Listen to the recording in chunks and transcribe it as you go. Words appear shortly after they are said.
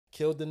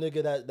killed the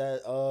nigga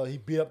that he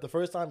beat up the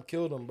first time,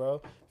 killed him, bro.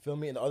 Feel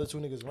me? And the other two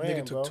niggas ran,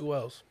 Nigga took 2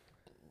 L's.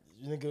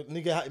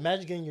 Nigga,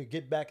 imagine getting your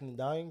get back and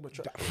dying, but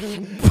you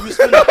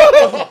spit the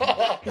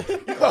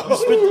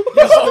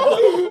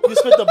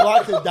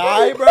block to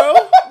die, bro.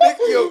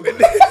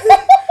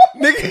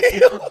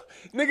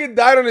 Nigga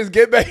died on his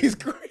get back. He's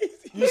crazy.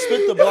 You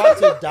spit the block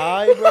to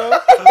die, bro.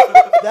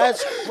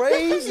 That's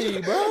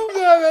crazy, bro.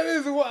 No, that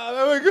is wild.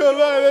 I'm not gonna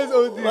lie. That's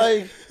OD.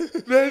 Like,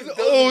 That's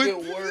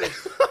It get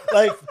worse.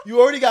 like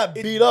you already got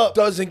beat up.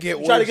 Doesn't get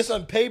worse. Try to get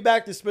some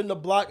payback to spin the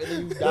block, and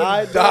then you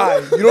die. Bro. Die.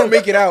 You don't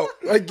make it out.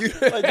 Like you. You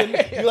didn't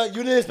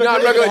expect. Nah,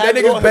 the nigga regular. to That have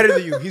nigga's your- better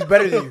than you. He's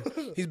better than you.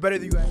 He's better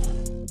than you.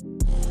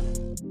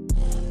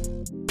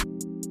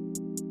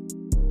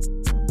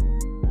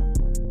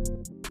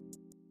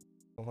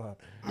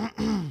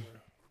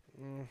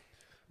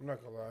 I'm not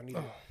gonna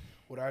lie.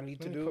 What I need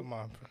to do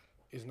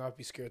is not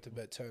be scared to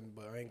bet 10,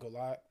 but I ain't gonna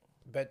lie.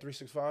 Bet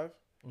 365.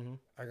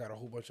 I got a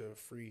whole bunch of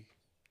free.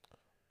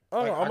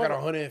 I got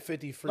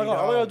 150 free. All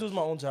I gotta do is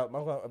my own challenge.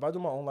 If I do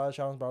my own live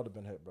challenge, bro, I would have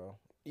been hit, bro.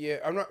 Yeah,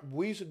 I'm not.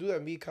 We used to do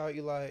that. Me, Kyle,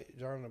 Eli,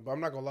 John, but I'm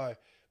not gonna lie.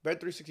 Bet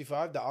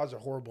 365. The odds are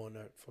horrible on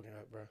that fucking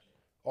app, bro.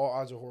 All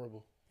odds are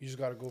horrible. You just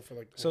gotta go for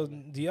like. So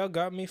do y'all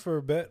got me for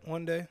a bet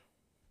one day?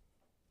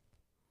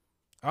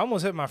 I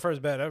almost hit my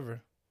first bet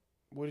ever.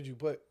 What did you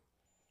put?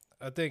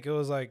 I think it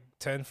was like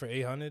 10 for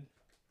 800.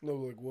 No,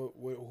 like what?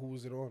 Who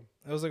was it on?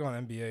 It was like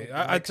on NBA.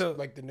 Like I took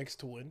like the Knicks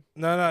to win.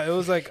 no. It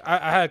was like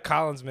I had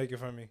Collins make it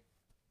for me.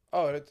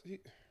 Oh, that's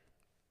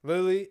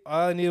Literally,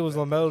 all I needed was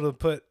LaMelo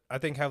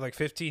to have like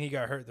 15. He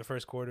got hurt the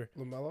first quarter.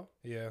 LaMelo.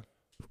 Yeah.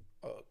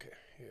 Oh, okay,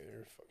 yeah,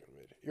 you're fucking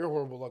mid. You're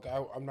horrible. Look,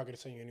 I'm not gonna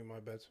send you any of my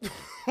bets.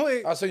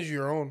 Wait, I'll send you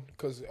your own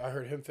because I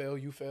heard him fail.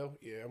 You fail.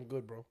 Yeah, I'm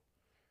good, bro.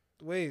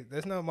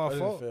 that's not my I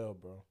didn't fault. fail,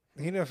 bro.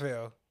 He didn't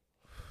fail.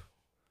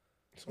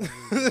 It's on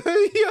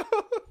you,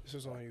 bro. This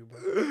is on you,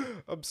 bro.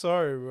 I'm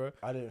sorry, bro.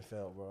 I didn't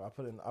fail, bro. I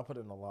put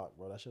in a lock,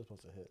 bro. That shit's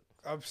supposed to hit.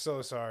 I'm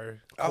so sorry.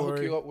 I'll hook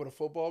Corey. you up with a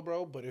football,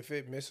 bro. But if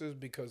it misses,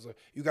 because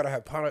you gotta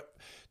have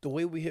the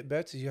way we hit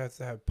bets is you have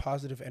to have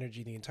positive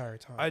energy the entire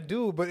time. I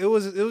do, but it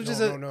was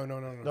just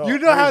no. You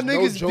know how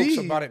There's niggas no jokes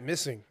be. about it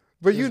missing.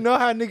 But you know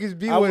how niggas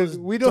be I when was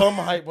we don't. dumb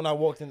hype when I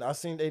walked in. I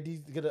seen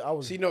AD get it. I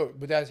was See, no,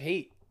 but that's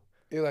hate.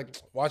 You're like,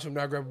 watch him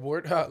not grab a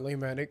board. Ha,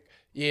 lame man, Nick.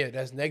 Yeah,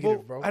 that's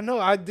negative, Well, bro. I know.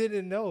 I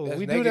didn't know. That's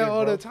We do that negative,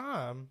 all bro. the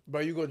time.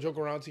 Bro, you gonna joke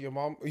around to your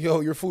mom?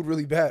 Yo, your food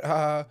really bad.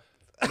 Ha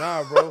ha.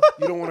 Nah, bro.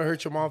 You don't want to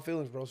hurt your mom's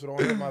feelings, bro. So don't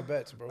hurt my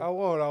bets, bro. I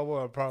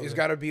won't. Probably. It's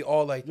gotta be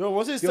all like, Yo,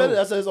 once he said it,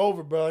 I said it's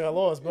over, bro. Like I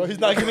lost, bro. He's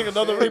not getting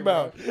another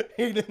rebound.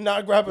 He did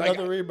not grab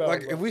another rebound.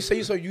 like bro. if we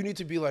say so, you need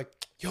to be like,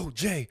 yo,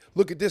 Jay,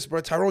 look at this, bro.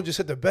 Tyrone just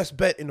hit the best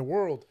bet in the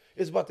world.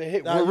 It's about to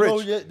hit. Nah, We're you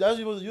rich. know, that's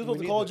you supposed to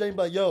need call that. Jay and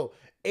be like, yo,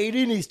 AD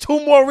needs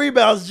 2 more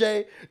rebounds,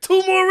 Jay.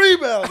 2 more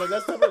rebounds. Like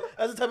that's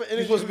the type of energy.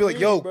 You're supposed to be like,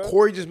 you yo, need, bro.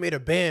 Corey just made a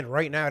band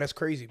right now. That's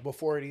crazy.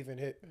 Before it even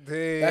hit.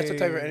 That's the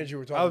type of energy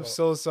we're talking I'm about.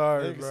 so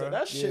sorry, Nigga bro. said,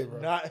 that shit bro.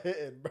 not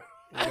hitting, bro.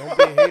 Don't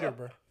be a hater,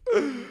 bro.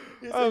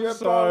 He said, I'm your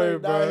sorry,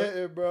 parlay not bro.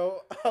 hitting, bro.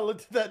 I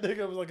looked at that nigga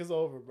and was like, it's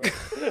over,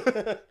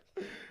 bro.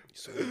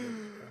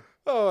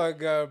 Oh my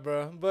god,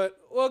 bro. But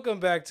welcome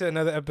back to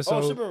another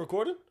episode. Oh, shit been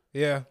recorded?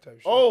 Yeah. Type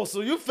shit. Oh,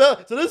 so you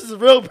felt. So this is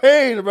real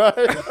pain, bro.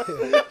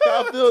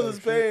 I feel this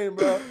pain,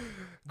 bro.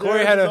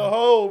 Corey had There's a-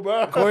 hole,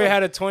 bro. Corey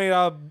had a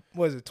 $20.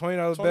 Was it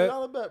 $20 bet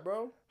 $20 bet,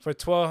 bro. for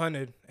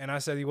 $1,200, and I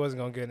said he wasn't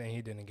gonna get it, and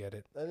he didn't get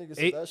it. That nigga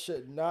said Eight- that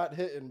shit not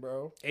hitting,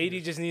 bro.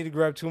 80 just needed to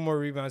grab 2 more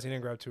rebounds. He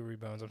didn't grab 2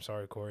 rebounds. I'm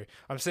sorry, Corey.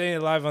 I'm saying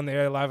it live on the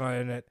air, live on the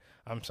internet.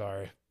 I'm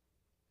sorry.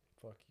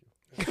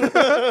 Fuck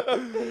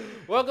you.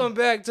 Welcome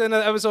back to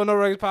another episode of No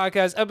Records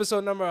Podcast,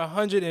 episode number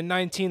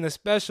 119, the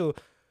special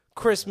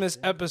Christmas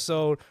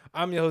episode.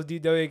 I'm your host,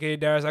 DW, aka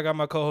Darius. I got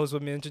my co-host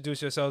with me.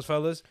 Introduce yourselves,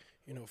 fellas.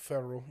 You know,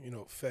 federal, you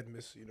know,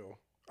 Fedmas, you know,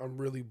 I'm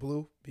really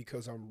blue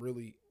because I'm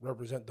really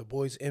represent the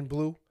boys in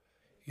blue.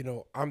 You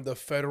know, I'm the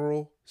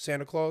federal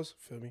Santa Claus.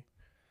 Feel me?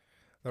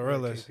 The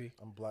realest. KP.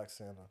 I'm Black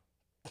Santa.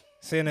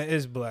 Santa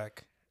is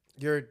black.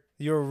 You're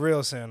You're a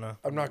real Santa.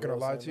 I'm not gonna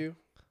Real lie Santa? to you.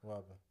 What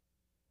happened?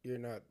 You're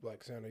not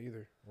Black Santa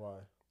either. Why?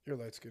 You're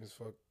light skinned as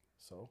fuck.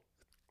 So?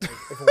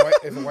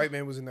 If a white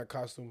man was in that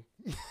costume,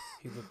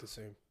 he looked the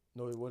same.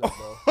 No, he wouldn't,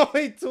 bro. Oh,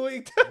 he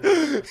tweaked.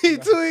 He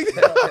tweaked.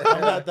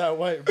 I'm not that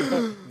white,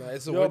 bro. Nah,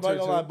 it's a Yo, I'm winter not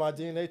gonna lie. too. My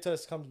DNA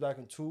test comes back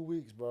in 2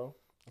 weeks, bro.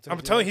 I'm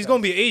telling you, he's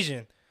going to be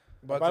Asian.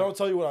 If I don't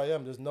tell you what I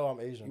am, just know I'm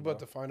Asian. You bro. about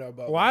to find out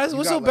about Why is- you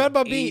what's got so bad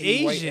about being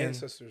 80 white Asian?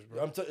 ancestors,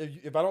 bro.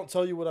 If I don't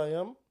tell you what I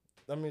am,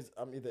 that means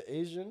I'm either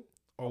Asian,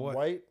 Or I'm what?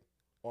 white,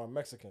 or I'm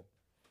Mexican.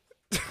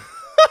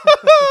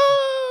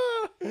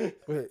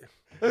 Wait,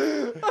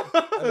 And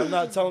I'm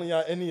not telling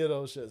y'all any of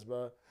those shits,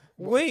 bro.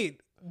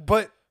 Wait,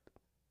 but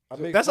I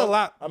make that's a fun-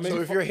 lot. I make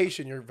so if fun- you're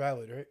Haitian, you're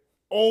valid, right?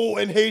 oh,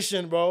 and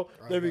Haitian, bro.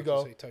 I There was we about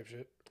to go. say type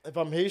shit. If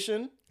I'm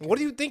Haitian, what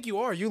do you think you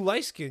are? You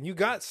light skin. You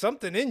got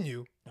something in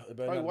you. it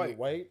better not be white.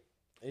 white,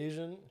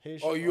 Asian,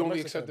 Haitian. Oh, you or only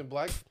Mexican. accepting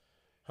black?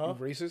 Huh?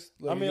 You racist?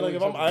 I mean, like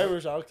if I'm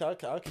Irish, I'll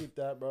keep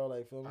that, bro.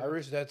 Like, feel me?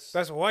 Irish,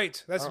 that's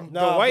white. That's the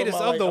Nah, whitest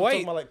of the I'm white.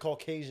 talking about like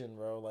Caucasian,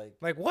 bro.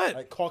 Like what?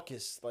 Like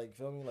caucus. Like,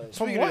 feel me? Like,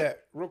 Speaking of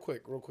that, real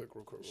quick. bro.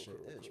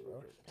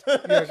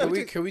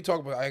 Yeah, can we talk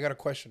about? I got a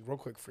question, real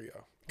quick for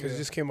y'all, because it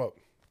just came up.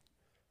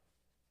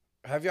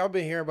 Have y'all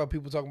been hearing about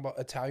people talking about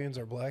Italians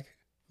are black?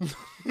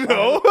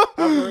 No.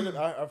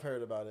 I've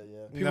heard about it. Yeah.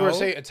 People are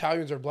saying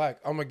Italians are black.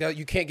 I'm like, that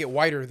you can't get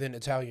whiter than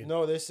Italian.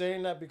 No, they're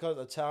saying that because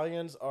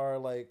Italians are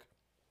like.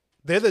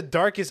 They're the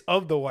darkest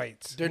of the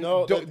whites. They're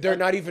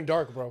not even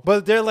dark, bro.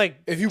 But they're like,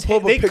 If you pull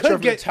up a picture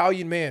of an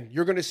Italian man,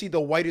 you're gonna see the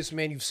whitest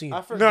man you've seen.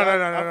 I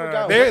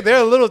forgot. No.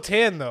 They're a little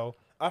tan though.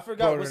 I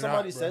forgot Bro, what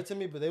somebody not, said to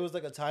me, but they was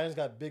like Italians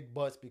got big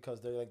butts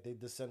because they're like they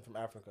descend from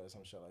Africa or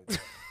some shit like that.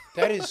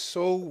 That is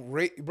so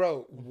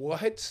bro.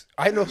 What?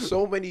 I know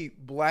so many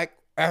black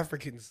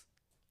Africans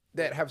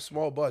that have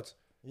small butts.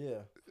 Yeah.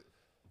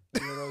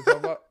 You know what I'm talking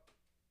about?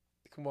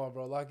 Come on,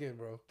 bro. Lock in,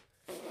 bro.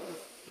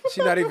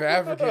 She's not even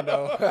African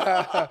though.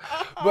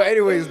 But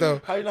anyways,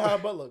 though. How you know how her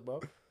butt look, bro?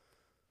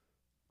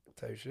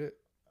 Type shit.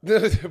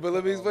 But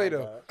let me explain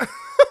though.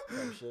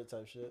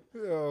 Type shit.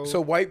 Yo.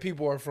 So white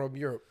people are from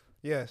Europe.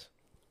 Yes,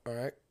 All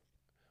right.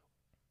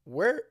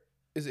 Where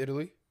is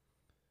Italy?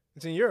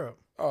 it's in Europe.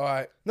 All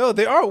right. No,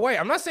 they are white.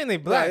 I'm not saying they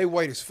Nah, black. they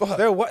white as fuck.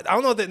 They're white. I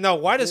don't know that. No,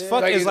 white as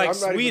fuck Like, is like I'm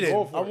not even Sweden.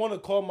 going for I want to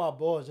call my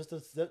boss just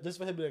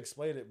for him to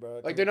explain it,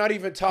 bro. Like they're not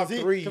even top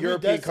 3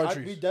 European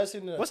countries.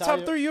 What's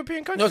top 3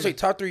 European countries? No, it's like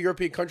top 3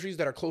 European countries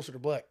that are closer to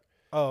black.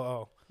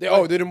 Oh.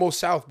 They're the most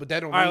south, but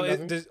that don't All mean right.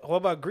 nothing. What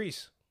about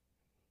Greece?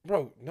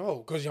 Bro, no,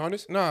 because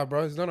Giannis? Nah,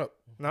 bro, it's not up.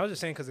 No, I was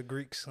just saying because of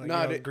Greeks. Like,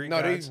 Nah, you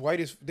know,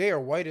 they are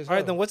white as All right,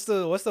 hell. then what's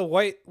the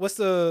white? What's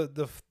the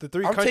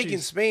 3 I'm countries? taking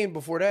Spain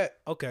before that.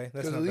 Okay,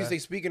 that's Because not at least bad. they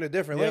speak in a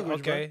different Yeah, language,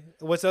 okay.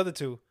 What's the other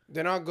 2? bro.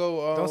 Then I'll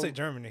go... Don't say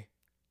Germany.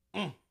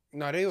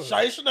 Nah, they...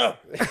 Scheissner.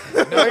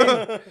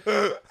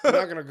 I'm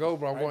not going to go,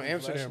 bro. I'm going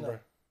Amsterdam, bro.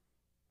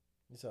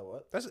 You said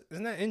what?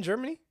 Isn't that in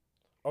Germany?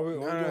 Are we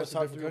Nah, doing it's a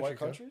top different 3 white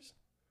country, countries?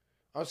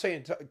 I'm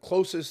saying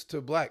closest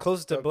to black.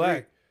 Closest to Top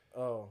black.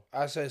 3. Oh.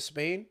 I said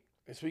Spain.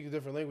 They speak a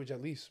different language at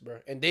least, bro.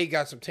 And they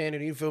got some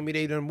tanning. You feel me?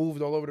 They done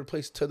moved all over the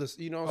place to the,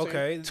 you know what I'm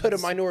saying? To the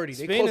minority.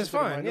 They Spain closest is to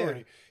the fine, minority.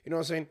 yeah. You know what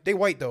I'm saying? They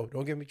white though.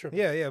 Don't get me tripping.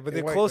 Yeah, but They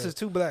they're white, closest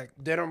to black.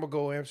 Then I'm gonna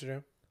go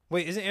Amsterdam.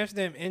 Wait, isn't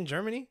Amsterdam in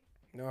Germany?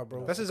 Nah,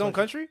 bro. That's his own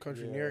country?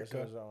 Country Yeah, near it's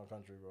it. his own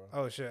country, bro.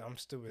 Oh shit, I'm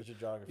stupid. Get your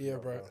geography Yeah,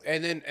 up, bro.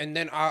 And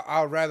then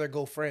I'll rather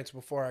go France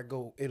before I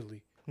go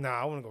Italy. Nah,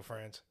 I want to go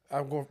France.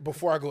 I'm going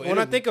before I go. When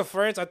Italy. I think of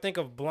France, I think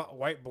of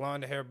white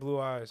blonde hair, blue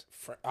eyes.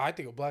 I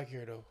think of black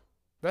hair though.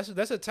 That's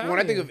Italian. When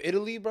I think of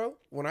Italy, bro.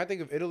 What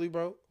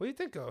do you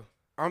think of?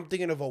 I'm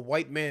thinking of a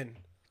white man,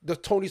 the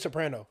Tony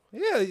Soprano.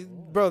 Yeah,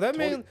 bro, that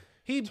Tony- man,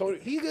 he Tony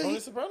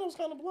Soprano's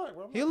kind of black,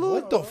 bro. He a little.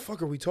 What the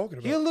fuck are we talking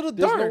about? He a little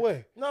There's dark. no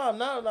way. No, I'm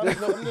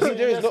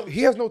just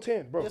He has no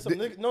tan, bro. some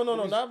nigga,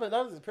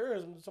 not his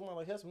appearance. I'm talking about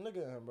like he has some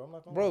nigga in him, bro. I'm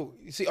not gonna Bro,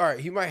 you see, all right,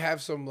 he might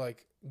have some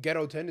like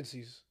ghetto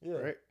tendencies, Yeah.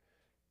 right?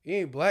 He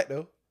ain't black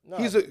though.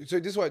 Nah. So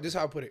this is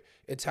how I put it.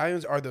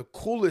 Italians are the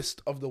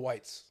coolest of the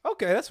whites,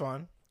 Okay, that's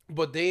fine.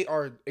 but they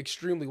are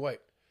extremely white.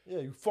 Yeah,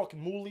 you fucking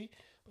mooly.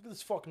 Look at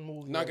this fucking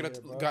mooly. Not right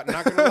gonna here,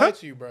 not gonna lie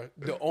to you, bro.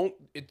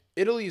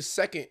 Italy is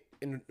second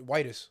in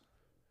whitest.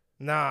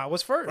 Nah,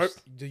 what's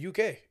first? The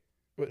UK.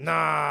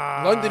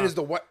 Nah, London is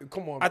the white.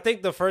 Come on. I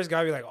think the first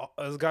gotta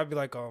be it's gotta be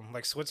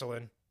like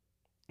Switzerland.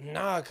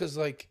 Nah, cause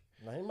like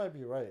Nah, he might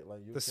be right.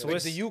 Like you,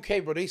 Swiss- the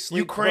UK, bro. They slaves,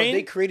 Ukraine? Bro,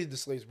 they created the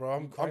slaves, bro.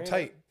 I'm Ukraine?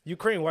 tight.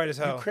 Ukraine white as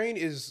hell. Ukraine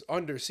is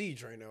under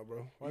siege right now,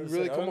 bro. Why You is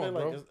really it- come aren't on, they,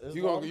 bro.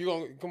 like, You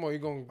gonna come on? You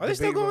gonna? Are they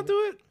still going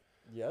through it?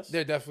 Yes.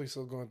 They're definitely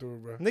still going through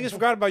it, bro. Niggas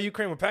forgot about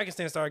Ukraine when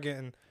Pakistan started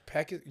getting.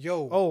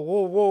 Yo. Oh,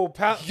 whoa, Yo.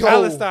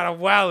 Palestine! I'm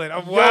wilding.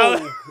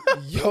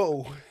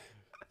 Yo.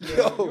 You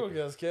gonna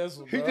get us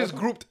canceled, He bro. just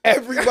grouped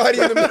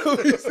everybody in the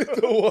Middle East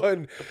into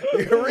one.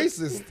 You're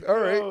racist. All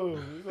right. Yo, you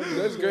gonna get That's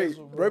us great.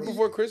 canceled, bro. Right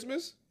before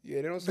Christmas?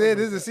 Yeah, they don't Yeah, celebrate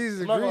this is the that.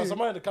 season. I'm not gonna-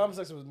 Somebody in the comment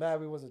section was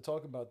mad we wasn't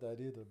talking about that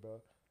either,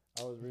 bro.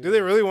 I was reading. Do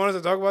they really want us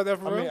to talk about that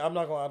for I real? mean, I'm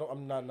not gonna.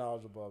 I'm not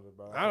knowledgeable of it,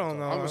 bro. I don't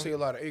know. I'm gonna say a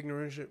lot of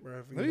ignorant shit,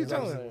 bro. What are you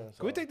telling? saying,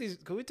 Can we so. take these?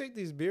 Can we take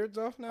these beards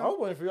off I now? was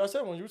waiting for you. I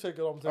said when you take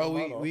it off, I'm taking Oh,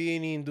 mine off. we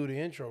ain't even do the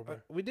intro, bro.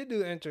 We did do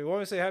the intro. You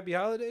want me to say Happy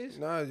Holidays?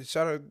 Nah,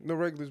 shout out no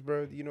regulars,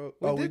 bro. You know,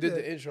 we did that.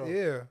 the intro.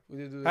 Yeah. We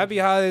did do the Happy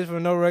intro. Holidays for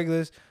no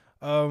regulars.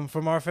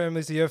 From our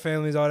families to your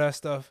families, all that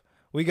stuff.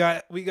 We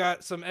got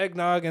some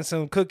eggnog and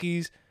some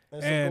cookies.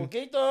 and and-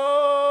 some coquito.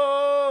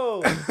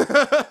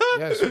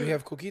 Yes, we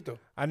have coquito.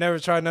 I never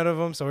tried none of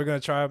them, so we're gonna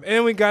try them.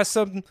 And we got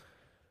something.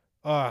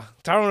 I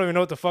don't even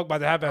know what the fuck about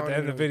to happen at the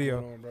end of the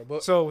video. Bro.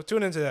 But So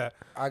tune into that.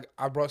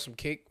 I brought some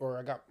cake, or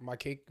I got my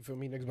cake. You feel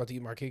me? Niggas about to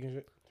eat my cake and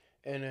shit.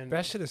 And then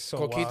That shit is so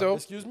Coquito. wild.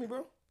 Excuse me,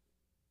 bro.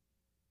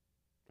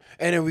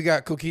 And then we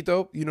got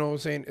coquito. You know what I'm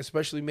saying?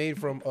 Especially made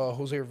from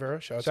Jose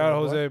Rivera. Shout Shout out my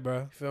boy. Jose, bro.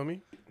 You feel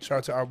me? Shout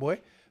out to our boy.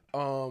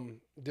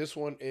 This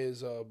one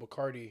is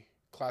Bacardi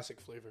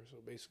classic flavor. So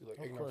basically like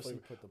Of eggnog course, flavor.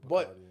 you put the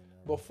But Bacardi in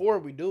there. before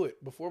we do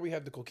it, before we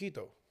have the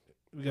coquito,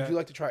 We would got- you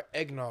like to try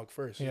eggnog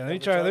first? yeah, let me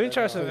Never try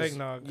tried some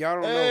eggnog. eggnog. Y'all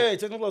don't Hey,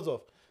 take the gloves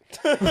off.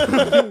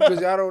 know. Because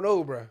y'all don't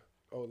know, bro.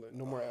 Oh,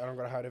 no more. I don't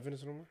gotta hide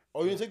evidence no more.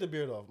 Oh, you didn't take the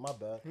beard off. My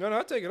bad. No,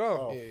 I'll take it off.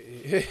 Oh.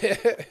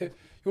 Yeah.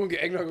 You want to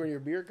get eggnog on your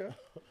beard, guy?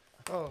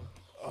 Oh.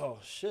 Oh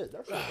shit,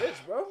 that's a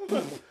bitch, bro.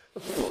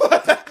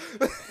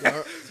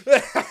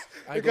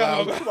 I ain't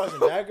gonna lie, You watching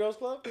Bad Girls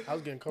Club? I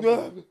was getting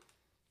comfortable.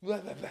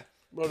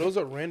 Bro, those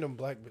are random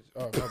black bitches.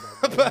 Oh,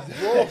 my bad.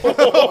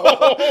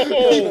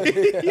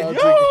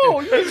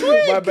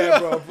 My bad,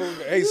 bro.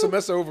 Hey,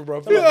 semester over,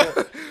 bro.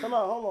 Come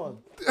on, hold on.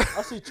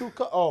 I see 2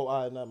 cups. Oh,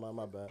 all right, not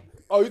my bad.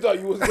 Oh, you thought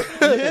you was.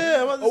 Yeah,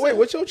 I'm about to Oh, wait, say-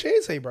 what's your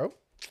chain say, bro?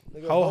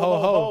 Nigga, Ho,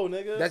 ho, ho.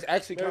 nigga. That's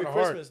actually Merry kind of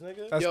hard. Christmas,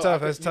 nigga. That's Yo,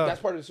 tough. I That's could- tough.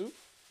 That's part of the suit?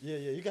 Yeah,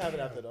 you can have it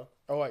after though.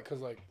 Oh, wait,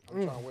 because, like,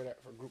 I'm trying to wear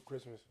that for group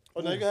Christmas.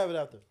 Oh no, you can have it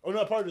after. Oh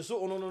no, part of the suit.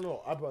 Oh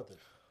no, I brought this.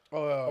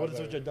 Oh, I would have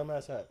took your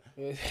dumbass hat.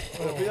 yeah.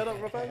 Oh, pick that up,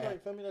 real fast.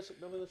 Like, feel me that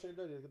shit. Don't let that shit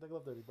dirty. Get that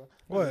glove dirty, bro.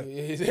 What?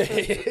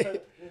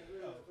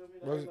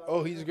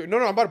 Oh, he's good. No,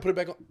 I'm about to put it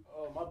back on.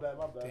 Oh, my bad.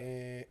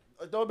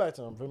 Damn. Throw it back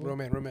to him. Feel me? Real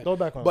man. Throw it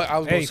back on. But I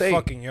was going Hey, to say,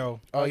 fucking yo.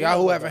 y'all who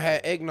glove haven't back.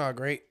 had eggnog,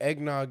 right?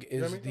 Eggnog You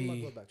know is what I mean? Throw my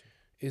the glove back to him.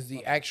 is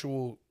the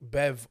actual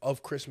bev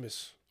of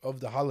Christmas,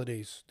 of the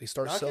holidays. They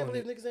start I can't selling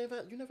believe it. niggas ain't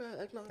had. You never had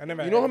eggnog. I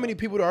never. You know how many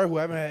people there are who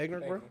haven't had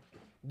eggnog, bro?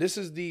 This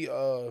is the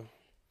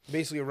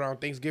basically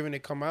around Thanksgiving they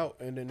come out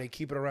and then they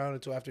keep it around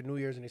until after New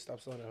Year's and they stop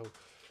selling it.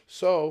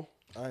 So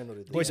I ain't know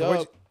they did. Wait, so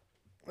so up,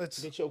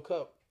 let's. get your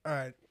cup, All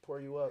right.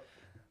 pour you up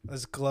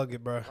Let's glug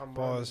it, bro. I'm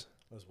Pause.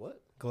 That's what?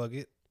 Glug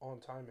it.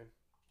 on timing.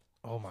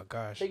 Oh my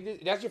gosh. Take this,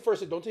 that's your first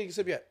sip. Don't take a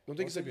sip yet. Don't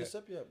take a sip Don't yet.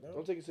 sip yet, bro.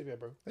 Don't take a sip yet,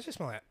 bro. Let's just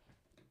smell that.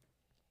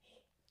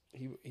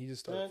 He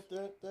just started.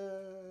 Dun,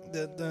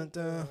 Dun, dun,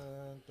 dun.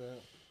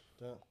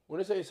 dun. When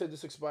they say it said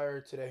this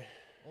expired today,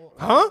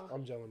 Huh?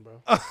 I'm gelling,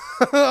 bro.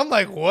 I'm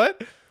like, what?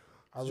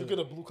 Did you get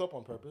a blue cup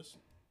on purpose?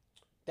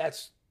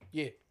 That's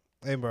yeah.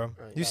 Hey, bro.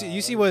 Right. You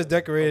see what it's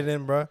decorated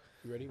in, bro?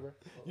 You ready, bro?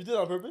 You did it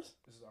on purpose?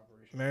 This is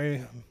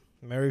operation.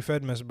 Merry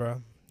Fedmas,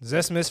 bro.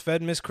 Zestmas,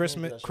 Fedmas,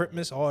 Christmas, that shit,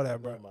 Christmas, all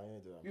that, bro. Never mind, I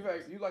ain't do that. You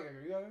like you like it?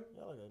 You got it?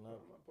 Yeah, I like eggnog.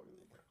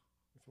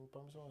 You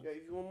promise on it? Yeah,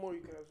 if you want more,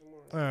 you can have some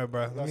more. All right,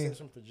 bro. I Let gotta me. save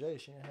some for Jay.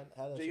 She ain't had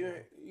that Jay,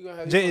 shit. you gonna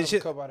have, Jay, you it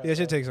should, cup out of yeah, it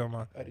should that. take some,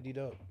 man. At the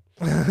D-Dub.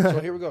 So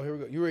here we go.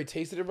 You already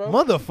tasted it, bro?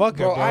 Motherfucker,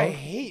 bro. I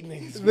hate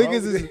niggas, bro.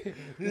 Niggas is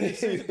You didn't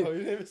see it though. You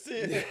didn't even see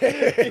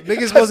it.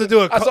 niggas supposed to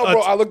do a. I saw,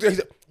 bro. I looked at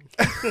him.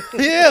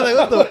 Yeah, like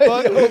what the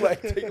fuck?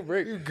 Like, take a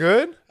break. You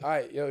good? All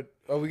right, yo.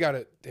 Oh, we got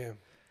it. Damn.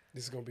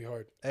 This is going to be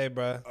hard. Hey,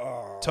 bro.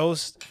 Oh,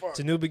 Toast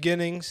to new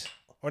beginnings,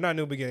 or not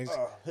new beginnings, Hit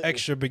me.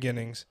 extra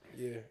beginnings,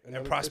 yeah.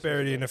 and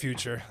prosperity in the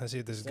future. Let's see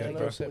if this is good, Stand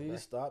bro. up,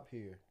 please stop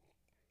here.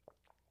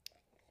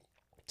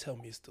 Tell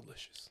me it's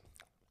delicious.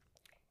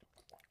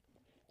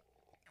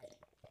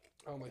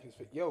 I don't like his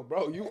face. Yo,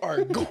 bro, you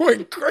are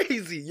going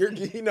crazy. You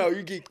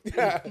get.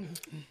 Yeah,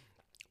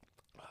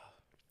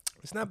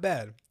 It's not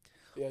bad.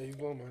 you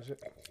blowing my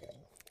shit.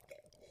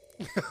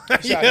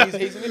 He's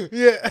tasting it?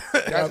 Yeah.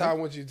 That's how I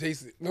want you to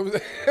taste it. No,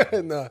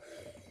 nah.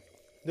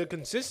 The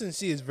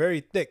consistency is very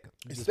thick.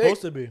 It's thick.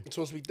 supposed to be. It's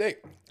supposed to be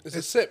thick. It's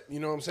a sip.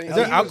 You know what I'm saying? Is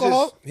there He was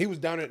alcohol? just- he was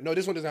down it. No,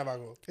 this one doesn't have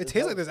alcohol. It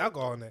tastes like there's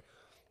alcohol in there.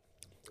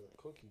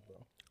 Cookie, bro.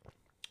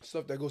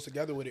 Stuff that goes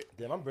together with it.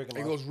 Damn, I'm breaking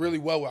It my. goes really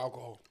well with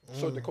alcohol.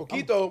 So the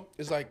coquito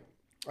is like,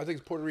 I think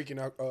it's Puerto Rican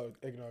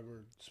eggnog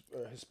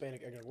or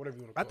Hispanic eggnog, whatever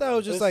you want to I call thought it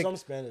was There's just like some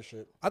Spanish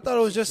shit. I thought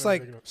it was just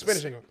like eggnog.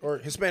 Spanish eggnog or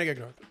Hispanic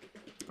eggnog.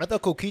 I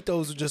thought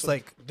coquitos were just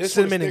like This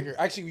one's cinnamon. thicker.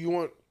 Actually, you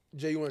want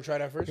to try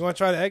that first? You want to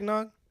try the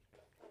eggnog?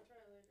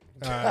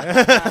 All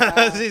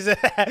right. She said.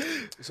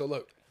 So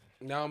look,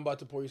 now I'm about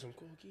to pour you some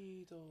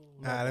coquito. All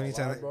right, let me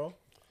try it. bro.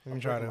 Let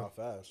me try Breaking it. my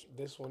fast.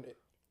 This one,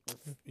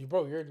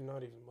 bro, you're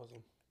not even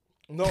Muslim.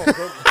 No, bro.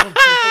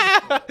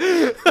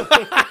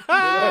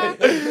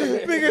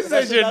 Nigga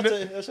said you're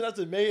That shit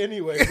after May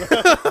anyway, bro.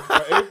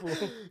 Or April.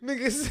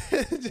 nigga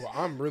said. Well,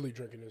 I'm really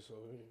drinking this, so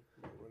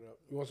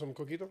you want some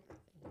coquito?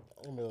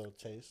 Give me a little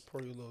taste.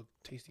 Pour you a little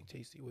tasty,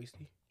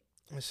 wasty.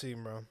 Let's see,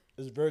 bro.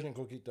 It's virgin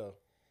coquito.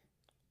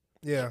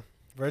 Yeah,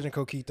 virgin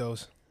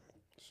coquitos.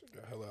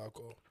 Got hella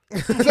alcohol.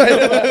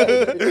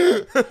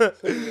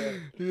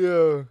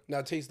 Yeah.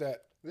 Now taste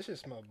that. This shit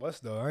smell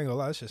bust though. I ain't gonna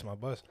lie, this shit smell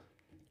bust.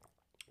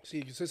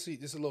 See, consistency.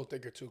 This is a little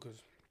thicker too,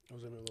 cause it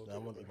was in a little. Nah, I'm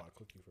gonna thicker. eat my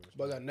cookie first.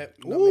 But that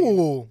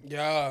Ooh,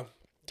 yeah,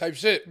 type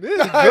shit. this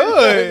is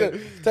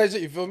good. Type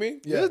shit. You feel me?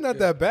 This is not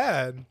that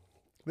bad.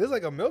 This is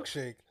like a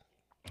milkshake.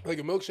 like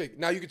a milkshake.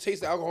 Now you can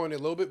taste the alcohol in it a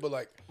little bit, but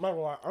like, I'm not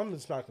gonna lie, I'm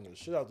just smacking the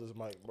shit out this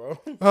mic, bro.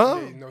 Huh?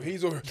 hey, no,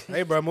 he's over.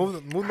 Hey, bro, move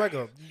the mic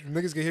up.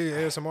 Niggas can hear your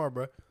ASMR,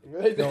 bro.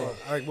 No, all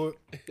right, well,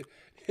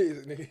 He's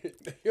a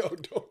nigga. Yo,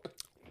 don't.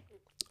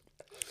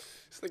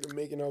 It's like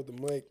making out the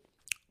mic.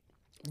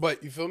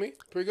 But you feel me?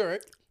 Pretty good,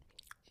 right?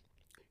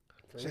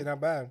 shit not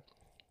bad.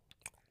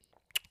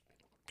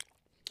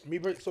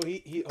 So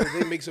he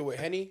Jose makes it with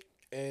Henny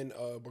and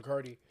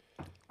Bacardi,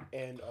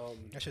 and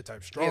That shit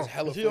type he strong. has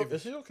hella Is he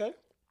flavors okay?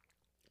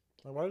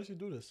 Like, why does he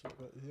do this?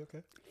 Is he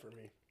okay? for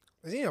me.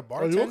 Is he a Are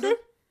you bartender?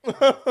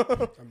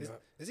 okay? I'm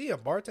not. Is he a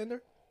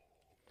bartender?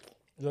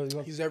 Yo, you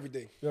gonna, He's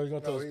everything. yo, you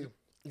gonna tell No, us, he- you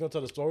gonna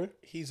tell the story?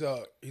 He's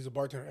a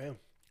bartender. I am.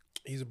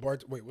 He's a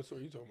Wait, what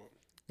story are you talking about?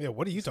 Yeah,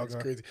 what are you talking It's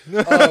about? crazy.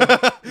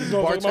 He's a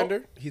know what I'm talking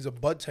bartender. He's a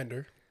bud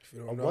tender. If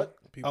you don't know. What?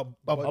 People,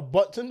 A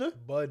butt tender?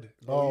 Bud.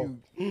 Oh.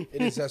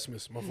 It is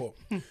Zesmus. My fault.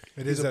 It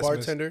He's is a Zesmus.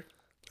 bartender,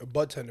 a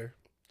bud tender,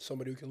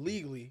 somebody who can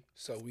legally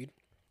sell weed,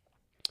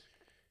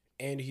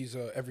 and he's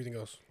everything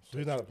else. So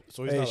he's not.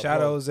 Hey,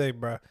 shout out Jose,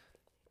 bro.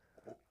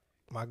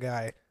 My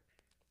guy.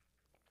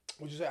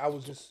 What'd you say? I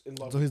was just in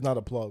love. So he's not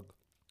a plug.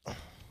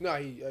 No,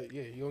 he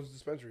owns a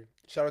dispensary.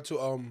 Shout out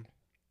to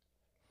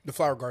the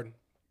Flower Garden,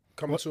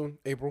 coming soon,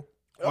 April.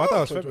 Oh, I thought it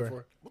was February.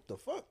 2024. What the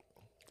fuck?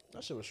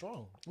 That shit was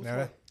strong.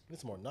 Nah, Need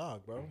some more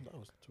nog, bro. That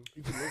was too.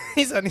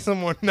 he said I need some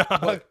more nog.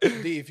 But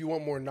D, if you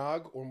want more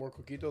nog or more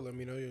coquito, let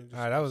me know. All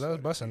right, that was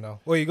busting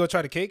though. Well, you go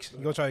try the cakes. You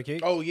go try the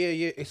cake. Oh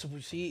yeah. It's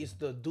it's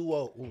the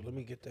duo. Ooh, let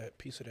me get that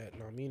piece of that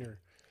Naminer,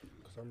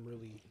 because I'm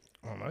really.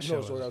 Oh my You shit.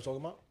 know what I was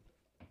talking about?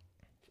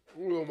 I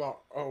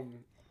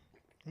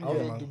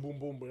don't know the boom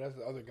boom, but that's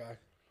the other guy.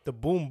 The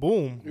boom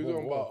boom. You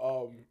talking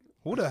about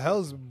Who the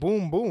hell's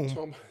boom boom?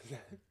 talking about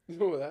that? You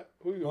know that?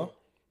 Who you? Huh?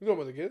 You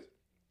talking about the kids?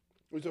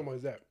 What you talking about?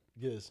 Is that?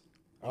 Yes.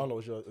 I don't know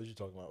what you're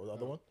talking about. The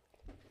other one?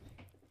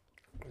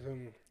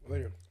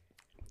 Later.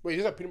 Wait,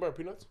 is that peanut butter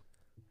peanuts?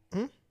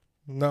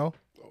 No.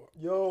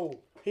 Yo,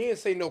 He didn't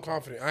say no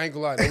confident. I ain't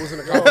gonna lie. That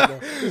wasn't a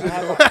confident.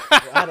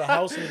 I had a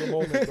house nigga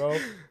moment, bro.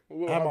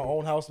 What I had my happened?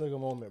 own house nigga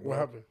moment, bro. What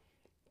happened?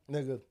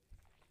 Nigga,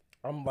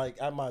 I'm like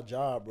at my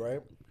job,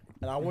 right?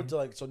 And I went to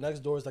like, so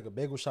next door is like a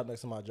bagel shop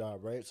next to my job,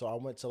 right? So I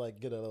went to like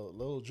get a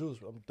little juice.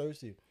 I'm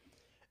thirsty.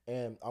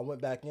 And I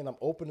went back in. I'm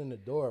opening the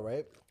door,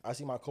 right? I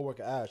see my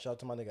coworker Ash. Shout out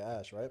to my nigga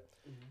Ash, right?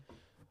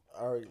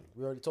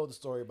 We already told the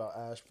story about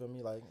Ash. Feel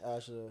me? Like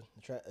Ash is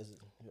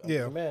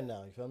a man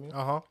now. You feel me?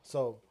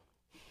 So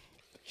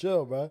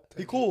chill, bro.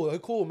 He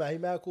cool, man. He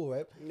mad cool,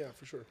 right? Yeah,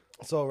 for sure.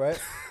 So right,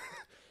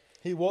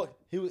 he walked.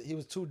 He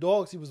was two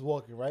dogs. He was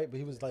walking, right? But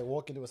he was like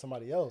walking with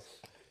somebody else.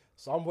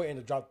 So I'm waiting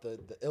to drop the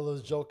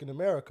illest joke in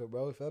America,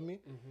 bro. You feel me?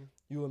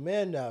 You a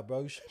man now,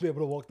 bro. You should be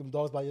able to walk them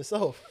dogs by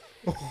yourself.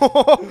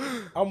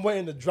 I'm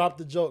waiting to drop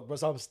the joke, bro.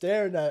 So I'm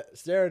staring at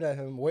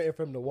him, waiting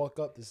for him to walk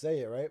up to say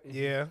it, right?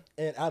 Yeah.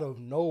 And out of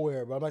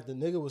nowhere, bro, I'm like, the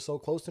nigga was so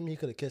close to me, he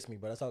could have kissed me,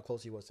 bro. That's how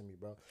close he was to me,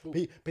 bro.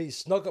 He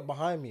snuck up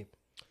behind me.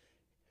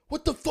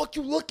 What the fuck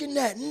you looking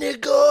at,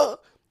 nigga?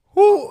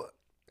 Who?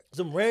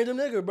 Some random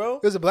nigga, bro.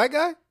 It was a black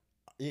guy?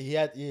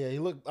 He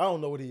looked, I don't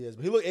know what he is,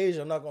 but he looked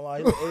Asian, I'm not gonna lie.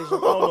 He looked Asian. I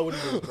don't know what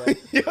he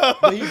is, bro.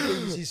 But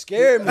he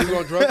scared me. You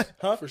on drugs?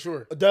 Huh? For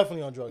sure.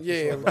 Definitely on drugs.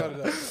 Yeah, for without sure.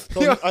 a doubt.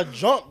 So I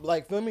jumped,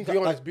 like, feel me? Be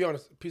honest. Be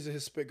honest. A piece of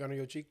his spit gun on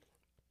your cheek.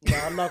 Nah,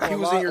 I'm not gonna He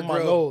was lie, in your on my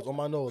grill.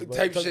 nose, bro.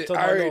 Type Touch shit. my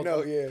I already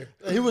nose. know.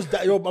 Yeah. He was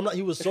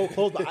he was so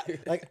close, but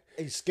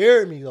it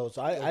scared me though.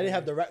 So I didn't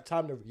have the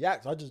time to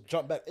react. So I just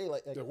jumped back. Hey,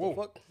 like Yeah, what whoa. the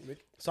fuck?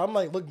 So I'm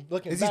like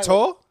looking. Is he back,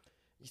 tall?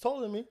 He's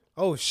taller than me.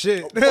 Oh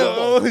shit. But-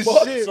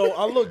 Oh shit. So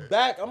I look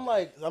back. I'm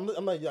like,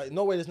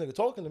 no way this nigga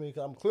talking to me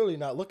because I'm clearly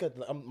not looking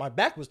at. My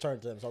back was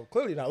turned to him, so I'm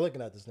clearly not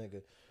looking at this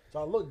nigga. So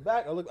I look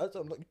back. I'm like,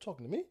 you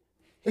talking to me?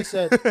 He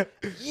said,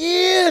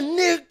 "Yeah,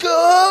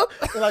 nigga."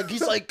 And like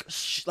he's like,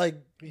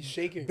 He's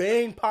shaking.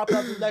 vein popped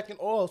out his neck and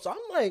all. So I'm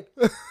like,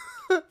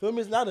 feel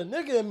me? It's not a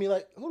nigga in me.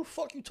 Like, who the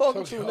fuck you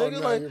talking to, Oh,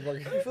 nigga? nah, Like, you're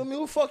bugging. you feel me?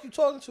 Who the fuck you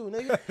talking to,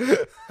 nigga?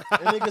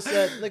 And nigga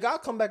said, nigga, I'll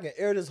come back and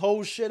air this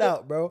whole shit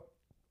out, bro.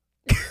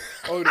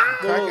 Oh, the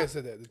crackhead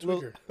said that. The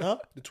tweaker. Huh?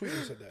 The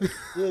tweaker said that.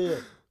 Yeah.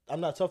 I'm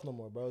not tough no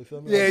more, bro. You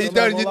feel me? Yeah, I'm you not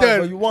done, gonna you lie, done.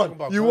 Bro. You won. Talking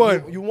about You bro.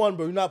 won. You won,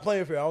 bro. You're not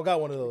playing fair. I don't got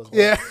one of those. Bro.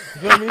 Yeah.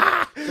 You feel me?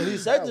 So he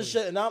said this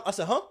shit, and I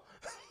said, huh?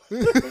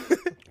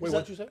 Wait,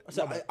 what you say? I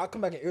said, I'll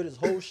come back and air this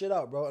whole shit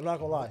out, bro. I'm not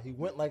gonna lie. He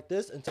went like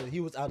this until he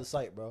was out of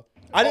sight, bro.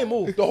 I didn't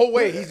move. The whole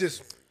way, he's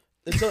just.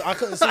 Until I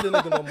couldn't see the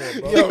nigga no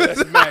more, bro. Yo,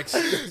 that's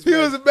Max. He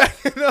was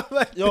backing up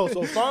like Yo,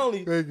 so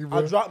finally, Thank you, bro.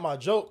 I dropped my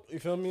joke. You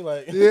feel me?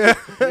 Like, yeah.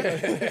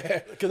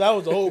 because that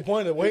was the whole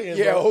point of waiting.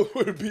 Yeah, bro.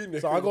 would have beaten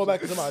it. So I go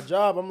back to my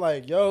job. I'm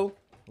like, yo,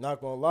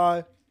 not gonna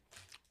lie.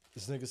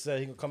 This nigga said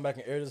he gonna come back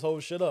and air this whole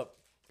shit up.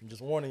 I'm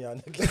just warning y'all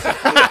niggas.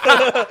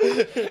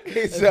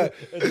 He said,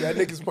 that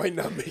niggas might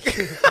not make it.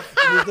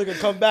 This nigga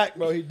come back,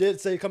 bro. He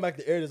did say come back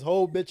to air this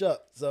whole bitch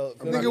up. So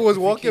Nigga was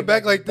walking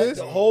back like this.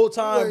 the whole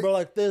time, bro,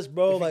 like this,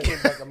 bro. Like Came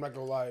back, I'm not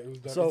gonna lie. It was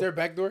done. So- Is there a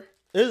back door?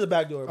 it is a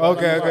back door. Bro.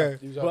 Okay, I'm not gonna okay. lie.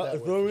 He was out But that you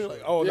way, feel me? for Like,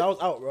 sure. oh, Yeah. that was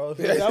out, bro.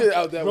 Yeah,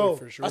 out that way bro,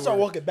 for sure. I start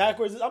walking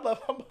backwards. I'm like,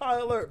 I'm high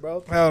alert,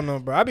 bro. Hell no,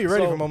 bro. I be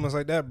ready So- for moments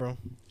like that, bro.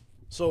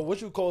 So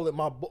what you call it?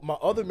 My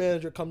other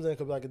manager comes in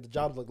because like the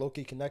job's like low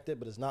key connected,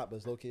 but it's not. But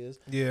it's low key is.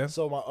 Yeah.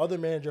 So my other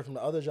manager from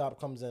the other job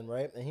comes in,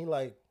 right? And he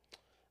like,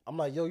 I'm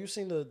like, yo, you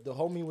seen the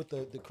homie with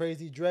the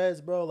crazy dreads,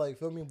 bro? Like,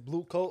 feel me,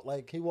 blue coat.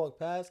 Like he walked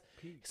past.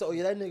 So oh,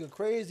 yeah, that nigga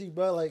crazy,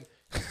 bro. Like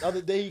the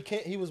other day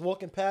he was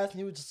walking past and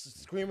he was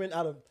just screaming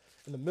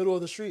in the middle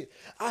of the street.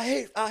 I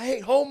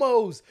hate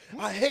homos.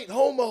 I hate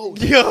homos.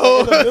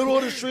 Yo. In the middle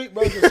of the street,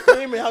 bro, just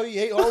screaming how he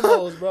hate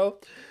homos, bro.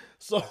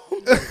 So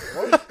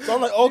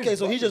I'm like, okay,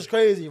 so he's just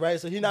crazy, right?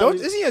 So he not. Don't,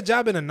 really- isn't he a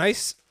job in a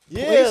nice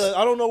yeah, place? like,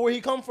 I don't know where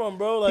he come from,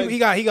 bro. Like He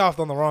got off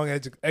on the wrong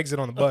exit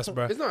on the bus,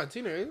 bro. It's not a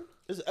teenager,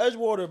 is it? it's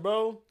Edgewater,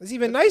 bro. It's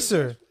even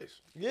nicer.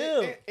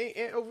 Yeah.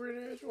 Ain't over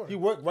there as well. He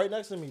worked right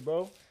next to me,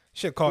 bro.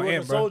 Should call He worked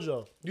Ant, in bro.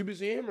 Sojo. You be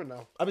seeing him or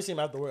no? I be seeing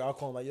him after work. I'll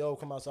call him like, yo,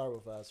 come outside real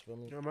fast. Feel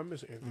me? Yeah, I'm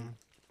missing him.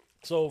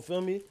 So feel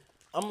me?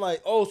 I'm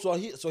like, oh, so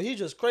he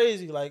just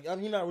crazy. Like, I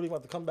mean, he not really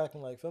about to come back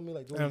and like, feel me,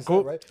 like do what he cool.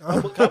 said, right?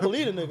 I can't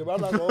believe the nigga, bro.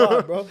 I'm not gonna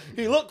lie, bro.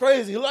 He look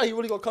crazy. He look like he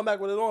really gonna come back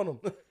with it on him.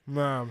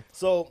 Man.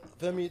 So,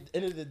 feel me,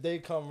 end of the day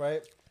come,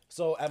 right?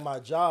 So at my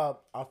job,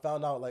 I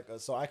found out like,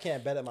 so I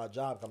can't bet at my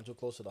job 'cause I'm too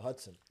close to the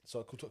Hudson.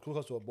 So too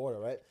close to a border,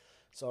 right?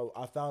 So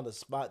I found a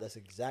spot that's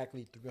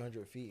exactly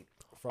 300 feet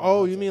from Oh,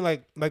 Hudson. you mean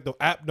like the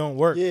app don't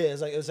work? Yeah,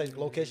 it's like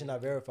location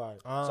not verified.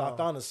 So I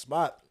found a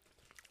spot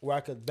where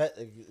I could bet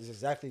it's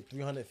exactly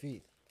 300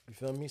 feet. You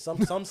feel me?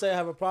 Some say I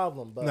have a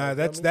problem, but Nah,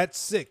 that's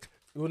sick.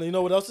 You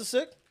know what else is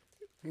sick?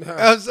 You're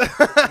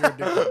different,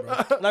 bro.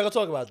 I'm not gonna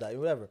talk about that.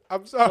 Whatever.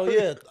 I'm So sorry.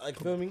 yeah, like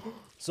feel me.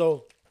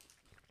 So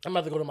I'm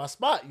about to go to my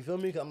spot. You feel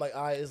me? 'Cause I'm like,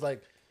 all right, it's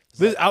like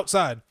This is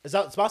outside. it's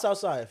out. Spot's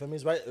outside. Feel me?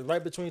 It's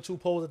right between two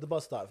poles at the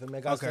bus stop. Feel me?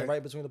 I got to Okay. stand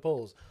right between the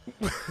poles.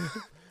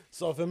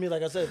 So feel me?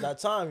 Like I said, that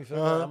time. You feel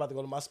me? I'm about to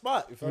go to my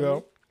spot. You feel Yeah.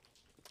 me?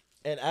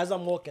 And as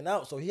I'm walking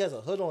out, so he has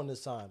a hood on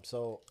this time.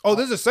 So Oh,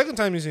 this is the second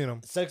time you seen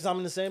him. second time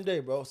in the same day,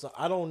 bro. So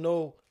I don't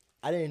know.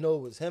 I didn't know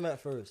it was him at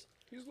first.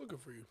 He's looking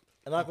for you.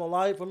 And not gonna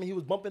lie, for me, he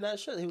was bumping that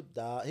shit. He would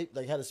he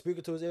like had a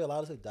speaker to his ear,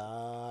 allowed to say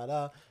da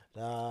da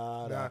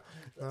da da.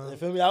 You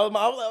feel me? I was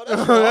like, oh, that's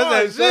That's hard, you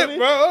that feel shit, me?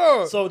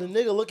 bro. So the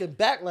nigga looking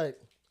back, like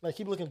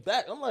keep looking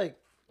back. I'm like,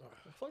 what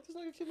the fuck this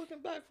nigga keep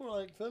looking back for?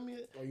 Like, feel me?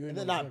 Oh, you ain't And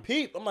then know I it's him.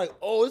 peep. I'm like,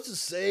 oh, it's the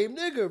same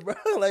nigga, bro.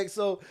 Like,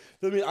 so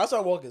feel me? I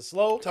start walking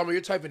slow. Tell me,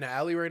 you're typing the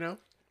alley right now.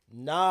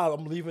 Nah,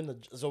 I'm leaving the.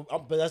 So,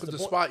 but that's But the the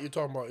point. spot you're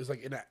talking about is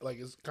like in that, like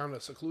it's kind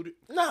of secluded.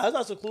 Nah, it's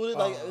not secluded.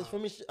 Like it's for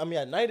me. I mean,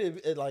 at night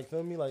it like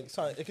feel me. Like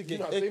sorry, it could get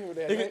You not sleeping with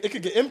that, right? it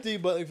could get empty,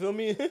 but like, feel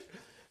me.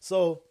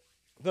 So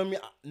feel me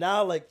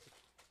now. Like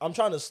I'm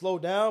trying to slow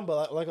down,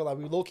 but like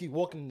we low key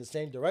walking in the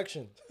same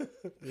direction.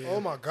 Oh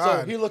my So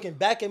god. he looking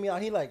back at me.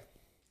 He like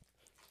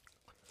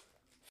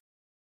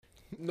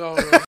No,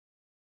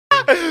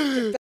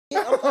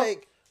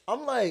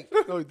 I'm like.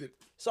 no, he did.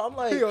 So I'm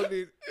like,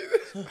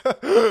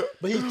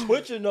 but he's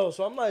twitching though.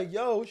 So I'm like,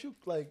 yo, what you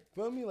like?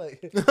 Feel me?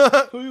 Like,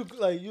 who you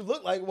like? You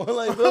look like one.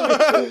 Like, feel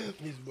me?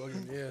 He's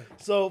bugging. Yeah.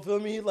 So feel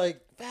me? He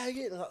like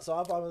faggot. So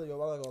I probably yo,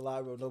 I'm not gonna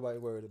lie, bro. Nobody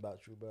worried about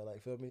you, bro.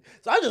 Like, feel me?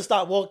 So I just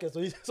stopped walking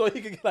so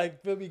he could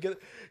like feel me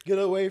get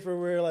away from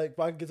where like if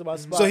I can get to my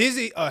spot. So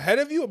he's ahead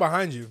of you or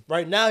behind you?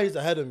 right now he's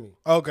ahead of me.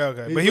 Okay.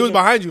 He's But he was looking-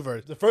 behind you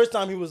first. The first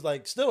time he was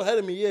like still ahead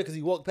of me, yeah, because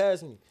he walked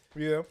past me.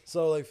 Yeah.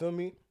 So like feel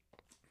me?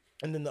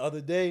 And then the other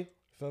day,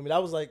 feel me?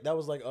 That was like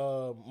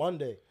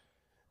Monday.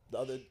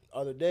 The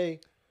other day,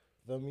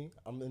 feel me?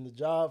 I'm in the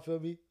job, feel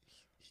me?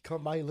 He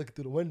come by, he looking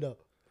through the window.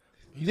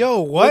 Yo,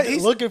 what?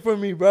 Looking for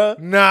me, bro.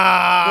 Nah.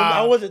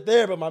 I wasn't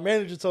there, but my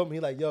manager told me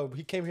like, yo,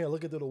 he came here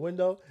looking through the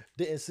window,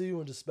 didn't see you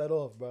and just sped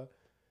off, bro.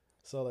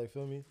 So like,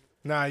 feel me?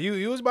 Nah,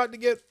 you was about to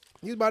get.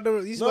 He's about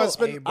to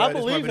spend. Hey, bro, I this might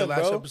believe be the him,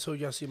 last bro. episode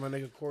y'all see my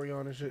nigga Corey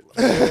on and shit.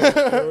 For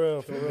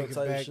real, Make it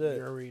type back, shit.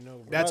 you already know,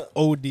 bro. That's Next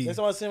OD.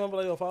 time I see him, I'm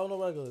like, yo, follow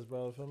no regulars,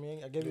 bro. Feel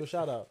me? I gave you a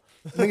shout out.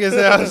 Nigga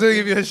said I was gonna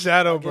give you a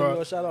shadow, Give you bro.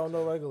 a shout out on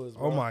no regulars,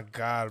 bro. Oh my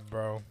god,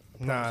 bro.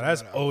 Nah,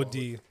 that's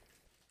OD.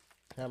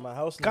 At my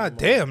house. God nigga,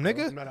 damn, bro.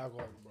 nigga. I'm not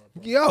alcoholic, bro.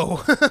 Yo.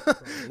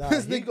 Nah,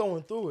 This he nigga-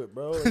 going through it,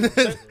 bro.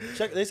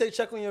 Check. They say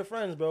check on your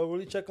friends, bro.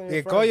 Really check on your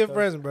Yeah, friends. call your cuz-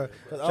 friends, bro. 'cause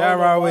I Shout don't out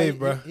know our why wave,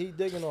 bro. He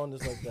digging on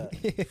this like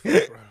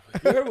that.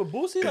 You heard with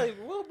Boosie? Like,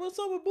 what's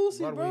up with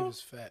Boosie, Rod bro? Wave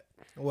is fat.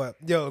 What?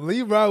 Yo,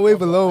 leave Rod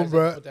Wave alone,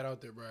 bro. Put that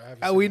out there, bro. I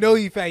haven't We seen know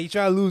him. he fat. He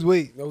trying to lose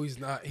weight, No, he's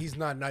not. He's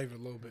not even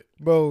a little bit.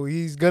 bro.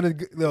 He's gonna.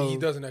 Yo, He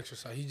doesn't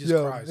exercise. He just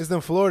yo, cries. it's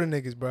them Florida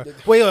niggas, bro.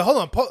 Wait, hold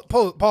on.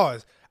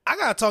 Pause. I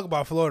gotta talk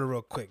about Florida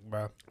real quick,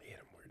 bro. Yeah,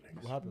 them weird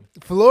niggas. What happened?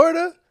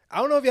 Florida. I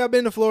don't know if y'all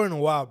been to Florida in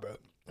a while, bro.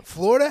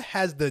 Florida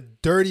has the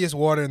dirtiest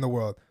water in the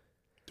world.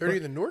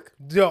 Dirtier than Newark?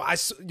 Yo,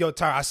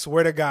 Tyra, I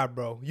swear to God,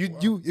 bro.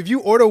 If you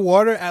order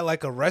water at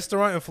like a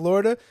restaurant in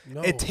Florida,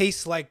 No. it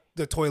tastes like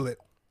the toilet.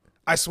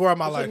 I swear on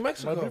my It's like life.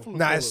 Mexico. Might be from the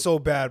Nah, toilet. it's so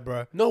bad,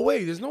 bro. No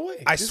way. There's no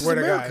way. I This swear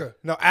is to America. God.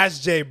 No,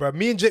 ask Jay, bro.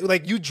 Me and Jay,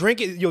 like you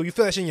drink it, yo, you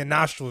feel that shit in your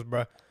nostrils,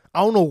 bro. I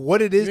don't know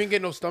what it You is. didn't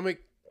get no stomach.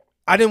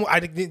 I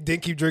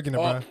didn't keep drinking it,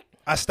 Oh. bro.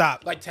 I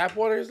stopped. Like tap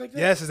water is like that?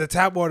 Yes, it's the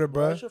tap water,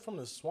 Bro, bro. that shit from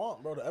the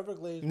swamp, bro. The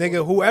Everglades. Nigga,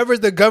 bro. whoever's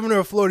the governor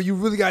of Florida, you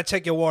really gotta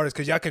check your waters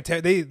because y'all can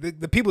tell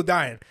the people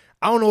dying.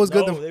 I don't know what's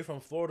No, good. they from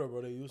Florida,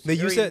 bro. They used to. They-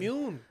 you You're said-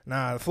 immune.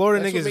 Nah, the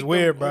Florida That's what niggas is make them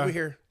weird, bro. over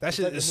here. That It's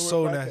shit like the is Newark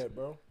so crackhead, nasty.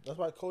 bro. That's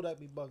why Kodak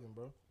be bugging,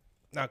 bro.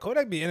 Nah,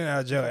 Kodak be in and out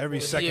of jail every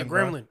Yeah, second,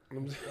 bro. gremlin.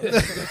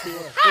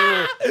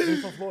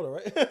 He's from Florida,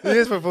 right? He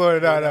is from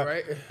Florida. Nah,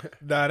 right?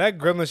 nah, that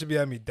gremlin should be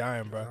at me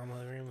dying, bro. I'm a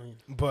gremlin.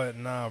 But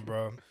nah,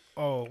 bro.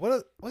 Oh,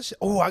 what shit?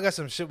 Oh, I got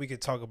some shit we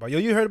could talk about. Yo,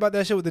 you heard about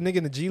that shit with the nigga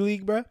in the G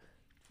League, bro?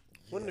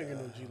 What nigga in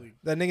the G League?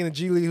 That nigga in the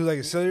G League who's like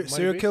a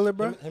serial Beach? killer,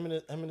 bro? Him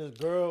and his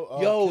girl.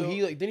 Yo, killed-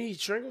 he like didn't he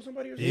strangle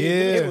somebody or something?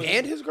 Yeah. Him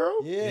and his girl?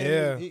 Yeah,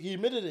 Yeah. He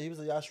admitted it. He was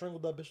like, "Yeah, I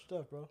strangled that bitch to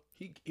death, bro."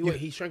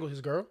 He strangled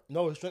his girl?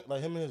 No,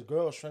 like him and his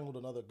girl strangled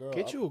another girl.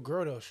 Get you a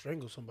girl that'll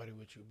strangle somebody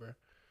with you, bro.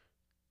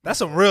 That's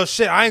some real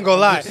shit. I ain't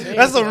gonna lie. just saying,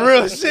 That's some bro.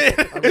 real shit.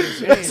 I'm just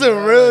saying, That's some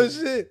bro. real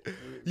shit.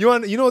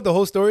 You know what the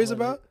whole story is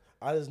about?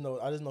 I just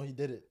know he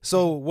did it.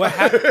 So what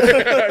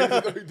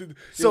happened?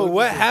 So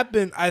what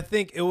happened? I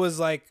think it was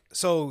like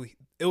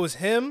it was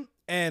him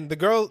and the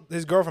girl,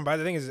 his girlfriend, but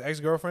I think it's his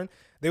ex-girlfriend,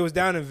 they was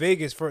down in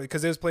Vegas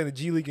because they was playing the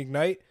G League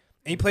Ignite,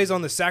 and he plays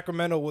on the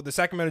Sacramento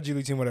G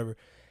League team, whatever.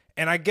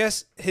 And I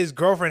guess his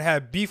girlfriend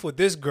had beef with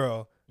this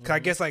girl. Cause I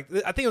guess I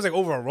think it was like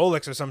over a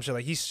Rolex or some shit.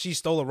 Like she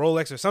stole a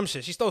Rolex or some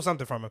shit. She stole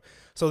something from him.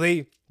 So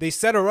they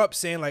set her up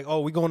saying like,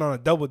 oh, we going on a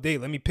double date.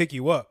 Let me pick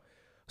you up.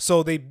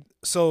 So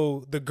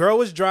the girl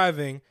was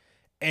driving,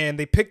 and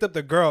they picked up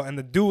the girl, and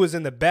the dude was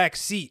in the back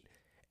seat,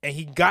 and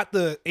he got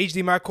the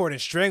HDMI cord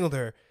and strangled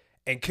her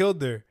and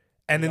killed her.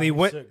 And then they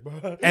went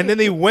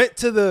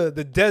to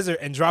the desert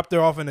and dropped her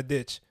off in a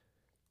ditch.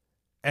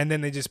 And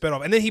then they just sped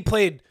off. And then he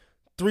played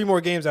 3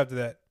 more games after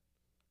that.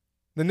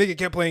 The nigga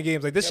kept playing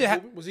games like this.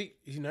 Shit. Was he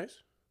nice?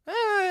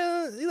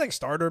 He like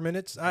starter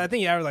minutes. I think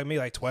he averaged like maybe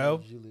like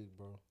 12. G-League,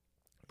 bro.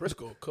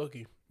 Briscoe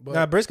cookie. But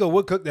Nah, Briscoe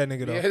would cook that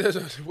nigga though.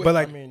 yeah, But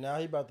like, I mean, now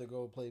he about to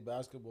go play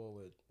basketball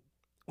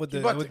with he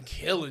about to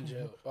kill in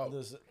jail. Oh.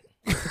 this.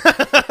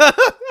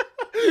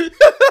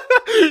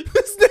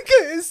 this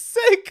nigga is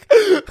sick.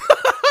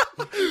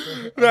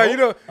 Nah, you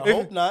know, I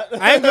hope not.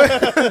 I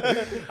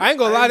ain't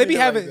gonna lie. They be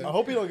having. I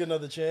hope he don't get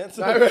another chance.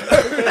 I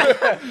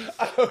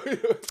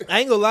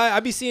ain't gonna lie. I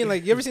be seeing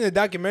like, you ever seen the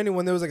documentary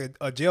when there was like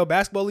a jail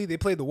basketball league? They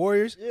played the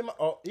Warriors.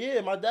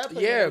 My dad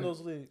played in one of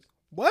those leagues.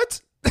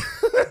 What?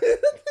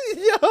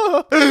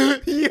 Yo.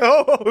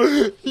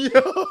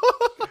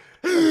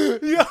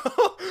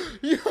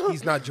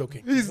 He's not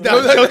joking. He's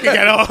not joking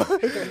at all.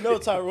 You know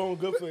Tyrone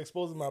good for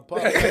exposing my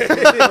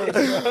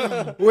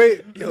podcast.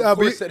 Wait, Of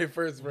course said it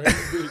first, bro.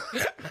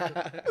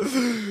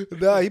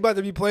 nah, he about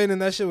to be playing in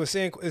that shit with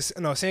San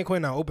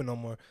Quentin not open no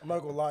more. I'm not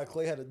gonna lie,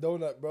 Clay had a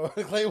donut, bro.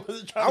 Clay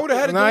wasn't trying. I would have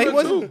had a Nah, he donut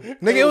wasn't. too.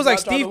 Nigga, it was like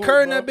not trying Steve to Kerr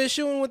hoop, and that bro. bitch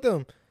shooting with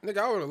them. Nigga,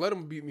 I would have let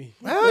him beat me.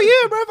 Hell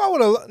yeah, bro. If I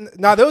would have,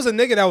 nah, there was a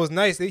nigga that was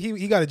nice.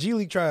 He got a G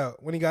League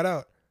tryout when he got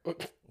out.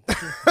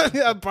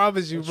 I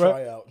promise you, bro.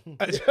 Tryout.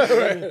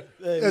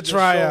 A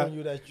tryout. Showing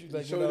you that you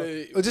like,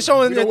 Just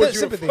showing we don't that want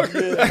you to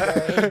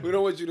sympathy. We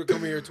don't want you to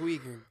come here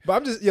tweaking. But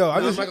I'm just, yo, I'm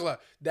I'm just. not gonna lie.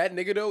 That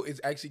nigga though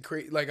is actually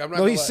crazy. Like I'm not.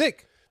 No, gonna he's lie.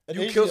 sick.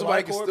 You kill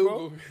somebody, can still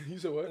go. You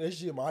said what?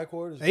 HDMI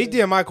cord.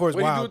 HDMI core is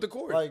What did you do wild. with the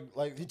cord?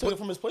 Like he took it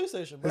from his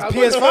PlayStation. Bro.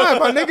 It's PS5,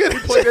 my nigga. He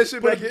played that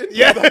shit back in.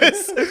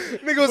 Yes.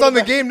 Nigga was on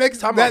the game next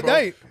Time that out, bro.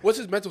 night. What's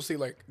his mental state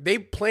like? They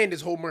planned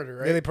this whole murder,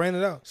 right? Yeah, they planned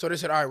it out. So they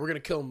said, all right, we're gonna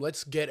kill him.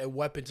 Let's get a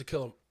weapon to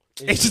kill him.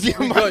 We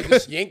HDMI. good.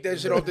 Just yank that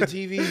shit off the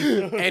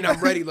TV, and I'm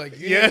ready. Like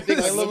you Yes.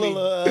 think Like, like,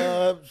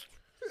 look,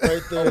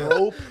 right there.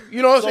 Rope.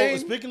 you know what I'm So saying?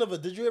 speaking of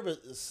it, did you ever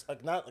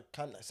like not a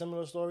kind of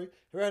similar story?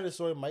 You ever had a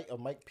story of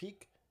Mike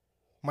Peake?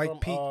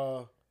 Mike Peake.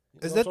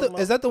 Is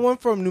Is that the one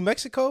from New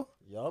Mexico?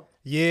 Yup.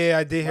 Yeah,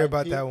 I did hear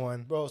about Peake, that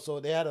one. bro. So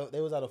they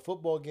was at a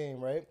football game,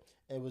 right?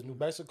 And it was New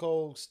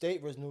Mexico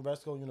State versus New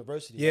Mexico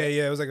University. Yeah, right?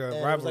 yeah, it was like a And it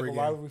was rivalry like a game.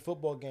 rivalry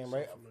football game,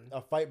 right? A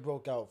fight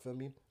broke out. Feel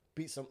me?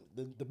 Beat some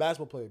the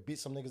basketball player beat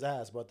some niggas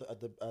ass, but at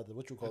the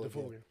what you call it?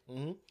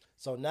 Mm-hmm.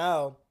 So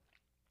now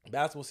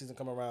basketball season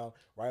come around,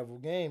 rival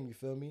game. You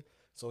feel me?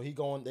 So he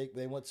going.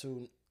 They went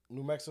to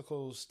New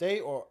Mexico State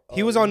or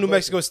He was on New University?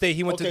 Mexico State.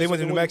 He went to. Okay, They so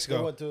went to New Mexico.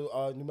 They went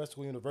to New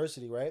Mexico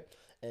University, right?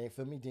 And you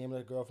feel me, DMing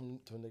a girl from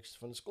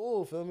the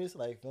school. Feel me? It's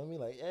like feel me,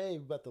 like hey, we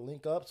about to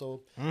link up.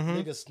 So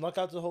niggas snuck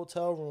out to the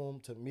hotel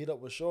room to meet up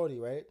with Shorty,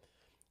 right?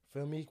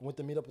 Feel me? Went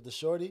to meet up with the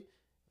Shorty.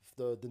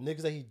 The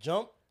niggas that he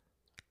jumped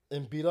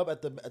and beat up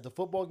at the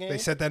football game. They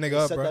set that nigga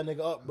up, set bro. that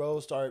nigga up, bro.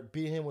 Started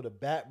beating him with a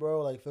bat,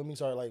 bro. Like feel me?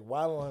 Started like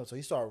wilding on him. So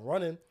he started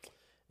running.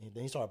 And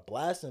then he started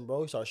blasting,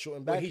 bro. He started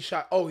shooting back. Wait, he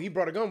shot. Oh, he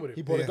brought a gun with him.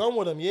 He brought a gun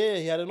with him. Yeah,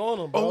 he had it on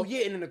him, bro. Oh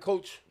yeah, and then the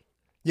coach.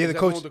 Yeah, Is the that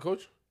coach. one with the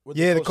coach. With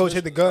Yeah, the coach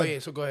hit the gun. Oh yeah,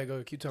 so go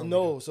ahead. Keep telling me.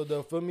 No, so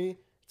the feel me.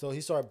 So he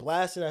started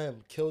blasting at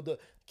him. Killed the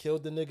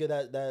nigga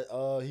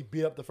that he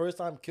beat up the first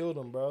time. Killed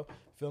him, bro.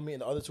 Feel me?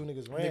 And the other two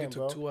niggas ran, Nigga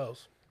bro. took 2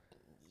 L's.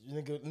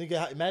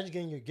 Nigga, imagine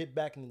getting your get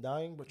back and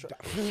dying, but you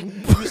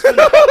spit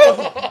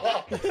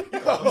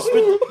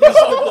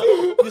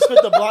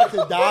the block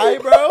to die,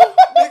 bro.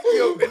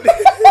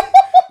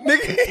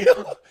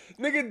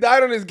 Nigga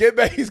died on his get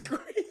back. He's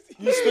crazy.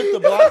 You spit the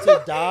block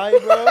to die,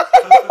 bro.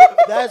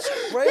 That's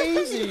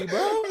crazy, bro.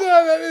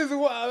 No, that is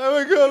wild.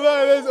 I'm not gonna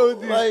lie. That's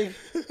OD. Like,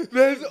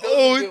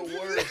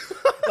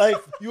 like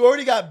you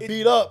already got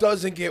beat up.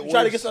 Doesn't get You worse.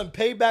 try to get some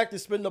payback to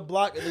spin the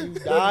block and then you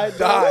died.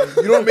 Die.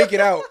 You don't make it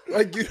out.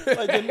 Like you. You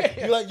didn't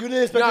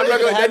expect. Nah, I'm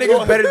not gonna lie, that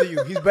nigga's better than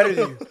you. He's better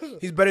than you.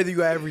 He's better than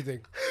you at everything.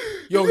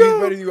 Yo, he's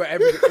better than you at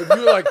everything. If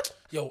you're like,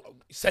 yo,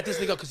 set this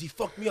nigga up because he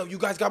fucked me up. You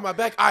guys got my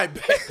back. I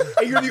bet.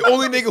 And you're the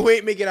only nigga who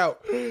ain't make it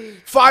out.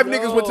 5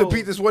 niggas went to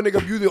beat this one nigga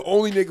up. You the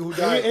only nigga who And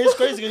died. it's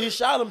crazy because he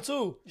shot him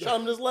too. He shot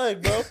him in his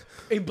leg, bro.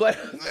 He bled.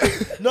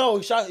 No,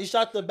 he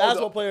shot the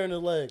basketball player in the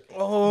leg.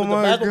 Oh But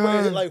my the basketball player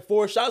hit god. like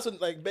 4 shots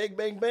and like bang,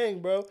 bang, bang,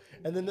 bro.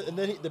 And then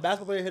the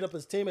basketball player hit up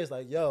his teammates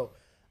like, yo,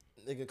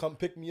 nigga, come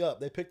pick me up.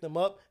 They picked him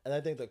up, and I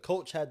think the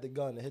coach had the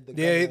gun and hit the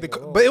gun. Yeah,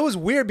 and but it was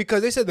weird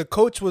because they said the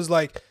coach was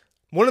like,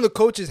 one of the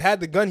coaches had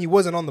the gun. He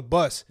wasn't on the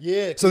bus.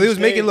 Yeah, So they was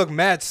he making it stayed. look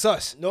mad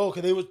sus. No,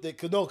 because they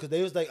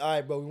was like, all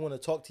right, bro, we want to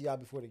talk to y'all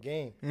before the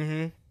game.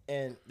 Mm-hmm.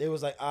 And they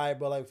was like, all right,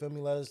 bro, like, feel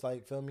me, let us,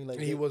 like, feel me, like.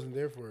 And he wasn't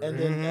there for it. And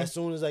then as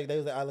soon as like they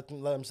was like, I let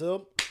him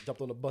still,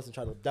 jumped on the bus and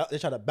tried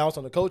to bounce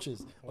on the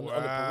coaches on the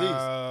police.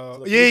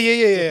 So the Yeah.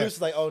 The police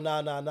was like, oh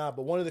nah.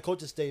 But one of the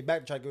coaches stayed back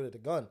and tried to get rid of the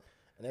gun,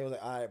 and they was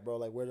like, all right, bro,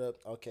 like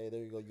okay, there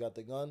you go, you got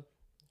the gun.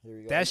 Here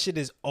we go. That shit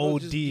is Bro,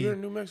 OD. you're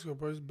in New Mexico,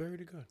 bro. Just bury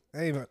the gun.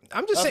 Hey, man,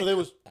 I'm just That's saying. what they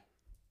was.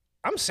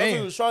 I'm That's what he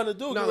saying. was trying to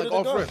do. Not Get like rid of the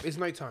off gun. rip. It's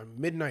nighttime,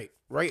 midnight,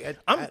 right?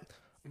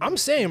 I'm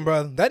saying,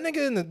 bro, that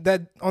nigga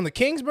that on the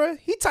Kings, bro,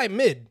 he type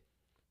mid.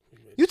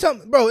 You tell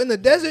me, bro, in the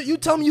desert, you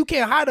tell me you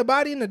can't hide a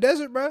body in the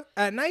desert, bro,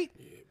 at night?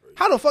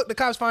 How the fuck the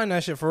cops find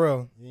that shit for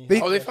real?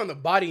 They found the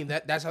body, and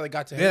that's how they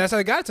got to him. Yeah, that's how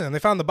they got to him. They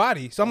found the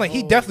body. So I'm like,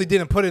 he definitely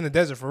didn't put it in the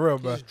desert for real,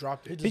 He bro. just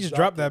dropped it. He just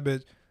dropped that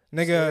bitch.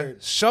 Nigga,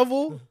 Scared.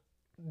 shovel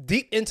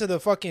deep into the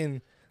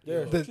fucking.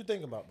 Yeah, what you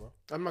think about, bro?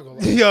 I'm not gonna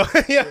lie. Yo, What's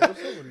up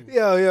with you?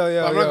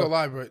 yo. I'm not gonna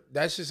lie, bro.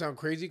 That shit sound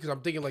crazy because I'm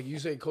thinking like you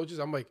say coaches.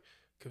 I'm like,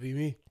 could be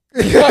me.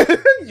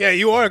 Yeah,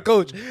 you are a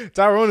coach.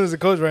 Tyrone is a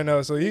coach right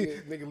now. So he.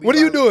 Nigga, What are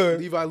you doing?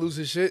 Levi lose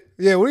his shit.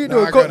 Yeah, what are you Nah,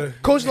 doing? I gotta-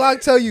 Coach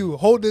Locke tell you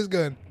hold this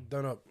gun.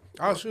 Done up.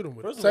 I'll shoot him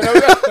with it.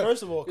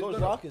 First of all, Coach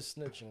Locke is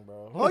snitching,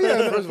 bro. Oh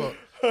yeah, First of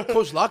all,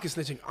 Coach Locke is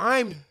snitching.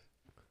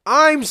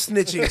 I'm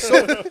snitching.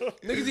 So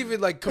niggas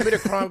even like commit a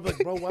crime. Like,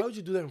 bro, why would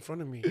you do that in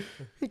front of me?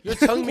 You're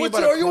telling me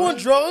about a Are you on crime?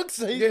 drugs?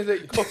 Yeah,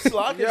 like, Coach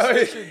Locke is Yeah.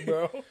 snitching,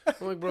 bro.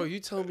 I'm like, bro, you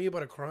telling me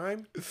about a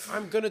crime?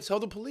 I'm gonna tell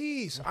the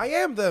police. I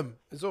am them.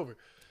 It's over.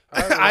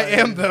 I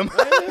am them.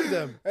 I am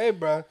them. Hey,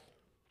 bro.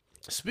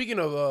 Speaking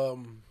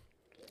of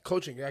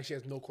coaching, it actually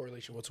has no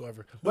correlation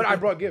whatsoever. But I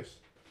brought gifts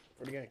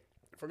for the gang.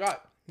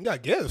 Forgot. You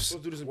got gifts.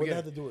 Let's do this What did that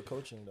again. have to do with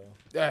coaching, though?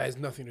 That has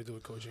nothing to do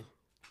with coaching.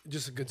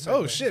 Just a good segue.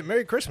 Oh shit!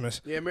 Merry Christmas.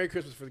 Yeah, Merry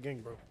Christmas for the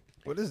gang, bro.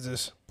 What is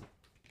this?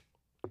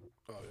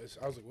 Oh,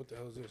 I was like, what the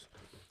hell is this?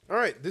 All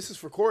right, this is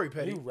for Corey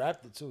Petty. You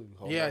rapped it too. You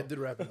homo. Yeah, I did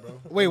rap it, bro.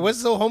 Wait,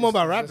 what's so homo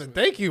about rapping?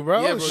 Thank you,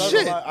 bro. Yeah, Oh, bro. Not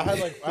shit. gonna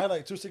lie, I had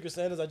like 2 Secret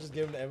Santas. I just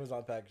gave him the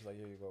Amazon package. Like,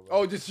 here you go, bro.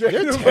 Oh, just straight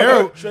You're up.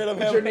 terrible. Straight up.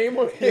 Put your name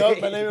on it.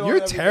 Yup, my name is on You're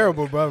everything.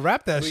 terrible, bro.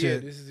 Rap that But yeah,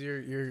 shit. this is your.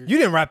 You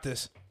didn't rap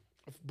this.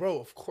 Bro,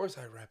 of course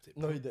I rapped it.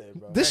 No, he didn't,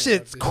 bro. This I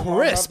shit's rapped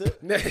it.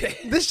 crisp. My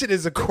This shit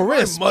is a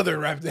crisp. mother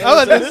rapped it. I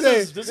was about to This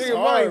say, is nigga,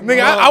 hard, my- nigga,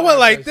 bro. I went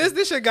like this.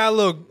 This shit got a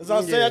little. That's what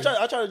I'm saying. Yeah.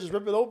 I try to just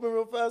rip it open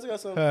real fast. I got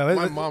some. let's-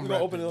 My let's- mom You gonna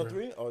rapped open it, it on bro.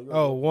 3? Oh, you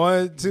Oh,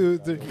 1, 2,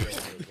 3.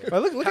 Oh,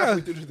 look how.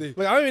 Halfway through the day.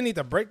 Look, I don't even need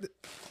to break.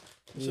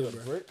 Shit, a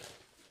brick.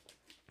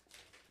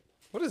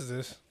 What is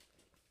this?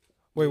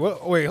 Wait,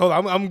 what? Wait, hold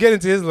on. I'm getting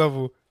to his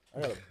level.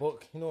 I got a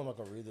book. You know I'm not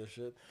gonna read this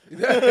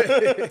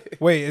shit.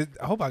 Wait,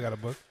 I hope I got a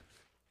book.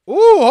 Ooh,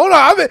 hold on.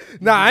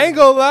 I ain't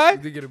gonna You lie.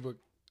 did get a book.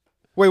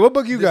 Wait, what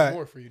book you There's got?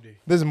 more for you, D.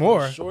 There's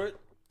more. Short.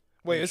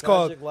 Wait, The it's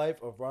called. Tragic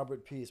Life of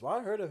Robert Peace. Well,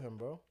 I heard of him,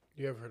 bro.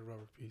 You ever heard of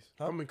Robert Peace?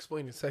 Huh? I'm gonna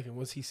explain in a second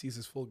once he sees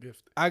his full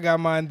gift. I got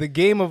mine. The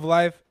Game of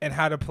Life and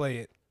How to Play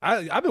It.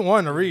 I've been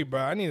wanting to read, bro.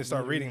 I need to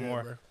start reading Yeah,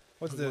 more. bro.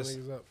 What's Put my this?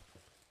 niggas up.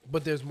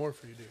 But there's more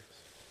for you, D.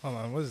 Hold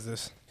on. What is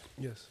this?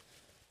 Yes.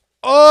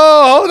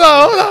 Oh, hold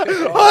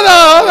on.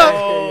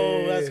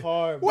 Oh, that's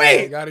hard. Bro.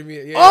 Wait. Got him.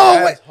 Yeah, Oh,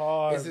 that's- That's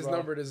hard. It's his bro.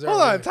 number to zero.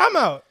 Hold on. Time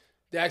out.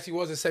 There actually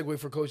was a segue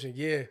for coaching.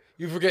 Yeah.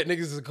 You forget niggas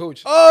is a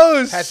coach.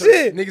 Oh, Had to-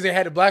 shit. niggas ain't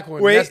had the black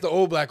one. Wait. That's the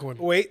old black one.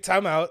 Wait,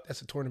 time out.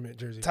 That's a tournament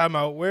jersey. Time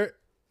out. Where?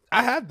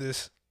 I have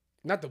this.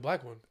 Not the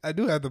black one. I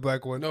do have the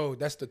black one. No,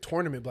 that's the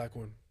tournament black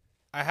one.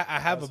 I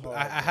have That's a. hard,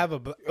 I have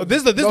a. Oh, this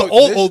is the No, old this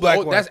old is the black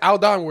old- one. That's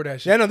Aldon wore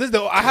that shit. Yeah, no, this is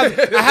the. I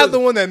have the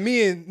one that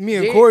me and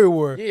Yeah, Corey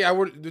wore. Yeah, I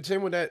wore the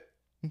same one that.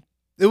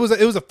 It was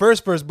the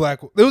first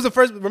black one. It was the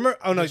first. Remember?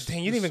 Oh no, The-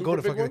 dang, you the didn't even go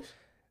to super big fucking. ones?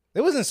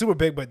 It wasn't super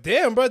big, but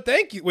damn, bro,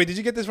 thank you. Wait, did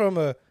you get this from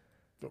a?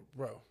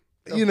 Bro.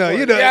 You know,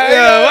 course.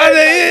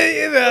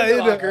 yeah, you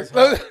know. Locker.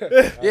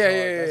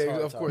 Yeah,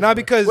 hard, of course. Not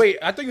because Wait,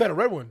 I thought you had a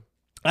red one.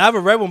 I have a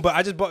red one, but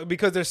I just bought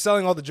because they're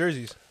selling all the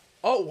jerseys.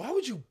 Oh, why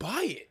would you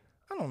buy it?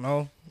 I don't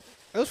know.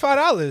 It was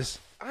 $5.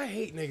 I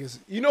hate niggas.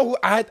 You know who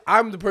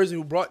I'm the person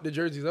who brought the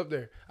jerseys up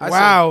there. I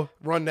Wow.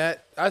 said, run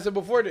that. I said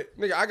before that,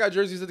 nigga, I got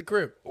jerseys at the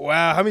crib.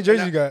 Wow, how many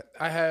jerseys you got?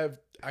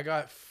 I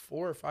got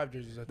 4 or 5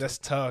 jerseys. At the That's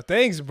tough.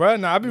 Thanks, bro.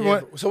 Nah, I be yeah,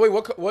 one. So wait,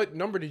 what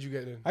number did you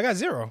get in? I got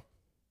 0.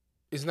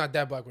 It's not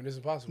that black one. It's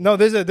impossible. No,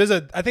 there's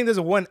a. I think there's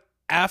a one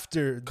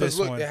after because this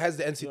look, one. it has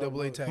the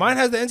NCAA tag. Mine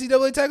has the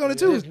NCAA tag on it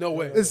too. There's no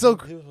way. It's so.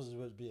 He was supposed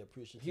to be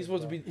appreciative. He's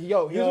supposed to bro. be He's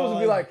supposed to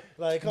be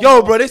like, come yo,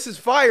 on. bro, this is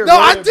fire. No,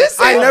 bro. I did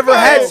say I it's never fire.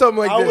 had something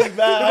like I this. was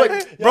mad.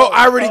 Like, bro,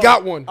 I already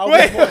got one. I was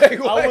Wait.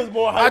 more, I was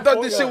more hyped. I thought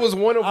for this him. shit was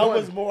one of I one.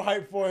 was more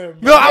hyped for him.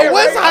 No, I Yeah,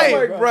 was right, I'm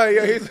hyped. like, bro,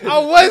 yeah, he's, I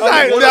was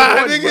hyped. one Nah, of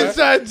one, niggas bro.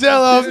 trying to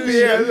tell off me.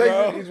 Yeah, bro.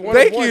 like, he's one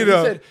Thank of one. you,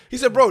 though. He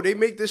said, bro, they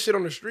make this shit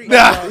on the street.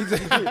 Nah. He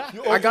said,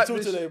 You I got 2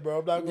 this. today, bro.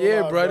 I'm not gonna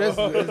Yeah, lie, bro,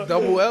 that's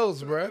double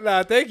L's, bro.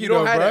 Nah, thank you, You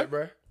don't though, have bro. that,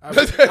 bro.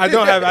 I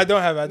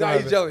don't have. Nah,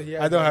 he's jelly. He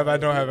has I don't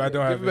that.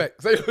 have. Give it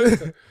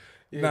back.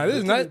 Yeah, Nah, this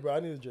is Give it to not. me, bro. I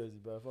need a jersey,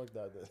 bro. Fuck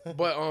that. Then.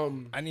 But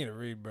I need to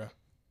read, bro.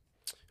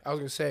 I was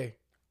gonna say,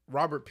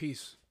 Robert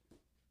Peace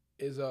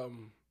is a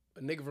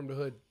nigga from the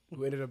hood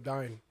who ended up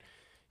dying.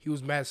 He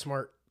was mad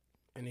smart,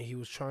 and then he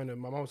was trying to.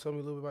 My mom was telling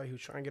me a little bit about it. He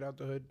was trying to get out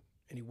the hood,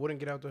 and he wouldn't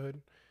get out the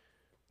hood,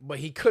 but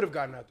he could have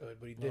gotten out the hood,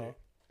 but he didn't,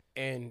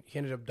 and he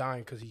ended up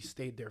dying because he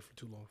stayed there for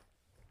too long.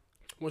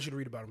 I want you to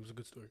read about him. It's a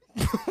good story.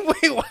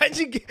 Wait, why'd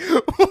you get?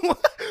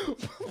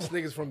 This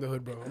nigga's from the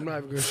hood, bro. I'm not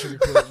even gonna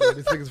sugarcoat it, bro.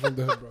 This nigga's from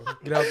the hood, bro.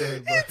 Get out the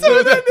hood, bro.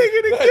 Told that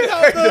nigga to get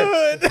out the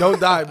hood. Don't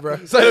die,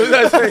 bro. So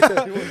that's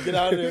You want to get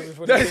out of there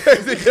before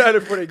they get out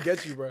before they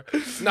get you, bro.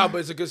 Nah, but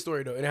it's a good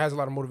story though, and it has a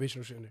lot of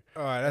motivational shit in there.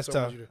 All right, that's So I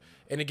tough. want you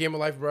to- in the game of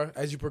life, bro,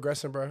 as you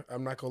progressing, bro,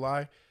 I'm not gonna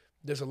lie.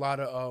 There's a lot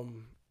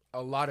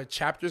of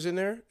chapters in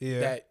there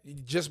that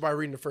just by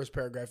reading the first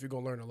paragraph, you're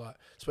gonna learn a lot.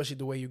 Especially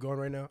the way you're going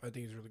right now. I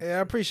think it's really good. Yeah,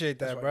 I appreciate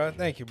that, bro.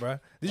 Thank you, bro.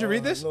 Did you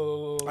read this?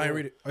 No. I didn't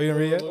read it. Oh, you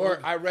didn't read it? Or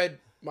I read.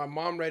 My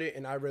mom read it,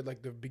 and I read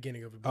like the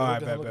beginning of it. All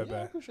right, Yeah, I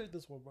bet. appreciate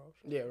this one, bro.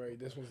 Yeah, right.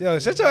 This one's Yo,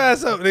 shut your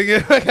ass up,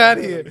 nigga. Fuck out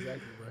of here.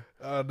 Exactly,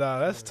 bro. Oh, no,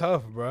 that's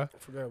tough, bro. I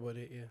forgot about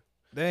it. Yeah.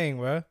 Dang,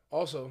 bro.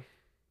 Also,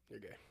 you're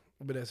gay,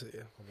 but that's it.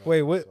 Yeah. Wait,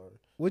 Sorry.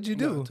 what'd you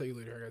No, do? I'll tell you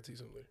later. I gotta tell you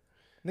something later.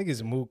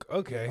 Niggas mook.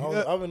 Okay. I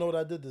don't even know what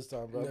I did this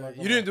time, bro. I'm No, not you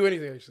gonna didn't do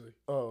anything actually.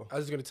 Oh, I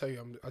was just gonna tell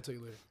you. I'll tell you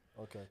later.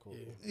 okay, cool.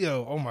 Yeah.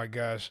 Yo, oh my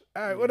gosh.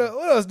 All right, what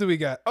else do we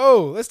got?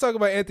 Oh, let's talk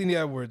about Anthony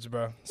Edwards,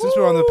 bro. Since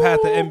we're on the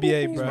path to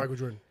NBA, He's bro. Michael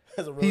Jordan.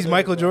 That's a real He's nigga,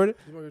 Michael bro. Jordan?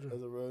 He's Michael Jordan.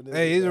 That's a real nigga.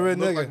 Hey, he's a bro. real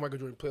Look nigga. like Michael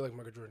Jordan. Play like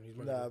Michael Jordan. He's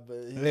Michael Nah,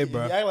 Jordan. but Hey,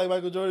 bro. he act like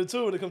Michael Jordan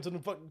too when it comes to the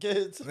fucking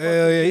kids.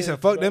 Hell yeah, he said,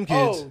 fuck them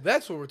kids. Oh,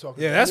 that's what we're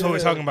talking Yeah, about. that's what we're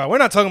talking about. We're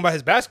not talking about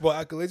his basketball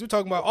accolades. We're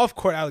talking about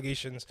off-court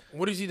allegations.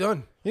 What has he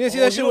done? You didn't see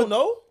Oh, that shit you with don't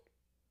know?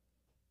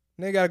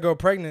 Nigga got a girl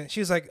pregnant. She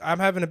was like, I'm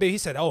having a baby. He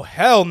said, oh,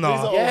 hell no.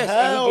 He's a- Yes,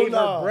 hell and he gave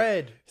no. her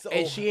bread, said,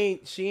 and oh.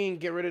 she ain't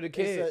get rid of the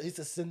kid. He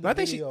said send I the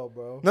think she- video,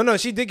 bro. No,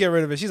 she did get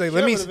rid of it. She's like, She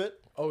let got me. rid of it.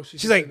 Oh,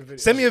 She's like,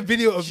 send me a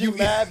video of She you.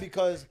 mad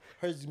because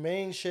her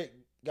main chick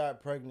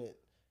got pregnant,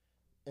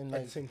 and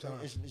like the same time.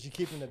 and she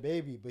keeping the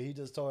baby, but he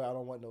just told her I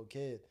don't want no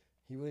kid.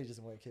 He really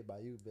just want a kid by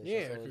you, bitch. Yeah,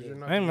 That's all it because is. you're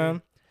not. Hey,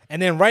 man.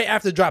 And then right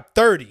after drop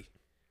 30.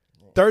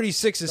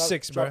 36 is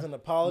 6, bro. Dropped an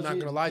apology. I'm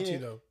not gonna lie He to you,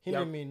 didn't- though. He Yeah.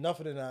 didn't mean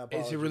nothing in that apology.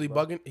 Is he really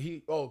bro.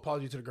 bugging?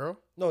 Apology to the girl.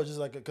 No, just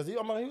like because he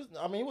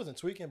wasn't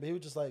tweaking, but he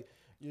was just like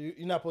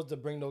you're not supposed to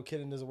bring no kid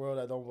in this world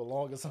that don't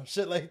belong or some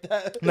shit like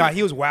that. Nah,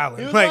 he was wilding.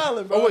 He was Like,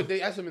 wilding, bro. Oh wait,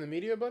 they asked him in the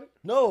media about it.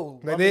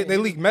 No, Like, I they mean, he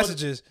leaked just-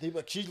 messages.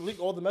 She leaked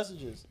all the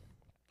messages.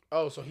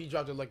 Oh, so he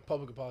dropped a like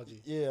public apology.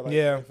 Yeah, like,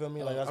 Yeah. You feel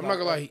me? Like that's I'm not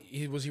gonna lie.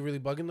 Was he really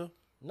bugging though?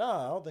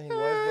 Nah, I don't think he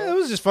was. it Bro.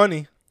 was just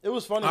funny. It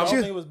was funny. I'm- I don't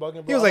think it was bugging.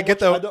 Bro. He was I like, don't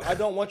 "Get want the- you- I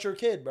don't want your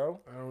kid,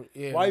 bro. I don't.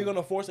 Yeah. Why are you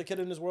gonna force a kid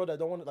in this world that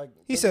don't want it? Like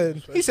He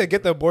said,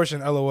 get the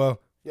abortion, LOL.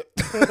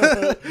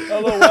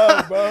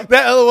 LOL, bro.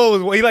 That LOL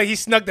was, he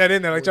snuck that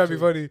in there, like, trying to be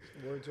funny.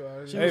 Word to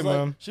our- She Hey, was like,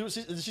 mom.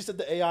 she said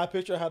the AI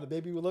picture how the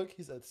baby would look.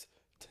 He said,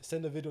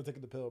 send the video,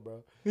 taking the pill,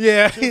 bro.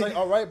 Yeah. She was like,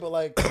 all right, but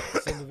like,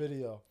 send the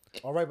video.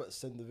 All right, but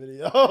send the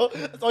video.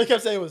 That's all he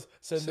kept saying was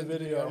send the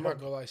video. I'm not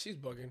gonna lie. She's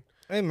bugging.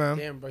 Hey, man.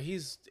 Damn, bro.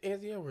 He's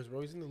Anthony Edwards,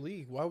 bro. He's in the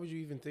league. Why would you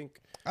even think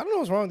I don't know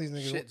what's wrong with these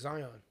niggas. shit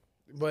Zion?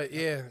 But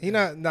yeah,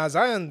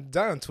 Zion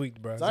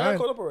tweaked, bro. Zion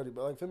caught up already,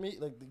 but like for me,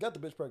 like they got the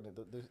bitch pregnant,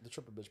 the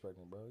triple bitch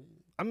pregnant, bro.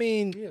 I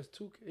mean, He has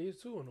two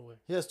on the way.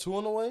 He has two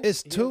on the way.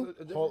 it's He has two. a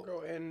different Hall-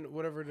 girl and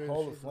whatever the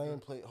Hall shit is.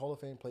 of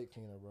Fame plate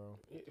cleaner, bro.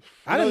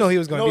 I didn't know he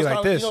was going to be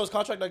like this. You know his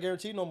contract not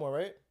guaranteed no more,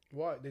 right?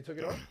 What? They took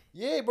it off?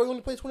 Yeah, bro. He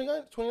only played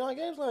 29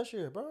 games last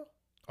year, bro.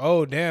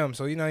 Oh, damn.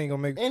 So you're not even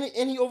going to make.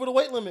 And he over the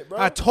weight limit, bro.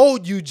 I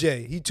told you,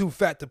 Jay, he too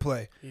fat to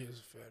play. He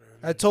is fatter.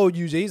 I told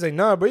you, Jay. He's like,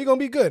 nah, bro, you going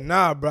to be good.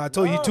 Nah, bro. I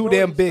told you, Nah, he too bro,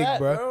 damn he's big, fat,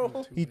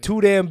 bro. He too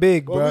damn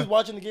big, Bro, we bro. was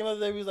watching the game the other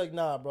day. We was like,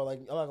 nah, bro.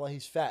 Like, I'm not gonna lie,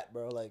 he's fat,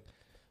 bro. Like,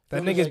 That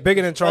feel me? nigga's Like,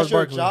 bigger than Charles that's your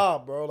Barkley.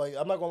 job, bro. Like,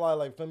 I'm not gonna lie.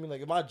 Like, feel me?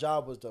 Like, if my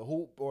job was to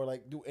hoop or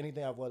like do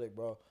anything athletic,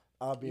 bro,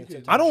 I'll be in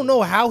shape. I don't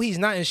know how he's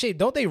not in shape.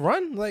 Don't they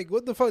run? Like,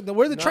 what the fuck?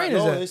 Where the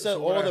trainers No, at? they said So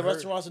what all I the heard-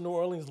 restaurants in New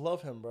Orleans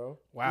love him, bro.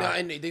 Wow. No,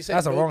 and they said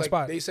That's a no, wrong like,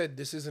 spot. They said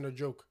this isn't a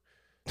joke.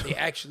 They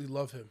actually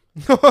love him.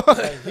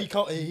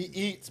 Like, he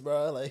eats,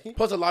 bro. Like,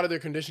 Plus, a lot of their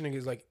conditioning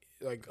is like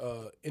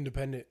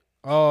independent.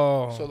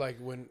 Oh. So like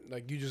when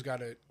like you just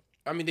gotta.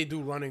 I mean, they do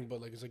running, but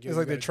like it's like It's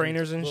like the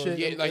trainers and Bro, shit.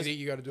 Yeah, like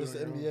you gotta do it's it.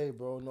 the on your own. NBA,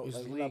 bro. No, It's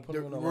like, the we're not league.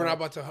 putting him in We're not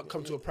about to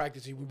come to a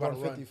practice. We about to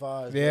run.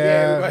 55. Yeah.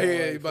 Yeah, Like, you're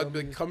feel about to be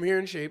me? like, come here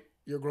in shape.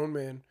 You're a grown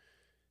man.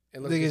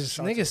 And let's get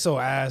some shots Niggas up. so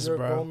ass, You're a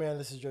bro. grown man.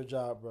 This is your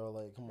job, bro.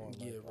 Like, come on. Like,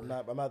 Yeah, I'm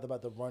bro. not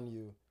about to run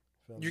you.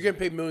 Feel me? You're getting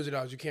paid millions of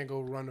dollars. You can't go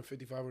run a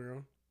 55 on your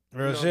own. Real You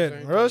know what I'm shit.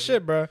 saying? Real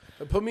shit, bro.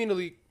 Like, put me in the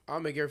league. I'll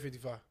make every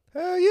 55.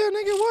 Hell yeah,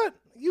 nigga. What?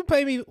 You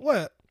pay me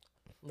what?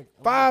 I'm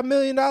 $5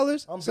 million? I'm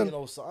Some- thinking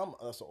Osama.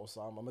 That's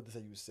Osama. I meant to say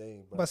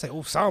Usain, I'm bro. about to say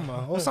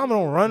Osama. Osama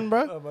don't run,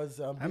 bro. I'm about to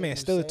say, I'm That thinking man's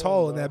still Usain,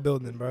 tall in bro. that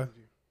building, bro.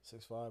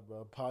 6'5",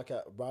 bro.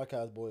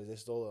 Broadcast boys, they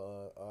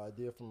stole a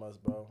idea from us,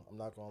 bro. I'm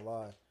not gonna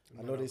lie.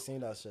 I know they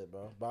seen that shit,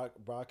 bro.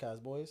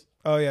 Broadcast boys,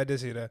 Oh yeah, I did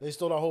see that. they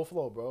stole our whole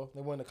flow, bro.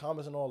 They went in the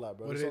comments and all that,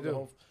 bro. What They did they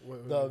stole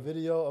do? The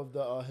video of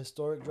the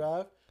historic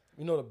drive.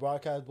 You know the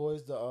broadcast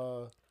boys,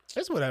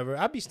 It's whatever.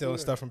 I be stealing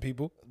stuff from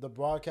people. the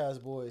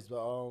broadcast boys, the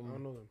I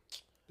don't know them.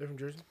 They're from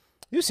Jersey.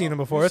 You've seen them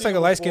before. you It's seen like a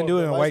them light skinned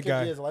before, dude and the a white light-skinned-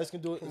 guy. Yeah, it's a light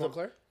skinned dude. From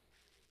Montclair?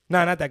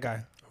 Nah, not that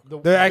guy. The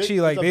They're big-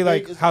 actually like it's a they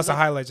like big- it's House of like-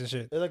 Highlights and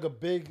shit. It's like a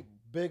big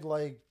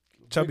like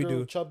Chubby bigger,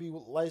 dude. chubby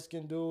light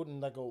skinned dude, and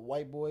like a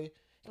white boy.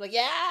 Like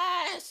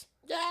yes.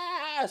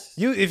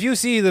 If you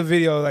see the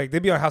video, like they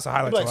be on House of I'm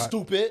Highlights like a lot.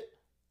 stupid.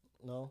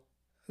 No.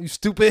 You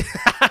stupid.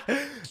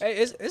 Hey,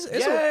 it's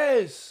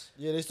yes.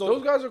 Yeah, they stole.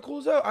 Those guys are cool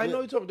as hell. I Yeah. know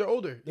you're talking. They're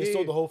older. They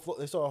stole the whole flow.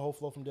 They stole a whole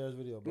flow from Darius'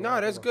 video, bro. Nah,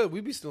 that's Come good.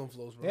 We be stealing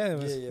flows, bro. yeah,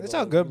 on. it's bro.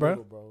 all good, We bro.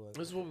 little, Like,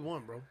 This is what we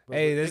want, bro.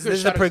 Hey, They this could is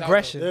a shout us out, though.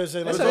 progression. they're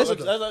saying, That's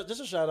that's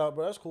just a shout out,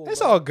 bro. That's cool. It's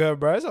bro. all good,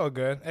 bro. It's all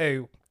good. Hey,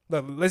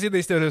 look, let's see if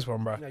they steal this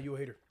one, bro. Nah, you a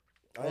hater.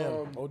 I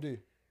am OD.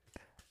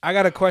 I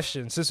got a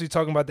question since we're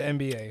talking about the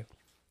NBA.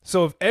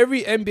 So if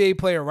every NBA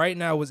player right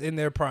now was in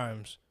their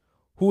primes,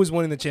 who is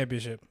winning the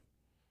championship?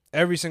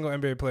 Every single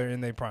NBA player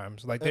in their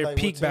primes, like And, their like,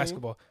 peak what team?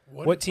 basketball.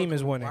 What team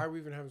is winning? Why are we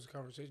even having this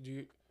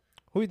conversation?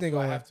 Who you think Do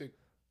I gonna have win? to?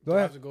 Go do I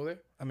ahead. have to go there?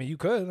 I mean, you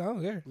could. I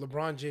don't care.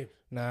 LeBron James.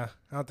 Nah,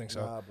 I don't think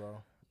so. Nah,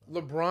 bro.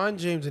 LeBron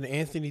James and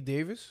Anthony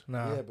Davis.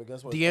 Nah. Yeah, but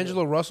guess what?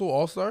 D'Angelo Russell,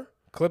 All Star.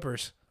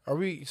 Clippers. Are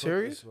we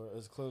serious? Clippers, bro.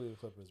 It's clearly the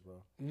Clippers, bro.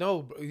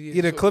 No. Bro.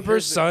 Either So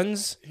Clippers, here's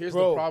Suns, Here's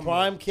Bro, the problem.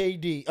 prime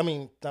KD. I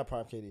mean, not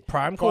prime KD.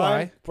 Prime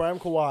Kawhi, Prime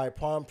Kawhi.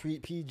 Prime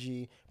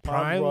PG.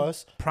 Prime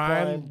Russ.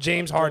 Prime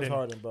James Harden.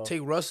 bro.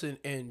 Take Russ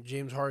and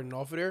James Harden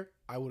off of there,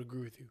 I would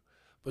agree with you.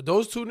 But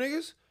those two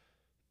niggas,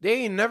 they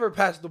ain't never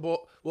passed the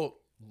ball. Well,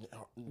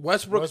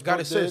 Westbrook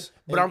got assists, did,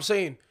 but and- I'm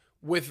saying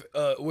with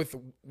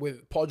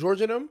Paul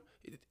George and them,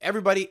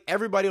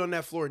 everybody on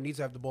that floor needs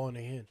to have the ball in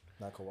their hand.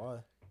 Not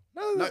Kawhi.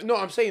 No,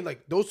 I'm saying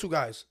like those two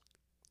guys.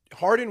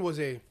 Harden was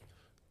the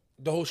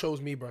whole show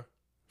was me, bro.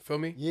 Feel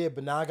me? Yeah,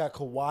 but now I got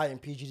Kawhi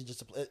and PG just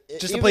to play.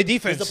 Just to play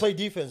defense. Just to play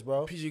defense,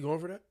 bro. PG going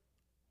for that?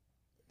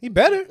 He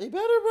better. He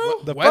better,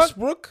 bro. The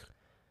Westbrook?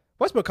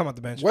 Westbrook come out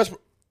the bench.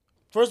 Westbrook.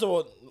 First of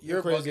all,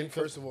 You're crazy. bugging,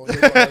 first of all.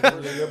 You're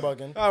bugging. You're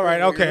bugging. All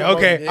right. Okay. You're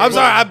Okay. bugging. I'm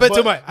sorry. I bet too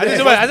But- much. I did yeah.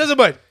 too much. I did too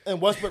much.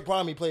 And Westbrook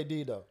prime, he played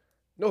D though.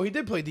 No, he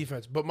did play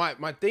defense, but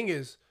my thing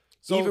is,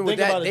 So even with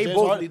think about that, it, they James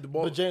both Harden, need the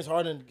ball. But James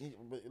Harden,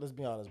 let's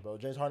be honest, bro.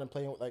 James Harden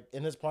playing like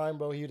in his prime,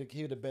 bro. He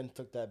would have been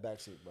took that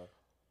backseat, bro.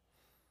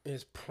 In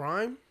his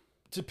prime,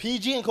 To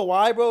PG and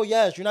Kawhi, bro.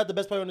 Yes, you're not the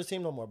best player on this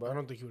team no more, I bro.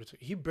 don't think he would have.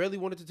 He barely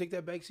wanted to take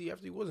that backseat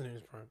after he wasn't in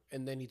his prime,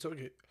 and then he took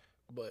it.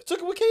 But Took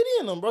it with KD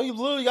in them, bro. He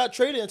literally got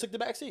traded and took the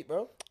backseat,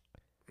 bro.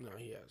 no,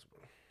 he has, bro.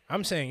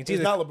 I'm saying it's It's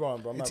either not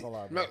LeBron, bro. I'm not gonna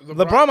lie, bro.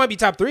 LeBron might be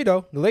top 3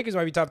 though. The Lakers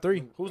might be top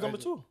 3. Who's number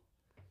 2?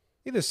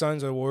 Either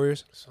Suns or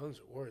Warriors. Suns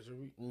or Warriors?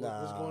 Nah,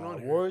 What's going on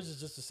here? Warriors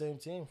is just the same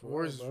team. For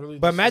Warriors real, is bro. really.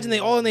 But the imagine same they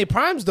all in their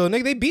primes though,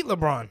 nigga. They beat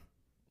LeBron.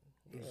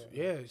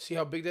 Yeah, see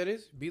how big that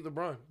is? Beat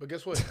LeBron. But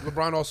guess what?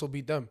 LeBron also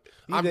beat them.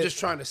 I'm did. just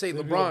trying to say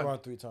They beat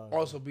LeBron 3 times.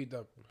 also beat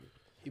them.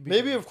 He beat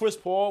Maybe them. if Chris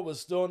Paul was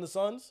still in the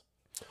Suns.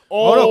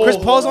 Oh, no, Chris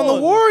Paul's on the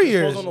Chris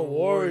Warriors. Paul's on the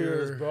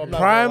Warriors, bro. I'm not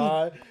gonna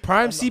lie.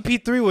 Prime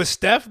CP3 was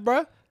Steph,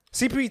 bro.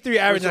 CP3 Wait,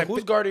 average. so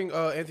who's guarding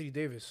Anthony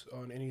Davis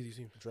on any of these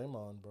teams?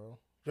 Draymond, bro.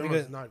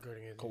 Draymond's not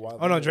guarding Anthony. Kawhi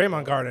Oh no, Leonard, Draymond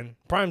bro. Garden.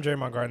 Prime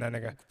Draymond Garden, that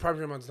nigga. Prime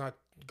Draymond's not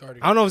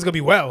guarding. I don't know if it's gonna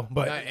be well,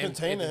 but Not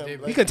Containing him,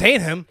 Davis. he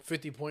contained him.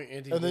 50-point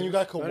Anthony. And then you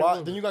got Davis. Not Kawhi.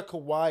 even Then you got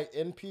Kawhi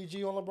and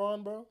PG on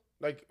LeBron, bro.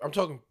 like I'm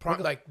talking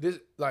prime, like this.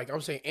 Like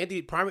I'm saying,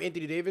 Prime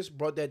Anthony Davis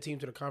brought that team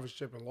to the conference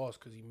chip and lost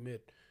because he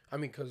mid. I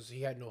mean, because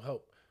he had no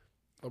help.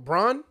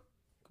 LeBron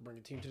could bring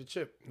a team to the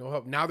chip, no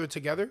help. Now they're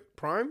together,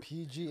 Prime.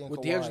 PG and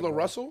With Kawhi, D'Angelo bro.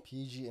 Russell?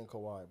 PG and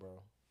Kawhi,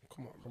 bro.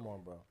 Come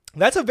on, bro.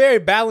 That's a very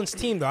balanced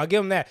team, though. I'll give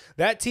him that.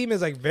 That team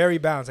is like very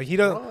balanced. Like he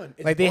doesn't Bron.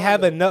 It's like they Bron,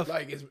 have though. enough.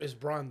 Like it's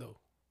Bron though.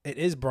 It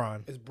is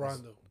Braun, It's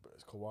Bron though.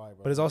 It's Kawhi, bro.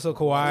 but it's also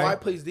Kawhi. Kawhi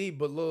plays D,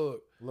 but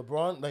look,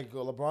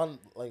 LeBron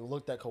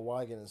looked at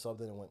Kawhi getting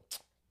something and went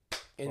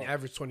and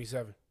average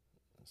 27.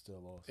 and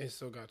still lost. It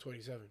still got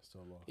 27.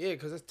 Still lost. Yeah,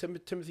 because that's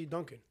Timothy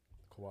Duncan.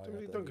 Kawhi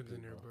Timothy got the Duncan's MVP,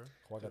 in there, bro.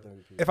 Kawhi got the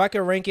MVP. If I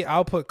could rank it,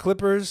 I'll put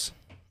Clippers,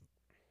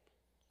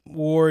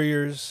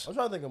 Warriors. I'm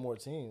trying to think of more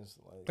teams.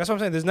 That's what I'm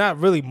saying. There's not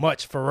really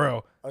much for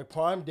real. Like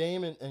Prime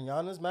Dame and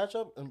Giannis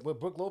matchup and with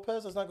Brook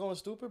Lopez, that's not going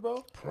stupid,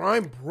 bro.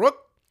 Prime Brook.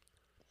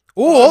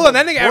 Ooh, hold on.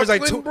 That nigga averaged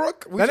like Brooklyn 2.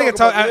 Brook. We That nigga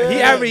talking about- he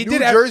yeah, averaged. He New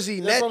did. Jersey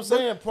That's net. what I'm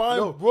saying. Prime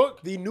No,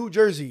 Brook. the New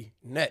Jersey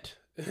net.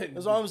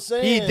 That's what I'm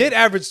saying. He did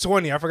average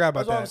 20. I forgot about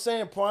That's what I'm that.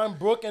 saying. Prime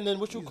Brook, and then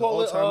what you He's call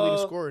the it? all-time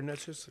leading scorer in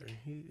Nets history.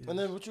 He is. And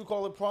then what you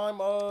call it? Prime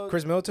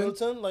Chris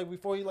Middleton? like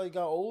before he like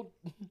got old.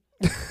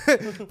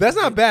 That's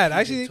not bad.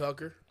 PJ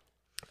Tucker.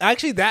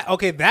 Actually, that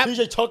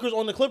PJ Tucker's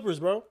on the Clippers,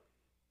 bro.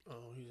 Oh,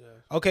 he's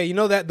ass. okay. You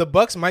know that the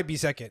Bucks might be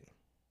second.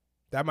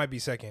 That might be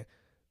second.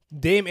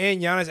 Dame and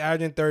Giannis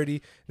averaging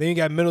 30. Then you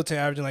got Middleton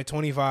averaging like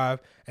 25,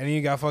 and then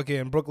you got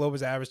fucking Brook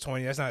Lopez average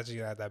 20. That's not actually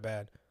not that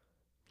bad.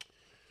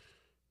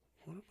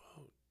 What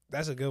about?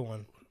 That's a good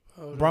one.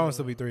 Oh, Brown will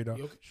still be 3 though.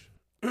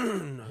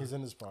 Jokic. He's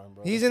in his prime,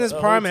 bro. He's in his That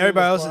prime, whole and team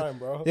everybody is else. prime,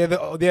 bro.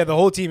 Yeah, the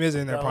whole team is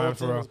in their That prime whole for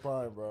team real. is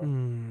prime, bro.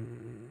 Hmm.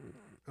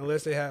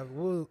 Unless they have,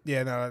 well,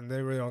 yeah, no,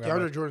 they really don't got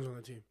DeAndre much. Jordan's on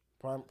the team.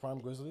 Prime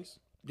Grizzlies.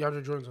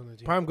 DeAndre Jordan's on the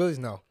team. Prime Grizzlies,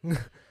 no. You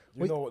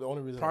Wait. know what? The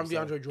only reason Prime I'm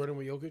saying- DeAndre Jordan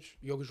with Jokic.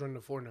 Jokic running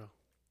the 4 now.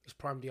 It's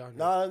prime DeAndre.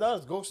 Nah,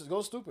 go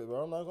stupid,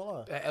 bro. I'm not gonna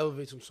lie. That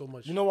elevates him so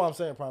much. You know why I'm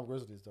saying Prime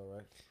Grizzlies though,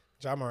 right?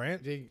 John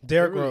Morant, They-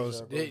 Derrick they really-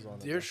 Rose. Derrick Rose on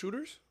there, They're bro.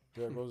 shooters.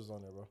 Derrick Rose is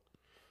on there, bro.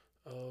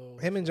 Oh,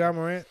 him and John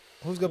Morant.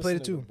 Who's gonna play the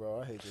This two? nigga, bro.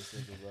 I hate this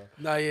nigga, bro.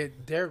 nah, yeah.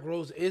 Derrick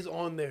Rose is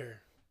on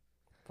there.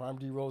 Prime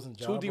D Rose and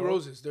John. 2 D bro.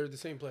 Roses. They're the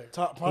same player.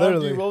 Prime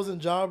Literally. D Rose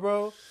and John,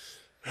 bro.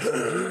 That's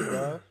OG,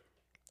 bro.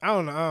 I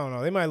don't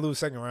know. They might lose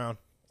second round.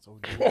 So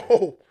deep.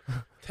 Oh,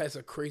 that's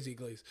a crazy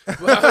glaze.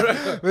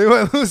 We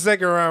went to lose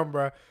second round,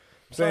 bro.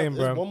 Same,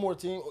 There's bro. one more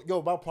team. Yo,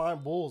 about Prime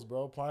Bulls,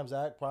 bro. Prime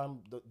Zach, Prime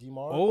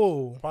DeMar.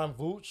 Oh, Prime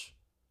Vooch.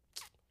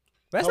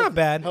 that's not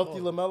bad. Healthy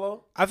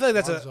LaMelo. I feel like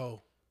that's a.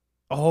 Lonzo.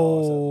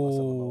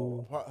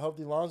 Oh.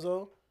 Healthy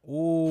Lonzo.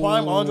 Ooh.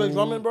 Prime Andre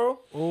Drummond, bro.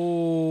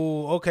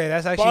 Ooh. Okay,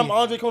 that's actually. Prime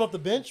Andre coming off the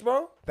bench,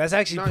 bro. That's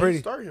actually Nah, pretty.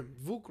 start him.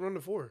 Vuk run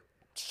the 4.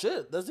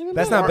 Shit, that's even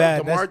That's better. not bad.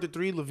 DeMar That's- at the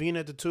 3, Levine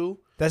at the 2,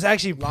 That's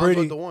actually Lonzo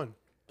pretty. at the 1.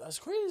 That's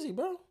crazy,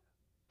 bro.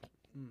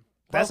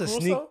 That's Prime a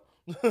sneak.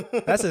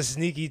 Caruso? That's a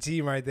sneaky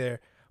team right there.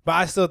 But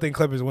I still think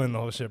Clippers win the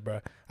whole shit, bro.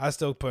 I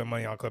still put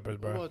money on Clippers,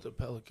 What bro. about the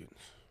Pelicans?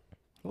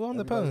 Who on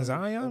the Pelicans?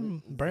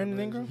 Zion, Brandon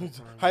Ingram,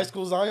 High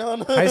school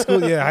Zion. high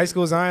school. Yeah, high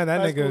school Zion.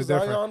 That High nigga school is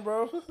different. Zion,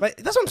 bro. Like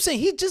that's what I'm saying.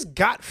 He just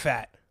got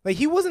fat. Like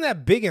he wasn't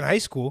that big in high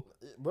school.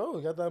 Bro,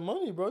 you got that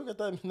money, bro. You got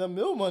that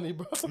meal money,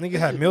 bro. Nigga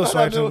had meal That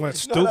swipes meal- and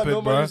went you know how that stupid,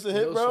 meal money bro. used to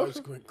hit, Those bro.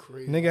 swipes went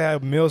crazy. Nigga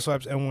had meal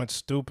swipes and went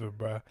stupid,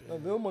 bro.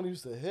 That meal money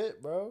used to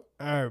hit, bro.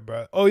 All right,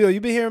 bro. Oh, yo,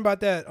 you been hearing about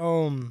that?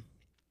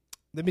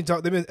 Everybody been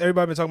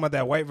talking about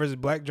that white versus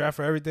black draft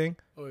for everything.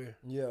 Oh yeah.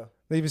 Yeah.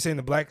 They been saying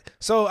the black.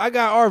 So I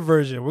got our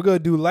version. We're gonna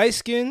do light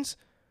skins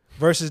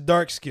versus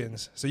dark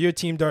skins. So you're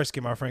team dark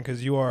skin, my friend,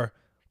 because you are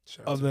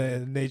Shout out of to the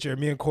nature.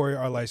 Me and Corey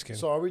are light skins.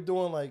 So are we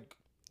doing like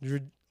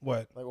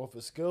What? off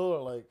of skill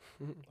or like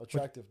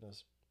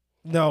attractiveness?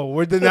 No,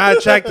 we're not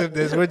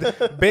attractiveness.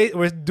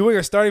 We're doing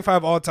a starting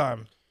five all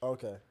time.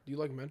 Okay. Do you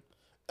like men?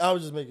 I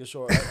was just making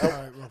sure. All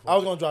right, my I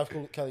fault. was gonna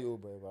drive Kelly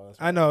Oubre, bro. That's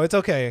I know it's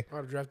okay. I'd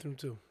have drafted him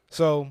too.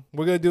 So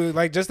we're gonna do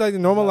like just like the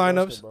normal not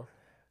dark lineups. skin, bro.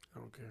 I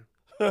don't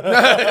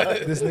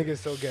care. This nigga's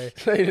so gay.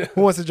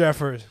 Who wants to draft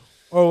first?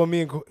 Oh, well,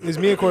 me and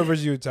Corey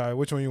versus you, Ty.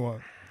 Which one you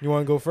want? You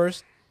want to go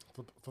first?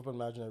 Flip an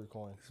imaginary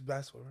coin. It's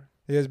basketball, right?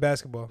 Here's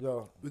basketball.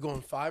 Yo, We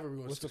going 5 or we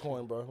going what's the 6?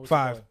 coin, bro? What's the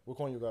 5. coin? What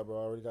coin you got, bro?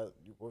 I already got.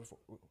 Here's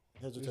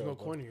your There's tail, no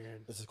bro. coin in your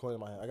hand. This is coin in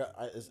my hand.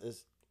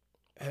 It's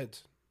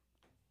Heads.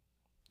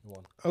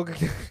 one.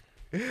 Okay.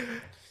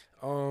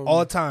 Um,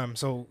 All time.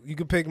 So you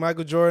can pick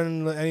Michael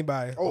Jordan,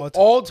 anybody. oh,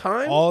 all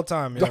time. all All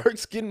time? time. Yeah. Dark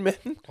skinned men.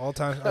 All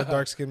time.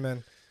 Dark skinned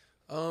men.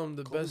 The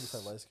Kobe's best.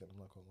 just light skin. I'm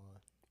not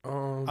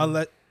gonna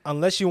lie.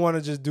 Unless you want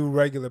to just do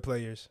regular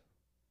players.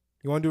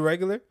 You want to do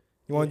regular?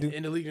 You want to do?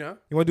 in the league now?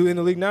 You want to do in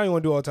the league now? Or you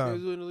want to do all Yeah, time?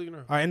 let's do it in the league now.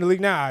 All right, in the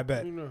league now. I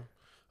bet. You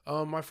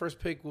know. My first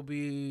pick will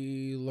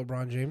be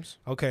LeBron James.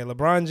 Okay,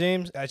 LeBron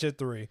James at your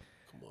 3.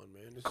 Come on,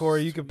 man. This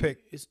Corey, is you too can pick.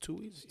 It's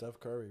too easy. Steph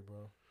Curry,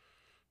 bro.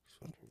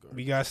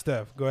 We got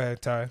Steph. Go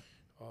ahead, Ty.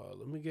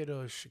 Let me get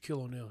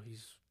Shaquille O'Neal.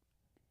 He's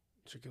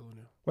Shaquille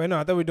O'Neal. Wait, no,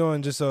 I thought we were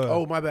doing just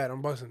Oh, my bad.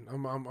 I'm buzzing.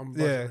 I'm buzzing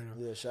Yeah. right now.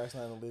 Yeah, Shaq's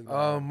not in the league.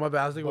 bro. My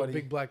bad. I was thinking about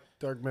Buddy. big black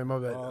dark man. My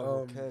bad.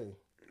 Okay.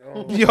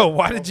 Yo,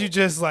 why did you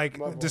just like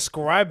My fault.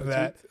 describe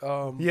that?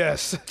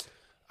 Yes.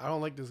 I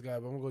don't like this guy,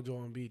 but I'm gonna go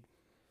Joel Embiid.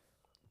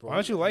 Bro, Why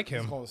don't you like he's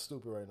him? going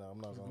stupid right now. I'm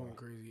not I'm gonna going lie.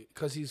 crazy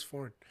because he's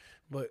foreign,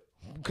 but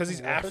Because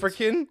he's What?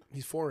 African?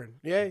 he's foreign.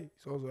 Yeah, he's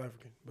also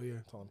African, but yeah.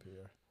 Calling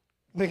Pierre.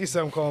 Nigga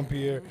said I'm calling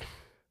Pierre.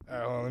 All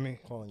right, hold on, let me.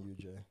 Calling you,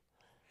 Jay.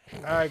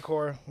 All right,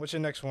 Core. What's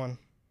your next one?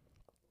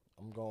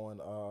 I'm going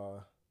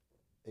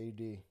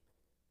AD.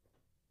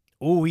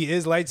 Ooh, he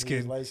is light He's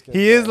skinned. light-skinned,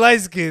 He is bro.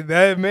 light skinned.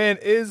 That man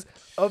is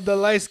of the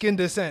light skinned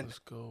descent. Let's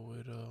go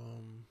with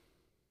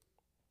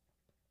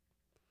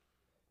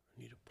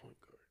I need a point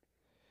guard.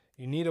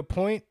 You need a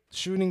point,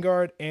 shooting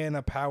guard, and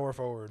a power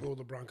forward. Oh,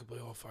 LeBron can play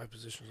all 5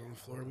 positions on the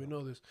floor. We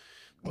know this.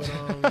 But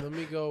let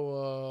me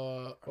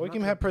go. Or you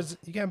can have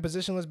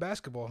positionless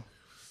basketball.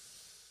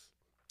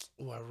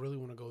 Oh, I really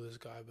want to go this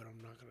guy, but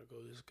I'm not gonna go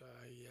this guy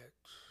yet.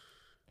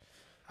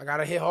 I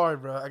gotta hit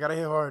hard, bro. I gotta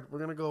hit hard. We're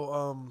gonna go.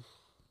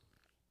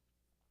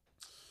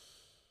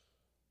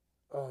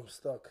 Oh, I'm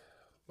stuck.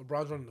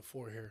 LeBron's running the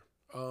 4 here.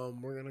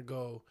 We're gonna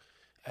go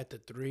at the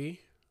 3.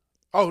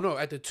 Oh no,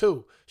 at the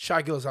 2.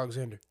 Shai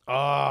Gilgeous-Alexander.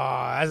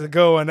 Oh, that's a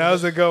good one. That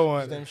was a good His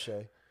one. name's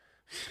Shay.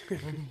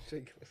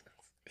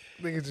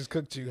 Nigga just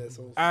cooked you. Yeah,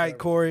 so- All right,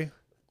 Corey.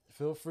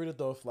 Feel free to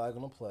throw a flag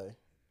on the play.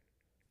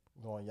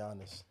 I'm going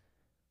Giannis.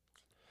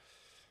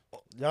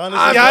 Giannis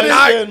I'm is not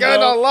light-skinned, gonna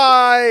bro.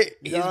 lie.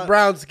 He's Gian-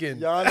 brown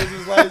skinned. Giannis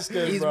is light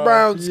skinned. He's bro.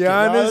 brown skinned.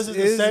 Giannis Giannis is the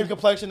is- same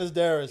complexion as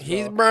Darius.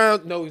 He's bro.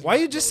 brown. No, he's Why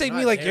not, you just bro. say me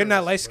Not like you're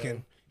not Harris, light bro.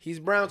 skinned? He's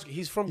brown skinned.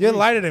 He's from You're Greece.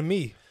 lighter than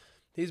me.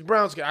 He's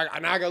brown skinned.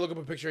 Now I gotta look up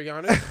a picture of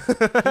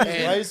Giannis.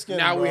 He's light-skinned,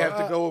 Now we bro. have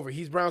to go over.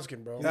 He's brown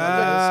skinned, bro.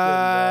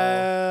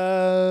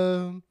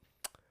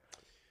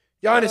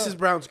 Giannis is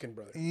brown skinned,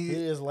 brother. He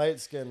is light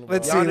skinned.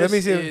 Let's see. Giannis Let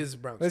me see. is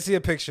brown. Let's see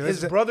a picture.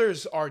 His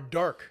brothers are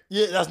dark.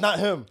 Yeah, that's not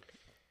him.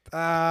 His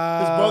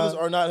brothers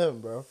are not him,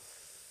 bro.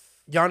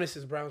 Giannis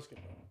is brown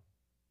skinned.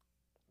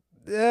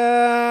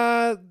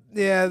 Yeah.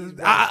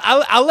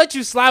 I'll let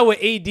you slide with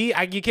AD.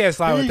 You can't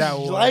slide with He's that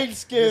one. light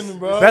skinned,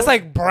 bro. That's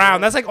like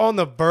brown. That's like on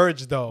the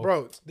verge though.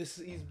 Bro, he's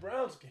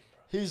brown skinned, bro.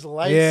 He's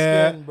light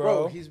Yeah. skinned, Bro,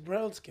 bro. he's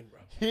brown skinned, bro.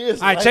 He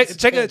is. All right,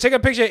 light-skinned. check a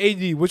picture of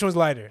AD. Which one's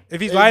lighter?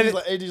 If he's lighter,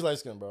 AD's light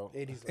skinned, bro.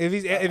 80's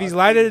if he's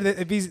lighter,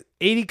 if he's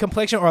 80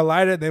 complexion or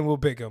lighter, then we'll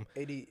pick him.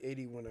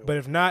 80 went out. But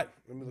if not,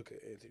 Let me look at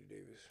Anthony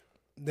Davis.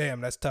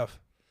 damn, that's tough.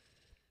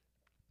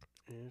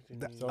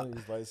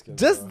 Tony's light skin.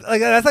 Just bro.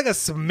 like that's like a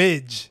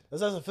smidge.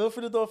 Feel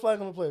free to throw a flag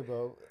on the play,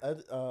 bro.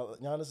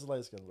 Giannis is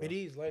light skin, bro. It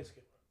is light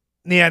skin.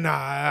 Yeah,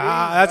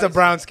 nah, that's a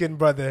brown skin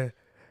brother.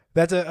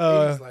 That's a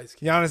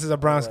Giannis is a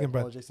brown skin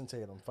brother. Jason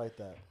Tatum, fight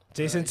that.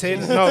 Jason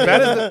Tatum. No,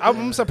 that is.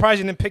 I'm surprised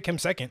you didn't pick him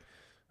second.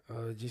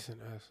 Jason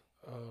S.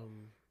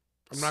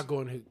 I'm not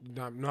going.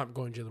 Not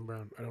going Jaylen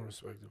Brown. I don't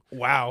respect him.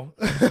 Wow.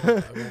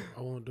 I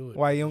won't do it.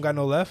 Why you don't got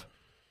no left?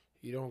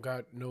 You don't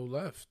got no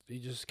left. You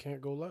just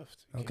can't go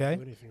left. You Okay.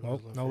 Can't do anything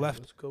Well, with no left.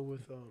 Let's go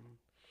with I'm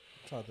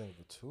trying to think of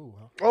a two,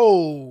 huh?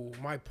 Oh,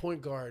 my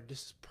point guard. This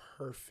is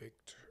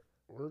perfect.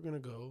 We're gonna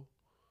go.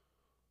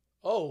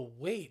 Oh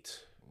wait,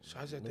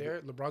 Shai's at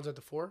there. LeBron's at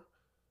the 4.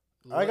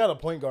 I got a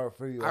point guard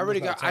for you. I already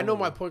got. I know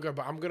my point guard,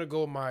 but I'm gonna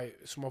go with my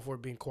small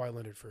forward being Kawhi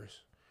Leonard first.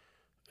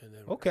 And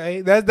then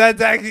Okay,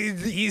 that's actually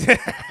he's.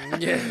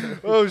 yeah.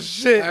 Oh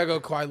shit. I go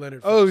Kawhi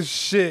Leonard. First. Oh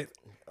shit.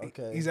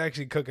 Okay. He's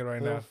actually cooking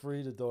right Feel now.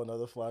 free to throw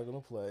another flag on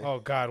the play. Oh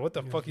God, what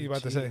the fuck are you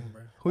about to say?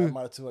 Bro. Who? At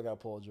my two, I got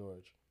Paul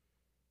George.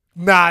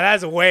 Nah,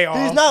 that's way off.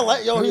 He's not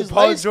like yo. He's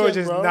Paul light George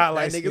skin, is bro. not That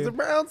light nigga's a skin.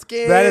 brown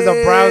skin. That is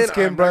a brown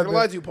skin, I'm brother. not gonna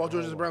lie to you. Paul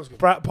George is a brown skin.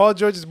 Paul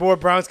George is more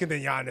brown skin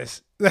than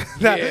Giannis.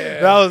 that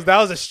Yeah.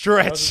 was a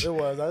stretch. It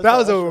was. That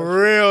was a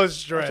real I'm trying to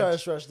stretch.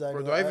 stretch that.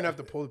 Bro, do I even have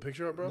to pull the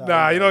picture up, bro? Nah.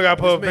 Nah, you don't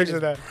gotta pull a This man picture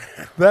of is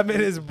that. That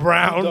man is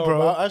brown, No,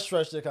 bro. I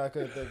stretched it 'cause I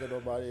couldn't think of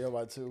nobody. On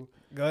my two.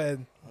 Go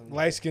ahead.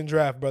 Light skin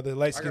draft, brother.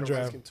 Light I skin got a light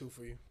draft. skin too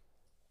for you.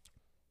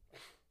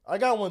 I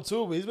got one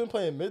too, but he's been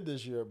playing mid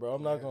this year, bro.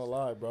 I'm not gonna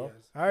lie, bro.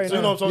 Yes. All right, So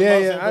you know what I'm talking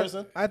about, same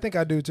person? I think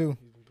I do too.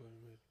 He's been playing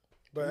mid.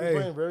 But He's hey,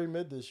 playing very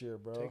mid this year,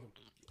 bro. Take him.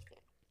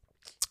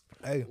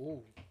 hey,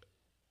 Ooh.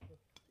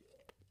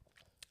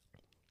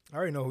 I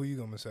already know who you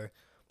gonna say.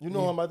 You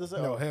know who I'm about to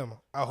say? No, Oh, him.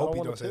 I I hope don't you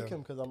want don't to say pick him.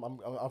 him because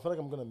I feel like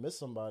I'm gonna miss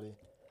somebody.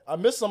 I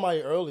missed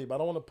somebody early, but I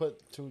don't want to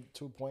put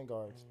two point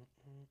guards.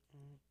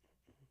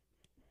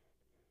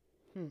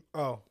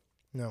 Oh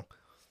no. I'm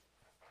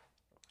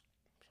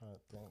trying to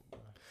think, bro.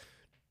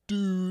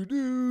 Do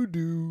do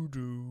do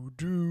do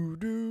do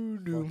do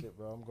do. Fuck it,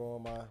 bro. I'm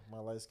going my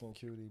light skinned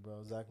cutie,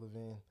 bro. Zach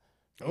LaVine.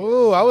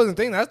 Oh, I wasn't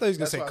thinking that. I thought he was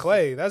gonna That's say what I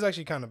Clay. That's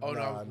actually kind of. Oh, no,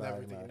 I Nah, was nah,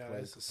 never nah, thinking that. Clay-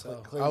 That's a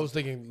sell. Clay- I was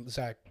thinking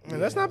Zach.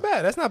 That's not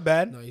bad. That's not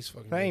bad. No, he's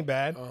fucking That ain't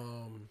bad.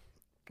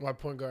 My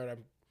point guard, let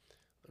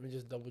me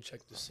just double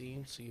check the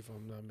scene, see if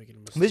I'm not making a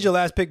mistake. This is your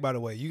last pick, by the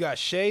way. You got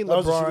Shea, That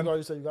was the shooting LeBron. guard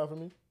you said you got for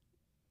me?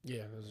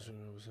 Yeah, that's a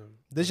shooting. It was him.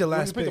 This is your You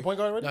last picked pick. the point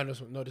guard already?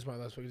 No, this is my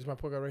last pick. This is my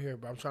point guard right here,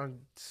 but I'm trying to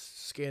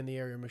scan the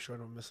area and make sure I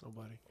don't miss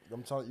nobody.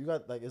 I'm telling you,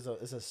 got like it's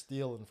a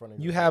steal in front of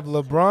you. You have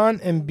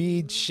LeBron,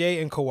 Embiid,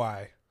 Shea, and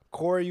Kawhi.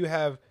 Corey, you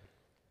have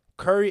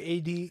Curry,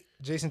 AD,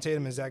 Jason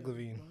Tatum, and Zach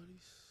LaVine.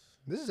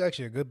 This is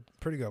actually a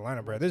pretty good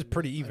lineup, bro. This is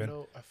pretty even.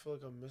 I feel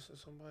like I'm missing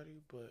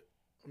somebody, but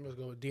I'm just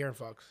going with De'Aaron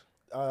Fox.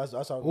 That's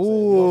what I was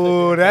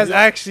Ooh, that's He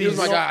actually. was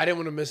my guy. I didn't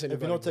want to miss If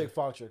anybody. you don't but- take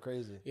Fox, you're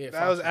crazy. yeah, That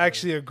Fox was is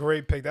actually a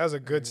great pick. That was a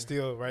good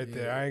steal right good.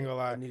 there. I ain't gonna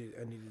lie. I needed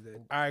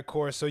that. All right,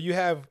 Corey. So you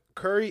have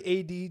Curry,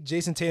 AD,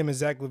 Jason Tatum, and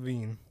Zach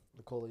LaVine.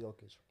 Nikola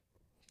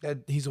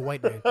Jokic. He's a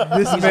white man.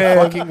 This He's man-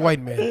 a fucking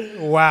white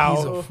man. Wow.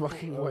 He's a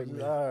fucking white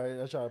man. All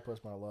right, I try to push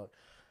my luck.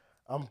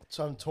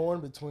 I'm torn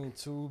between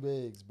two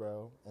bigs,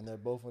 bro, and they're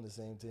both on the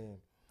same team.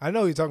 I know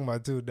who you're talking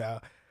about too.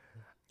 Now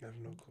I have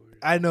no clue.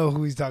 I know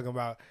who he's talking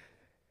about.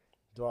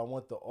 Do I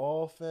want the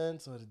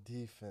offense or the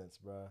defense,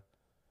 bro?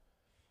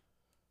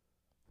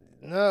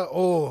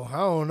 No, I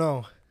don't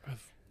know. I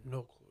have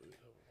no clue.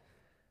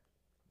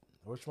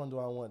 Which one do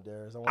I want,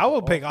 Darius? I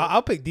will pick.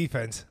 I'll pick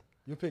defense.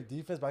 You pick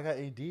defense, but I got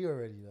AD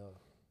already though.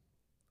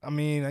 I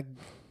mean,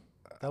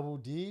 Double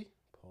D.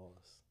 Pause.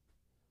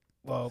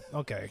 well,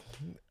 okay.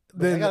 I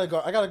Then gotta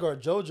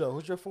guard JoJo.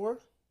 Who's your four?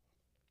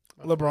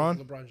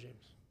 LeBron? LeBron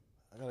James.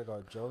 I gotta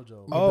guard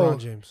JoJo. Oh. LeBron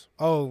James.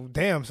 oh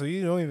damn. So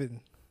you don't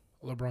even.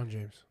 LeBron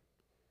James.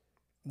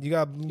 You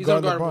got He's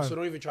guard unguardable, LeBron. so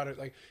don't even try to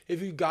like.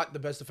 If you got the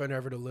best defender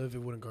ever to live,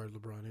 it wouldn't guard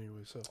LeBron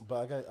anyway. So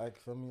But I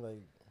feel me like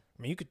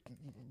I mean, you could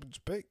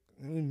just pick.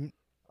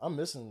 I'm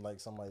missing like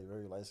somebody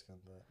very light skinned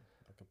that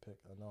I could pick.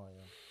 I know I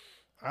am.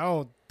 I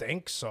don't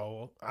think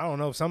so. I don't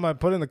know. If somebody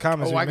put in the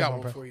comments. oh, who I you got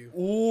missing, one bro. for you.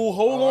 Ooh,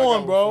 hold Oh, I got on,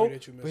 one bro. for you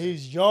that you But missing.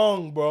 he's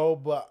young, bro.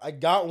 But I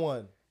got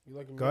one. You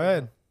like him Go better?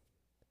 ahead.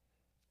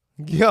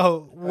 Yo,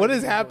 I what didn't is think he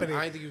was happening? gonna-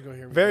 I didn't think he was gonna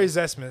hear me. Very bro.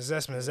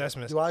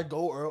 Zesmus. Do I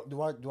go early?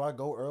 Do I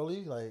go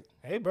early? Like,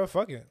 Hey, bro,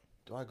 fuck it.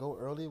 do I go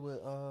early with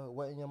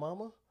wetting your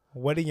mama?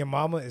 Wedding your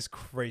mama is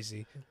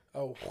crazy.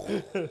 Oh,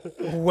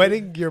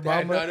 Wedding your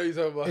I mama know you're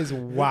talking about. is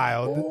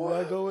wild.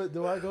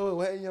 Do I go with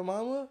wetting your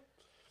mama?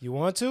 You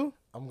want to?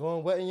 I'm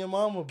going wetting your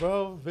mama,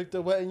 bro.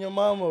 Victor wetting your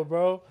mama,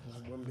 bro.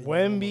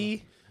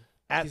 Wemby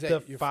at He's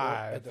the your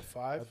 5. At the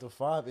 5. At the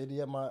 5,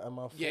 Eddie at my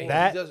 4. Yeah,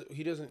 That-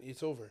 he doesn't.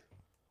 It's over.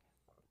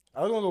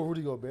 I was gonna go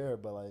Rudy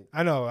Gobert, but like,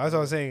 I know. That's what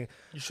I was saying.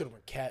 You should have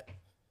went Cat.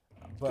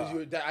 but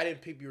Because I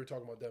didn't pick you were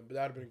talking about them, but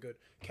that would have been good.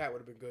 Cat would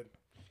have been good.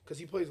 Because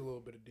he plays a little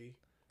bit of D.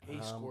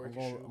 He scored.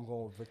 I'm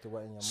going with Victor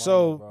wetting your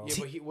So- mama, bro. Yeah,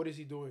 but what is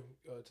he doing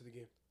to the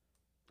game?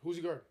 Who's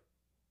he guard?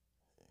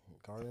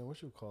 Guardian,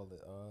 what you call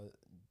it?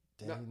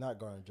 Damn, Nah. he's not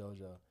guarding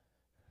JoJo.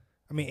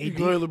 I mean, You AD.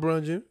 going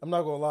LeBron James? I'm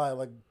not gonna lie,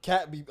 like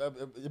Cat be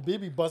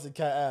BB busting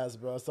Cat ass,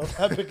 bro. So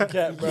I'm picking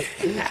Cat, bro.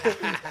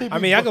 I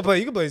mean, I can play.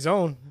 You can play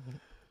zone.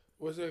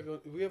 What's that?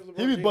 We have LeBron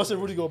He be James. busting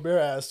Rudy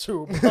Gobert ass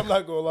too. Bro. I'm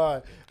not gonna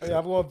lie. I mean,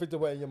 I'm going Victor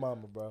Wet and your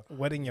mama, bro.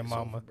 Wedding your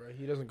mama. Bro,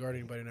 he doesn't guard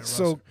anybody in that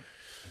So, roster.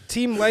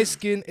 team light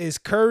skin is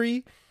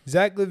Curry,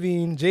 Zach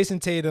LaVine, Jason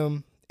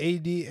Tatum,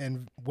 AD,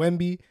 and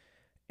Wemby.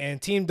 And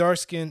team dark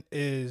skin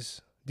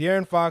is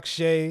De'Aaron Fox,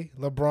 Shea,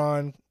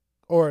 LeBron,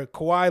 or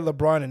Kawhi,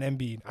 LeBron, and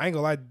Embiid. I ain't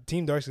gonna lie,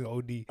 team dark skin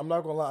OD. I'm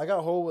not gonna lie. I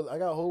got hold with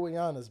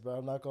Giannis, bro.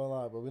 I'm not gonna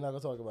lie, but we're not gonna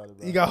talk about it,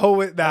 bro. You got hold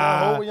with I got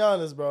hold nah. with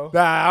Giannis, bro.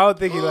 Nah, I don't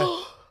think he like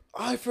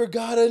I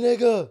forgot a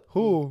nigga.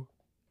 who.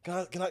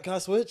 Can I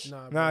switch?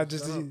 Nah, Nah, bro,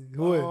 just shut up.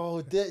 who.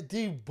 Oh,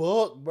 D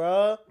Book,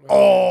 bro.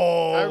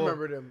 Oh, I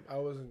remember them. I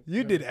wasn't.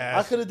 You did I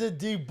ass. could have did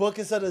D Book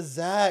instead of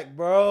Zach,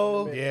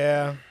 bro.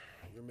 Yeah,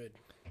 You're mid.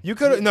 you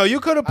could have. No, you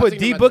could have I put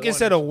think D I'm at Book the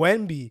instead of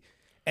Wemby,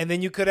 and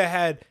then you could have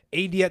had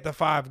AD at the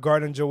 5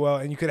 guarding Joel,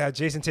 and you could have had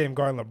Jason Tatum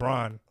guarding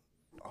LeBron,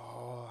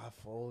 Oh, I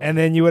folded. and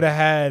then you would have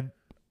had.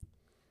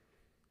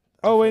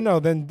 Oh wait, no.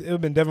 Then it would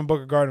have been Devin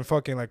Booker guarding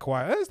fucking like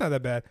Kawhi. That's not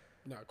that bad.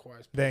 Not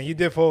quite. Then you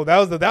did fold. That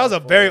was a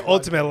very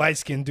ultimate light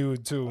skinned dude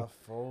I too.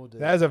 folded.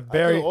 That is a I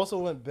very could've also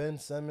went Ben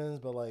Simmons,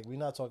 but like we're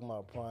not talking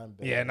about prime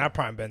Ben. yeah, not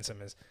prime Ben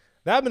Simmons.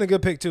 That'd been a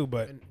good pick too,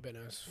 but Ben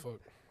ass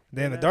fuck.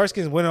 then the dark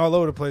skins winning all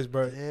over the place,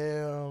 bro.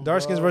 Damn.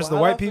 Dark skins bro. versus the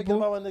Why white did I forget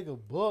people? about my nigga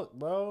Book,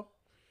 bro.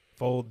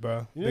 Fold,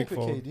 bro. You Big didn't pick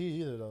fold. KD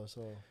either though,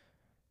 so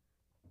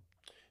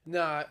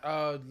Nah,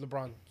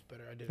 LeBron's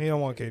better. I did. He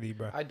don't want KD,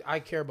 bro. I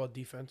care about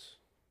defense.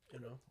 You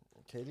know,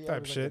 KD Type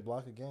averaged like shit. a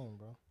block a game,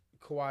 bro.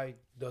 Kawhi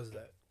does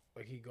that.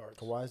 Like he guards.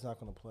 Kawhi's not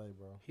gonna play,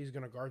 bro. He's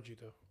gonna guard you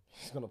though.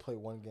 He's gonna play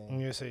one game. I'm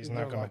gonna say he's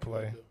not gonna lock you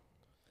play. up, though.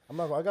 I'm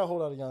not. I got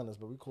hold out of Giannis,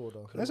 but we cool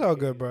though. That's all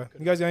good, bro.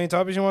 You guys got any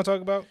topics you want to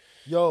talk about?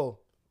 Yo,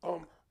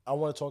 Um, I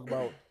want to talk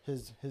about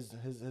his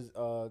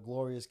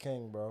glorious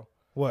king, bro.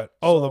 What?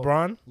 Oh, So-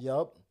 LeBron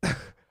Yup.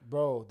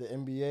 Bro, the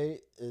NBA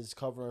is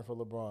covering for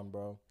LeBron,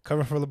 bro.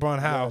 covering for LeBron.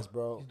 How? Yes,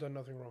 bro. he's done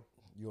nothing wrong.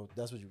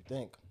 That's what you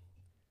think.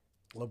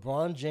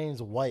 LeBron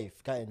James'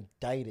 wife got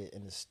indicted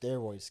in the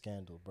steroid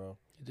scandal, bro.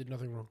 He did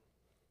nothing wrong.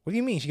 What do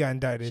you mean she got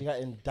indicted? She got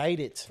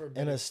indicted For in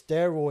betting. a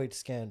steroid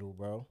scandal,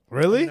 bro.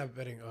 Really? I'm not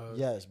betting.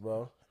 Yes,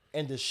 bro.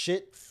 And the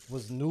shit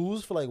was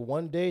news for like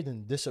one day,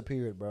 then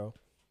disappeared, bro.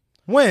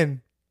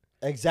 When?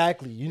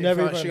 Exactly. You they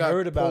never found even she got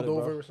heard about it, pulled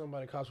over bro. with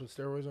somebody cops with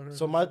steroids on her.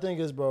 So my thing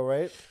is, bro,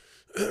 right?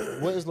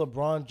 What is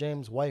LeBron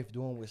James' wife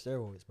doing with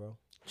steroids, bro?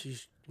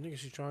 she's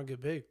trying to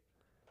get big.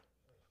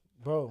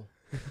 Bro,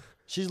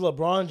 she's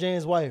LeBron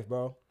James' wife,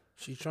 bro.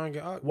 She's trying to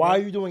get out. Why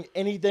man. are you doing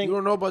anything? You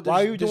don't know about this,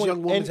 why are you this doing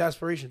young woman's any-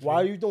 aspirations. Why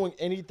are man. you doing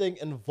anything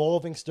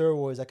involving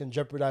steroids that can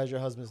jeopardize your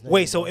husband's name?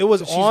 Wait, so bro? it was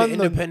So she's on an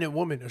the. independent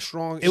woman, a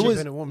strong It was-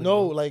 independent woman.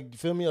 no, bro. like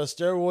feel me,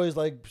 steroids,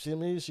 like see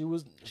me, she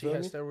was. she Feel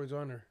had me? steroids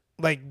on her.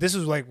 Like this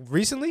was like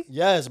recently.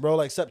 Yes, bro.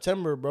 Like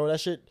September, bro. That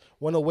shit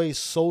went away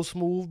so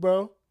smooth,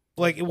 bro.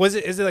 Like was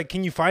it? Is it like?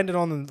 Can you find it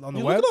on the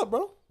You web? look it up,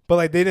 bro. But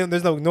like they didn't.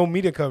 There's no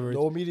media coverage.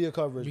 No media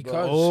coverage,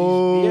 Because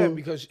bro.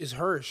 because it's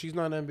her. She's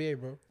not an NBA,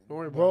 bro. Don't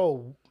worry about it.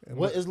 Bro,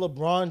 what is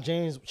LeBron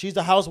James? She's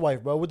the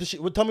housewife, bro. What does she?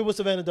 Tell me what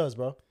Savannah does,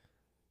 bro.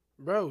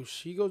 Bro,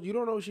 she goes. You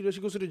don't know what she does.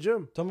 She goes to the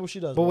gym. Tell me what she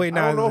does. But bro. wait,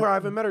 I don't now know her. I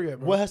haven't met her yet,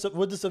 bro.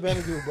 What does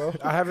Savannah do, bro?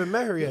 I haven't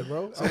met her yet,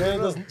 bro. I Savannah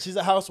don't know. does. She's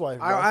a housewife,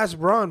 bro. I asked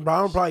Bron.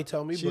 Bron probably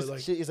tell me, She's, but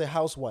like she is a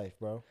housewife,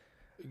 bro.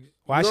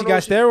 why you she don't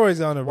got know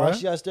steroids on her, bro? Why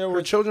she has her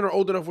steroids? children are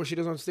old enough where she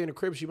doesn't stay in the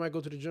crib. She might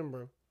go to the gym,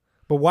 bro.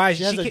 But why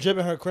She has a can't- gym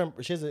in her crib.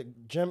 She has a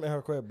gym in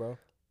her crib, bro.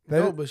 That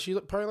No, is- but she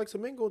probably likes to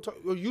mingle and talk,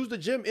 or use the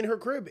gym in her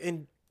crib.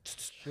 And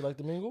She like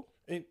to mingle.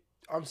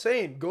 I'm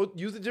saying, go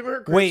use the gym in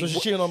her crib. Wait, So she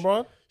cheating on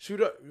Bron?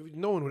 shoot up.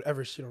 No one would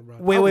ever shit on Bron.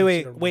 I Wait. wouldn't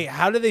shit on Bron. Wait.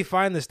 How did they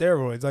find the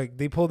steroids? Like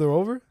they pulled her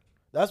over?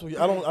 That's what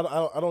I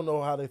don't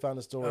know how they found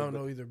the story. I don't but-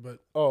 know either, but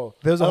Oh,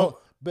 There's a I don't-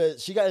 whole- but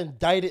she got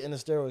indicted in a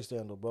steroid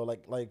scandal, bro.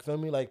 Like feel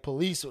me, like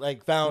police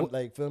like found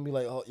like feel me,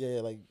 like oh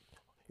yeah, like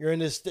you're in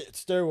this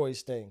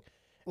steroids thing.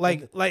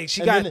 Like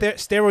she and got then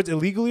steroids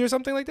illegally or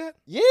something like that?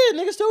 Yeah,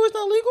 nigga, steroids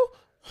not legal.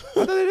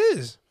 I thought it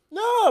is.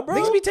 Nah, bro.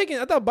 Niggas be taking.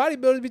 I thought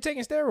bodybuilders be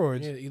taking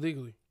steroids. yeah,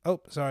 illegally. Oh,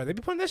 sorry. They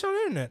be putting that shit on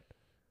the internet.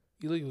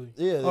 Illegally.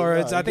 Yeah, Or nah,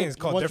 it's- you I think get- it's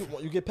called once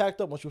different. You get packed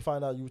up once you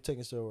find out you were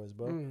taking steroids,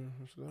 bro.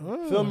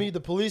 Mm. Feel me? The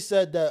police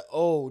said that.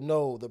 Oh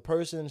no, the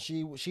person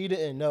she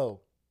didn't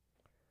know.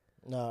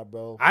 Nah,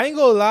 bro. I ain't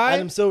gonna lie.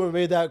 Adam Silver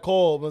made that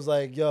call. And was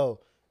like, yo,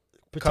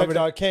 protect Covered it.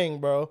 our king,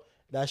 bro.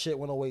 That shit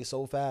went away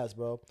so fast,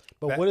 bro.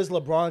 But That- what is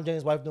LeBron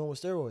James' wife doing with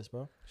steroids,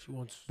 bro? She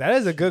wants. That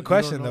is a good you don't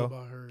question, know though.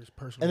 About her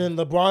personal. And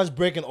then LeBron's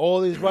breaking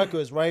all these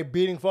records, right?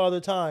 Beating Father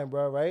Time,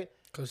 bro, right?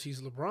 because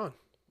he's LeBron,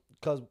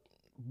 Because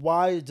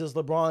why does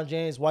LeBron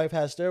James' wife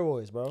have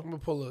steroids, bro? I'm gonna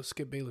pull a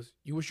Skip Bayless.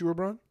 You wish you were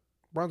Bron?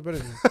 Bron's better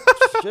than you.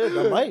 Shit,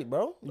 I might,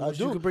 bro. You I wish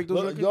do. you could break those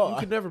Look, records. yo, You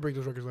could never break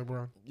those records like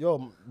Bron.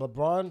 yo,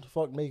 LeBron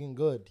fuck making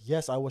good.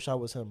 Yes, I wish I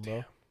was him,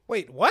 bro.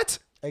 Wait, what?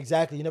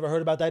 Exactly. You never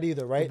heard about that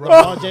either, right? Bro.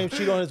 LeBron James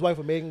cheated on his wife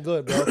with Making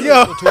Good, bro.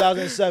 Yo. In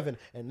 2007,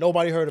 and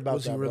nobody heard about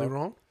Was that, he really bro.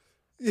 wrong?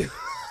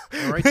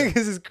 All right, then.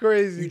 Niggas is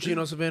crazy. You cheating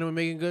on Savannah with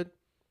Megan Good?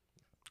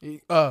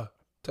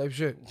 type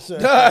shit.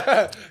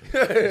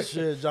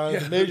 Shit,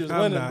 Jonathan Majors I'm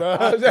winning, not.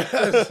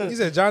 bro. You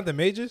said Jonathan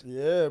Majors?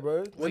 Yeah,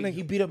 bro. Wait,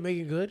 he beat up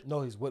Megan Good?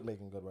 No, he's with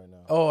Making Good right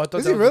now. Oh, I thought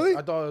Is that he was- really?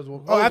 I thought it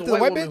was. Oh, after the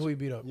white woman bitch? who he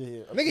beat up. Yeah,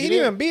 yeah. Nigga, he didn't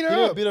even beat her He up.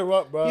 didn't beat her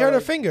up, bro. He hurt her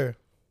Like, finger.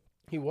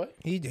 He what?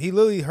 He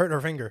literally hurt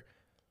her finger.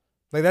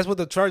 Like that's what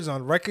the charge is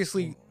on,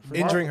 recklessly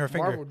injuring her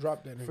finger. Marvel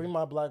dropped that nigga. Free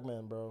my black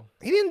man, bro.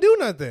 He didn't do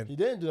nothing. He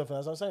didn't do nothing.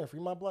 That's what I'm saying. Free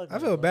my black man. I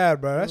feel bro. bad,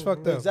 bro. That's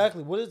fucked up.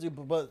 Exactly. What is it?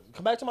 But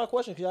come back to my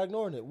question, because y'all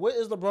ignoring it. What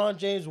is LeBron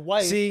James'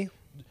 wife? See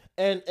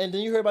And then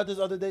you heard about this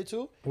other day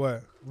too.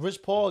 what?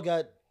 Rich Paul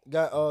got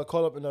caught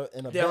up in a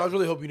Damn, bet. I was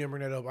really hoping you didn't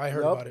bring that up. I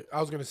heard Yup. about it. I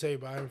was gonna say,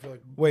 but I didn't feel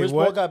like. Wait, Rich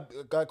what? Paul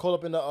got caught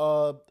up in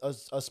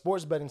a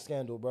sports betting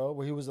scandal, bro,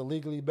 where he was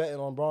illegally betting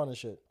on Braun and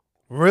shit.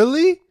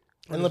 Really?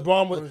 And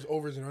LeBron What was, was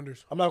overs and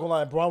unders? I'm not gonna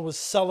lie, Braun was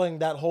selling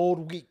that whole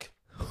week.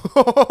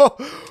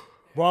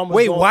 Braun was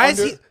Wait, going why is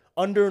under, he-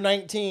 under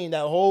 19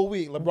 that whole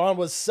week? LeBron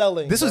was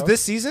selling. This was bro.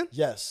 this season?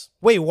 Yes.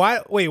 Wait, why?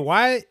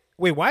 Why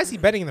is he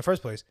betting in the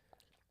first place?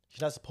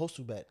 He's not supposed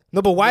to bet.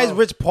 No, but why is No.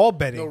 Rich Paul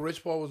betting? No,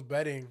 Rich Paul was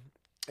betting,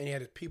 and he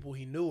had his people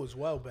he knew as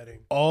well betting.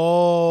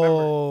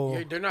 Oh,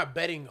 Remember, they're not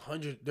betting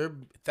hundreds; they're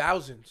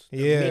thousands.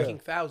 They're Yeah. making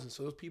thousands.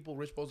 So those people,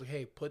 Rich Paul's like,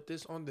 "Hey, put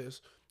this on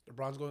this.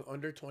 LeBron's going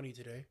under 20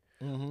 today.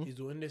 Mm-hmm. He's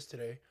doing this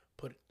today.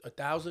 Put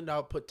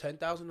 $1,000, put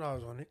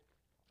 $10,000 on it.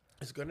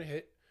 It's gonna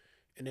hit."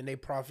 And then they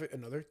profit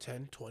another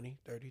 10, 20,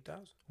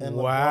 30,000. And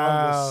LeBron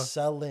Wow. was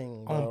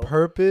selling, bro. on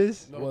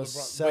purpose? No, Was LeBron,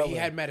 but selling. he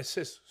had mad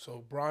assists,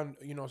 so Bron,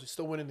 he's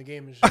still winning the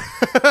game and shit.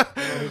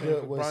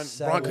 Nigga was Bron could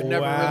selling.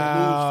 never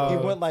Wow. really He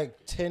lose. went like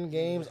 10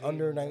 games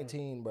under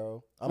 19,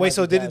 bro. I Wait, might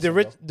so be did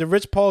gassing, did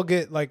Rich Paul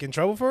get like in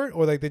trouble for it,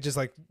 or like they just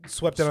like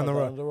swept it bro. on the Something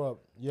rug? under the rug.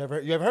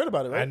 You ever heard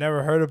about it, right? I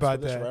never heard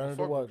about This that. right under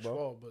the Fuck rug, Rich bro.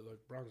 Paul, but like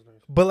Bron's nice.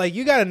 But like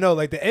you gotta know,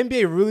 like the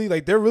NBA really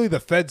like they're really the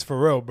feds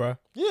for real, bro.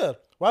 Yeah.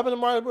 What happened to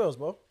Mario Bros,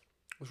 bro?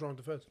 What's wrong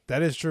with the feds?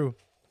 That is true.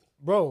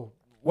 Bro,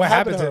 What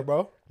happened to to her,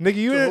 bro? Nigga,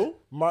 you To didn't-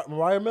 who?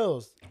 Mariah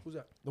Mills, Who's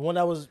that? the one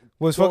that was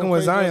was going fucking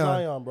with crazy on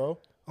Zion bro.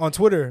 on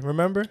Twitter.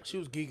 Remember? She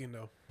was geeking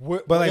though,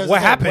 But like,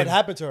 what happened? What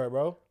happened to her,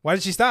 bro? Why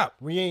did she stop?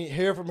 We ain't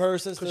hear from her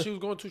since because she was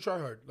going too try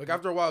hard. Like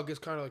after a while, it gets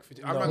kind of like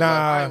 50. I'm No. not gonna lie,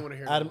 I Nah. didn't want to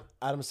hear.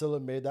 Adam Siller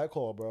made that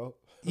call, bro.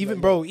 Even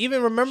Like, bro,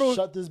 even remember,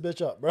 shut this bitch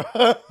up, bro.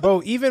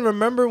 bro, even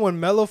remember when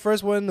Melo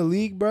first went in the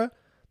league, bro?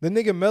 The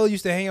nigga Melo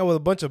used to hang out with a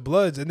bunch of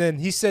Bloods, and then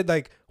he said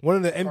like one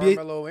of the NBA.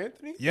 Carmelo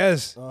Anthony.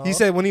 Yes, he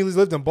said when he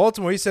lived in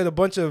Baltimore, he said a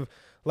bunch of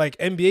like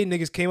NBA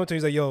niggas came up to him.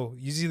 He's like, "Yo,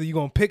 either you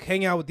gonna pick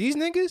hang out with these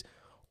niggas,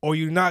 or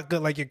you not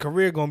good. Like your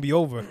career gonna be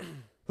over."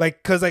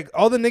 Like, cause like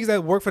all the niggas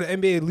that work for the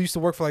NBA used to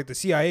work for like the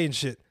CIA and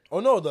shit. Oh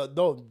no, the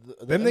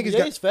Them niggas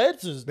NBA's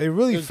feds is They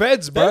really is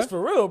feds, bro. feds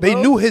for real, bro. They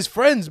knew his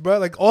friends, bro.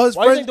 Like all his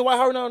Why do you friends. think Dwight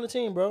Howard not on the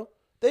team, bro?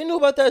 They knew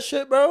about that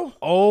shit, bro.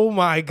 Oh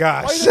my Why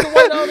gosh. you think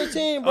Dwight not on the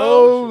team, bro?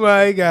 Oh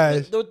my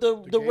gosh.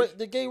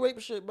 The gay rape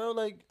shit, bro.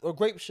 Like or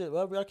grape shit.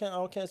 Bro.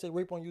 I can't say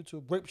rape on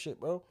YouTube. Grape shit,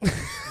 bro.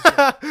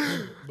 I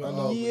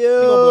know. Yo. You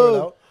gonna blur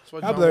it out. That's why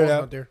I'll John blur it Wall's out.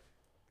 not there.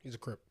 He's a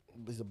crip.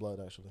 He's a blood,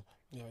 actually.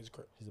 Yeah, he's a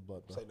crip. He's a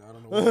blood, bro. It's like, I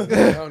don't know. What he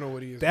is. I don't know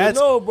what he is. That's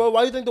No, bro.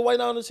 Why you think Dwight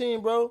not on the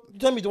team, bro? You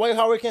tell me Dwight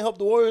Howard can't help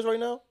the Warriors right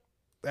now?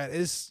 that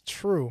is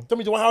true. Tell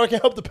me Dwight Howard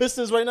can't help the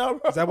Pistons right now,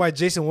 bro? Is that why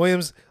Jason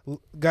Williams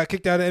got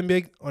kicked out of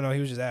the NBA? Oh no, he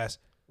was just ass.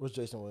 What's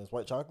Jason Williams?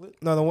 White chocolate?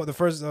 No, the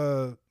first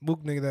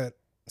Mook nigga that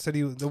said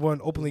he was the one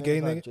openly His gay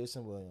name's not nigga.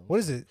 Jason Williams. What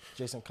is it?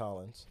 Jason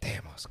Collins.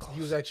 Damn, I was close.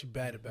 He was actually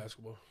bad at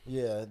basketball.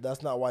 Yeah,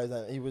 that's not why he's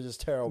not. He was just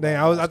terrible. Dang,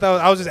 I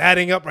thought I was just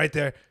adding up right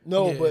there.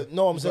 No, Yeah, but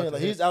no, I'm he's saying about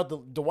like to he's out the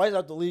Dwight's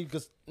out the league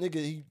because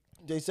nigga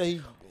they say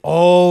he.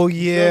 Oh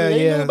yeah,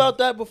 They yeah. knew about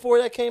that before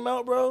that came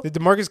out, bro. Did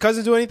DeMarcus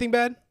Cousins do anything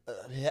bad?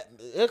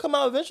 It'll come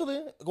out eventually.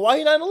 Why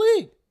he not in the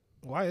league?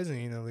 Why isn't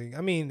he in the league?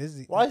 I mean, is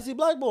he? Why is he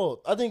blackballed?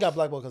 I think he got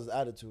blackballed because of his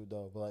attitude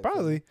though. But like,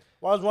 Probably.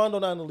 Why is Rondo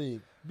not in the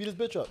league? Beat his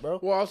bitch up, bro.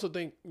 Well, I also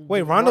think.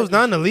 Wait, Rondo's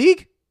not in the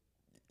league?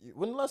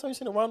 When the last time you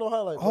seen a Rondo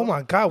highlight? Oh bro?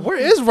 my God, where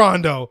is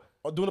Rondo?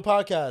 Doing a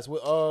podcast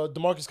with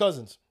DeMarcus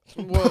Cousins.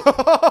 Well,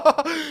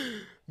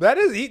 That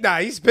is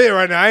he spit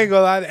right now. I ain't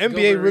gonna lie. The NBA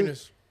Gilbert really.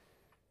 Arenas,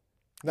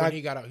 Nah, when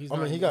he got out. He's I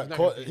not, mean, he he's got not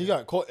caught. gonna He be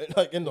got caught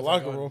like in the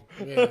locker room.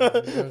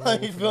 Yeah,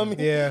 Like, you feel me?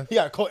 Yeah. He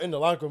got caught in the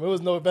locker room. There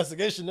was no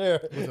investigation there.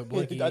 With a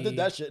blankie. I did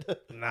that shit.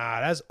 Nah,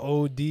 that's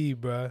OD,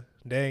 bruh.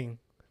 Dang,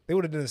 they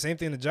would have done the same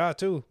thing to Ja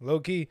too, low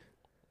key.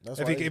 That's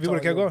If why he he's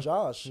would've kept telling going.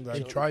 Josh, He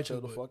chill- tried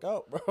chill to, the but- fuck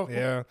out, bro.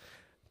 Yeah,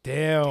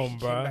 damn, Came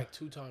bruh. back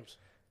 2 times.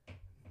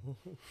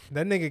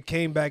 That nigga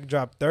came back,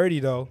 dropped 30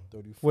 though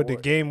 34, with the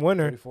game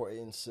winner. 34, 8,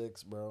 and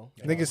 6, bro.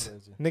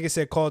 Nigga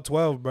said call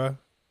 12, bruh.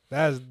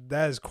 That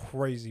is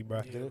crazy,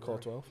 bruh. Did it call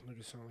 12?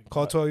 Nigga sound like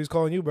Call 12. He was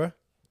calling you, bruh.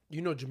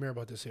 You know Jameer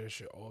about to say that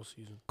shit all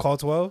season. Call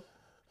 12.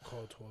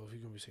 Call 12. He's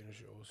gonna be saying that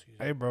shit all season.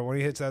 Hey, bro, when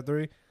he hits that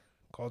 3,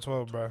 call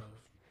 12, bruh.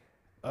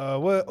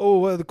 What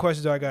other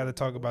questions do I got to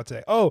talk about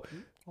today? Oh,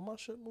 What my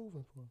shit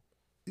moving for?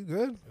 you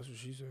good? That's what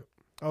she said.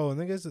 Oh,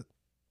 niggas.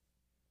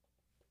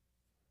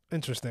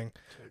 Interesting.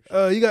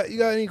 Type shit.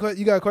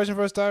 You got a question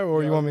for us, Tyler,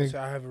 or Yeah, you I want was me?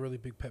 gonna say, I have a really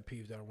big pet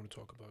peeve that I want to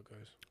talk about,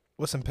 guys.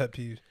 What's some pet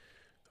peeves?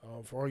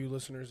 For all you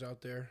listeners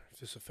out there, if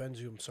this offends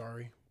you, I'm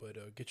sorry,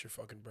 but get your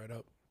fucking bread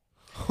up.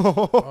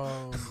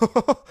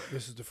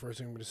 This is the first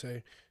thing I'm gonna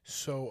say.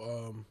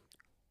 So,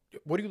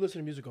 what do you listen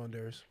to music on,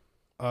 Darius?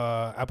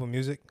 Apple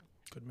Music.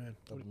 Good man.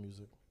 Apple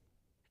Music.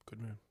 Good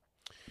man.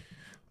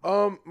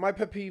 My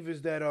pet peeve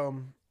is that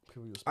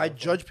I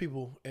judge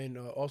people and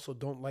also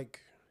don't like.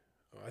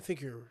 I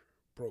think you're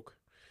broke.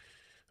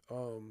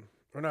 Or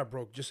not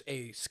broke, just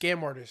a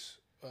scam artist.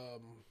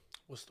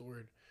 What's the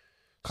word?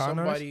 Con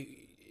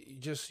Somebody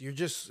you're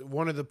just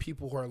one of the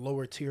people who are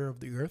lower tier of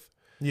the earth.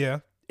 Yeah.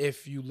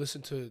 If you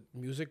listen to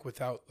music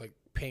without like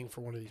paying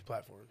for one of these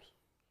platforms.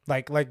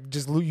 Like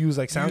just use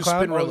like SoundCloud. Use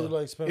Spinrilla.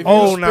 Like If you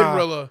use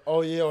Spinrilla.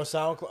 Oh yeah, or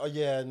SoundCloud. Oh,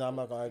 yeah, no, I'm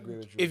not gonna agree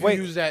with you. If you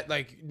use that,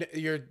 like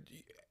you're,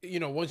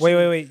 once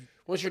Wait.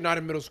 once you're not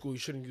in middle school, you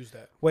shouldn't use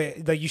that.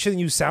 Wait, like you shouldn't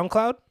use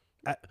SoundCloud?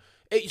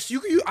 So you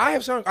can use, I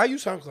use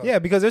SoundCloud. Yeah,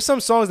 because there's some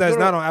songs that's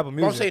not on Apple But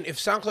Music. I'm saying if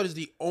SoundCloud is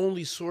the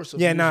only source of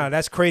Yeah, music,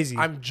 that's crazy.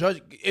 I'm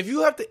judging. If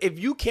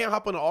you can't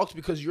hop on the aux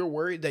because you're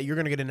worried that you're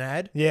gonna get an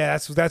ad, yeah,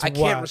 that's I wild.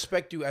 can't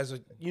respect you as a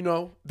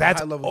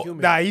That's high level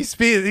human. Nah, he's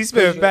spitting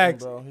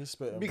facts. Bro, he's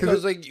spitting.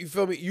 Because like you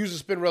feel me, use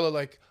a Spinrilla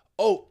like,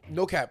 oh,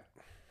 no cap.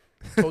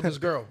 Told this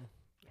girl,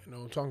 you know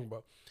what I'm talking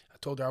about. I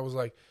told her I was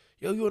like,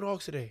 yo, you on aux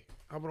today?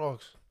 I'm on aux.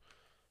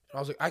 And I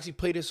was like, actually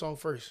play this song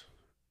first.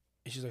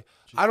 And she's like,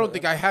 I don't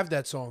think I have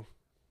that song.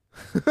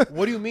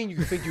 What do you mean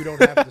you think you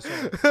don't have the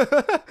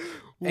song?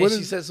 And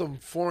she said some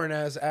foreign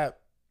ass app.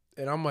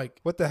 And I'm like,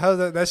 what the hell?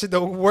 That shit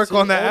don't work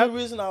on that The app?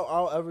 only reason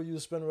I'll ever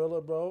use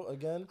Spinrilla, bro,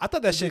 again. I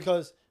thought that is shit.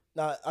 because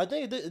I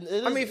think it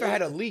is. I mean, if it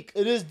had a leak.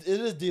 It is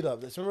D'd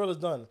up. Spinrilla's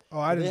done. Oh,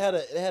 I They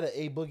didn't. had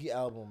a Boogie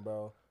album,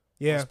 bro.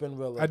 Yeah,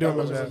 Spinrilla. I do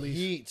was remember that.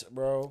 Heat,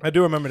 bro. I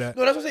do remember that.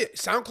 No, that's what I'm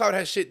saying. SoundCloud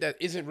has shit that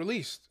isn't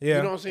released. Yeah.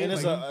 You know what I'm saying? And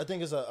it's Like, I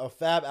think it's a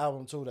Fab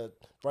album too. That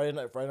Friday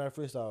Night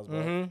Freestyles,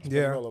 bro.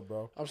 Yeah. Spinrilla,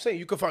 bro. I'm saying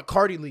you can find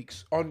Cardi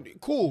leaks on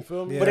cool.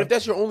 feel me? But Yeah. if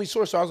that's your only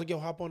source, so I was like, yo,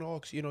 hop on the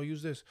aux,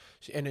 use this.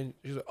 And then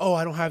she's like, oh,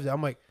 I don't have that.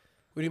 I'm like,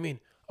 what do you mean?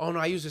 Oh no,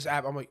 I use this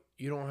app. I'm like,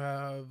 you don't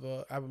have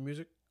Apple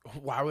Music?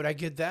 Why would I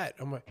get that?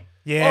 I'm like,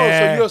 Yeah.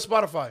 oh, so you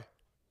have Spotify?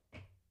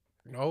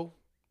 No.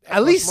 That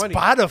At least costs money.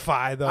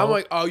 Spotify though. I'm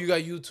like, oh, you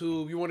got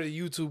YouTube. You're one of the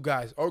YouTube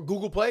guys. Or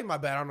Google Play? My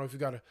bad. I don't know if you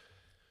got it.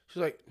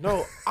 She's like,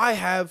 no, I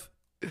have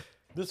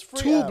This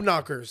free tube app.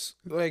 knockers.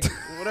 Like,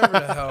 whatever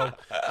the hell.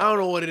 I don't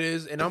know what it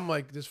is. And I'm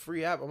like, this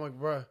free app. I'm like,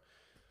 bruh.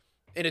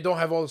 And it don't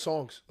have all the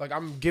songs. Like,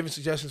 I'm giving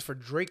suggestions for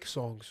Drake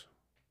songs.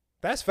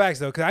 that's facts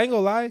though. Cause I ain't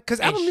gonna lie. Cause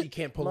And Apple she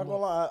can't I'm pull not them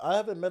gonna up. lie. I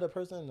haven't met a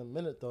person in a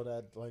minute though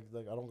that like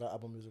I don't got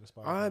Apple Music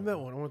or Spotify. I met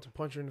one. I want to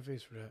punch her in the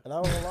face for that. And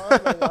I don't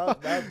gonna lie.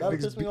 Like, that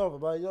pissed me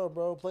off. Like, yo,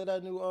 bro, play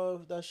that new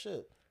that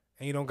shit.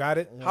 and you don't got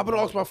it. You Hop on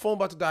know, the aux, my phone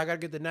about to die. I gotta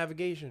get the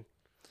navigation.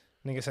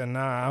 Nigga said,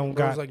 nah, I don't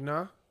Bro's got. like,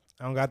 nah.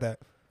 I don't got that.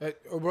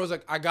 Or bro's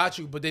like, I got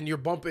you, but then you're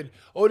bumping.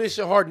 Oh, this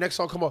shit hard. Next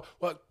song come up.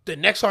 Well, the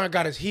next song I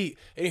got is Heat,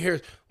 and he hears,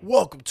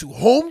 "Welcome to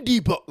Home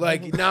Depot."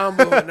 Like now I'm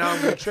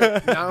gonna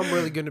trip. Now I'm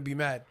really gonna be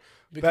mad.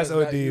 That's because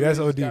OD. you That's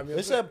really OD. just got me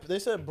upset. They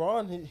said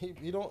Braun he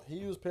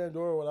used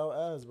Pandora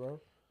without ads, bro.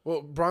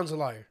 Well, Bron's a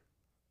liar.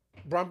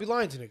 Bron be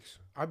lying to niggas.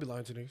 I be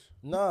lying to niggas.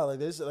 Nah, like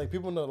they said, like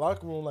people in the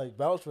locker room like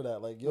vouch for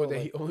that. Like yo, What, that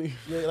like, he only?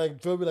 yeah,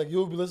 like feel me, like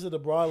you'll be listening to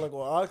Braun like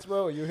on Ox,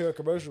 bro, or you hear a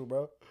commercial,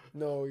 bro.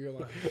 No, you're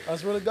lying. I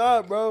swear to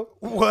God, bro.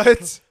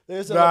 What?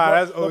 They said Nah, LeBron,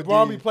 that's OD.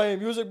 LeBron be playing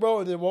music, bro,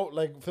 and then won't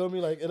like feel me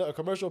like a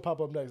commercial pop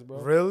up next, bro.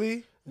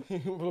 Really?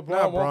 LeBron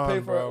Not won't pay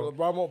Bron, for bro.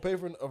 LeBron won't pay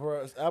for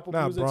Apple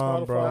Not Music,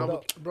 Bron, Spotify. bro.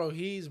 no. Bro,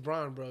 he's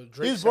Bron, bro.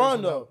 Drake He's sends Bron,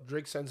 him though. out-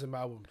 Drake sends him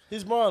albums.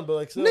 He's Bron, but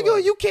like still, Nigga,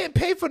 like, you can't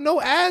pay for no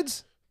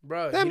ads.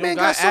 Bro, That he man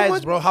don't got got so ads,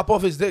 much- bro. Hop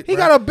off his dick. He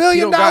bro. got $1 billion.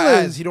 He don't got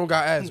ads. He don't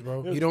got ads,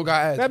 bro. He don't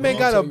got ads. That bro. man I'll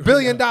got tell $1 you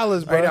billion, right bro.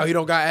 now. Right now, he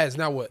don't got ads.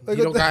 Now what? Look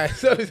He at don't got ads.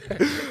 Say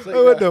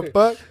What that. the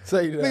fuck?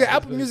 Say that. Nigga,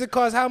 Apple Music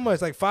costs how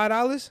much? Like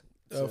 $5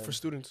 For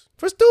students.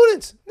 for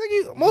students.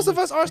 Nigga, most of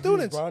us are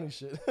students. Bronny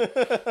shit.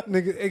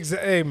 Nigga,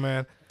 hey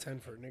man, 10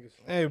 for niggas.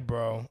 hey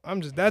bro,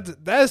 I'm just that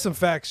is some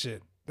fact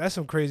shit. That's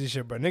some crazy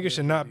shit, bro. Niggas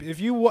should not be. If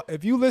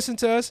you listen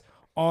to us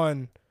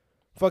on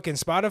fucking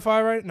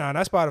Spotify, right? Nah,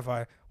 not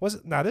Spotify.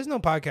 There's no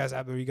podcast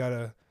app where you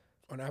gotta.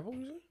 On Apple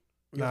Music?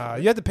 Nah,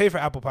 you have to pay for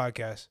Apple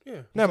Podcasts.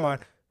 Yeah. Never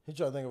mind. He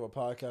trying to think of a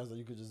podcast that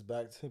you could just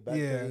back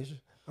Yeah. page.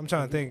 I'm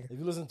trying to think. If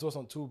you listen to us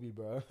on Tubi,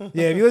 bro.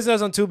 Yeah, if you listen to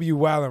us on Tubi, you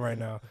wildin' right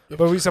now.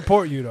 But we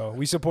support you though.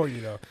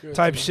 You're a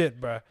Type Tubi.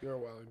 shit, bro. You're a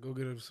wild. Go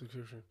get a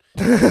subscription.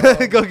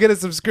 Go get a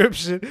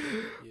subscription.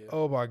 Yeah.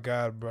 Oh my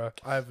god, bro.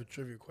 I have a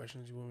trivia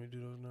questions. You want me to do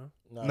those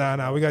now?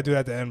 Nah, we gotta do that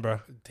at the end, bro.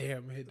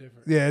 Damn, it hit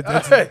different. Yeah,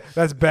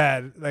 that's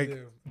bad. Like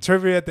Damn.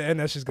 trivia at the end,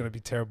 that's just gonna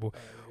be terrible.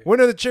 Alright, yeah.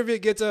 Winner of the trivia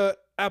gets a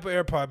Apple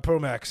AirPod Pro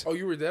Max. Oh,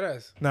 you were dead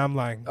ass. Nah, I'm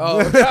lying. Oh,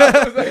 I was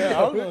like, Yeah,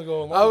 I was gonna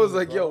go. along I was with it,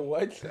 like, bro. yo,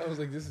 what? I was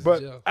like, this is But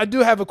jail. I do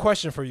have a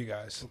question for you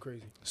guys. So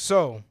crazy.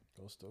 So,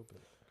 Go stupid.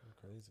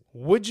 Go crazy.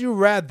 would you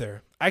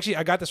rather? Actually,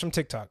 I got this from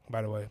TikTok,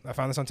 by the way. I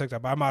found this on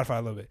TikTok, but I modified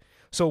it a little bit.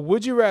 So,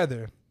 would you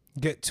rather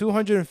get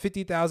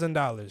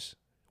 $250,000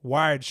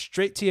 wired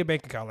straight to your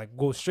bank account, like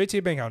go straight to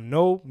your bank account,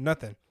 no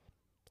nothing,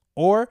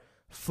 or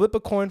flip a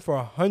coin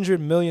for $100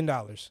 million,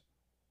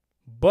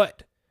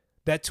 but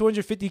that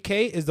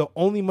 $250K is the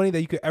only money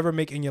that you could ever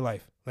make in your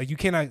life? Like you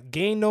cannot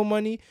gain no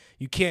money.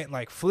 You can't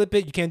like flip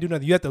it. You can't do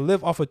nothing. You have to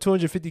live off of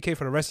 $250K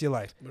for the rest of your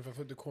life. But if I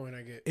flip the coin,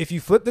 I get. If you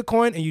flip the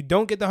coin and you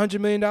don't get the $100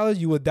 million,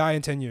 you will die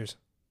in 10 years.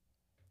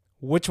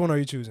 Which one are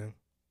you choosing?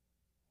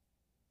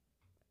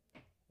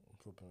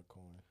 Flipping a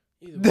coin.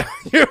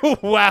 Either way,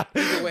 Wow.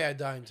 either way, I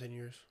die in 10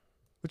 years.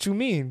 What you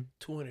mean?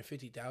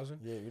 250,000.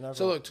 Yeah, you're not.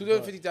 So look,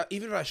 250,000.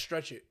 Even if I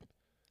stretch it,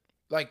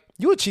 like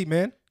You a cheap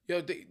man.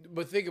 yo,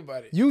 but think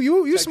about it. You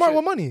Type smart shit.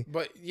 with money.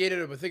 But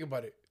no. But think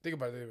about it. Think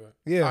about it.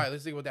 Yeah. All right,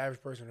 let's think about the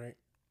average person, right?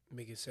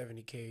 Making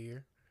 $70K a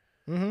year.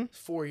 Mm-hmm. It's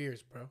 4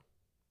 years, bro.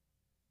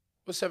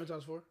 What's 7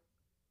 times 4?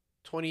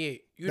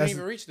 28. You That's- don't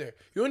even reach there.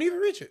 You don't even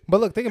reach it. But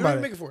look, think You don't about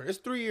even it. make it for it. It's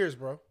 3 years,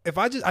 bro. If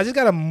I just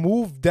gotta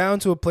move down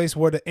to a place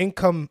where the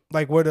income,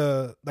 like where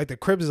the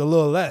crib is a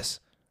little less.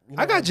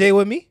 I got Jay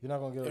with me. You're not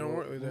gonna get. It don't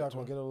work You're like not that,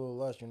 gonna get a little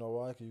less. You know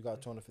why? Because you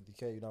got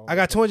 250K. You're not. I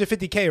got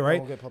 250K,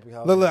 right? Get public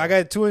housing, Look, I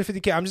bro. got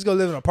 250K. I'm just gonna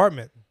live in an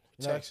apartment.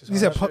 You're not- Taxes. You high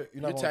said as pu- shit.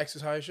 you're not Your gonna-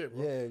 taxes high as shit,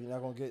 bro. Yeah, you're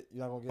not gonna get.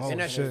 You're not gonna get. Oh, And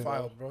that Section shit shit. 8,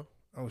 filed, bro.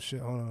 Oh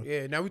shit, hold on.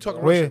 Yeah, now we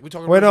talking real Wait, shit. We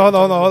talking wait, real no, shit.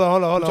 hold on. We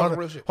talking Hold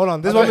real on. shit. Hold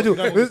on. This is You're what I'm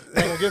not gonna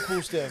do. gonna get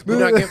food stamps. You're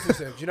not getting food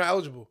stamps. You're not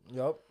eligible.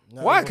 Yup.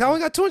 Why? 'Cause I only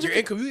got Your 200.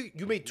 income,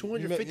 you made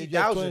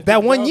 250,000.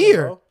 That 1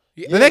 year. Bro.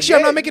 The next year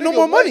I'm not making no nigga,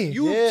 more what? money.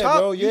 You Yeah, top,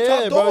 bro. you Yeah,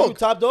 top bro. You dog.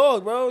 top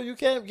dog, bro. You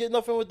can't get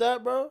nothing with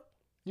that, bro.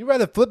 You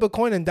rather flip a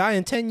coin and die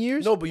in 10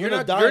 years? No, but you're You're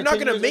not. gonna die You're in not 10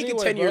 gonna years make it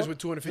anyway, 10 years bro. with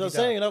That's what 250,000.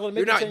 I'm saying. You're not gonna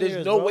make it 10 There's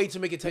years, no bro. way to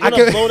make it 10 You're years.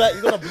 gonna blow that.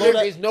 You're gonna blow that.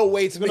 There's no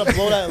way to You're make gonna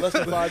blow that in less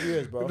than 5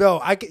 years, bro. No,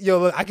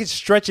 look, I can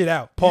stretch it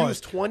out. Use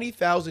Pause.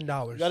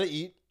 $20,000. You gotta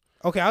eat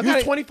Okay, I Use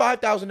got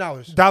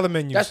 $25,000. dollar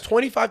menus. That's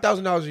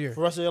 $25,000 a year. for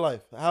the rest of your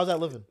life. How's that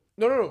living?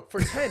 No. For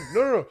 10.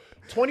 No.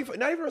 25.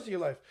 Not even the rest of your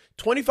life.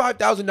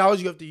 $25,000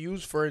 you have to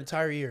use for an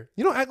entire year.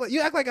 you act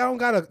like I don't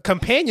got a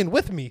companion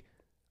with me.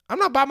 I'm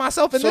not by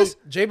myself in So this.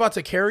 Jay about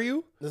to carry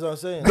you? That's what I'm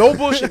saying. No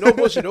bullshit.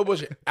 No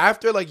bullshit.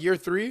 After like year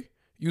 3,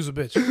 use a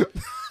bitch.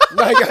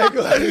 Like I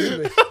go use a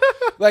bitch.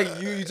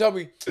 Like you tell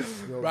me,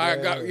 bro, I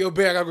gotta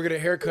go get a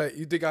haircut.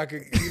 You think I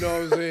could? You know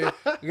what I'm saying?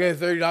 You get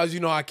 $30. You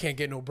know I can't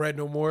get no bread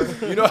no more.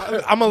 You know.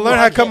 I'm gonna learn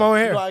how to come on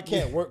You here. know I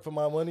can't work for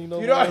my money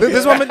no You know more. I- This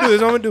is what I'm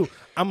gonna do.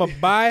 I'm gonna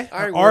buy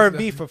I an ain't worth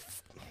RV for.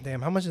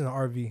 Damn, how much is an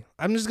RV?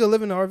 I'm just gonna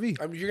live in an RV.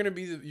 I mean, you're gonna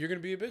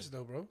be a bitch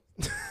though, bro.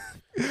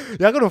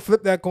 Y'all gonna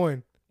flip that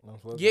coin.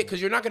 Yeah,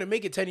 because you're not gonna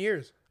make it 10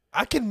 years.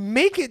 I can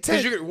make it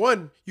 10. Because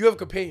you have a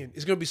companion.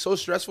 It's gonna be so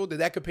stressful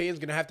that companion's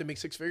gonna have to make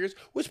 6 figures,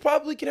 which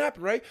probably can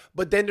happen, right?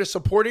 But then they're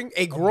supporting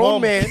a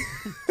grown bum. man,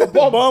 a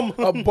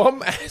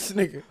bum ass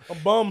nigga. A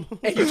bum.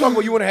 And you talking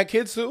about you want to have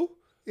kids too?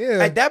 Yeah.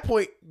 At that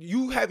point,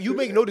 you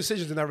make no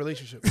decisions in that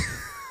relationship.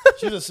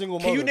 She's a single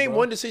mother. Can you name bro.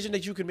 one decision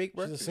that you can make,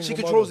 bro? She's a She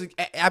single controls mother.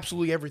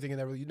 absolutely everything in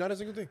that relationship. Not a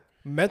single thing.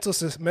 mental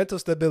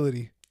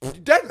stability.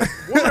 That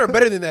women are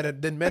better than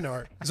that than men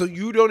are. So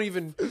you don't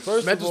even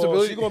First mental of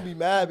all, stability. she's gonna be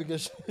mad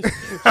because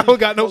I don't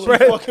got no she's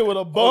bread. fucking with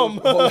a bum.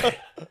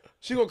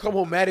 She gonna come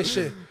home mad as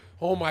shit.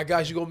 Oh my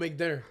gosh, you gonna make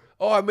dinner.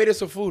 Oh, I made us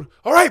some food.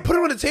 All right, put it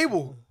on the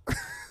table.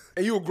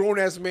 And you a grown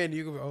ass man.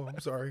 You go, oh, I'm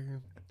sorry.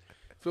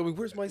 Feel me?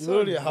 Where's my son?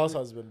 Literally a house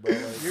husband, bro.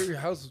 Like, You're your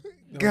house.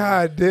 No.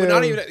 God damn. But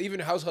not even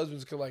house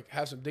husbands can like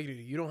have some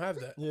dignity. You don't have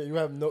that. yeah, you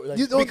have no. Like,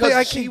 You don't think Because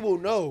I she can? will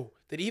know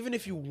that even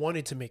if you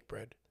wanted to make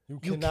bread, you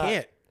cannot.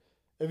 can't.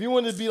 if you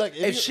wanted to be like,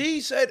 If she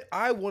said,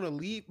 I want to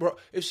leave, bro,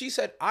 if she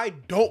said, I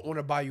don't want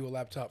to buy you a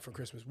laptop for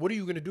Christmas, what are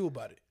you going to do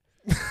about it?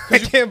 I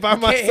can't buy You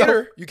can't hit myself.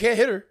 her. You can't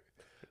hit her.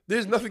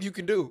 There's nothing you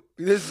can do.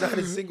 There's not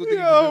a single thing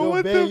Yo, you can yo,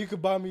 what babe, the- you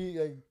could buy me.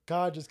 Like,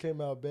 God just came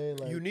out, babe.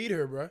 Like, do. You need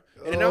her, bro.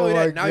 And Oh not only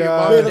my that, now your God.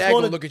 mom Babe, and let's dad go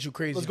gonna on look at you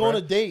crazy. let's go on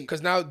a date.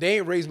 Because now they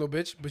ain't raised no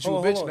bitch, but you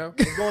Hold a on, bitch hold now. on.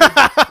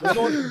 Let's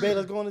go on, babe,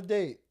 let's go on a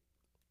date.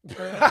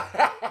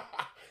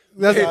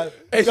 That's got- And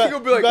you she got-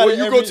 gonna be you like, got well, it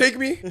you every- gonna take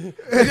me?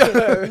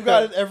 You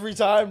got it every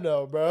time,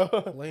 though, bro.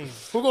 Lame.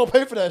 Who gonna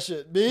pay for that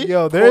shit? Me?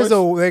 Yo, Of there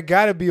course.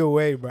 gotta be a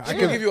way, bro. She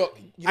gonna give you a,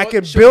 you know I what?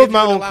 can She'll build give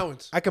my you an own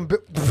allowance. I can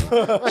build.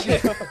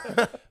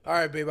 All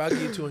right, babe, I'll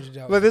give you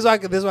 $200. Look, this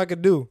is what I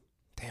could do.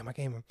 Damn, I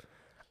can't even.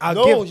 I'll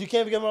No, give. you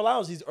can't give him an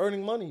allowance. He's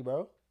earning money,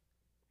 bro.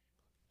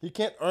 He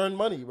can't earn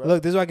money, bro.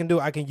 Look, this is what I can do.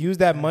 I can use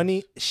that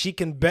money. She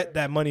can bet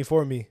that money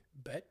for me,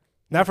 Bet?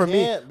 not for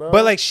me, can't, bro.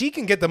 but like she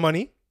can get the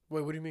money.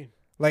 Wait, what do you mean?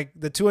 Like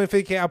the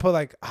 250K, I put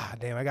like,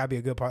 damn, I gotta be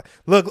a good part.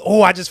 Look,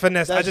 I just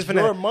finessed. That's I just your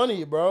finessed.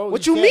 money, bro.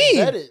 What you can't mean?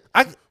 bet it.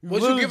 I Once you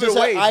literally give it just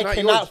away, said, it's I not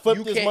cannot yours. flip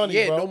You this can't, money,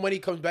 yeah, bro. no money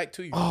comes back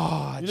to you.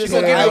 oh, You She's just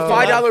gonna said, give you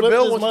I a cannot $5 flip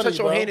bill. this Once you money, touch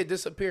your bro. hand, it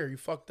disappear. You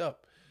fucked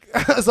up.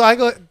 so I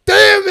go,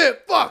 damn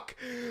it, fuck.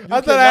 I thought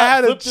I cannot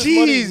had a flip this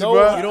money. cheese, No,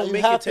 bro. You don't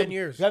make have it 10 to-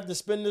 years. You have to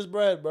spend this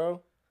bread,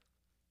 bro.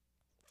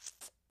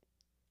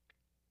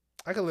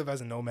 I could live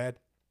as a nomad.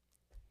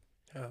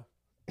 How?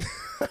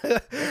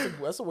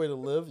 That's a way to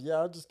live. Yeah,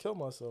 I'll just kill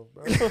myself,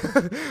 bro. So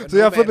But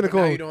y'all no, flipping man, the but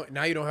coin.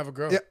 Now you don't have a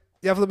girl. Yeah.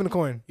 Y'all flipping the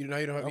coin. Now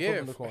you don't have. I'm Yeah.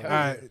 flipping the coin. hell All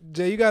yeah.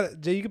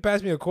 right, Jay, you can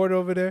pass me a quarter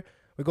over there.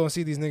 We're gonna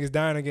see these niggas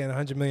dying again.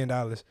 $100 million.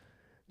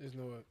 There's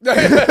no way.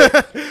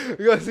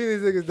 We're gonna see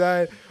these niggas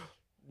dying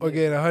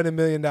again. $100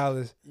 million.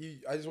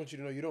 I just want you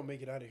to know you don't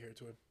make it out of here,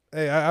 twin.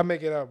 Hey, I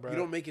make it out, bro. You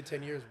don't make it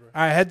 10 years, bro.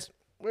 All right, heads.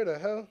 Where the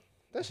hell?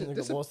 That shit. Nigga,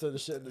 This most of the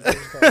shit in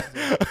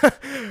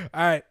the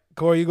All right,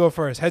 Corey, you go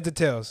first. Heads or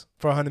tails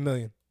for 100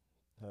 million?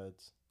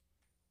 Heads.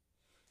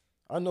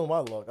 I know my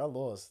luck. I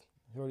lost.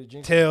 He already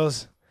jinxed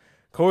Tails.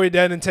 Corey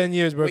dead in 10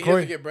 years, bro. Wait, he Corey.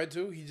 doesn't get bread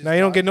too? He just No, you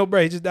don't dies? get no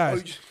bread. He just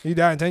dies. Oh, He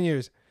died in 10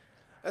 years.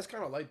 That's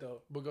kind of light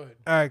though. But go ahead.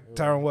 All right,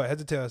 Tyron, what?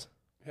 Heads or tails?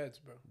 Heads,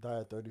 bro. Die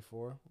at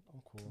 34.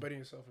 I'm cool. Betting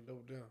yourself and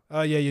double down.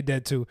 Oh, yeah, you're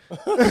dead too.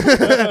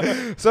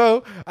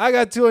 So I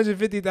got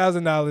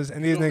 $250,000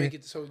 and You these don't make niggas.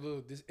 it so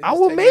little. This, I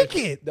will 10 make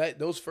years, it. That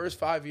those first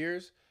 5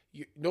 years,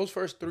 those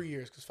first 3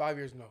 years, because 5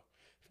 years no.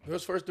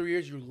 Those first 3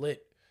 years you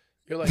lit.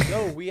 You're like,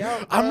 yo, we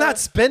out. I'm not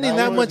spending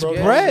that much bro.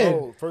 bread.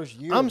 No, first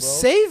year, I'm bro.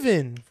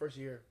 saving. First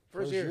year.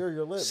 First year, you're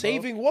lit, bro.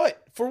 Saving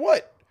what? For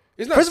what?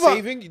 It's not First of all-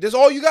 saving. That's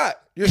all you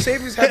got. Your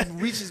savings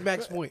have reached its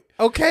max point.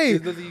 Okay,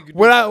 There's nothing you can do.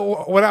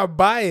 when I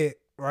buy it,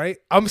 right,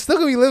 I'm still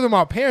gonna be living in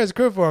my parents'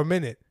 crib for a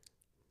minute.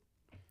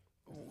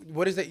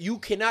 What is that? You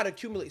cannot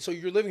accumulate. So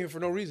you're living here for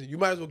no reason. You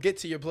might as well get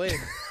to your plan.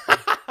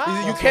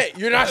 You can't.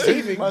 You're not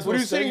saving. Might as What well are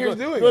you sitting here You're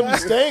doing? gonna be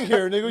staying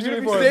here, nigga. What You're you gonna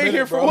mean be for a staying minute,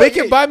 here for bro? what? They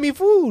can buy me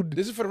food.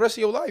 This is for the rest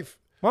of your life.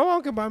 My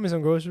mom can buy me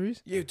some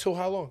groceries. Yeah, till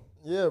how long?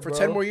 Yeah, For bro.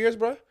 10 more years,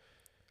 bro?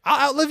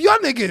 I'll outlive y'all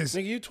niggas.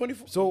 Nigga, you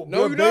 24. So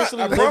no, we're you're not.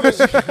 basically I promise.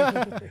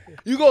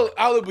 You go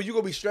outlive, but you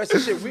gonna be stressed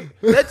and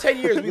shit. That 10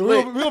 years, we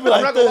lit. we gonna be I'm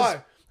like not gonna this.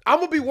 lie. I'm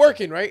gonna be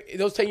working, right? In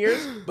those 10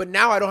 years, but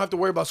now I don't have to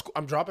worry about school.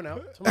 I'm dropping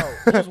out.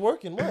 Who's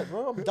working? What,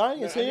 bro? I'm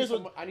dying in 10 years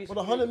with I need some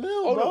 100 mil,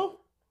 Oh, bro.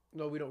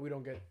 No, we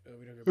don't get.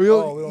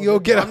 You'll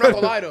get. I'm not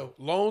gonna lie though.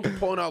 Loans, I'm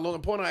pulling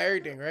out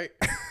everything, right?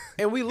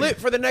 And we lit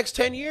for the next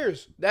 10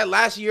 years. That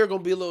last year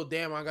gonna be a little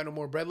damn. I ain't got no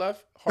more bread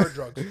left. Hard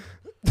drugs.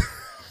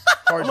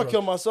 Hard I'm gonna drugs.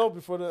 kill myself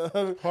before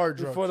the Hard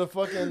before the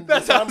fucking.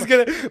 That's how I was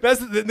gonna.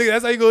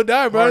 That's how you gonna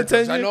die, bro. Hard In 10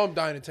 drugs. I years. know I'm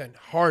dying in 10.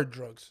 Hard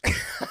drugs.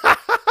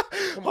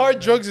 Hard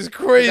drugs is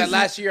crazy. That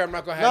last year, I'm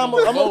not gonna have Nah, no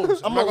more I'm a-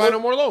 loans. I'm I'm a not gonna have li-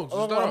 no more loans. I'm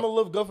It's gonna done.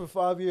 live good for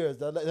 5 years.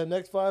 The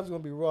next 5 is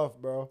gonna be rough,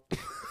 bro.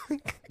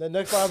 The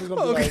next 5 is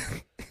gonna be like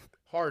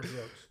Hard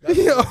drugs. That's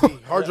what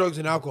it be. Hard drugs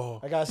and alcohol.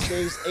 I got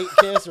stage 8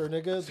 cancer,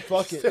 nigga.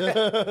 Fuck it.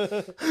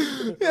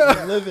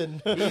 I'm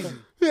living.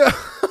 Yeah.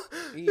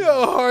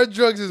 Yo, hard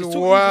drugs is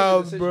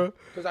wild, bro.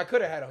 Because I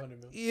could have had 100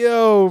 million.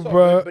 Yo, So,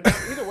 bro. But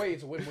either way,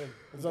 it's a win-win.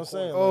 That's what I'm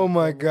saying. Oh like,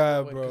 my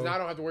god, Because now bro. I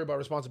don't have to worry about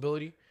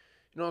responsibility. You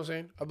know what I'm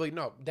saying? I'll be like,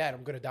 no, Dad,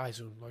 I'm gonna die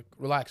soon. Like,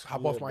 relax,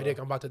 hop off my bro. dick.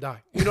 I'm about to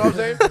die. You know what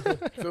I'm saying?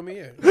 Feel me?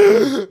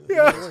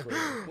 Yeah.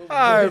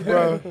 All right,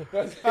 bro.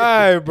 All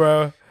right,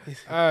 bro.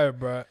 All right,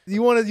 bro.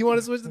 You want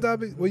to switch the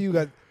topic? What you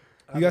got?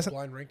 I got have a some-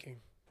 blind ranking.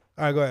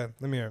 All right, go ahead.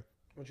 Let me hear.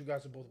 What you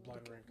guys are both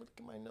blind rank. Look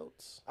at my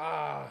notes.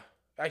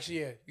 Actually,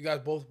 yeah, you guys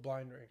both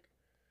blind rank.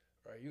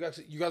 All right, you guys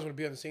want to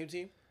be on the same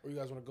team, or you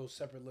guys want to go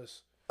separate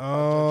lists? We'll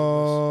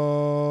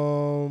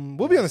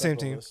be on the same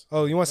team. list.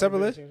 Oh, you want separate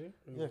Wanna list? be on the same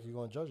team? Yeah, 'cause you're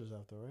going judges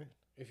after, right?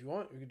 If you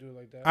want, we can do it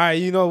like that. All right,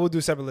 you know we'll do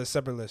separate list.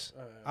 Separate list.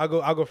 All right.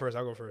 I'll go first.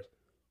 I'll go first.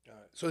 All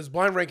right. So it's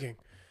blind ranking.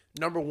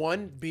 Number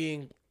 1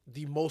 being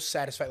the most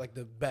satisfied, like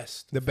the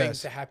best, The thing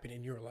best. to happen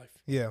in your life.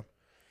 Yeah.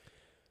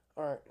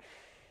 All right.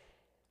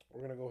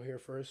 We're gonna go here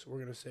first. We're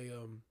gonna say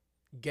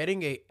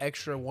getting a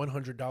extra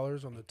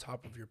 $100 on the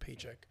top of your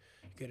paycheck.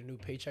 You get a new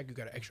paycheck, you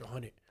got an extra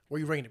 100. Where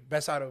you ranking it?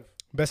 Best out of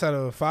Best out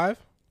of 5.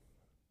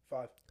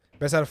 5.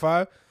 Best out of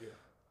 5. Yeah.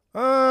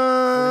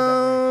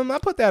 I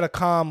put that a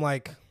calm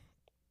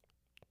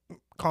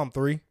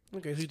 3.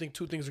 Okay, so you think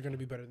 2 things are gonna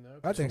be better than that?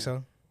 I think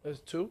so. That's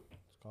 2.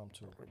 It's calm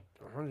 2.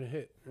 100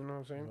 hit. You know what I'm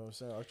You saying? know what I'm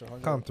saying? Extra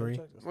 100 Calm on the 3.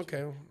 paycheck, that's Okay.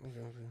 Then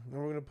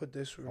we're gonna put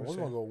this. I We're was gonna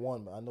gonna say, go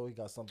 1, but I know he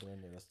got something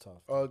in there that's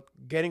tough.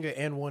 getting an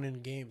and 1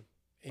 in game.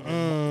 And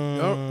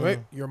no, wait.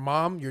 Your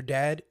mom, your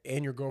dad,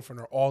 and your girlfriend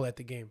are all at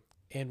the game.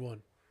 And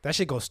 1. That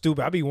shit goes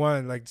stupid. I be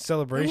one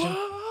celebration.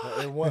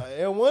 And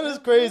one is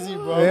crazy,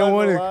 bro. And I'm not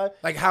one gonna is- lie.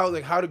 Like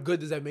how good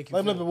does that make you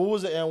Like, no, feel? but what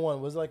was it? And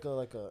one was it like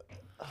a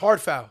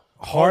Hard foul.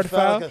 Hard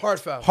foul. Hard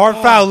foul. Hard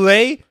foul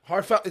lay.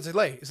 Hard foul. It's a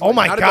lay. It's a Oh lay.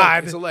 my Not a dunk.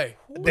 God. It's a lay.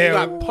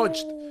 Damn. You got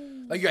punched.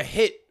 Like you got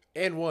hit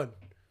and 1.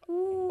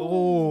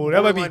 Oh,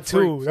 that might be Borderline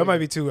 2. freak. That might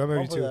be 2. That I'm might be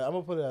gonna, put 2. that, I'm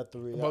gonna put it at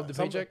 3. Above the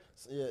paycheck?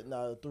 Yeah,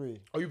 nah, 3.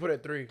 Oh, you put it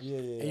at 3. Yeah.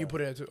 And you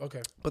put it at 2.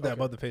 Okay. Put that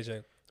above the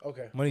paycheck.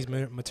 Okay. Money's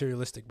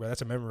materialistic, bro.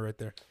 That's a memory right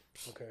there.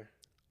 Okay.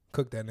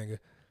 Cook that nigga.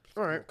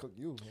 All right. Cook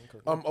you.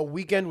 Man. Cook A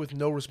weekend with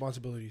no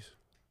responsibilities.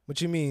 What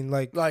you mean?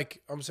 Like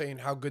Like I'm saying,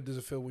 how good does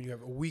it feel when you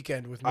have a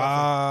weekend with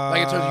nothing?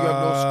 Like in terms of you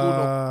have no school,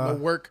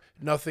 no work,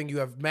 nothing. You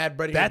have mad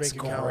bread in your That's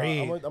bank account.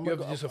 great. You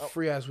have just a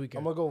free ass I'm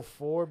weekend. gonna go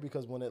 4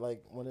 because when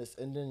it's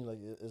ending, like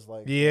it's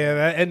like yeah,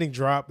 that ending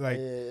drop, like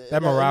yeah,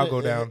 that morale it- go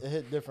it- down. It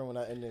hit different when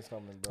that ending's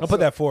coming, bro. I'll put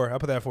that 4. I'll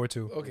put that 4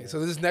 too. Okay,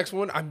 so this next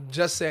one, I'm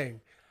just saying,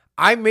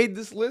 I made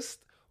this list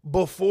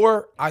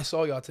before I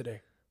saw y'all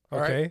today. All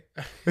right?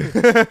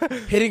 Okay.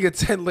 Hitting a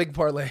 10-leg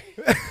parlay.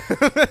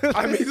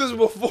 I made this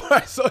before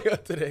I saw y'all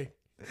today.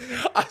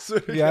 I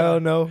swear to Yeah, I God.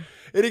 don't know.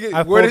 Hitting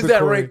I it, where does folded that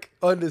Corey. rank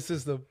on the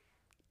system?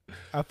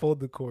 I pulled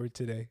the cord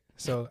today,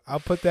 so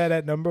I'll put that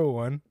at number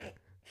 1.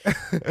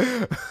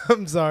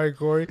 I'm sorry,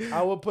 Corey. I'm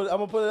gonna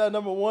put it at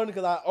number 1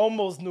 because I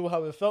almost knew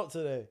how it felt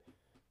today.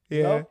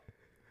 Yeah, know?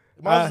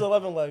 Mine was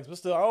 11 legs, but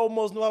still, I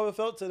almost knew how it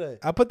felt today.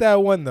 I put that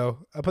at 1 though.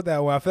 I put that at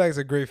 1. I feel like it's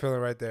a great feeling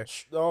right there.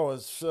 Oh,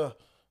 it's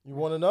You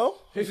want to know?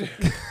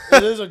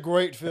 It is a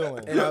great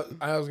feeling. And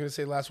I was gonna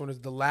say last one is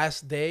the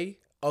last day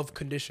of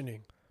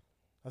conditioning.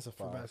 That's a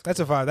 5. That's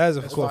a 5. That is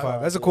a cool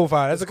 5. That's a cool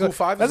 5. That's a cool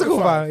 5. That's a cool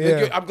 5.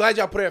 Yeah. I'm glad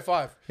y'all put it at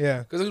 5. Yeah.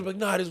 Because it was like,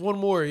 nah, there's one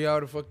more. Y'all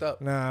would have fucked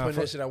up. Nah.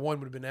 Putting that shit at 1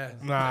 would have been ass.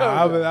 Nah,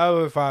 I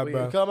would 5,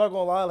 bro. Because I'm not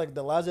gonna lie, like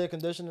the last day of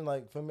conditioning,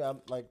 like for me, I'm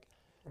like,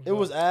 it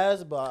was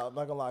ass, but I'm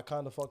not gonna lie, I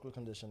kind of fucked with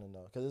conditioning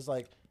though, because it's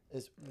like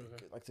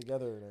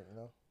together, you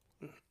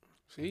know.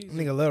 See,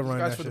 nigga love running.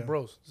 Guys that for shit. the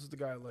bros. This is the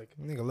guy I like.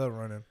 Nigga love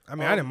running. I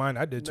mean, I didn't mind.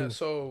 I did too.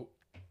 So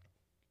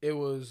it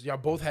was y'all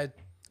both had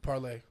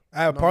parlay.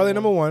 I had parlay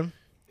number 1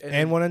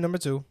 and one at number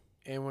 2.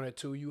 And one at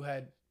 2, you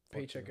had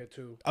paycheck at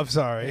 2. I'm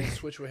sorry. And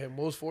switch with him.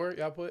 What was 4?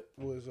 Y'all put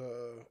was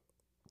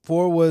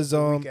 4 was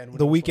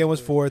the weekend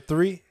was 4.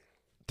 3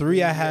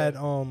 I had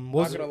I'm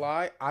not gonna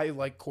lie, I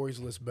like Corey's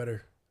list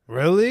better.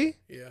 Really?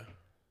 Yeah.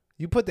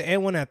 You put the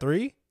and one at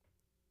 3?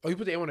 Oh, you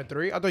put the N1 at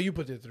 3? I thought you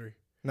put it at 3.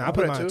 Nah, I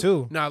put mine at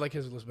 2. Nah, I like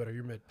his list better.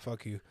 You're mid.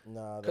 Fuck you.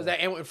 Nah, Because that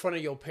N1 in front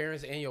of your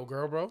parents and your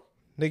girl, bro.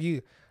 Nigga,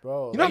 you bro. You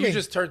know Like, what I mean? you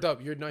just turned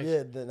up. You're nice.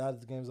 Yeah, now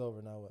the game's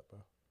over. Now what, bro?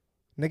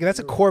 nigga, that's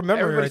a core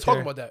memory Everybody's right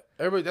talking there. about that.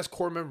 Everybody, that's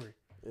core memory.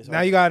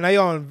 Now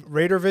you're on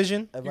Raider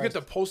Vision. You get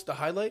to post the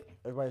highlight.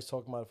 Everybody's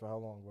talking about it for how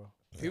long, bro?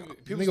 People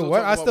Nigga, still what?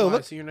 talking I about still my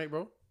look- senior night,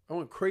 bro. I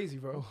went crazy,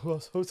 bro.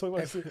 Who's talking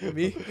about it?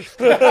 Me?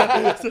 Nah,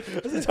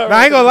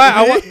 I ain't gonna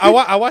lie.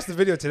 I watched the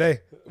video today.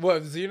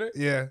 What, senior night?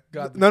 Yeah.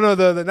 God. No,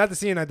 the not the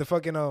senior night. The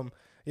fucking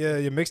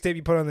your mixtape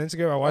you put on the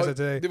Instagram. I watched it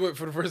today. Did it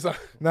for the first time?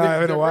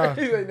 Nah, in a while.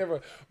 He like never.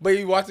 But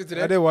you watched it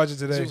today? I did watch it This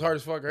today. was hard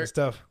as fuck, right? It's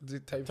tough.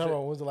 Type Tell me, shit.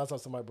 when was the last time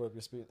somebody broke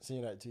your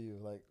senior night to you?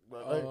 Like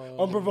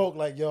unprovoked,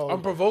 like, yo.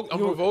 Unprovoked?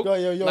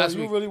 Yo, Last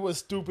you week. really was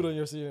stupid on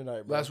your senior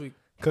night, bro. Last week,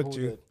 Cooked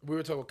Who you. did? we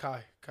were talking with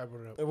Kai. Kai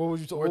brought it up. And what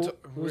was you We're talking?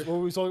 What were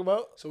we talking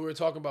about? So we were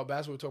talking about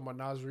basketball. We were talking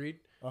about Nas Reed.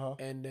 Uh-huh.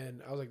 And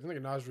then I was like, this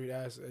nigga Nas Reed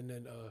ass. And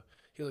then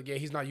he was like, yeah,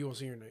 he's not you on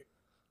senior night.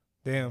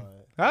 Damn. Alright.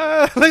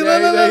 Ah, look. Yeah,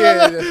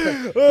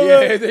 he's not you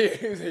Hey,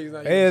 on it's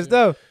senior night.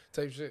 dope.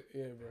 Type shit.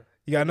 Yeah, bro.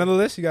 You got another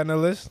list?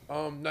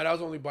 No, that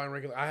was only buying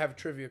regular. I have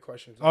trivia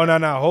questions. Oh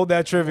no, hold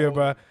that trivia,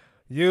 bro.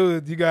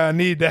 You gotta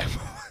need that.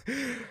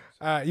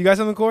 All right, you got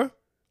something, Core?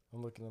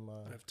 I'm looking at mine.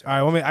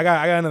 All right, I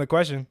got another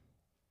question.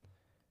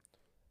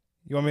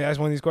 You want me to ask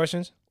one of these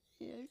questions?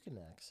 Yeah, you can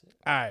ask it.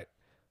 All right.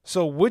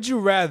 So, would you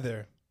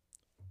rather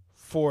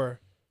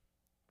for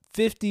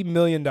 $50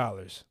 million,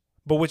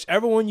 but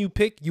whichever one you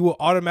pick, you will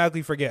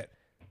automatically forget.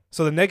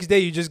 So the next day,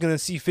 you're just gonna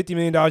see $50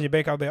 million in your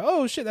bank account. Like,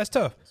 oh shit, that's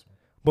tough.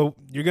 But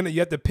you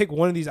have to pick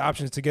one of these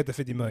options to get the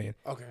 $50 million.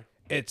 Okay.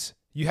 It's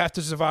you have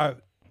to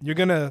survive. You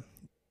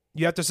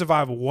have to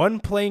survive 1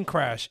 plane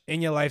crash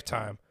in your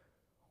lifetime,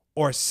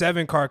 or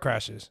 7 car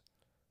crashes.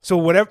 So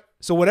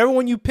whatever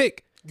one you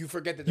pick, You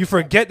forget that. you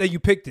forget that you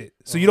picked it.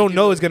 So you don't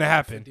know it's gonna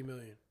happen. 50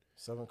 million.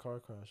 7 car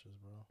crashes,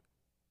 bro.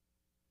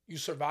 You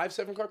survived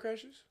 7 car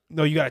crashes?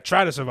 No, you gotta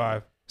try to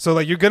survive. So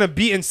like you're gonna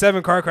be in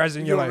 7 car crashes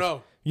in your life.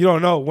 Know. You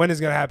don't know when it's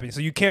gonna happen. So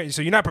you can't.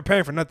 So you're not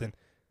preparing for nothing.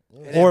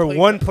 And Or then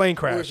one plane Or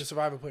crash. to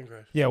survive a plane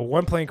crash. Yeah,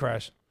 1 plane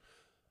crash.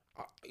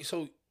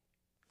 So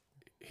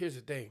here's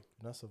the thing.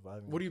 Not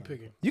surviving. What are you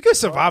picking? You can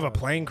survive a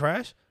plane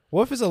crash.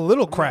 What if it's a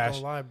little I'm crash?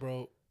 not gonna lie,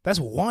 bro. That's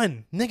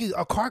 1. Nigga,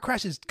 a car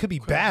crash could be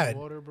Crash in bad.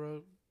 Water,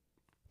 bro.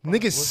 What's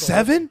Nigga,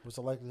 7? What's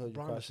the likelihood you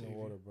Bron crashing in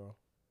will the save water, bro?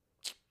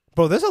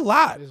 Bro, there's a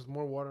lot. There's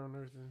more water on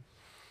Earth than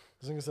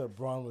This nigga said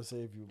Braun would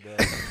save you, bro.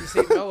 he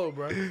saved Melo,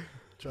 bro.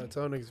 Trying to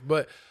tell niggas,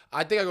 but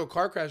I think I go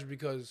car crash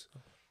because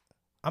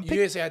I'm you pick-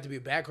 didn't say it had to be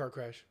a bad car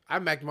crash. I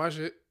macked my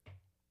shit.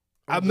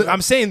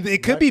 I'm saying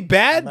it could be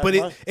bad, but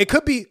it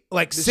could be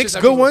like The 6 shit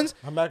that good people- ones,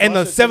 I'm back and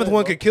my the shit 7th today,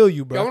 one bro. could kill you,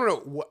 Y'all bro. want to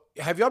know what?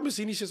 Have y'all been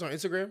seeing these shits on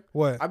Instagram?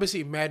 What? I've been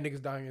seeing mad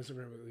niggas dying on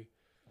Instagram lately.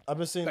 I've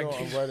been seeing it Like-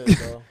 on Reddit,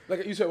 bro.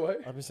 Like you said, what?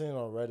 I've been seeing it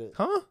on Reddit.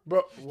 Huh?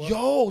 Bro,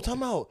 Yo,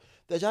 time out.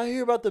 Did y'all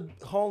hear about the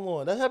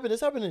hold on? That happened.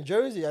 This happened in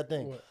Jersey, I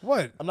think. What?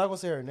 What? I'm not gonna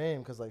say her name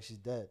because like she's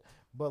dead.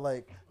 But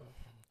like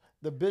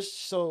the bitch.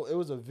 So it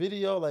was a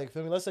video. Like,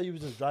 feel me? Let's say you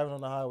was just driving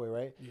on the highway,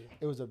 right? Yeah.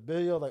 It was a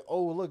video. Like,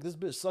 oh look, this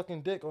bitch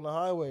sucking dick on the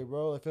highway,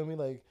 bro. Like, feel me?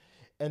 Like,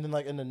 and then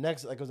like in the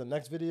next, like it was the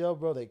next video,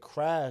 bro. They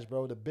crashed,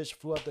 bro. The bitch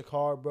flew out the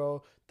car,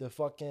 bro.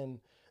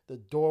 The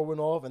door went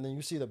off, and then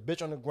you see the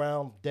bitch on the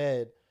ground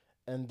dead,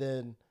 and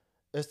then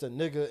it's the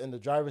nigga in the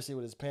driver's seat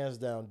with his pants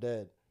down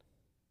dead.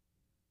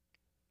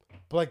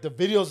 But like the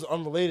videos are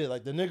unrelated.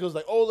 Like the nigga's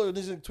like, oh look,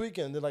 this is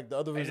tweaking. And then like the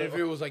other And was if like,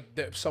 it was like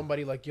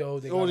somebody like, yo,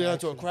 they oh, got they an got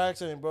into a accident. crack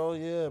accident, bro.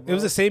 Yeah, bro. It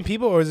was the same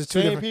people, or is it 2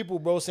 same different? people,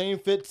 bro. Same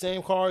fit,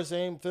 same car,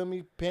 same, feel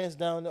me, pants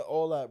down,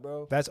 all that,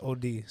 bro. That's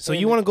OD. So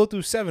And you want to go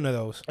through 7 of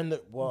those? And I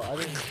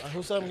didn't.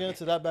 Who said I'm getting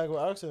into that back with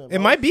accident? It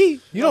bro? might be.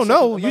 You I'm don't not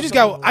know. sucking- You I'm just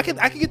not got. sucking-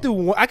 I could get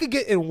through. I could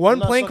get in I'm one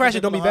not plane sucking crash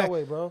dick and don't on be the back.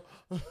 highway, bro.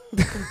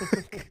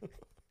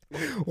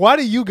 Why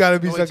do you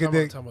gotta be No, wait, sucking time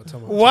dick? out,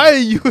 time out. Why are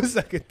you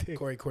sucking dick?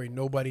 Corey,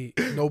 nobody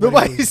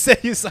Nobody was, said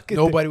you sucking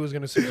dick. nobody was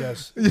gonna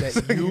suggest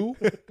that you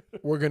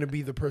we're gonna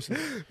be the person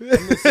I'm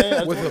just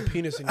saying, with a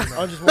penis in your I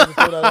mouth. just want to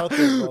throw that out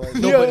there, bro. Like,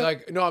 No, Yo. but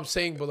like, no, I'm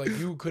saying, but like,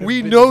 you could.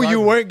 We know you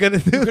weren't gonna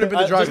do You could have that.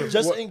 been the driver.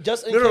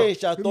 just in No, no.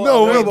 case y'all thought.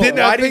 No, I we was- did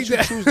not Why think didn't you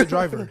that. choose the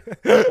driver?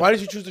 Why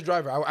did you choose the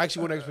driver? I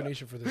actually want an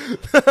explanation for this.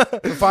 For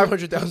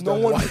 $500,000. No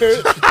one why-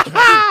 cares.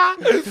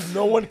 'Cause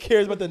no one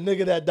cares about the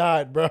nigga that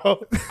died, bro.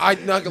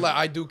 I'm not gonna lie,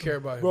 I do care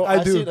about him. Bro, I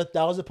I do. seen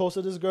 1,000 posts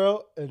of this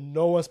girl, and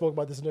no one spoke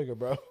about this nigga,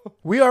 bro.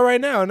 We are right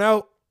now.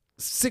 Now,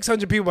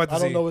 600 people about to I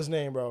see. don't know his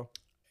name, bro.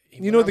 He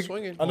you went know out the-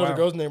 swinging. I know Wow. the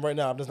girl's name right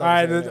now. I'm just All not.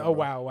 right. saying her name, Oh bro.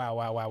 wow! Wow!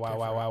 Wow! Wow! Wow!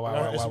 Wow! Wow! I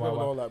Wow! Instagram Wow! and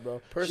Wow! all that,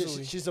 bro.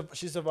 Personally.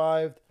 She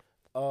survived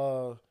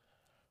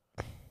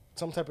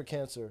some type of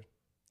cancer.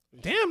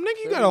 Damn,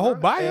 nigga, you got a whole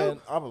bio.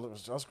 And I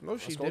was No,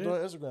 she scrolled didn't.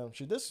 on Instagram.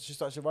 She did. She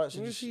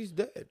started. She's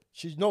dead.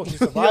 She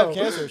survived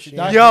cancer. She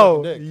died. Yo,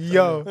 from dick.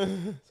 yo.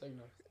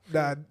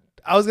 Nah,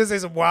 I was gonna say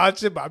some wild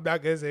shit, but I'm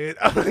not gonna say it.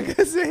 I'm not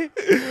gonna say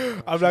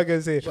it. I'm not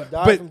gonna say it. She died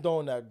But from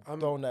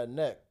throwing that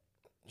neck.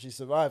 She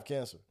survived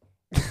cancer.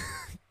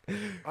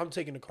 I'm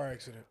taking a car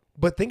accident.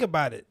 but think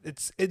about it.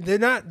 They're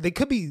not. They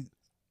could be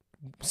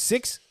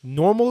 6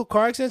 normal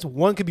car accidents.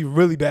 One could be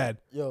really bad.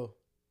 Yo,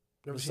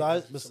 Never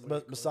besides seen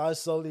somebody besides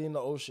Sully in the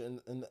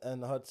ocean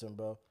and the Hudson,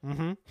 bro.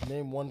 Mm-hmm.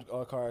 Name one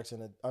car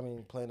accident. I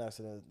mean, plane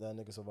accident that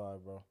nigga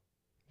survived, bro.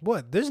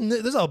 What? There's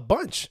a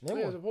bunch. Name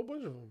Yeah, there's one. a whole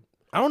bunch of them.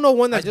 I don't know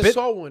one I that's just bit.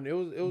 saw one. It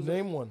was.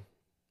 Name one.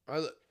 I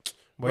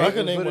Wait, I it can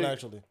was name one literally-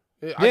 actually.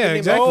 I Yeah, can name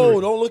exactly.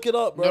 No, don't look it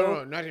up, bro.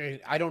 No, not even-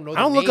 I don't know.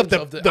 I don't look up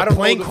names the of I don't know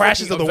plane the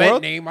crashes fucking of the event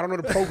world. name. I don't know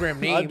the program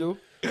name. I do.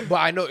 But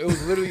I know it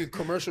was literally a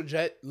commercial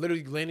jet.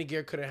 Literally, landing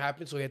gear couldn't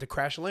happen, so he had to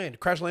crash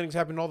land. Crash landings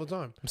happen all the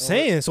time. I'm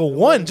saying so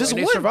one, just And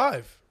they one.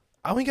 survive.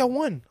 I only got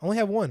one. I only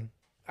have one.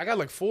 I got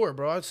like 4,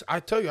 bro. I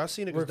tell you, I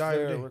seen niggas Rick die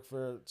every Fair, day. Rick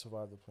Fair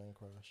survived the plane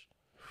crash.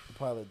 The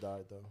pilot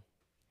died though.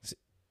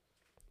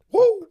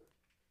 Woo!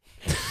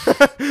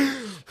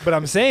 But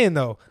I'm saying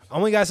though, I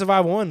only got to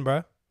survive one,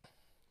 bro.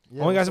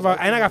 Yeah, Only got to so survive,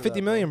 lucky and I got nigga 50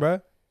 that, million,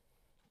 bro.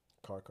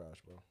 Car crash,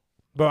 bro.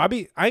 Bro, I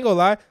ain't gonna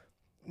lie.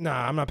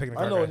 Nah, I'm not picking a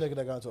car I know crash. a nigga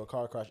that got into a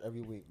car crash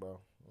every week, bro.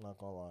 I'm not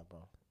gonna lie,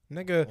 bro.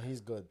 Nigga, And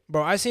he's good.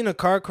 bro, I seen a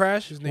car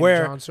crash His name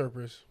where John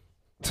Serpers.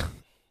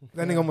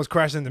 that nigga almost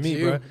crashed into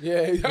me, bro.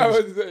 Yeah, I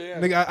was, yeah.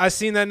 Nigga, I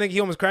seen that nigga. He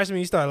almost crashed into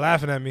me. He started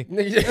laughing at me.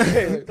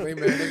 Nigga, wait,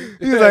 man,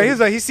 nigga. He was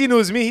like, he seen it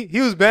was me. He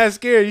was bad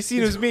scared. He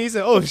seen it was me. He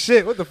said, "Oh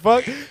shit, what the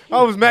fuck?"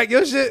 I was Mac,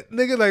 your shit,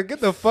 nigga. Like, get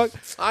the fuck.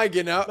 I ain't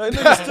getting out. Like,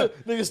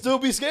 niggas still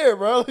be scared,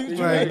 bro. Like, what you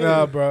Like, mean?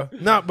 nah, bro.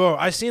 Nah, bro.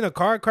 I seen a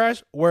car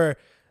crash where,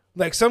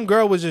 like, some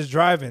girl was just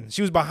driving.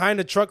 She was behind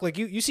a truck. Like,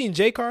 you seen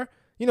J car?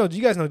 You know,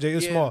 you guys know J. It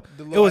was Yeah, small.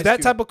 the It little was Ice that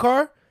Cube. type of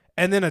car,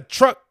 and then a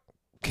truck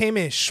came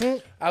in.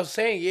 Shwoop. I was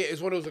saying, yeah, it's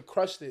one of those that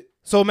crushed it.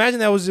 So imagine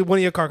that was one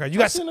of your car crashes.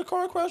 You I got, seen a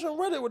car crash on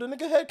Reddit where the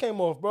nigga head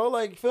came off, bro.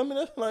 Like, filming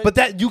it. Like, but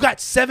that you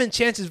got 7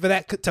 chances for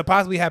that to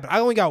possibly happen. I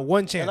only got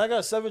one chance. and I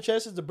got 7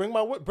 chances to break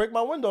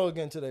my window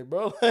again today,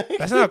 bro. Like,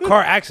 That's not a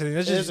car accident.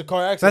 That's it just is a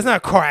car accident. That's not a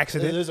car It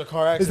accident. is a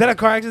car accident. Is that a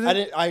car accident? I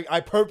didn't. I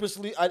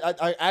purposely.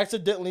 I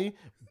accidentally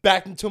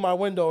backed into my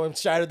window and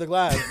shattered the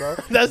glass, bro.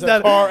 That's It's a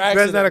not car That's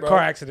accident, not a bro. car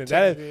accident. That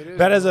Technically it is,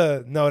 that is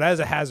bro. that is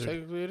a hazard.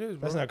 Technically, it is, bro.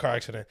 That's not a car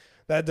accident.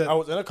 I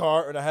was in a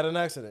car and I had an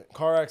accident.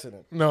 Car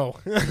accident. No,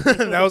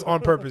 that was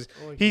on purpose.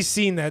 He's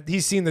seen that.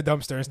 He's seen the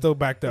dumpster and still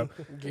backed up.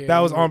 Yeah, That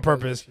was you know, on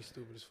purpose. She's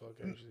stupid as fuck,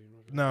 actually.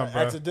 Nah, I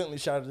bro. accidentally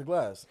shattered the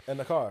glass in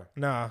the car.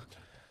 Nah,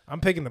 I'm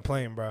picking the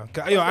plane, bro. Yo, What's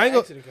I ain't the go.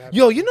 accident could happen?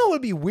 Yo, you know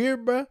what'd be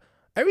weird, bro?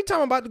 Every time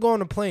I'm about to go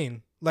on a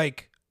plane,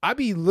 like I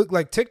be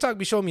like TikTok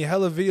be showing me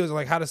hella videos of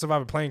like how to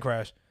survive a plane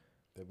crash.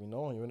 They be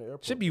knowing you in the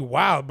airport. Should be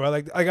wild, bro.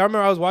 Like I remember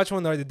I was watching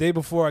one like the day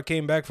before I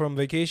came back from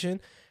vacation,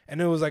 and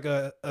it was like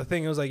a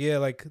thing. It was like, yeah,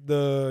 like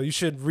you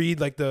should read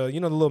like the the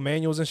little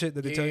manuals and shit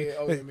that they tell you.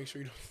 Oh, yeah, make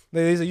sure you don't.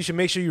 They say you should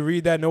make sure you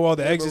read that, know all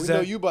the Bro, we exits. know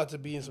at. you about to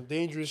be in some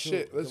dangerous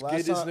shit. Let's The get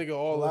last this time- nigga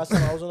all The up. last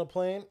time I was on a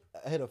plane,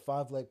 I hit a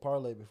 5-leg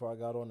parlay before I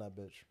got on that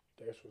bitch.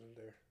 Dash wasn't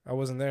there. I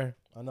wasn't there.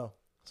 I know.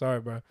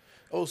 Sorry, bro.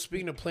 Oh,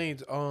 speaking of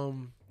planes,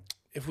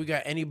 if we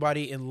got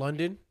anybody in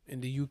London,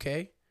 in the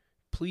UK,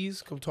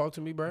 please come talk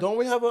to me, bro. Don't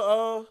we have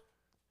a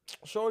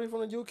shorty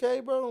from the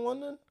UK, bro, in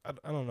London?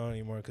 I don't know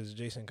anymore because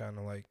Jason kind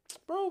of like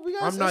Bro, we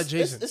got. I'm not it's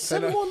Jason.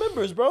 7 more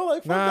members, bro.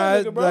 Like, fuck nah,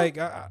 that nigga, bro. like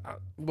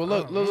But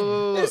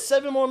look. It's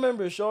 7 more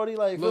members, shorty.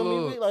 Like, feel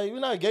me? Look. We're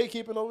not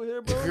gatekeeping over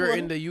here, bro. If you're Like,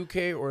 in the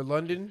UK or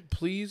London,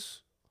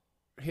 please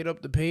hit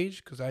up the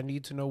page because I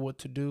need to know what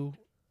to do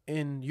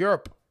in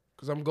Europe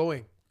because I'm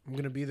going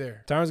to be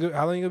there time's good.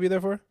 How long you gonna be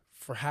there for?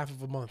 for half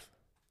of a month.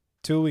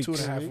 2 weeks.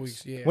 2.5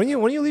 weeks. Yeah. When you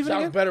leaving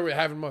Sounds again? better with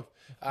half a month.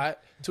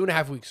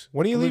 2.5 weeks.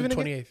 When are you I'm leaving the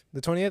again? 28th.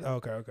 The 20th. Oh,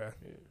 okay.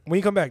 When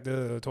you come back?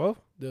 The 12th?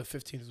 The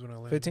 15th is when I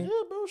land. 15th? yeah,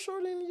 bro,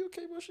 shorty in the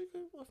UK, bro. She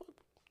could.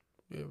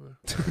 Yeah,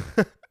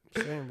 bro.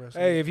 Same, bro.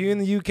 Hey, if you're in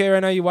the UK right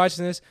now, you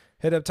watching this,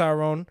 hit up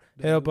Tyrone.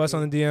 Hit up us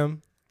on the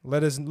DM.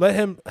 Let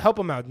him help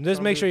him out.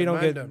 Just make sure you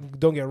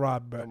don't get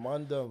robbed, bro.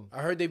 Amandum.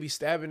 I heard they be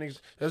stabbing niggas.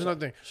 That's another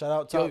thing. Shout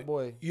out Yo, Top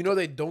Boy. You know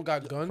they don't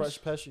got guns? Fresh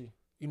Pesci.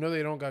 You know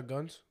they don't got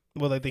guns?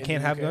 Well, like they In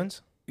can't the have UK?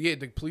 guns. Yeah,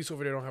 the police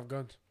over there don't have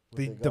guns.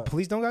 The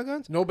police don't got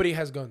guns. Nobody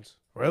has guns.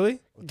 Really?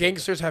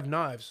 Gangsters have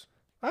knives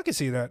I can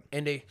see that.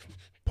 and they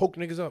poke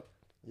niggas up.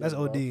 That's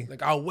OD.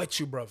 Like, I'll wet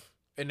you, bruv.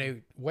 and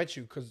they wet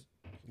you because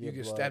you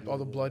get stabbed. All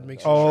the blood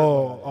makes you.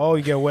 Oh,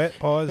 you get wet.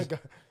 Pause.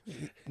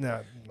 Nah,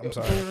 I'm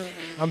sorry.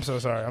 I'm so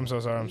sorry. I'm so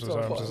sorry. I'm so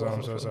sorry. I'm so sorry.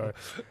 I'm so sorry.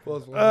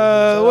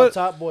 What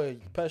Top Boy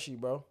Pesci,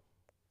 bro?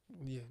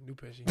 Yeah, new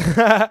Pesci.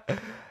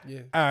 Yeah.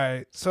 All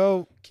right.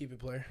 So keep it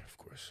player, of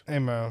course. Hey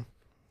man.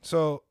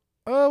 So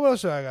what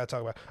else should I gotta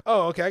talk about?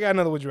 Oh, okay. I got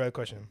another would you rather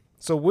question.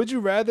 So would you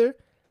rather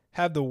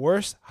have the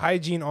worst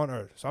hygiene on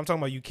earth? So I'm talking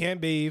about you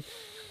can't bathe,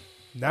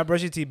 not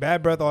brush your teeth,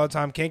 bad breath all the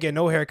time, can't get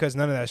no haircuts,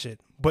 none of that shit.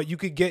 But you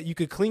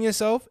could clean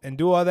yourself and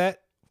do all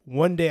that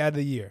one day out of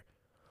the year.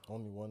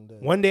 Only one day.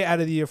 One day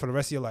out of the year for the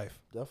rest of your life.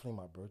 Definitely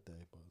my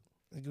birthday, but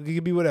it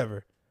could be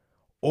whatever.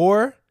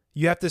 Or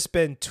you have to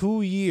spend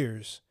 2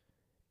 years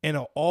in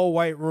an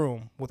all-white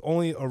room with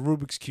only a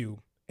Rubik's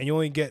Cube, and you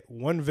only get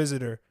one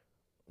visitor.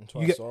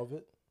 Until I solve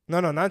it? No,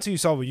 not until you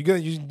solve it. You're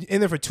in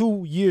there for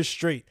 2 years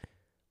straight,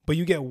 but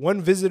you get one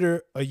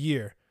visitor a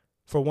year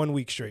for 1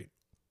 week straight.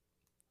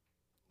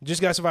 You just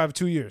got to survive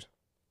 2 years.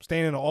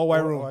 Staying in an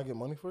all-white room. Do I get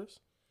money for this?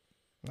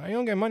 No, you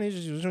don't get money. It's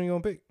just which one you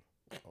going to pick.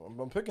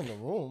 I'm picking the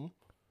room.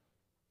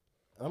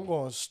 I'm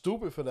going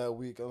stupid for that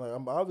week.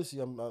 I'm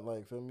not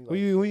like, feel me? Like,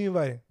 who you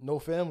inviting? No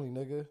family,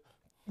 nigga.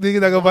 Nigga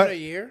not gonna buy a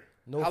year?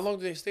 No. How long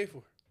do they stay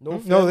for? No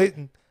family.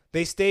 No,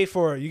 they stay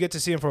for, you get to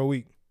see them for a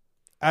week.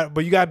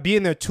 But you got to be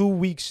in there 2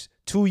 weeks,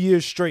 2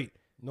 years straight.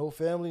 No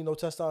family, no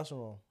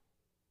testosterone.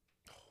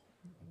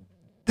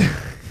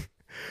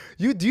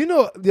 You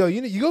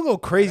gonna go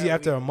crazy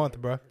after a month,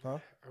 bro. Huh?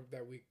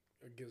 That week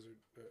gives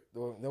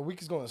that week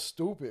is going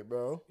stupid,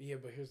 bro. Yeah,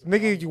 but here's the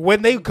nigga problem.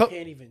 when they come,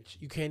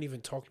 you can't even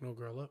talk no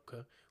girl up,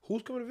 cause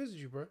who's coming to visit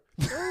you, bro?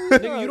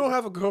 Nigga, you don't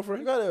have a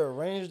girlfriend. You gotta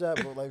arrange that,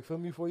 but like, feel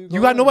me, before you go.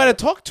 You got in, nobody to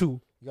talk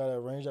to. You gotta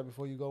arrange that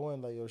before you go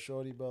in, like, yo,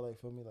 shorty, bro, like,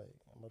 feel me, like,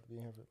 I'm about to be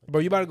in here.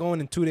 Bro, you about to go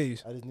in 2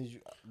 days. I just need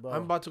you, bro.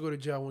 I'm about to go to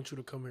jail. I want you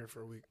to come here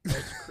for a week.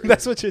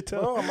 That's what you're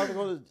telling. Bro, I'm about to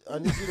go to. I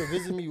need you to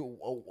visit me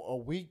a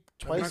week,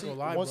 twice,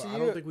 once a year. I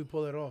don't think we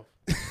pull it off.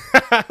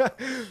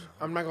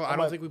 I'm not gonna. I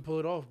don't think we pull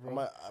it off,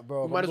 bro.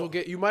 Bro,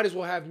 You might as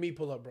well have me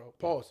pull up, bro.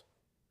 Pause.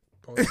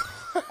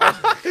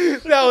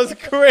 That was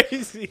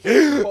crazy.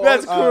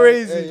 That's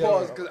crazy. Hey,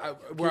 pause, because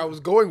where I was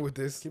going with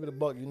this. Keep it a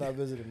buck. You're not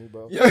visiting me,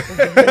 bro.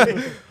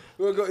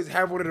 We'll go. Is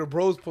have one of the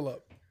bros pull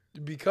up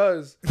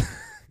because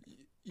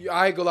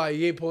I ain't gonna lie.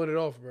 You ain't pulling it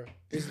off, bro.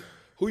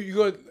 Who you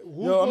going?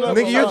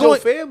 Nigga, you're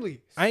going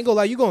family. I ain't gonna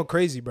lie. You going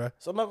crazy, bro.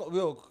 So I'm not gonna.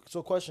 Yo,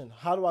 so question: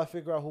 how do I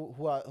figure out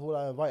who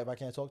I invite if I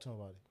can't talk to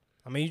nobody?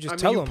 I mean, you just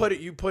tell them.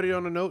 You put it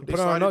on a note. They put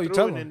it on a sign note, it you through,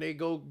 tell and them. then they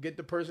go get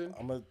the person.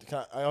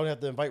 I only have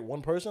to invite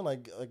one person,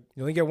 like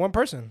you only get one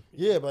person.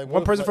 Yeah, but like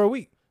one person for a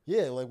week.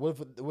 Yeah, like what if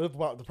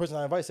the person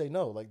I invite say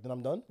no? Like then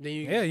I'm done. Then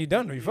you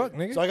done. You fuck,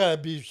 nigga. So I gotta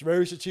be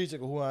very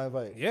strategic of who I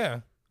invite.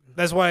 Yeah,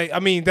 that's why. I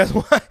mean, that's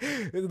why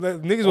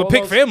niggas will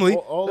pick family.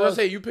 I'll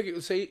say you pick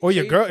it. Say or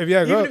your girl. If you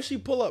have a girl, even if she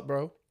pull up,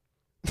 bro.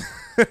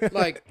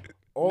 Like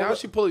now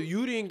she pull up.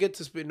 You didn't get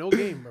to spit no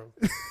game, bro.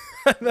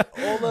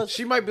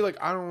 She might be like,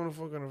 I don't want to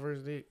fuck on the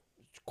first date.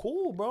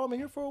 Cool, bro. I'm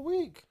here for a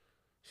week.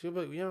 She'll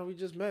be like, we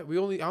just met.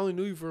 I only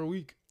knew you for a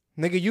week.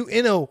 Nigga, you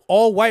in a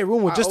all white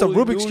room with just a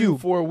Rubik's Cube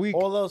for a week.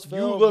 All else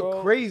failed, you look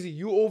bro. crazy.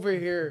 You over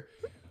here,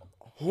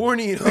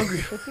 horny and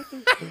hungry.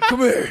 Come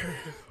here.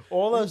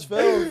 All else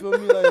failed. Feel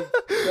me?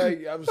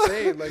 Like I'm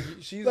saying, like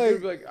she's gonna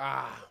be like,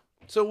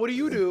 So what do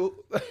you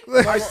do?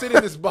 I sit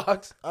in this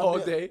box all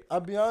day. I'll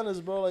be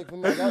honest, bro. Like,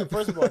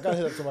 first of all, I gotta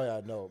hit up somebody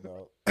I know,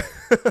 bro.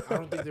 I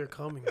don't think they're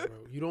coming, bro.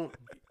 You don't,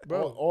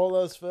 bro. All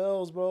else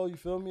fails, bro. You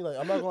feel me? Like,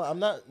 I'm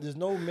not. There's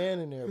no man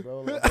in there,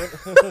 bro. Like,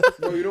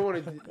 bro, you don't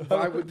want to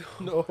vibe with.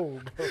 No,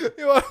 bro.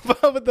 You want to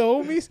vibe with the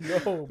homies? No,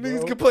 bro.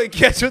 Niggas can play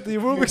catch with the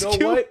Rubik's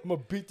Cube. What? I'm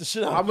gonna beat the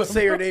shit out. I'm gonna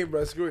say her name,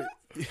 bro. Screw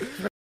it.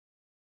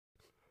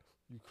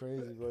 You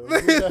crazy, bro.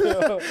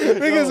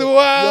 Niggas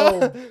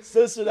wild. Yo,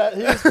 censor that.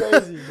 He's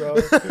crazy, bro.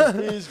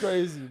 He's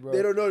crazy, bro.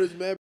 They don't know this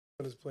man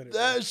on this planet.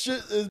 That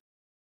shit is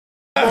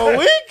for a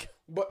week.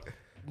 But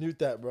mute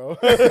that, bro.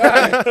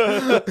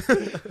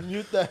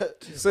 Mute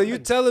that. So you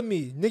telling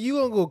me, nigga, you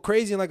gonna go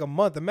crazy in like a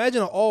month?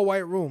 Imagine an all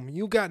white room.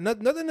 You got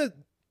nothing to,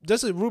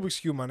 just a Rubik's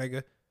Cube, my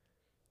nigga.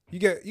 You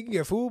can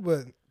get food,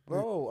 but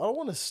bro, I don't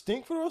want to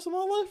stink for the rest of my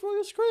life, bro.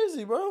 It's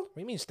crazy, bro. What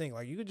do you mean stink?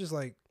 Like you could just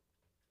like.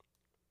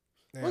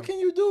 Damn. What can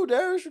you do,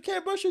 Darius? You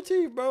can't brush your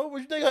teeth, bro.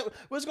 What you think?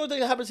 What's going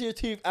to happen to your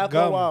teeth after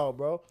a while,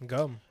 bro?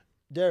 Gum.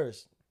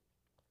 Darius,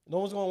 no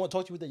one's going to want to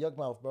talk to you with that yuck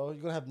mouth, bro.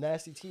 You're going to have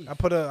nasty teeth. I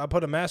put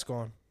a mask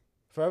on.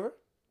 Forever?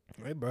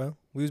 Hey, bro.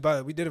 We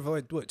did it for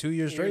like what, 2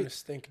 years You're straight. gonna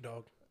stink,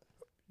 dog.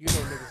 You know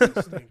niggas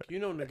that stink. You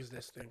know niggas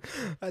that stink.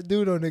 I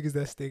do know niggas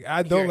that stink.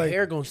 I don't Your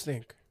hair gonna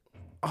stink.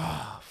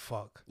 Ah,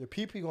 fuck. Your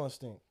pee-pee gonna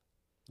stink.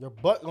 Your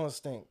butt gonna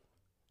stink.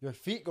 Your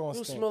feet gonna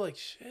You stink. smell like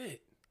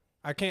shit.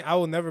 I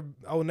will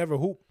never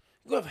hoop.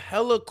 You have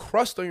hella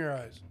crust on your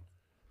eyes.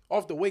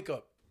 Off the wake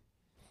up.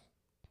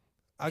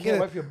 You can't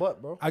wipe your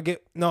butt, bro.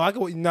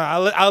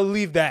 I'll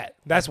leave that.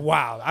 That's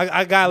wild.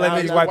 I gotta let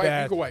niggas wipe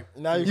that. You can wipe.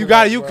 Now You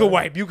can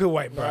wipe,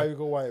 bro. Now you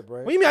can wipe,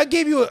 bro. What do you mean? I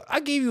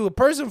gave you a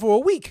person for a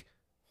week.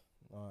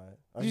 All right.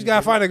 You just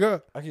gotta find a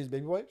girl. I can use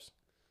baby wipes.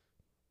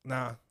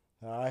 Nah.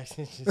 I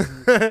see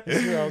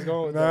where I was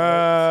going with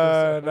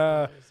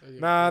that.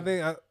 Nah. I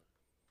think.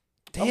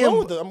 Damn. I'm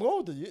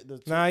going with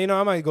the Nah, you know,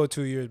 I might go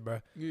 2 years, bro.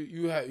 You get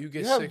you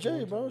have sick.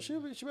 Jay, bro. She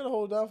better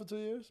hold down for 2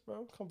 years,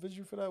 bro. Come visit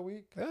you for that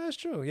week. Yeah, that's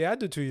true. Yeah, I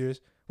do 2 years.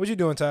 What you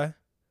doing, Ty?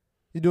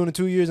 You doing the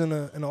 2 years in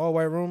an all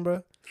white room,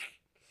 bro?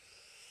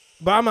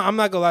 But I'm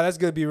not gonna lie, that's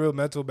gonna be a real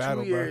mental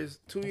battle, 2 years,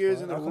 bro. 2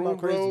 years in the I'll come room, out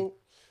crazy. bro.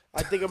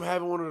 I think I'm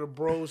having one of the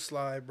bros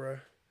slide, bro.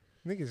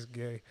 Niggas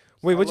gay.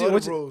 Wait, I what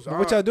love the bros.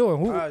 y'all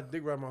doing? Who? I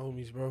dig ride my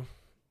homies, bro.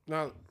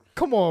 Now,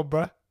 Come on,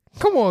 bro.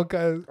 Come on,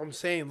 cuz. I'm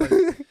saying like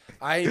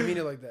I ain't mean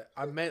it like that.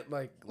 I meant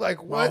like Like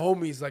my what?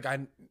 homies, like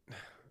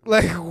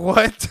Like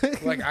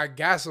what? like I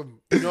gas them.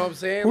 You know what I'm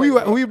saying? who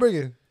Like, you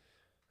bringing?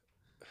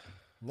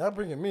 Not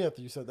bringing me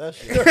after you said that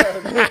shit.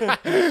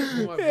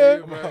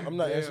 yeah. I'm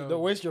not answering.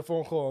 Don't waste your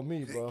phone call on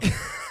me, bro.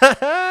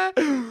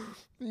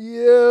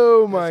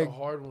 Yo, That's my. a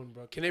hard one,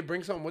 bro. Can they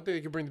bring something? What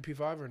they can bring the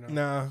P5 or no?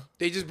 Nah.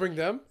 They just bring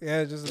them.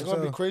 Yeah, just It's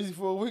gonna be crazy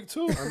for a week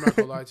too. I'm not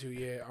gonna lie to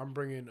you. Yeah, I'm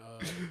bringing.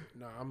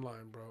 Nah, I'm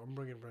lying, bro. I'm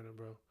bringing Brennan,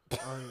 bro.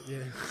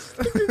 Yeah,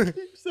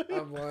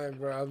 I'm lying,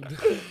 bro.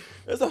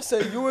 As I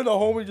say, you and the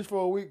homie just for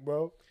a week,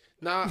 bro.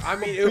 Nah, I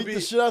mean it'll Beat be.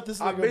 the shit out this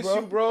nigga, I miss bro.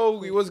 you, bro.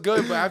 We was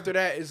good, but after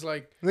that, it's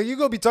like Like you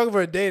gonna be talking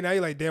for a day, now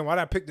you're like, damn, why'd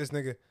I pick this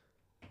nigga?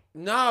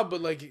 nah. But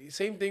like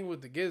same thing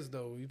with the Giz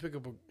though. You pick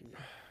up a.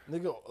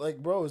 Nigga, like,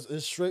 bro,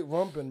 it's straight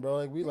rumping, bro.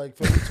 Like, we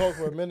talk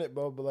for a minute,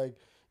 bro, but like,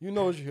 you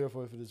know what you're here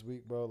for this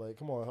week, bro. Like,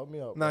 come on, help me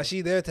out. Nah, bro.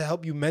 she there to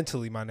help you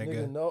mentally, my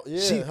nigga. Nigga, no,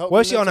 yeah. She, help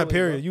was me she on her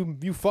mentally,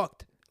 period? You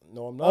fucked. bro.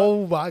 No, I'm not.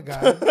 Oh my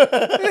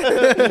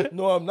god.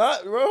 No, I'm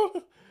not, bro.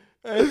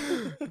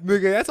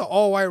 Nigga, that's an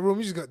all white room.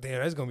 You just go,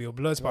 damn, that's gonna be a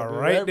blood spot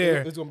right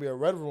there. It's gonna be a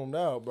red room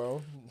now,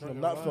 bro. I'm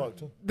not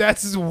fucked.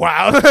 That's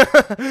wild.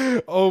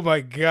 Oh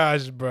my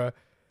gosh, bro.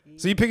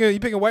 So you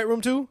picking white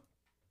room too?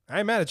 I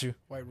ain't mad at you.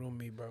 White room,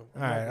 me, bro.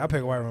 All right, I'll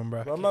pick white room,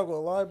 bro. But I'm not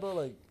gonna lie, bro.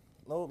 Like,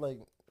 no, like,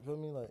 feel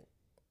me? Like,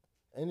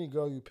 any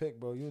girl you pick,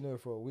 bro, you in there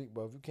for a week,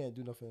 bro. If you can't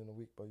do nothing in a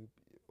week,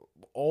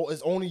 bro,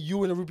 it's only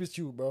you and the Rubik's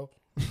Cube, bro.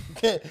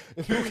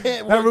 If you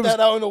can't work that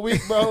out in a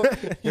week, bro,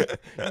 you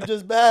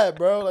just bad,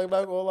 bro. Like, I'm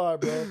not gonna lie,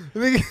 bro.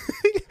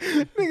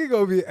 Nigga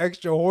gonna be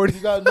extra horny.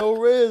 You got no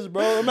riz,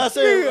 bro. I'm not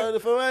saying,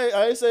 bro,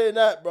 I ain't saying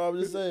that, bro. I'm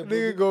just saying,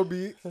 Nigga gonna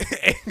be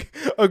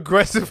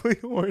aggressively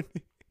horny.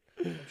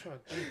 I'm trying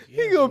to think.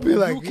 He gonna be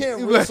like, you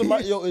can't riz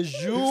somebody. Yo, is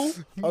you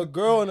a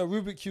girl and a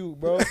Rubik's Cube,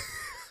 bro?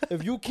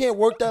 If you can't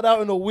work that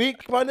out in a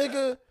week, my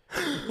nigga,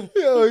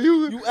 yo,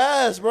 you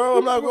ass, bro.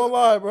 I'm not gonna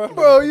lie, bro.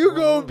 bro, you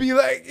gonna be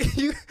like,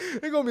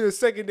 it gonna be the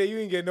second day you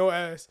ain't get no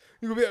ass.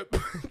 You gonna be like,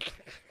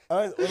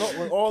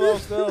 When all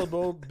else fails,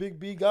 bro, Big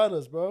B got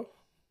us, bro.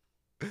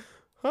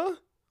 huh?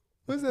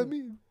 What does that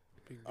mean?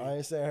 I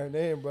ain't saying her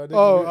name, bro.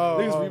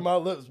 Niggas read my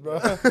lips, bro.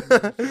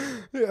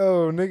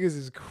 Yo, niggas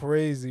is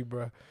crazy,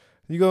 bro.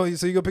 So you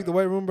gonna pick the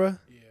white room, bro?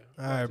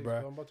 Yeah. All right, bro.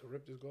 I'm about to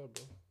rip this glove,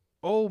 bro.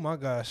 Oh my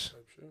gosh.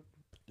 Type shit.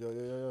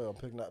 Yo.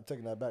 I'm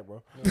taking that back,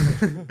 bro.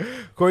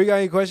 Corey, you got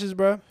any questions,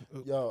 bro?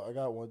 Yo, I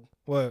got one.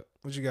 What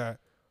you got?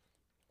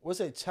 What's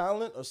a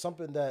talent or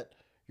something that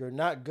you're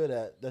not good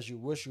at that you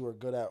wish you were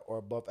good at or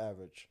above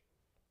average?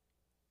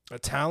 A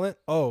talent?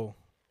 Oh,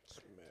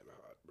 Man,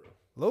 hot, bro.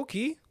 low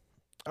key.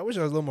 I wish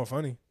I was a little more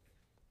funny.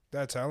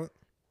 That talent.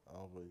 I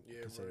don't really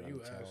Yeah, consider bro, that you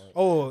a ass. talent.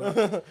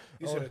 Oh,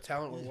 You said a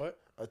talent with what?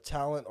 A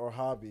talent or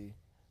hobby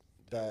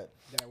that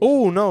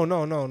oh no.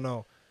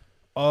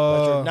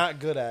 that you're not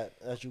good at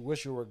that you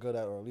wish you were good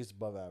at or at least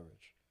above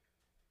average.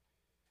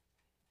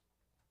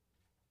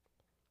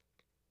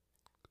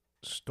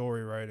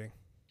 Story writing.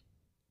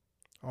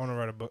 I want to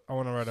write a book. I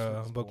want to write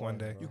a book one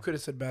day. You could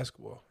have said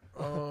basketball.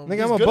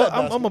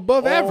 Nigga, I'm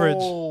above average.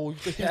 Oh,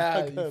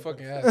 Yeah, you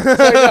fucking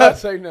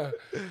ass. Say no.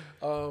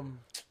 I'm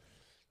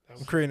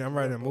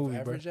writing a movie,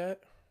 bro. Average at?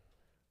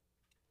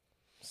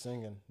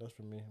 Singing. That's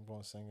for me. I'm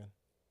going singing.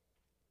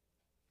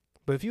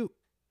 But if you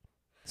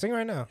sing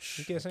right now,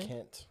 you can't sing.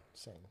 Can't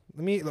sing.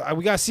 We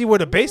gotta see where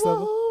the bass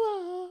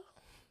level.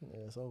 Yeah,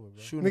 it's over,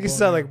 bro. Nigga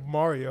sound like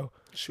Mario.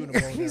 Shooting a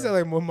ball. He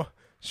sound like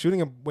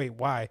shooting a. Wait,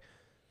 why?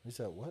 You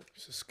said what?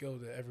 It's a skill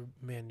that every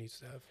man needs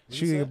to have.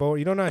 Shooting a bow.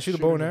 You don't know how to shoot a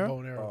bow and arrow?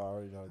 Oh, I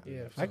already know. How to do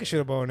Yeah, that. I can shoot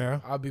a bow and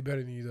arrow. I'll be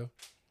better than you though.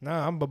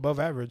 Nah, I'm above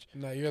average.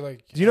 Nah, you're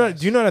like. Do you know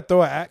how to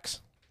throw an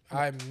axe?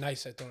 I'm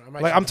nice at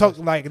throwing. I'm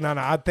talking like no.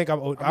 I think I'm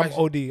OD. I'm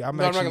no, I'm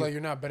not actually. gonna like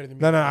you're not better than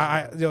me.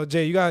 No. Yo,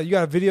 Jay, you got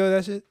a video of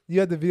that shit?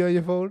 You got the video on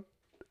your phone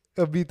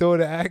of me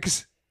throwing the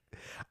axe?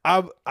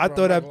 I Bro, thought I'm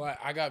not that gonna lie,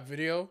 I got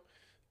video.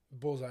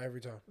 Bullseye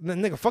every time.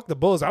 nigga fuck the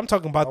bulls. I'm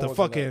talking about I the wasn't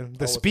fucking that-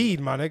 the I speed,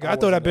 wasn't- my nigga. I I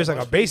throw that wasn't bitch that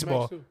like a Speed baseball.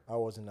 max, too. I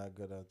wasn't that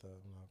good at that.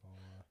 I'm not gonna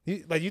lie.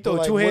 You But, throw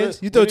like, two what hands.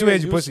 is- You throw what two are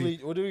hands, you pussy.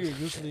 What are you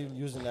usually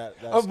using that?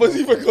 I'm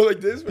pussy for go like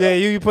this, bro. Yeah,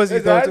 you pussy.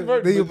 It's throw hard two-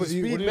 work, then you but put- the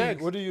you- speed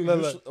max. What are you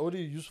Look. what are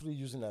you usually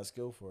using that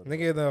skill for?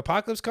 Nigga, the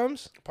apocalypse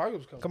comes.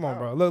 Apocalypse comes. Come on,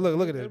 Wow. bro.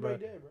 Look at this, Every bro.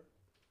 day, bro.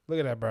 Look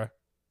at that, bro.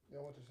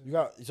 You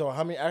got so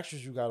how many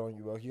extras you got on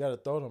you, bro? You got to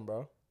throw them,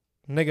 bro.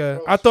 Nigga,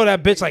 Bro, I throw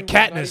that bitch it like was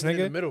not Katniss, even in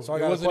the nigga. middle. So I It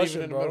got a wasn't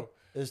question, even in the bro. middle.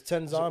 It's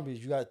 10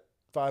 zombies. You got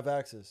 5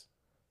 axes.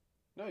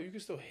 No, you can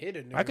still hit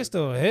it. I can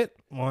still hit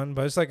one,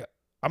 but it's like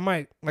I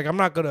might like I'm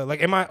not gonna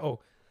like. Am I?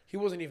 Oh, He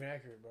wasn't even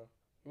accurate, bro.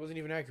 He wasn't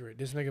even accurate.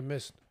 This nigga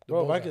missed.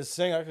 Bro, if I could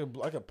sing, I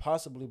could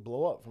possibly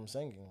blow up from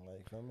singing.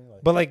 Like, feel me?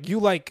 Like, But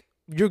like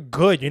you're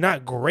good. You're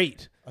not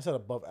great. I said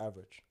above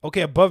average.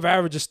 Okay, above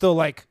average is still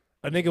like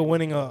a nigga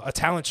winning a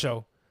talent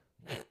show.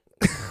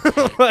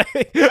 Like,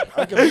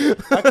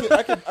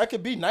 I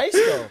could be nice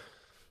though.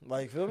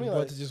 Like, feel me? about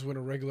Like, to just win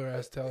a regular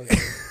ass talent.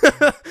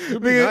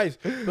 It'd be nice.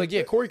 Like,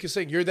 yeah, Corey can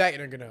sing. You're that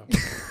nigga now.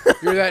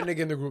 You're that nigga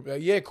in the group.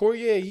 Like, yeah,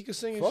 Corey, yeah, he can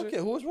sing and fuck shit.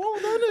 it. Who's wrong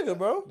with that nigga,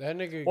 bro? That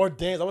nigga. Or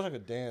dance. I wish I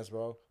could dance,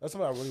 bro. That's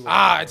something I really want.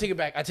 I take it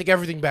back. I take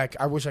everything back.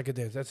 I wish I could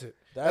dance. That's it.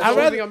 That's That's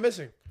the it. only thing I'm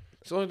missing.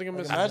 It's the only thing I'm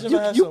missing. Imagine if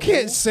I had you some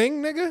can't moves.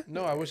 sing, nigga.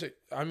 No, I wish it.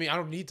 I mean, I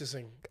don't need to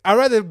sing. I'd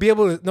rather be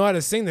able to know how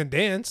to sing than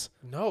dance.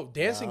 No,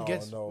 dancing No,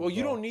 gets. no, well,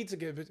 you bro. don't need to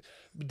get.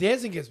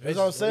 Dancing gets. That's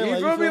what I'm saying, You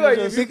like, feel you me? feel me? Like,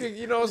 Just- if you can,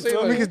 you know what I'm saying?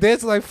 feel Like, Because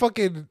dancing like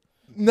fucking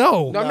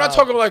no. no, I'm Nah. not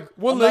talking like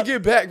one I'm leg not-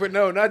 get back, but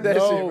no, not that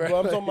No, shit, bro. but I'm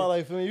talking Like, about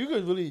like, feel me? You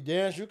could really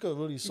dance. You could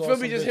really. you sauce feel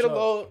me? some Just bitch hit a up.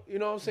 little. You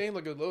know what I'm saying?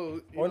 Like a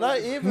little. Or not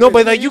even. No,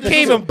 but like you can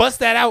can't just- even bust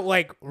that out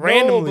like No,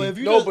 randomly. but if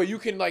you No, just- but you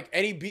can like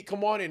any beat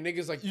come on and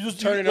niggas like You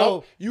just- turn it yo.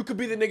 up. You could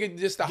be the nigga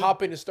just to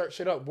hop in and start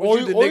shit up. Or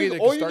You the you, or nigga you, that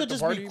or can you start could the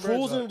just party, be bro.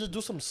 cruising and just do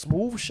some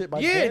smooth shit by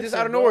Yeah, dancing, just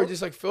out of bro. nowhere,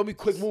 just like feel me,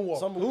 quick moonwalk.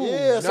 Some, Ooh,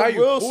 yeah, now some you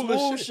real cool as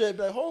smooth shit.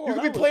 Like, hold on, You could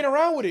I be was- playing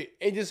around with it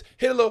and just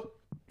hit a little,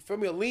 feel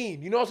me, a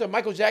lean. You know what I'm saying?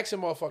 Michael Jackson,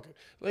 motherfucker.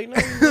 Like, no,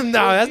 No,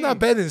 that's not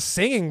better than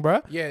singing,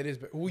 bro. Yeah, it is.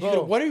 Who you Bro.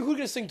 gonna, what are you, who you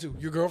gonna sing to?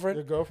 Your girlfriend?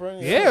 Your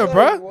girlfriend? Yeah, Like,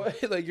 bro.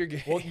 what? Like you're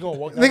gay. Walk, you gonna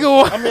walk Nigga, down.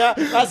 walk- I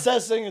mean, I said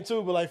singing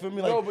too, but like, feel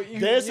me, like No, but you-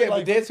 dancing, yeah, but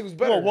like dancing was You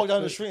better. gonna walk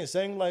down the But- street and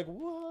sing like,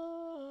 what?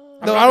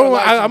 No, I'm I not don't. gonna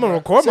lie to you, I'm gonna bro.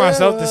 record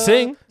myself to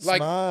sing.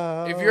 Like,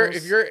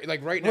 if you're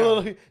like right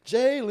now,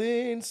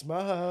 Jalen,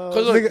 smile.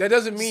 because look, Nigga, that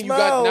doesn't mean you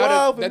smile got now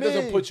out that for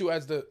doesn't me. put you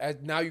as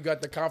now you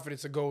got the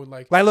confidence to go and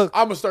like Like, look,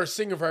 I'm gonna start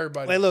singing for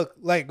everybody.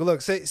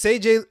 look. Say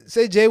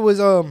Jay was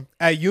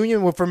at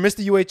Union for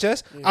Mr.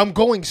 UHS. I'm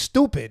going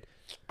stupid.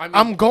 I mean,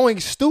 I'm going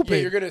yeah,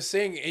 stupid. you're gonna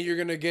sing and you're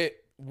gonna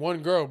get one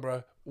girl,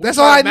 bro. That's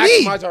all I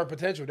need. Maximize our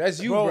potential. That's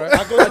you, Bro, bro.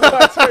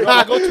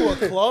 I go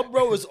to a club,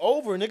 bro. It's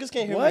over. Niggas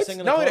can't hear me What?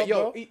 singing in No, the club,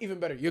 yo, bro. even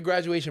better. Your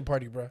graduation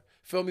party, bro.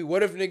 Feel me?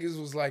 What if niggas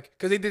was like,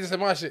 cause they did this in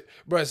my shit,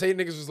 bro. Say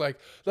niggas was like,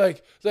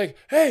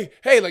 hey,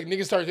 like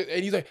niggas started,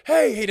 and he's like,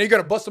 hey, now you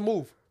gotta bust a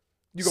move.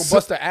 You gonna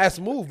bust the ass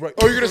move, bro?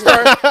 Or you gonna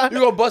start? You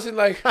gonna bust it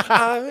like,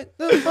 I'm at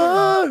the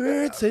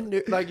forest in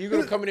there. Like you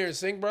gonna come in here and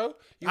sing, bro?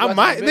 You I about to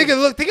might, be mid. nigga.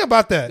 Look, think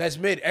about that. That's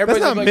mid.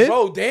 Everybody's not like, mid.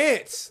 bro,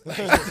 dance. Like,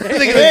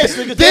 Nigga, Dance,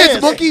 nigga, dance,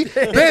 dance. monkey.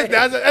 Dance.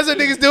 That's what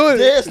niggas doing.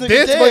 Dance, nigga, monkey.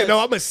 dance. No,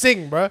 I'm gonna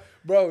sing, bro.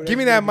 bro, Give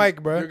me that's that gonna be-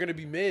 mic, bro. You're gonna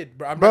be mid,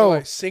 bro. I'm not Bro, gonna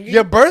lie. Singing.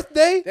 your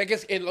birthday? That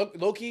gets in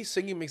low key.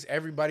 Singing makes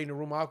everybody in the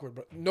room awkward,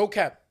 bro. No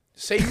cap.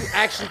 Say you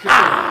actually could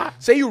sing.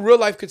 Say you real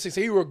life could sing.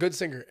 Say you were a good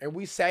singer, and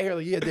we sat here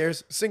like, yeah,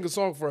 there's sing a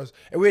song for us,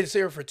 and we had to sit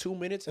here for 2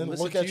 minutes and And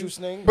listen look to at you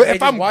sing. But Hey, if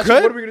just I'm watch it.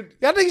 good, What are we gonna?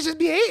 y'all niggas just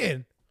be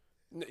hating.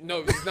 No,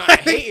 it's not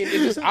hating.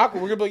 It's just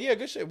awkward. We're gonna be like, yeah,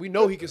 good shit. We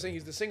know he can sing.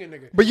 He's the singing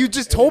nigga. But you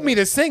just told me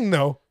to sing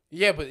though.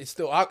 Yeah, but it's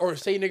still awkward. Or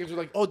say niggas were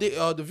like, oh,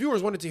 the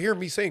viewers wanted to hear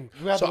me sing,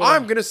 You have so to-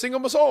 I'm gonna sing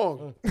them a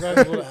song. You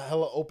guys go to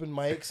hella open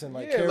mics and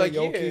like Yeah, like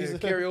karaoke.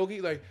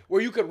 karaoke, like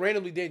where you could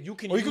randomly dance. You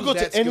can. Or you could use go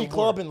that to any skill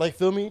club more. and like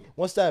feel me.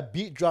 Once that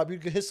beat drop, you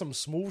could hit some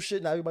smooth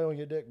shit. Now everybody on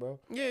your dick, bro.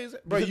 Yeah,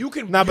 bro, you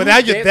can. Nah, but use now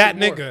you're that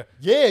dancing more. nigga.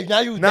 Yeah, now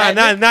you. Nah,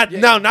 that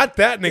nigga. not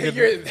that nigga.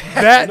 You're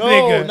That No,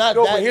 nigga. not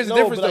No, that. but here's the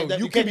no, difference but like though. that-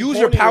 You can't can be use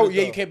your corny power. with it,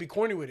 Yeah, you though. can't be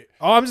corny with it.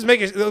 Oh, I'm just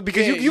making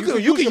because Yeah, you can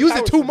can use your use power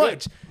it for too good.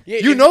 much. Yeah,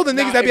 You if- know the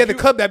nah, niggas that be if at the you-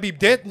 club that be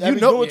dead. That You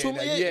be know doing too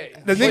much. Yeah, Yeah.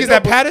 the But niggas no,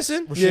 that but-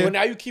 Patterson. But Yeah.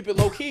 now you keep it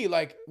low key.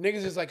 Like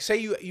niggas is like, say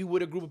you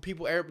with a group of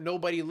people,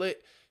 nobody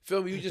lit.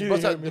 Feel me? You just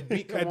bust out the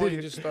beat. Come on,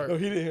 you just start. No,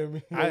 he didn't hear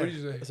me. What did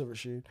you say? That's a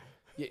Rashid.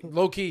 Yeah,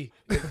 low key,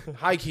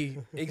 high key,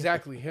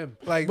 exactly him.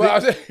 Like, but,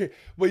 I'm saying,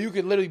 but you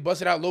can literally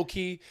bust it out low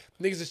key.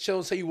 Niggas is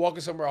chilling. Say you walking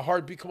somewhere, a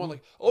hard beat come on,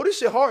 like, oh, this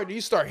shit hard. And you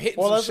start hitting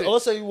Well, some shit.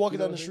 let's say you walking You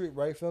know down the what I street,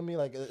 right? Feel me?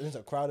 Like there's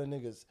a crowd of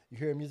niggas. You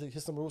hear music,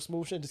 hit some real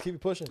smooth shit, just keep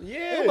it pushing.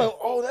 Yeah. I'm like,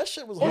 oh, that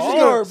shit was Or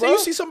hard, say bro. you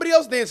see somebody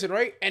else dancing,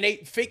 right? And they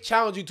fake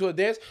challenge you to a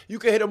dance. You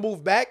can hit a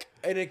move back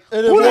and it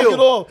And then walk it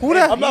off. Who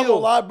the I'm not gonna hell?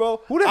 lie,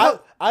 bro. Who the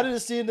hell- I didn't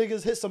see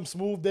niggas hit some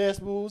smooth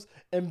dance moves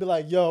and be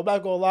like, yo, I'm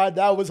not gonna lie,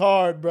 that was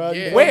hard, bro.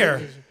 Yeah.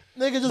 Where?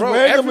 Nigga just Bro,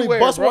 randomly everywhere,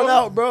 bust bro. one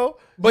out, bro.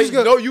 But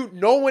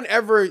no one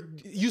ever.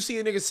 You see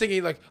a nigga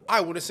singing like,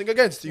 I want to sing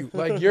against you.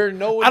 Like you're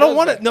no one. I don't does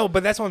want to. that. No,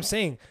 but that's what I'm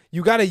saying.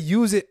 You gotta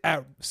use it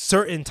at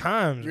certain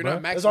times, You're bro.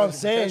 not maximizing. That's what I'm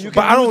saying. potential. You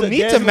But can I use don't the need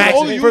dance to move. max You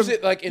can only it. use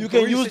it like in You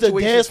can three use the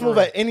situations dance for move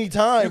it. at any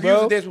time, You can bro.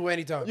 use the dance move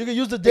anytime. You can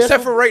use the dance Except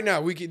move. for right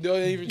now, we can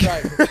don't even try.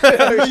 You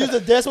can use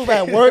the dance move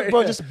at work,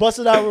 bro. Just bust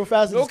it out real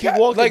fast and No just keep cap.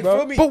 walking, Like bro.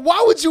 feel me? But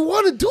why would you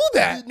want to do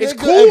that? It's Nigga,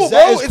 cool, bro.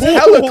 it's It's cool,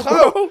 hella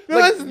clout. bro. No,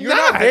 Like, it's you're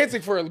not not.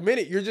 dancing for a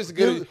minute. You're just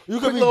good. You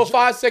Quick could be little jo-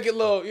 5 second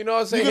little. You know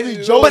what I'm saying? You could be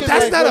Hit- joking, But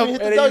that's like, not let a- me hit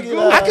the and then Dougie you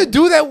line. go. I could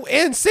do that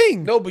and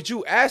sing. No, but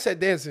you ass at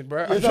dancing,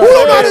 bro. That's Who what I'm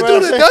don't know how to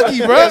saying, do the bro.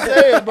 Dougie, bro? I'm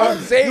saying, bro. I'm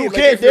saying, You like,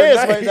 can't if you're dance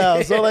not- right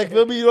now, so like,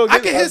 feel me? You don't I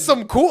get, can hit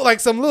some cool, like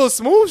some little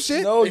smooth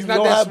shit. No, It's you not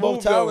don't that have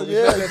both smooth, though. talent. It's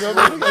Yeah, not you that know what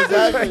I mean? smooth.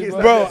 Exactly, It's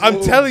bro. Bro, I'm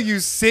Smooth. telling you,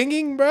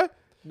 singing, bro.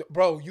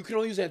 Bro, you can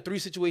only use that in 3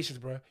 situations,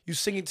 bro. You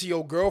singing to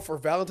your girl for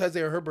Valentine's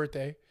Day or her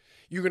birthday.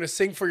 you're gonna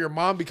sing for your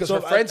mom because So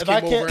her friends if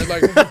I came over and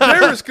can't- like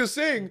Darius could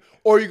sing,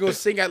 or you go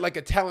sing at like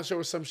a talent show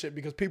or some shit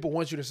because people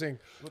want you to sing,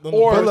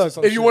 or But look,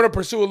 if you want to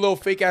pursue a little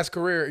fake ass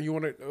career and you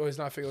want to, oh, it's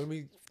not fake. Let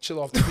me chill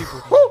off the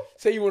people.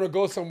 Say you want to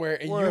go somewhere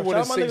and Word. you want Shout to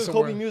out my sing nigga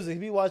somewhere. Kobe Music. He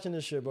be watching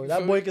this shit, bro. That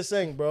feel boy me? can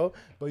sing, bro.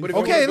 But if you you feel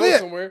want me? to go lit.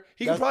 somewhere,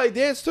 he can That's- probably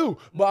dance too.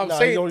 But I'm Nah,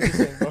 saying, he know he can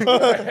sing, bro.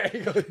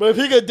 But if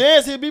he could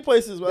dance, he'd be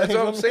places, man. that's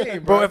what I'm saying,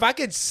 Bro, bro. if I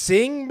could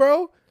sing,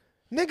 bro,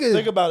 nigga.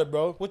 Think about it,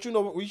 bro. What you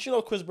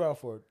know Chris Brown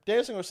for?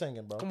 Dancing or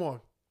singing, bro? Come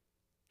on.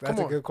 That's come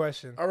a on. good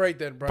question. All right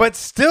then, bro. But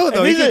still,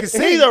 though, And he can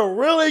sing. he's a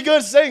really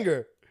good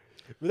singer.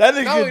 That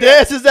nigga Not can only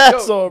dance that, his ass yo,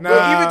 off, bro, bro.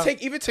 Nah.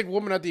 even take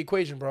women out the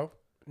equation, bro.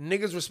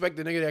 Niggas respect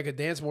the nigga that can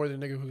dance more than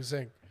the nigga who can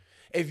sing.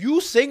 If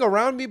you sing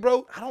around me,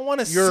 bro, I don't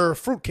want to. you're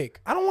fruitcake.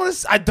 I don't want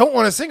to. I don't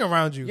want to sing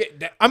around you. Yeah,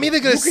 that- I'm either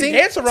gonna you can sing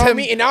dance around to-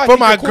 me and now I for think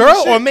my you're cool as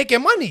girl shit. or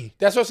making money.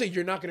 That's what I say.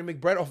 You're not gonna make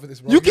bread off of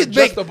this, bro. You You're can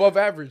just make- above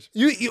average.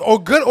 You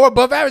or good or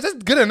above average. That's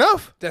good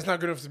enough. That's not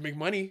good enough to make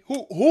money.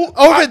 Who?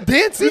 Over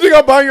dancing. You think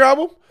I'm buying your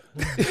album?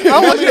 I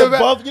want you to.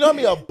 You know how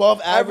many above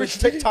average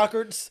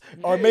TikTokers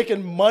are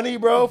making money,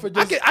 bro? For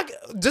just I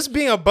could just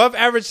being above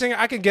average singer.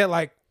 I can get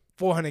like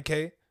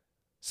 400K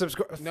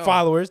No.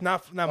 followers,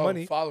 not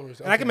money,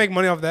 Followers. and I can make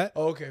money off that.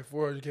 Oh, okay,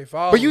 400K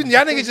followers. But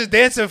y'all niggas just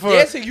dancing for.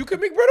 dancing, you can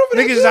make bread over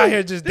there. Niggas too. out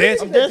here just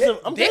dancing. I'm dancing.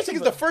 Dancing dancing,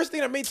 is the first thing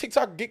that made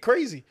TikTok get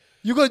crazy.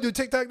 You gonna do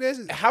TikTok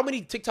dances? How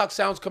many TikTok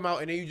sounds come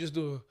out and then you just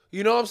do it?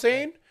 You know what I'm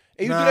saying?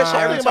 And you Nah. do that shit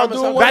I'm every thinking time. about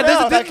it's doing on- one Right, there's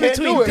now, a and I difference can't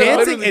between do it. dancing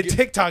Literally and get-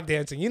 TikTok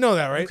dancing. You know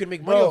that, right? You can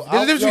make money Bro, off.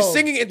 There's a difference between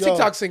singing and yo,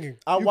 TikTok singing.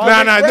 I You watch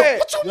can Nah, make nah. bread.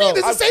 What you Yo, mean?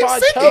 It's the I same tried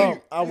singing. telling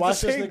you. I It's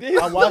watched the this same nigga. thing,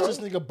 I watched bro. this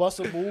nigga bust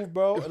a move,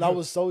 bro, and I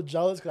was so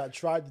jealous because I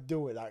tried to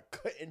do it. I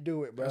couldn't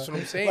do it, bro. That's what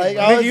I'm saying, Like,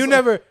 bro. I Nigga, was you like-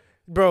 never,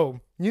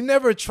 bro. You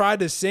never tried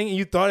to sing and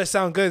you thought it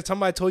sounded good.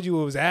 Somebody told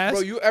you it was ass.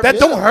 Bro, you ever- that Yeah,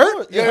 don't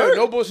hurt. It Yeah, hurt.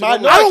 no bullshit, But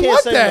no I know bullshit. I don't can't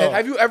want sing, that. though.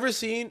 Have you ever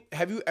seen?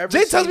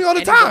 Jay tells me all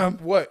the anybody- time.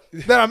 What?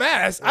 That I'm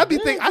ass. I be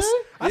thinking. I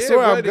Yeah, swear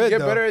bro, I'm to good Get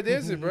though. better at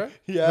dancing, bro.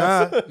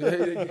 Yeah.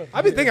 Nah,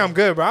 I be thinking I'm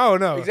good, bro. I don't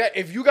know.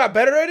 Exactly. If you got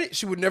better at it,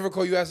 she would never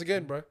call you ass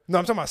again, bro. No,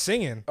 I'm talking about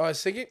singing.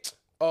 Singing?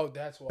 Oh,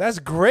 that's why. That's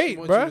She great,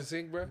 wants bro. you to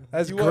sing, bro.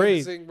 That's you want her great.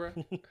 to sing, bro.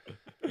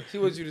 She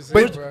wants you to sing,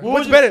 But- bro. What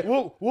What's would better?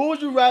 What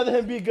would you rather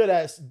him be good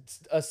at?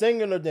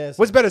 Singing or dancing?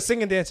 What's better,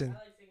 singing, dancing?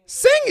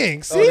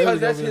 Singing. See, there we Because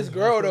go, that's man. his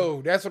girl,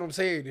 though. That's what I'm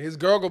saying. His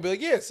girl gonna be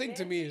like, yeah, sing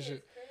to me and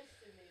shit.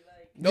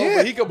 No, Yeah,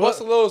 but he could bust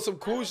a little some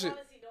cool shit.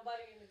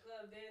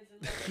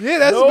 yeah,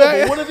 that's No,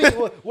 bad.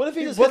 but what if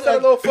he just bust hit out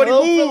a little funny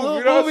move, you know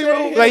what I'm movie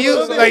saying? move, Like you,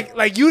 little bit.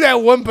 like you that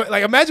one.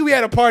 Like imagine we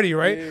had a party,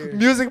 right? Yeah.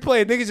 Music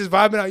playing, niggas just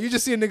vibing out. You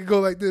just see a nigga go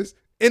like this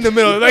in the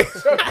middle, like,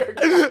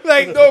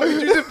 like No, but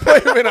you just play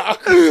him in an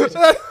awkward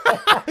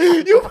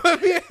position. you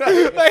put me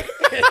in, like,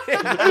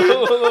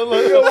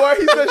 Yo, why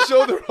he's that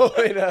shoulder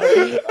rolling out?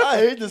 I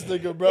hate this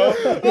nigga, bro.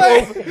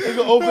 He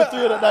go over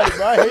 3 of the night,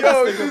 bro. I hate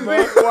Yo, this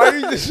nigga, bro. why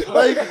you just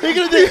Like he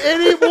could do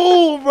any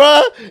move,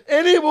 bro.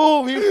 Any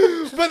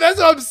move. but that's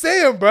what I'm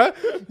saying, bro.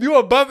 You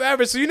above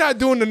average, so you're not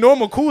doing the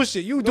normal cool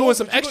shit. You doing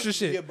some extra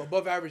shit. Yeah, but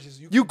above average is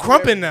You can do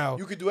crumping everything. now.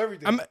 You can do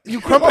everything.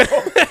 You crumping.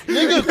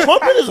 Nigga,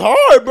 crumping is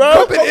hard, bro.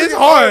 Crumping is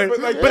hard, but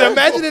like- but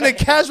imagine in a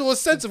casual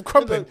sense of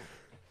crumping.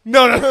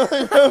 No. You know what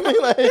I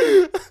mean?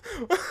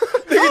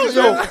 Like,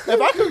 yo,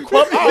 if I could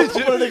crump, I'll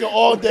crump a nigga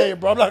all day,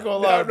 bro. I'm not gonna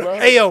lie, bro.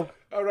 Hey yo,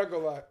 I'm not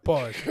gonna lie.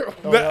 pause.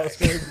 Oh, that was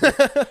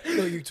crazy.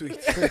 No, you tweet.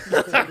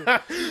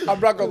 I'm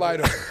not gonna lie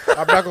though.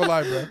 I'm not gonna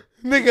lie, bro.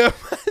 Nigga,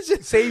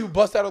 imagine. Say you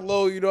bust out a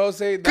low, you know what I'm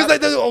saying? Cause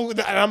Not-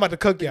 like, I'm about to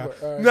cook y'all.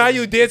 All right. Now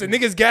you dancing,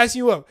 niggas gas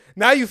you up.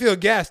 Now you feel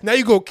gassed. Now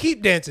you go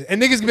keep dancing,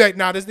 and niggas be like,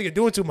 nah, this nigga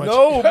doing too much.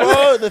 No,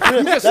 bro.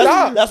 That's,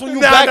 stop. that's when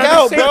you Nah, back nah,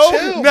 out, say bro.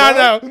 chill.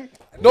 No.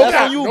 No That's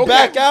cap, when you no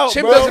back cap. out,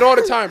 Chim bro. does it all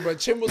the time, bro.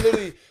 Chim will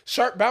literally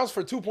sharp bounce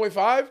for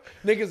 2.5.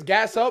 Niggas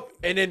gas up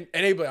and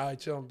they be like, all right,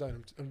 chill, I'm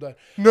done. I'm done.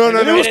 No, And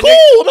no, then- no. It was and cool. then-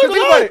 I'm not think gonna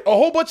about lie. it. A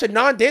whole bunch of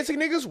non-dancing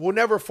niggas will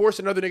never force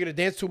another nigga to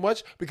dance too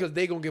much because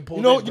they gonna get pulled.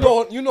 You know, in, you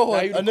bro. know, you know, Now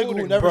a you the nigga cool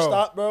who nigga, never bro.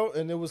 stopped, bro,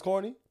 and it was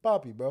corny.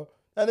 Poppy, bro.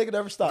 That nigga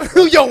never stopped.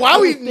 Bro. Yo, why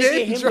we Thinking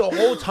him name the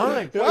whole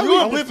time. You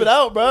gonna bleep it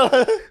out, bro.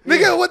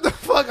 Nigga, what the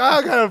fuck?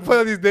 I gotta put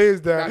all these names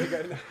down.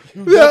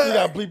 You definitely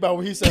got to bleep out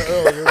what he said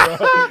earlier,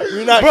 bro.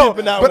 You're not Bro,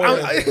 keeping that but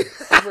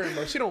one. Very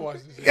much. She don't watch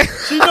this shit.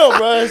 She know,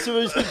 bro. She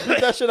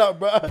bleep that shit out,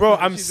 bro. Bro,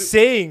 I'm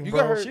saying, You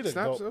bro. got her She the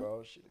snaps, goat, though?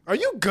 bro. Are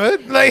you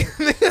good? Like,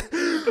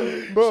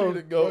 bro. She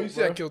the Oh, goat, you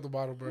see I bro. killed the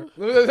bottle, bro.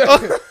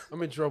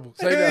 I'm in trouble.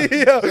 Say that.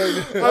 Yeah,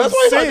 That's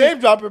why he's not name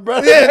dropping, bro.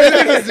 Yeah,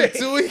 this nigga's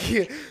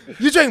tweaking.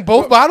 You drank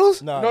both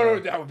bottles? Nah, No, bro. no,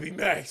 that would be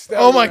max. That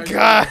Oh would be my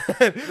max.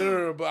 god.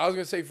 No. But I was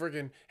gonna say,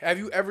 freaking, have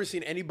you ever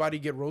seen anybody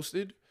get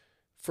roasted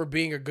for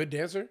being a good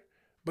dancer?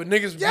 But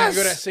niggas Yes.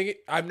 being good at singing,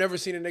 I've never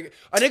seen a nigga.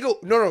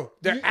 No,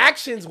 their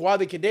actions while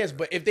they can dance.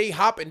 But if they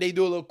hop and they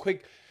do a little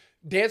quick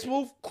dance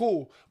move,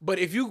 cool. But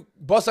if you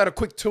bust out a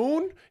quick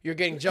tune, you're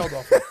getting gelled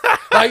off.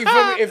 Like, you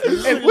feel me?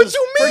 If What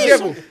you For mean?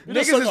 example, You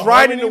just niggas suck is a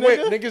riding in the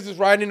harmony, whip. Niggas is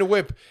riding in the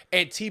whip,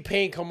 and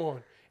T-Pain come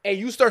on. And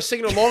you start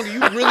singing along, and you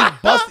really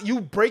bust,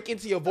 you break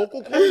into your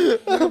vocal cord.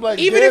 I'm like,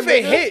 Even damn, if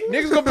it nigga. hit,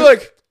 niggas gonna be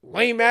like,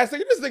 lame ass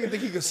nigga. This nigga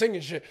think he could sing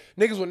and shit.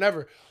 Niggas would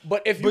never.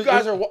 But if you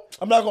guys are,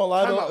 I'm not gonna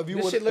lie though. if you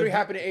this shit literally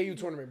happened in AU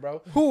tournament,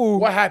 bro. Who?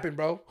 What happened,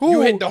 bro? Who?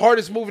 You hit the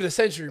hardest move of the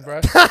century, bro.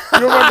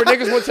 You remember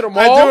niggas went to the mall?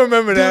 I do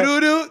remember that.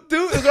 It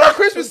was around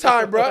Christmas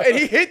time, bro, and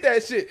he hit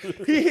that shit.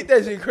 He hit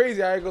that shit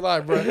crazy. I ain't gonna lie,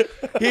 bro.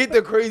 He hit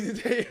the crazy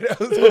thing. That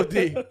was OD.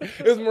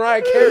 It was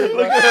Mariah Carey,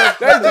 bro.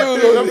 That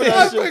dude was OD.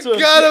 I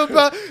forgot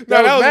about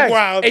that was Max.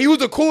 wild. And he was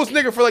the coolest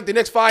nigga for like the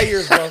next 5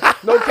 years, bro.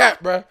 No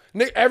cap, bro.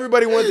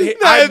 Everybody wanted to hit.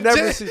 Nah, I've if never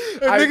Jay- seen.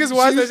 if niggas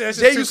watch that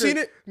shit, Jay, you seen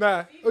it?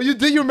 Nah. Oh, you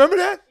did? You remember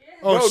that?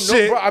 Oh Bro,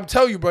 shit! no, bro. I'm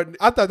telling you, bro.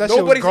 I thought that shit was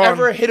nobody's gone.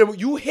 ever hit him.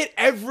 You hit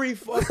every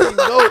fucking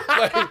note.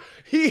 Like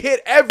he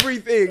hit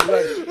everything.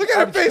 Like Look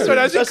at her face right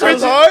now. She That shit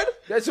was cringing. hard.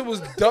 that shit was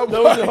dumb.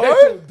 That was hard. hard? That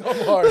shit was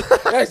dumb hard.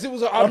 That shit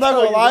was. I'm not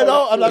gonna lie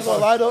though. I'm not gonna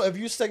lie though. If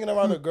you singing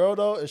around a girl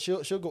though, and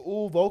she'll go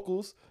ooh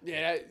vocals.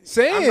 Yeah, I'm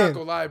Saying. not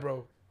gonna lie,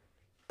 bro.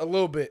 A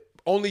little bit.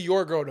 Only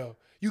your girl though.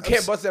 You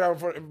can't bust it out in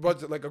front of a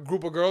bunch of, like a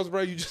group of girls,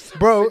 bro. You just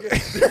Bro.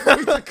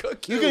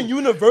 You can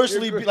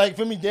universally be like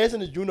for me.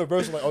 Dancing is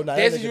universal. Like nah,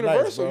 dance is that nigga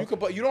universal. Nice, bro. You can,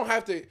 but you don't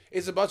have to.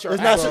 It's about your.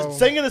 It's not act, bro.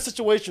 singing is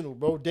situational,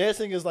 bro.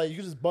 Dancing is like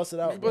you just bust it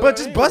out. Bro. But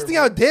just busting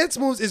out dance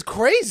moves is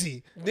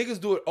crazy. Niggas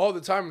do it all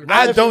the time.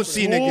 I if don't you're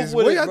see smooth niggas.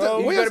 with What it, y'all bro. th-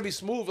 You what gotta y'all- be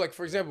smooth. Like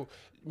for example,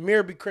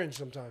 Mirror be cringe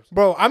sometimes.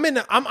 Bro, I'm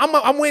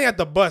waiting at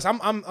the bus. I'm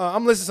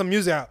listening to some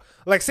music out.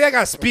 Like say I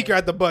got a speaker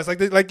at the bus.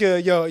 Like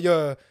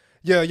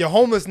your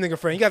homeless nigga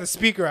friend. You got the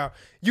speaker out.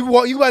 You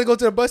about to go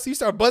to the bus. You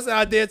start busting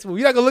out dance move.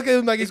 You not gonna look at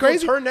him like he's He's crazy.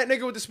 crazy. Turn that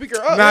nigga with the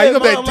speaker up. Nah, you gonna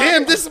be man, like, I'm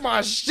damn, like- this is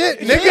my shit,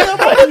 Nigga, nigga. I'm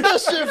like, that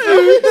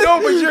shit, bro.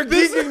 No, but you're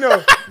geeking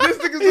though. This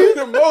nigga's doing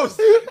the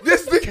most.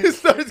 This nigga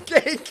starts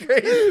getting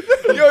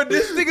crazy. Yo,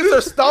 this nigga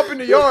starts stomping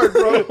the yard,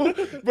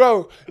 bro.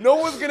 Bro, no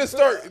one's gonna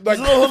start like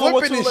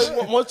flipping this shit.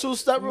 1-2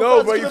 step.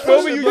 No, but you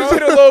feel me? You just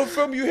hit a little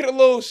film. You hit a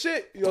little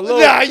shit.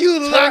 Nah,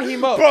 you turn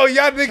him up. Bro,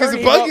 y'all niggas Turn are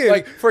him up. bugging.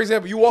 Like for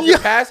example, you walking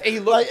past and he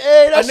look Like,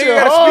 hey, that a shit nigga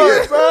got a hard,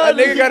 speaker. bro. A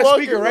nigga Keep got a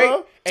walking, speaker, bro.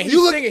 right? And You he's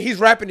look- singing, he's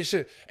rapping this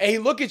shit, and he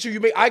look at you.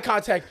 You make eye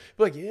contact.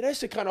 Be like, yeah, that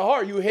shit kind of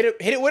hard. You hit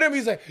it with him.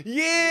 He's like,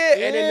 yeah,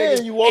 and then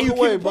nigga, you walk and you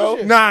away, keep bro.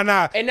 pushing.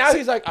 Nah. And now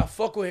he's like, I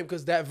fuck with him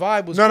because that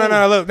vibe was No,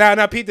 cool. Look,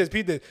 nah. Peep this.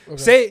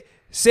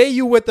 Say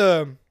you with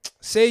the,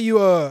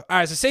 all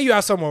right. So say you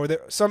out somewhere with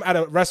some at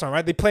a restaurant,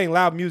 right? They playing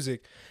loud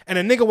music, and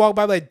a nigga walk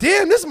by like,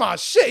 damn, this is my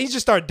shit. He just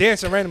start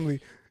dancing randomly.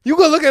 You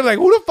gonna look at him like,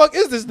 who the fuck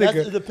is this It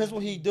nigga? depends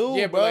what he do,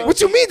 Yeah, but bro. like-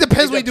 What you mean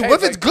depends what you do?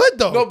 What if it's good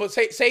though? No, but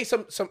say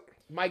some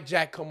Mike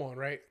Jack come on,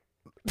 right?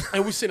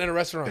 And we sitting at a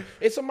restaurant.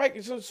 It's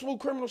a smooth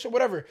criminal shit,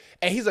 whatever.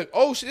 And he's like,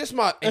 "Oh shit, this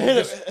my." And he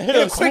just hit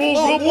a quick smooth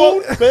little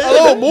moon, moon,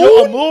 a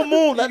little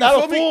moon. not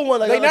feel a me? full one,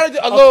 like not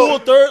a little full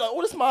third. Like,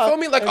 what is my? Feel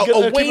me like and get- a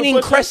and keep it waning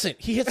pushing. crescent.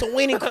 He hits a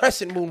waning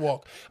crescent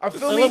moonwalk. I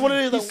feel And me. look what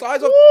it is, He like,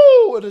 slides up.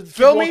 woo, and just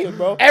Feel keep me, walking,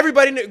 bro.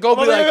 Everybody go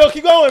be I'm like, like, yo,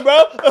 keep going,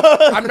 bro.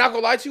 I'm not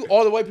gonna lie to you.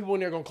 All the white people in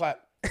there gonna clap.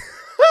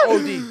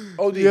 OD.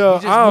 Yo, You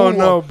just I don't moonwalk.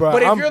 know, bro.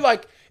 But if I'm- you're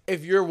like,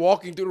 if you're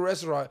walking through the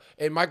restaurant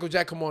and Michael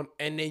Jackson come on,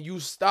 and then you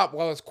stop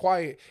while it's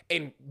quiet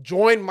and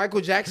join Michael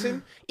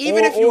Jackson,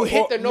 even if you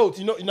hit the notes,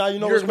 you know you're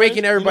what's making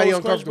cringe? everybody you know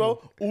what's cringe,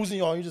 uncomfortable. bro.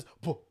 Uzi on, you just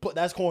put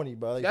that's corny,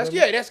 bro. Like, That's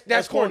feel me?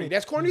 that's corny.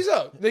 That's corny's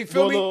up. They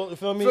feel me. Little-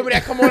 feel me? Feel me?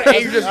 That come on and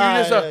you just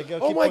Alright,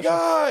 oh keep my pushing.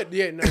 god,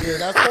 yeah, no, Yeah,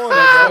 that's corny,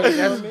 bro. You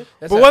feel me?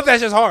 that's But what if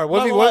that's just hard? What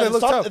Not if gonna lie, it if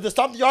looks the tough? stop- If the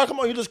stop the yard come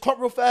on, you just crump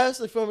real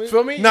fast. You feel me?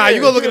 Feel me? Nah, Yeah.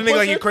 you gonna look at a You nigga like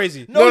push you it?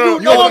 crazy. No, No,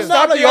 I'm not.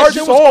 stop Like, the that yard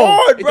shit song. was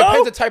hard, It bro.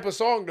 depends the type of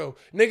song though.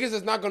 Niggas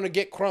is not gonna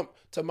get crump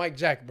to Mike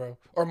Jack, bro,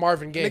 or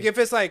Marvin Gaye. Nigga, if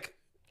it's like,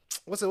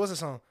 what's the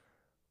song?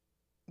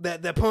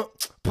 That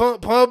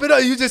pump it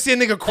up. You just see a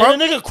nigga crump.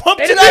 And the nigga crump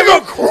And to a that.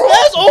 nigga crump.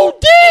 That's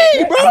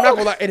OD, bro. I'm not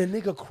gonna lie, and a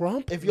nigga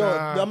crump. If yo,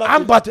 Nah.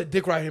 I'm about to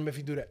dick ride him if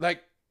he do that.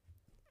 Like,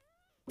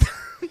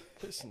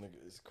 This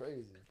nigga is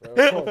crazy, bro.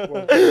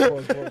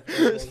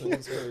 This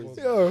nigga's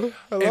crazy. Yo,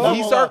 if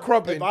he start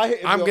crumping, If I hit-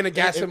 if I'm yo- gonna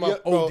gas if him yo-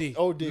 up. bro, OD,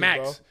 OD,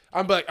 max.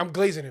 I'm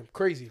glazing him.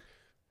 Crazy.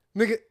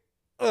 nigga,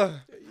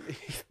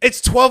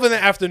 it's 12 in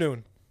the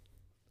afternoon.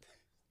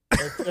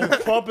 And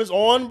crump is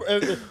on.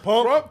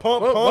 Pump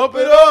Pump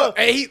it up.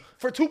 And he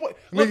for 2 points.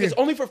 Look, Nigga. it's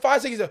only for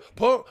 5 seconds.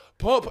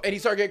 Pump, and he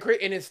start getting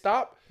crazy, and then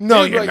stop. No,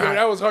 He'll be you're like, yo, not.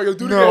 that was hard. Yo,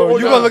 do it No, again. you Oh,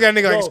 gonna no. look at a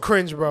nigga like Yo. it's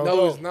cringe, bro.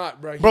 No, it's not,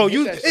 bro. Bro, He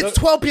you hit that it's shit.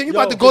 12 p.m. You Yo,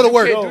 about to go to you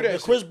work. can't Yo, do that the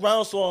shit. Chris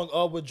Brown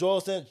song with Joel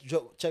sent,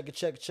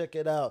 check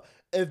it out.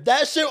 If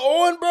that shit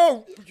on,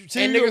 bro, you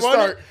see And you niggas run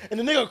start- it, and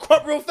the nigga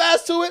crump real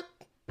fast to it,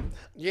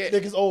 Yeah.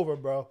 nigga's over,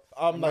 bro.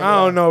 I'm not. I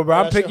don't know, bro.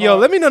 I'm That shit picking. Yo,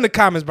 hard. let me know in the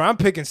comments, bro. I'm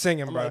picking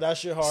singing, I'm bro. like, that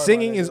shit hard.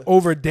 Singing my is nigga.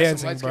 over Some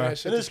dancing, light skin bro. ass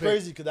shit And it's to pick.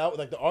 crazy because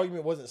like the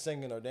argument wasn't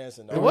singing or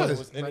dancing. The It argument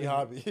was. any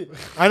hobby.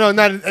 I know,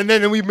 not, and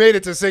then we made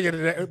it to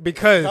singing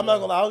because I'm not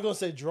gonna lie. I was gonna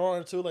say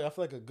drawing too. Like I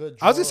feel like a good.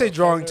 I was gonna say or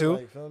drawing, painter, too.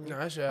 Like, feel me? Nah,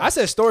 that shit. I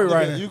said story Nigga,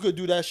 writing. you could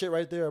do that shit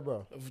right there,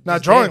 bro. Not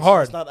Just drawing dance.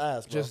 hard. It's not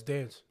ass, bro. Just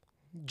dance.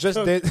 Just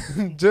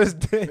just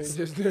dance.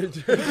 Just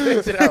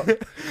dance it out.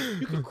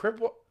 You can crip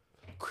walk.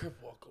 Crip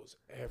walk goes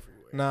everywhere.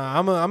 Nah,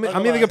 I'm Not either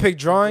gonna gonna lie. pick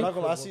drawing. Not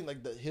gonna lie, I seen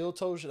like the heel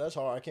toe shit. That's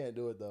hard. I can't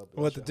do it though.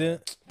 but What that the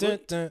shit dun,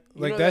 hard. dun, dun,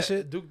 You like know that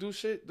shit? Duke do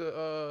shit.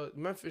 The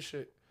Memphis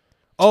shit.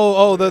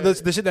 Oh,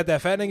 the shit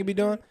that fat nigga be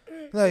doing.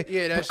 Like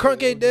Yeah, that shit.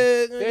 crunk ain't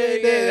dead. Yeah,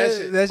 that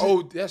shit. That shit.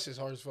 Oh, that shit's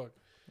hard as fuck.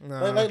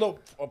 Nah. Like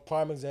look, a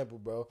prime example,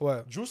 bro.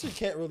 What? Juicy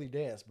can't really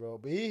dance, bro,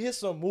 but he hits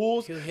some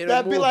moves He'll hit a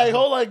that be move, like, bro.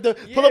 hold like the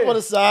pull up on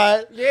the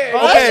side. Yeah.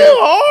 Oh, that shit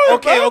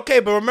hard, bro. Okay,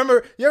 but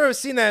remember, you ever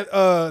seen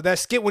that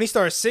skit when he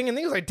started singing?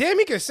 Niggas like, damn,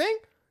 he can sing.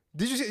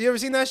 You ever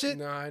seen that shit?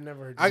 Nah, I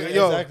never heard I- that. Yeah,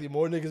 yo. exactly.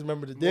 More niggas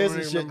remember the dancing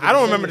niggas shit. remember I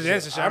don't than remember the singing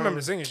dancing shit. I remember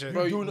the singing shit.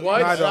 Bro, Dude, what?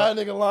 that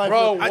nigga line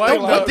Bro, for- what?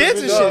 don't- what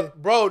dancing shit?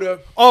 Bro,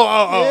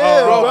 Oh,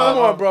 Yeah, bro, bro. come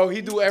on, bro.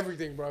 He do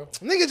everything, bro.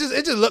 Nigga,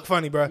 it just looked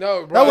funny, bro. No,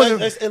 That bro.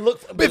 wasn't. It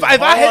looked. If I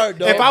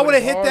though. would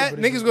have It's hit hard, that, but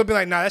it's niggas just- would be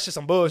like, nah, that's just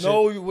some bullshit.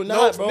 No, you would No,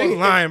 not, bro. nigga,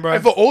 lying, bro.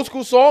 If an old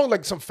school song,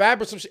 like some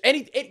Fab or some shit,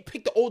 any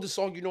pick the oldest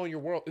song you know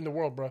in the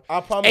world, bro. I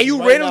promise And you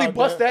right randomly now,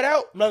 bust bro. that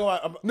out. I'm not gonna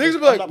lie. Niggas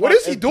be like, what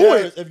is he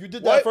doing? If you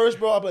did What? that first,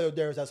 bro, I'll be like, yo,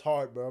 Darius, that's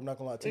hard, bro. I'm not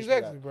gonna lie. Teach me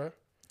Exactly, that. bro.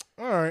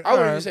 All right. I would all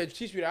have right. just said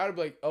teach me that. I'd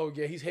be like, oh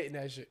yeah, he's hitting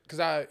that shit.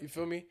 Cause you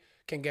feel me?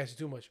 Can't gas you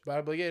too much. But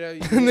I'd be like, yeah, that,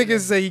 Niggas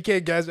say he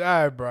can't guess. All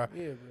right, bro.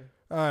 yeah,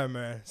 bro. All right,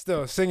 man.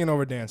 Still singing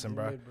over dancing,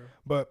 bro. Yeah, bro.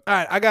 But all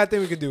right, I got a thing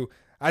we could do.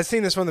 I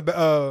seen this from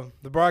the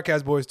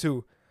broadcast boys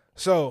too.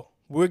 So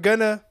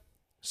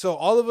so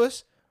all of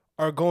us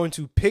are going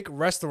to pick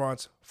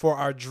restaurants for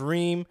our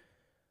dream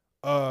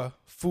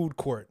food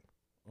court.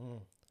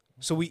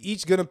 So we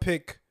each gonna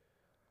pick.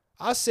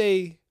 I'll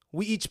say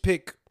we each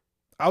pick.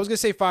 I was gonna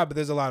say 5, but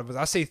there's a lot of us.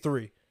 I'll say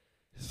 3.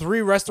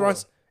 3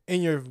 restaurants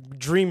in your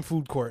dream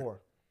food court.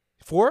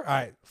 4? All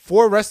right.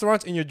 4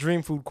 restaurants in your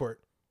dream food court.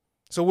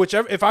 So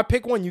whichever, if I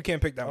pick one, you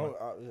can't pick that one.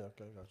 Yeah,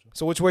 okay, got you.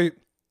 So which way?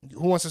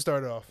 Who wants to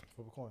start it off?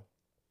 Flip a coin.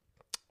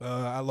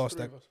 I lost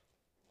that.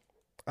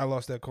 I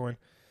lost that coin.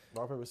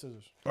 Rock, paper,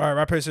 scissors. All right,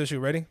 rock, paper, scissors, shoot.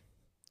 Ready?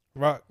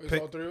 Rock, It's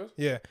paper. all 3 of us?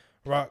 Yeah.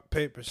 Rock,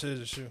 paper,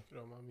 scissors, shoot.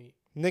 Get on my meat.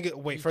 Nigga,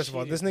 wait. He First of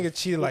all, this cheated, nigga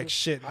cheated like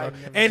shit, bro. I've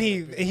never And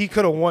seen that he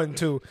could have won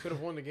too. Could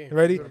have won the game.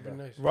 Ready? Could've been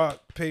nice.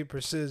 Rock,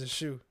 paper, scissors,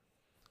 shoot.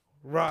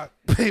 Rock,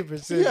 paper,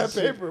 scissors. Yeah,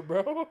 shoot. paper,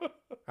 bro. All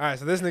right,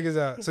 so this nigga's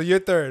out. So you're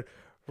third.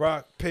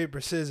 Rock,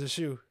 paper, scissors,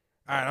 shoot.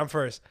 All right, I'm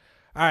first.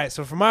 All right,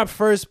 so for my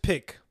first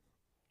pick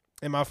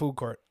in my food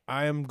court,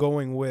 I am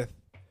going with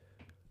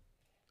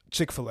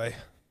Chick-fil-A. I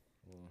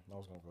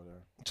was gonna go there.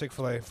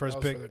 Chick-fil-A, first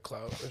That was pick. for the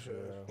clout. That shit-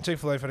 Yeah.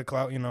 Chick-fil-A for the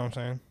clout, you know what I'm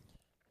saying?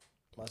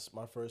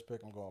 My first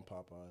pick, I'm going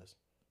Popeyes.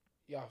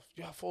 Y'all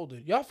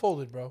folded. Y'all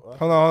folded, bro.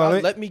 Hold on.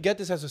 Wait. Let me get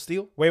this as a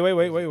steal. Wait.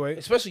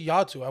 Especially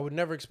y'all two. I would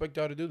never expect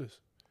y'all to do this.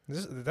 That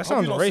I hope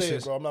sounds you don't say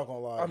it, racist. bro. I'm not gonna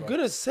lie. I'm bro.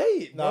 gonna say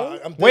it, Nah, bro.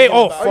 I'm Wait, thinking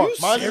oh, about- fuck. Are you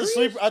Mine's a serious?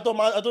 sleeper. I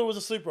thought it was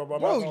a sleeper, bro.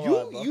 I'm Bro, not gonna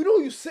lie, bro. you know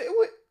you say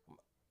what?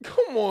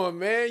 Come on,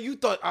 man. You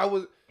thought I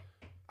was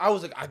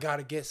like, I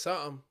gotta get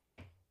something.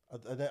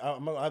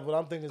 What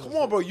I'm thinking is Come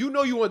on, bro. You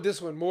know you want this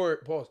one more.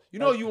 Pause. You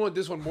know you want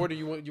this one more than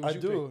you want. I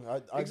do.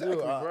 I Exactly,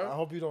 do. bro. I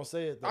hope you don't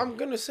say it. Though. I'm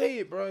gonna say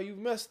it, bro. You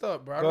messed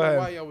up, bro. I Go don't know ahead.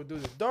 why y'all would do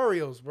this.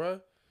 Dario's,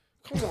 bro.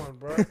 Come on,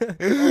 bro.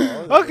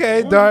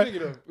 Okay, What Dar. you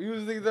thinking of? You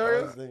was thinking I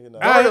Dario? was thinking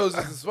that. Dario's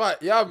is the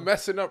spot. Y'all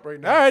messing up right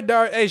now. All right,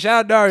 Dar. Hey,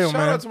 shout out Dario, Shout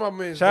man. out to my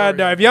man. Shout out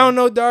Dario. If y'all don't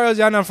know Dario's,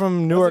 y'all not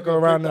from Newark or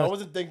around I us.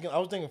 wasn't thinking. I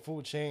was thinking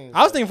food chains.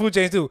 I was thinking food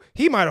chains too.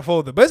 He might have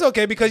folded, but it's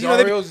okay because you know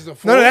Dario's is a no,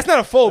 fold? that's not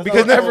a fold That's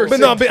because not a never. fold. But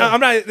no, but I'm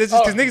not. It's just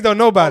because Oh. niggas don't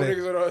know about Oh, it.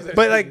 niggas don't know what that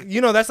But is. like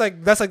you know, that's like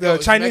Yo, the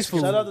it's Chinese Mexican.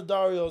 food. Shout out to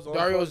Dario's.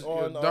 Dario's-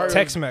 Dario's-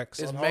 Tex-Mex.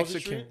 It's on Halsey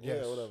Mexican, Street? yes.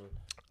 Yeah, whatever.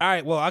 All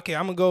right, well, okay,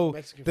 I'm gonna go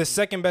Mexican the food.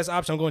 second best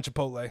option. I'm going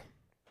Chipotle.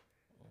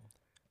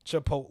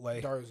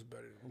 Chipotle. Dario's is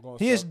better. I'm going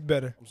He is Sark-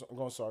 better. I'm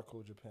going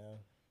Sarku, Japan.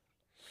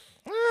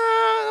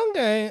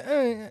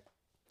 Okay.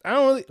 I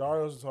don't really.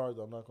 Dario's is hard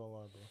though. I'm not gonna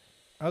lie,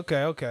 bro.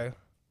 Okay.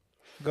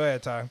 Go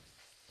ahead, Ty.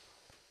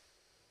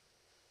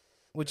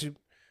 What you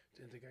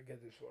Didn't think I'd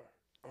get this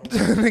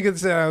far. nigga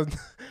sound?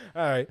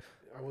 All right.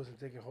 I wasn't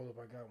thinking, hold up,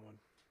 I got one.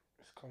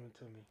 It's coming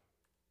to me.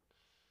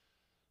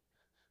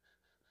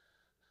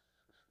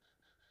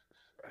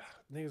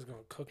 Niggas gonna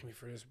cook me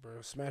for this,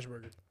 bro. Smash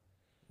burger.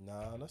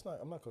 Nah, that's not.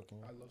 I'm not cooking.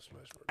 I love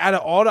smash burger. Out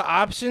of all the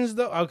options,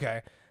 though,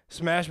 okay.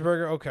 Smash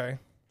burger, okay.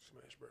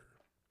 Smash burger.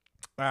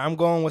 All right, I'm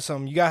going with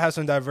some. You gotta have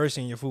some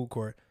diversity in your food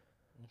court.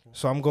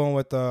 So I'm going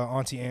with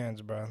Auntie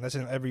Anne's, bro. That's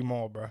in every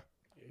mall, bro.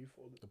 Yeah, you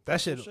folded. That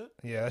shit, shit?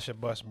 yeah, that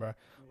shit bust, bro. Yeah,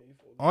 you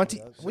folded. Auntie,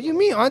 Yeah, that what shit you don't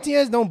mean? bust. Auntie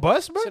Anne's don't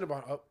bust, bro?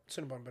 Cinnabon up.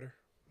 Cinnabon better.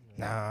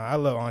 Nah, I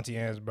love Auntie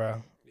Anne's,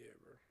 bro. Yeah,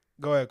 bro.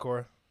 Go ahead,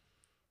 Cora.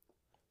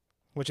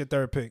 What's your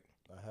third pick?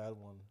 I had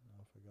one.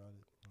 I forgot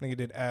it. Nigga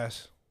did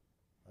ass.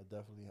 I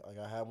definitely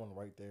I had one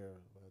right there,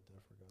 but I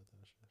definitely forgot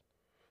that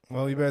shit.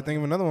 Well, you better think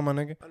of another one, my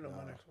nigga. I know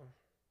my next one.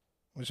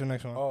 What's your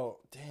next one? Oh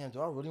damn!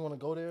 Do I really want to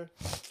go there?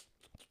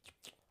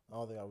 I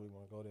don't think I really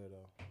want to go there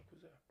though.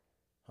 Who's that?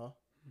 Huh?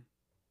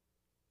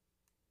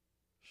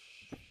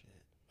 Shit.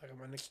 I got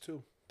my next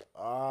two.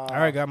 All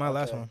right, got my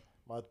last okay. one.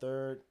 My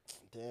third,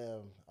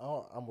 damn,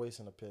 I'm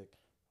wasting a pick.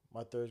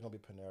 My third's gonna be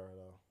Panera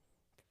though.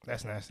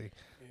 That's nasty.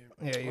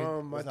 Yeah. Yeah,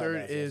 you- My It's not third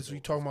nasty, is that's we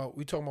cool.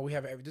 talking about we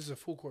have this is a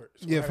food court.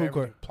 So Yeah, we have food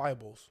court.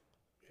 everything. Pliables.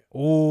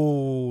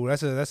 Ooh,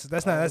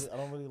 that's not. I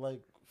don't really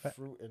like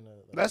fruit in the.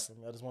 Like, that's- for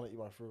me, I just want to eat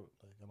my fruit.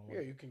 Like, I don't Yeah,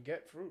 want you can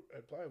get fruit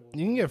at Pliables.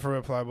 You can get for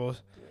real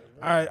Pliables.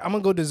 All right, I'm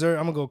gonna go dessert.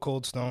 I'm gonna go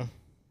Cold Stone.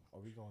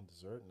 we going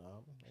dessert?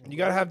 Nah. You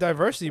gotta have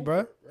diversity,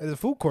 bro. It's a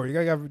food court. You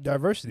gotta have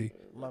diversity.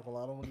 I'm not gonna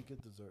lie. I don't really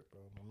get dessert,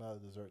 bro. I'm not a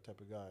dessert type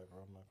of guy,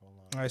 bro. I'm not gonna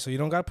lie. All right, so you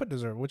don't gotta put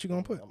dessert. What you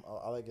gonna put?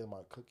 I like getting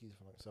my cookies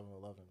from like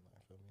 7-Eleven.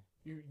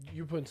 Feel me?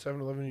 You putting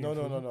 7-Eleven in No,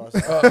 your no, food? no, no.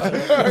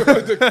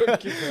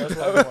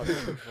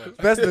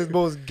 That's the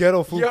most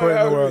ghetto food court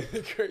in the world.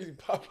 Crazy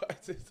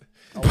Popeyes.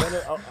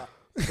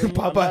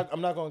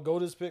 I'm not gonna go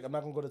this pick. I'm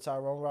not gonna go to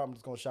Tyrone Rock. I'm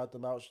just gonna shout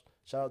them out.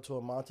 Shout out to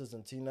Amontes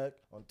and T-Neck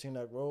on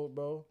T-Neck Road,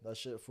 bro. That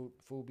shit,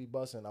 food be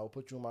busting. I will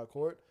put you in my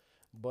court,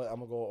 but I'm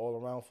gonna go all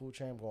around food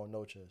chain. I'm going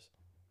Noches.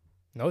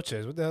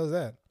 Noches? What the hell is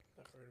that?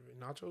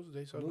 Nachos?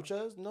 They sell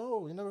Noches?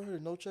 No, you never heard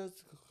of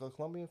Noches?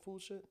 Colombian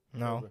food shit?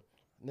 No. Whatever.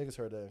 Niggas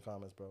heard that in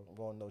comments, bro. I'm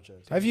going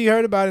Noches. Have you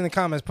heard about it in the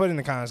comments? Put it in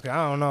the comments. 'Cause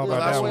I don't know about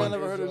That's that why I one.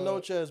 never heard of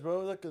Noches,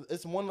 bro.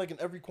 It's one like in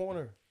every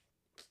corner.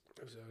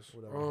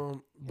 Whatever.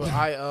 But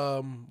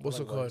what's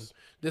it called?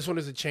 This one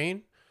is a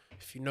chain.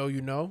 If you know,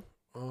 you know.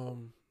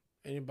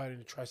 Anybody in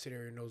the tri-state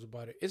area knows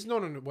about it. It's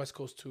known on the West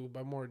Coast too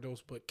by more of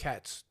those, but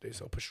Cats, they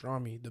sell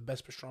pastrami, the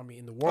best pastrami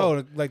in the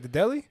world. Oh, like the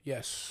deli?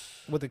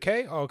 Yes. With the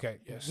K? Oh, okay.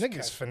 Yes. Niggas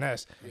Cats.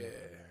 finesse. Yeah.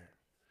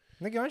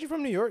 Nigga, aren't you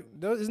from New York?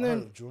 Isn't I there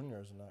heard of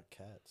Juniors and not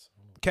Cats.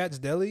 Cat's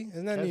Deli?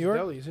 Isn't that Cats New York?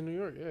 Deli. It's in New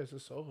York. Yeah, it's in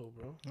Soho,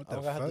 bro. What I the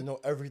don't have to fuck? know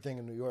everything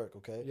in New York,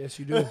 okay? Yes,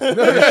 you do.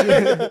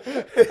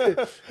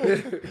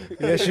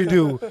 Yes, you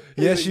do.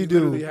 Yes, you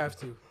literally do. have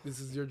to. This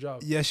is your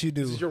job. Yes, you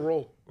This is do. your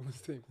role on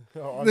this team.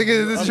 Oh,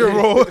 Nigga, this is I'm your the-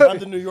 role. I'm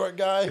the New York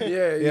guy. Yeah,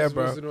 you're Yeah,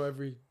 supposed bro. to know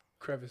every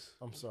crevice.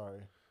 I'm sorry.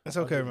 It's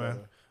I'll okay, do man.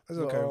 better. It's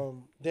okay.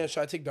 Dan,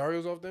 should I take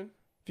Dario's off then?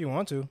 If you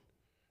want to.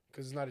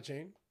 Because it's not a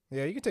chain.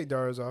 Yeah, you can take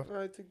Darius off. All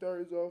right, take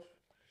Dario's off.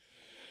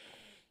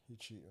 He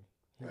cheating.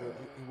 He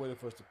waited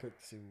for us to pick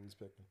to see who he's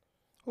picking.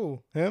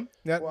 Who? Him?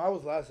 Yeah. Well, I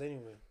was last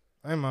anyway.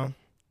 Hey, man.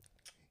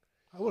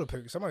 I would have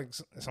picked somebody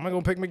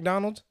gonna pick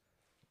McDonald's?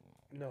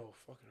 No,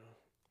 fucking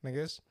no.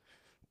 Niggas.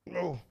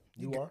 No.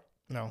 You are?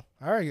 No.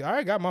 I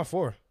already got my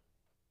 4.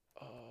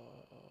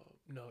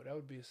 No, that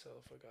would be a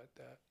sell if I got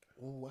that.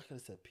 Ooh, I could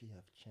have said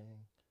PF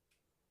Chang.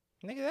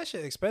 Nigga, that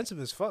shit expensive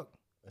as fuck.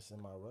 It's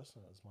in my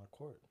restaurant. It's my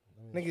court.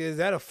 Nigga, is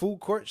that a food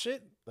court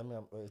shit?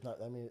 It's not.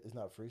 I mean, it's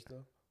not free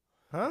still.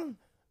 Huh?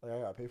 Like I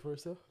gotta pay for it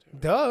still.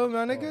 Duh,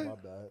 my Oh, nigga. my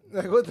bad.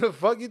 Like, what the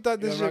fuck you thought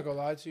Yo, this I'm shit? not gonna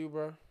lie to you,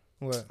 bro.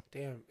 What?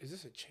 Damn, is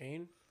this a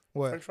chain?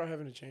 What? French fry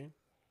having a chain?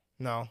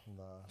 No.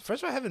 Nah, French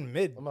fry having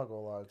mid. I'm not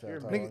gonna lie to you.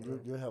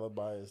 Nigga- You're hella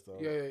biased though.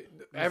 Yeah.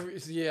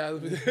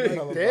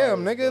 Hella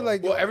Damn, biased, nigga. bro.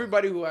 Like, Well,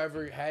 everybody who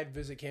ever had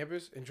visit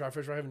campus and try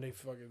French fry heaven, they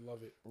fucking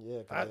love it.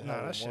 Yeah, 'cause they Nah,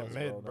 have it that shit once,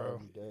 mid, not bro.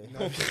 every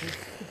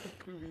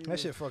day. that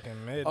shit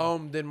fucking mid.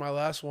 Then my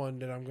last one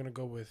that I'm gonna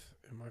go with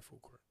in my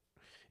food court,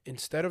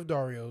 instead of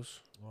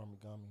Dario's,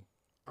 Ramagami.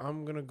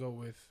 I'm gonna go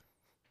with.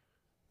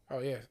 Oh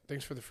yeah,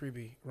 thanks for the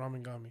freebie,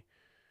 ramen gami.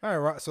 All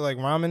right, so like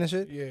ramen and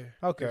shit? Yeah.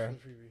 Okay.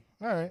 thanks for the freebie.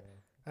 All right.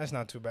 That's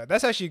not too bad.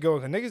 That's actually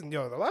good. Cause niggas,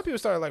 yo, a lot of people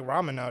started like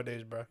ramen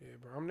nowadays, bro. Yeah,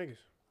 bro, I'm niggas.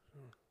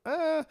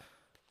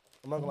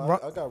 I'm not gonna lie.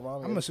 I got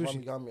ramen. I'm a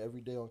sushi- Ramagami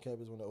every day on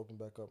campus when they open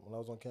back up. When I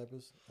was on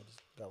campus, I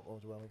just got over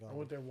to Ramagami. I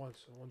went there one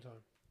time.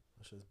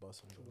 That shit's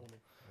busting. Bro.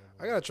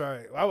 I gotta try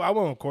it. I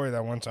went with Corey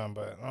that one time,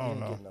 but I don't You didn't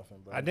know. get nothing,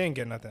 bro. I didn't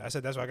get nothing. I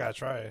said that's why I gotta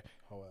try it.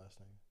 Whole ass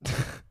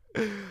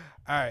thing.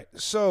 All right,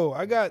 so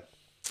I got.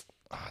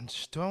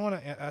 Do I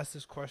want to ask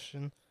this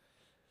question?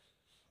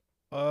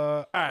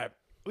 All right,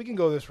 we can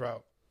go this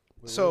route.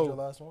 Wait, So- what was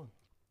your last one?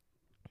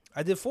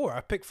 I did 4.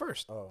 I picked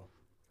first. Oh, All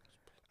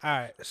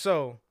right,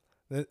 so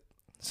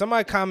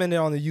somebody commented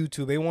on the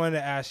YouTube. They wanted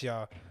to ask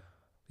y'all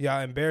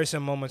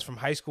embarrassing moments from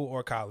high school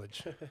or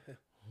college.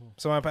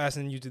 Somebody passed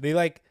on YouTube. They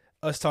like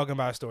us talking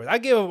about stories. I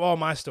give all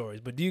my stories,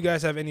 but do you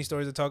guys have any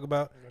stories to talk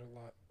about I got a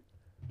lot.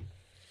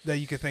 that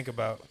you could think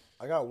about?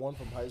 I got one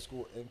from high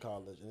school and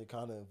college, and it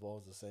kind of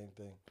involves the same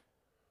thing.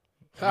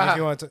 If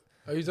you want to,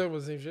 Are you talking about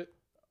the same shit?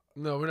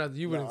 No, we're not.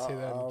 You wouldn't say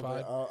that in the pod.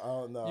 I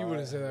don't know. You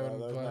wouldn't say that in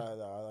the pod. I'm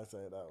not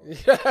saying that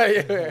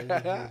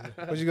one.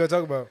 Yeah. what you gonna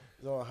talk about?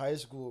 So in high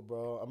school,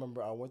 bro, I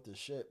remember I went to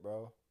shit,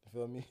 bro. You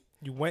feel me?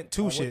 You went I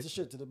to went shit. to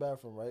shit to the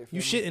bathroom, right? Feel You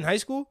me? shit in high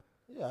school?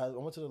 Yeah, I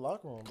went to the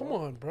locker room. Come bro.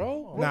 on,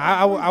 bro. Nah,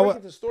 I break would.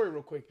 into the story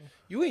real quick.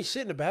 You ain't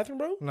shit in the bathroom,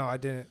 bro. No, I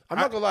didn't. I'm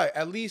not gonna lie.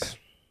 At least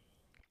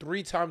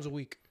 3 times a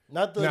week.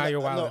 Not the. Nah,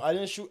 you're no, wildin'.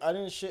 I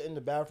didn't shit in the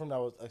bathroom that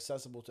was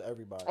accessible to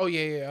everybody. Oh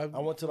yeah. I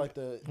went to like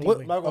the. What?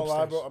 I'm not gonna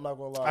lie, Upstairs. bro. I'm not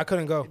gonna lie. I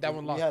couldn't go. That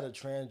one We locked. had a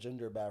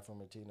transgender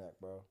bathroom in T-Neck,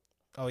 bro.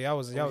 Oh, y'all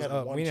was We up. had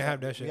one We didn't tra-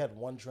 have that shit. We had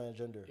one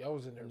transgender. Yeah, I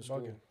was in there in school.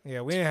 bugging. Yeah,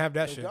 we didn't have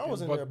that shit. I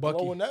was in Buck- there Bucky.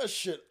 blowing that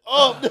shit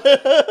up.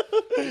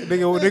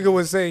 Nigga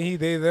was saying he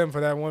they them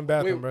for that one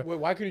bathroom, bro. Wait,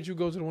 why couldn't you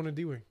go to the one in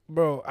D-Wing?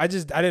 Bro, I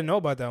didn't know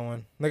about that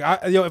one. Like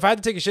if I had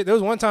to take a shit, there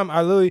was one time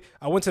I used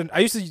to what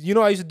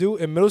I used to do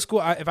in middle school.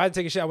 If I had to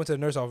take a shit, I went to the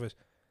nurse office.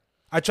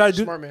 I tried to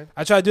do Smart man.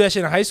 that shit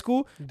in high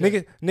school.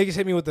 Niggas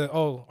hit me with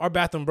our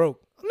bathroom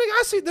broke. Nigga,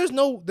 I see there's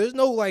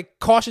no like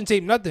caution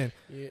tape, nothing.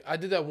 Yeah, I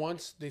did that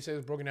once. They said it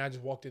was broken. And I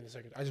just walked in a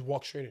second. I just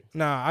walked straight in.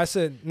 Nah, I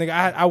said, nigga,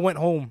 I went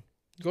home.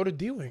 Go to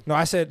D-Wing. No,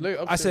 I said, Lay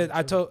upstairs,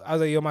 I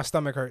was like, yo, my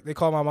stomach hurt. They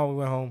called my mom. We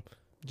went home.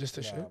 Just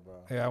to shit. bro.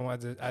 Yeah,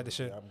 I had the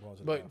shit. Yeah, I'm going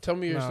to the But tell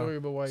me your Nah. story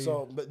about why you.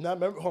 So, but now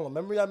remember, hold on.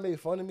 Remember y'all made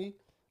fun of me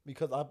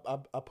because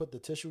I put the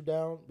tissue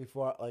down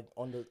before I, like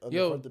on the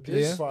Yo, front of the piss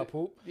this- before I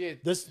poop. Yeah.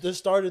 This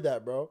started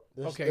that, bro.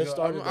 This started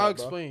I'll that, bro.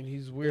 explain.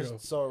 He's weirdo.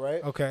 So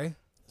right. Okay.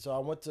 So I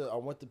went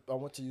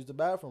to use the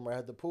bathroom. I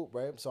had to poop,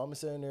 right? So I'm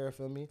sitting there,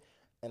 feel me,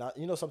 and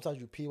sometimes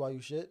you pee while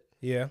you shit.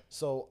 Yeah.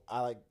 So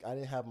I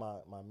didn't have my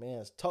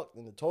man's tucked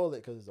in the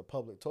toilet because it's a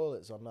public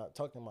toilet, so I'm not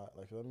tucking my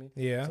feel me.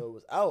 Yeah. So it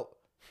was out,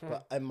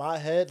 but in my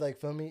head,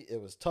 feel me,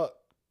 it was tucked.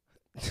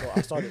 So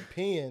I started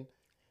peeing,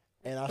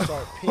 and I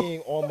started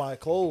peeing on my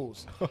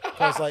clothes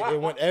because it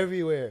went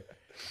everywhere,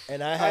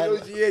 and I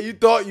had you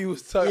thought you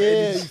was tucking.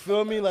 yeah, you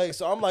feel me?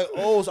 So I'm like,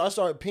 oh, so I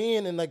started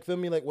peeing and feel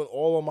me, with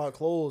all of my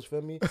clothes,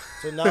 feel me?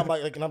 So now I'm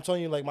and I'm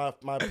telling you,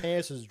 my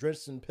pants is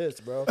drenched in piss,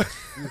 bro.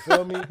 You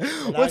feel me?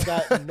 And I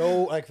got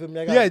no, feel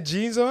me? You had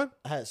jeans on?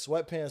 I had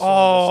sweatpants Oh.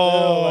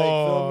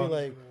 on, but still,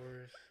 feel me?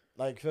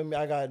 Feel me?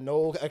 I got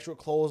no extra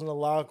clothes in the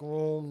locker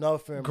room,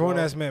 nothing, Grown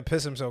bro. ass man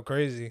piss himself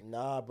crazy.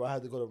 Nah, bro, I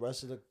had to go the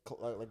rest of the,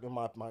 in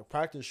my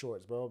practice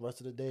shorts, bro, the rest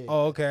of the day.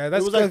 Oh, okay.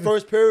 That's it was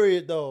first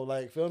period, though,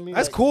 feel me?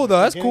 That's cool, though.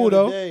 That's beginning cool, of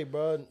the though. day,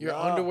 bro. Your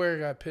underwear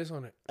got piss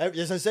on it.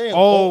 Yes, I'm saying.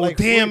 Oh,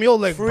 damn, your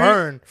leg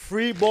burned.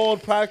 Free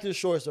balled practice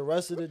shorts the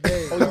rest of the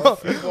day. Oh, bro.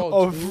 free ball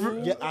Oh,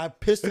 too? Yeah, I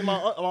pissed in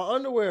my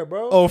underwear,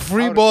 bro. Oh,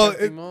 free I would've ball.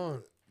 kept him on.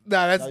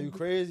 Nah, that's Now you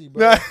crazy,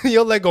 bro. nah,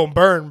 your leg gonna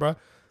burn, bro.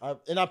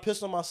 I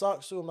pissed on my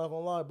socks too. I'm not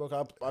gonna lie, bro.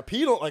 I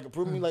peed on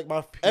prove me my I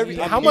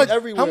How peed much?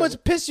 everywhere. How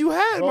much piss you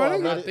had, Bro, my I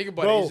nigga? let it, Think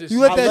about bro, it. It's just You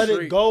let I that let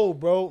straight. it go,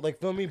 bro.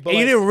 Feel me? But And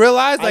you didn't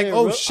realize, I like, didn't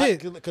oh real-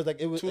 shit. because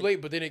it was Too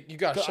late, but then you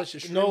got to shut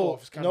your stream no, off.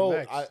 It's kind of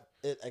next.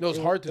 It's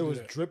hard to It do was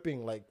that.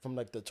 dripping from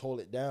the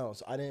toilet down,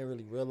 so I didn't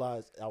really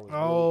realize I was.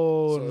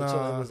 Oh, really, so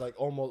nah. it was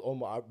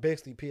almost. I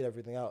basically peed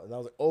everything out, and I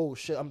was like, oh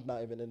shit, I'm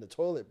not even in the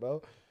toilet,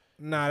 bro.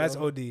 Nah, that's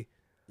OD.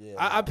 Yeah,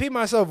 I peed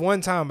myself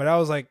one time, but I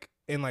was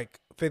in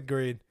 5th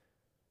grade.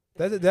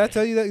 Did I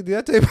tell you that? Did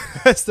I tell you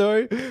about that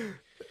story?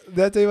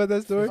 Did I tell you about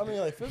that story? I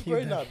mean, fifth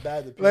grade not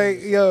bad to pee.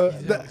 Like,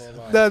 yourself. yo, I'm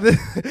not gonna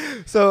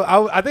lie. so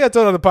I think I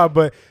told on the pod,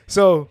 but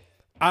so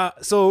I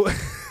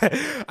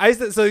used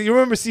to, so you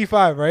remember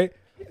C5, right?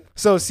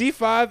 So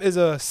C5 is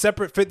a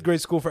separate 5th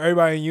grade school for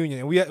everybody in Union,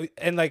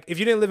 and if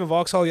you didn't live in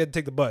Vauxhall, you had to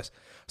take the bus.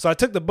 So I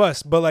took the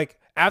bus, but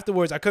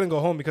afterwards I couldn't go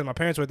home because my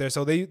parents were there.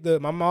 So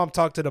my mom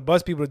talked to the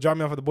bus people to drop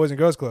me off at the Boys and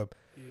Girls Club.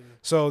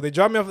 So they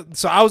dropped me off.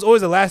 So I was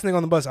always the last thing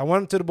on the bus. I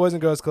went to the Boys and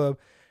Girls Club.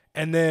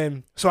 And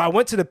then, so I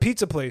went to the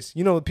pizza place.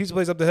 You know, the pizza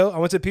place up the hill? I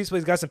went to the pizza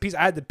place, got some pizza.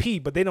 I had to pee,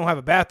 but they don't have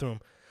a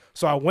bathroom.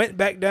 So I went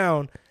back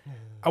down.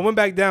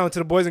 To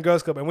the Boys and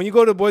Girls Club. And when you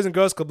go to the Boys and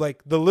Girls Club,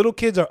 the little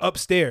kids are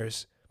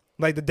upstairs.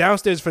 The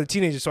downstairs for the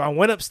teenagers. So I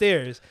went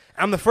upstairs.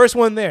 I'm the first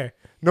one there.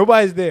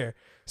 Nobody's there.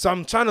 So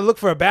I'm trying to look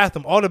for a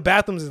bathroom. All the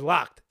bathrooms is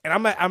locked. And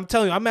I'm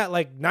telling you, I'm at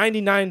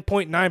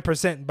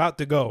 99.9% about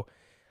to go.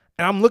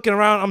 And I'm looking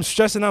around. I'm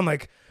stressing. I'm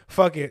like,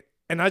 fuck it.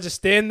 And I just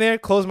stand there,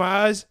 close my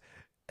eyes,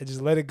 and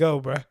just let it go,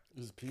 bro.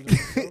 Just peed on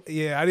yourself?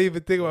 Yeah, I didn't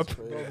even think about.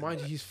 Bro,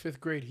 mind you, he's 5th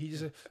grade. He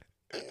just.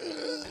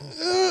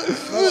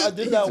 No, I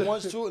did that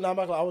once too, and I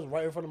was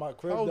right in front of my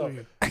crib. How old Though. are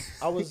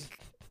you?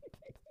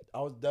 I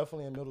was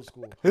definitely in middle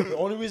school. The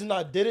only reason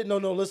I did it,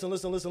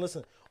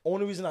 listen.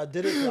 Only reason I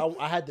did it,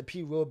 I had to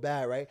pee real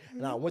bad, right?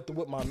 And I went to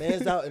whip my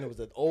mans out, and it was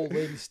an old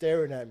lady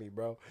staring at me,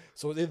 bro.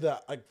 So it's either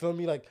feel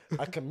me,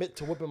 I commit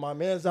to whipping my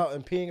mans out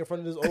and peeing in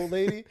front of this old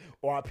lady,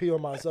 or I pee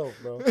on myself,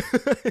 bro.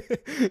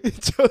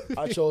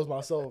 I chose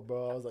myself,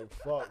 bro. I was like,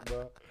 fuck,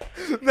 bro.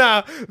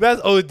 Nah,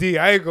 that's OD.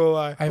 I ain't gonna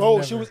lie.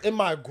 Bro, she was in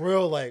my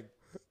grill,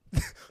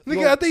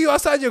 Nigga, I think you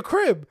outside your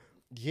crib.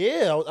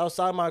 yeah, I was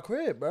outside my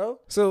crib, bro.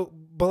 So,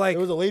 but There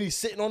was a lady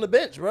sitting on the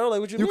bench, bro.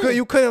 What you mean?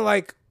 you couldn't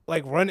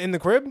run in the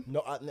crib?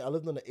 No, I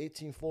lived on the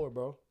 18th floor,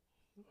 bro.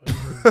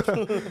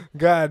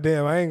 God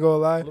damn, I ain't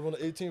gonna I lie. live on the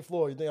 18th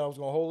floor. You think I was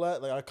gonna hold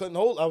that? I couldn't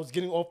hold. I was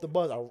getting off the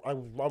bus.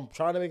 I'm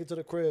trying to make it to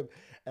the crib,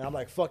 and I'm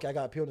like, fuck it, I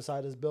got to pee on the side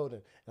of this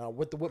building. And I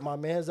went to whip my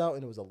mans out,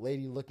 and it was a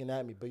lady looking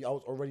at me, but I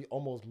was already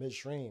almost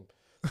midstream.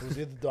 So it was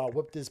either do I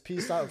whip this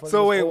piece out in front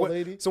So of wait, this old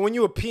lady? so when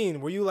you were peeing,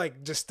 were you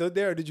just stood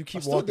there, or did you I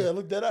keep stood walking? there,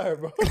 looked at her,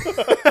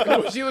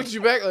 bro. She looked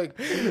you back like.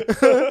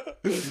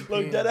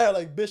 Looked at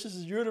her bitch. This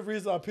is you're the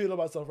reason I'm peeing on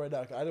myself right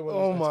now. I didn't want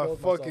to Oh my expose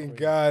myself fucking right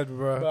god, now.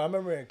 bro. But I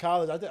remember in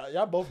college, I think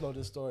y'all both know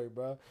this story,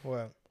 bro.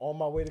 What? On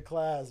my way to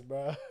class,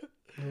 bro.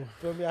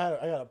 Feel me? I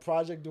got a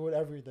project doing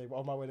everything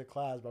on my way to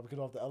class, bro. Getting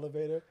off the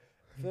elevator.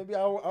 Feel me? I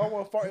don't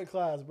want to fart in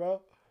class,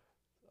 bro.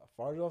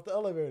 I farted off the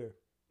elevator.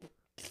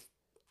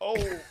 Oh,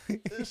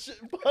 this shit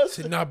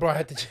busted. Said, nah, bro, I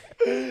had to.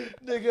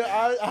 Nigga,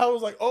 I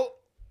was like, oh.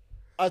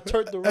 I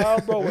turned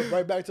around, bro. Went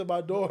right back to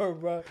my dorm,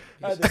 bro.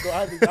 I had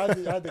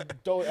to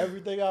throw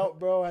everything out,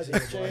 bro. I had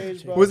to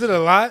change, bro. Was it a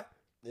lot?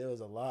 It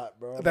was a lot,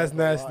 bro. That's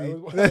nasty.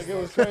 It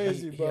was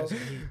crazy, bro.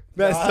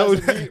 That's I so.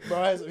 had some heat,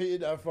 bro. I had some heat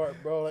in that fart,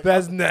 bro.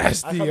 That's I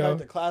nasty, come yo.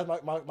 back to class.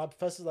 My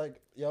professor's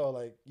like, yo,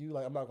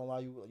 I'm not gonna lie,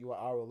 you an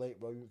hour late,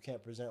 bro. You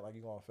can't present,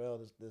 you gonna fail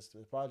this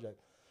project.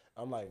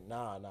 I'm like,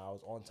 nah, I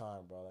was on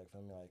time, bro.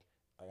 Feel me,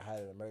 I had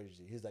an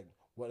emergency. He's like,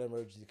 what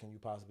emergency can you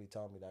possibly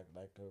tell me that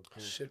could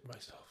prove? Shit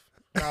myself.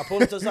 Nah, I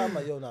pulled him to the side. I'm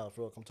like, yo, nah,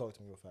 for real, come talk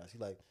to me real fast. He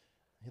like,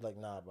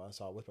 nah, bro. I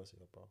saw a whisper. I said,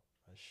 yo, bro,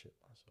 I shit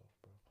myself,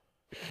 bro.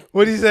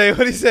 What'd he say?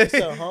 What'd he say? He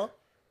said, huh?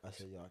 I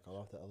said, yo, I got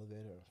off the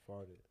elevator and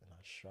farted and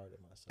I sharted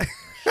myself.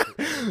 And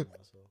I shit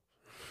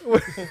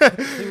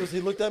myself. He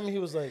looked at me. He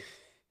was like,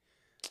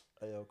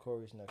 hey, yo,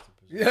 Corey's next to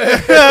position.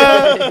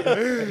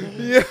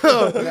 Yo.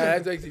 Nah,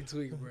 that's actually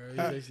tweak, bro.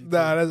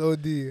 Nah, that's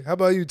OD. How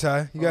about you,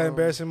 Ty? You got an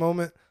embarrassing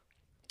moment?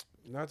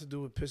 Not to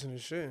do with pissing and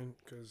shitting,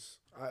 because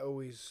I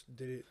always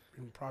did it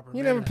in proper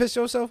You manner. never pissed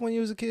yourself when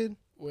you was a kid?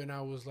 When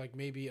I was like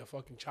maybe a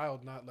fucking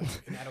child, not like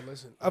an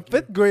adolescent. A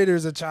fifth grader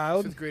is a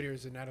child. Fifth grader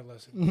is an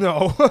adolescent.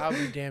 No. I'll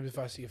be damned if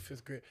I see a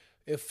fifth grader.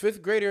 If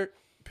fifth grader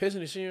pissing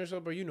and shitting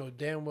yourself, bro, you know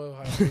damn well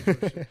how to do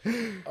that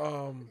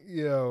shit.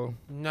 Yo.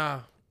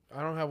 Nah,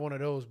 I don't have one of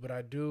those, but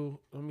I do.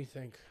 Let me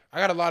think. I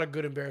got a lot of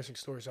good embarrassing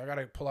stories, so I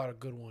gotta pull out a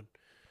good one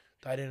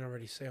that I didn't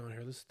already say on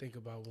here. Let's think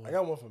about one. I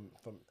got one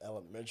from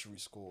elementary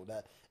school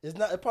that it's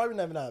not. It probably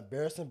never not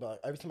embarrassing, but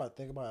every time I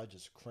think about it, I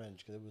just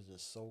cringe because it was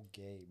just so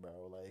gay,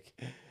 bro. Like,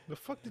 The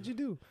fuck did you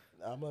do?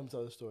 I'm gonna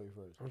tell the story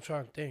first. I'm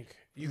trying to think.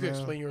 You can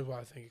explain yours while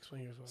I think.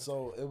 Explain yours while I think.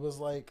 So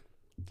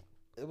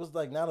it was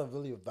like not a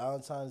really a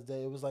Valentine's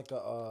Day. It was like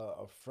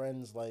a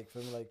friend's like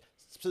feel me like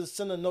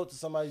send a note to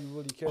somebody you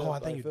really care. Oh,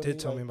 about, I think you did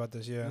tell me about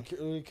this. Yeah. You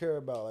really care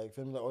about like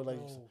feel me like, or like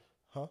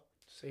huh?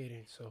 Say it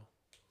ain't so.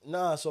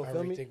 Nah, so I feel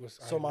really me. think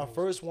So my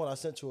first one I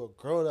sent to a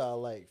girl that I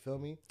like, feel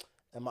me,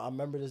 and I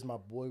remember this my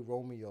boy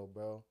Romeo,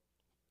 bro.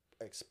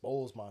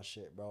 Exposed my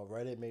shit, bro.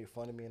 Reddit made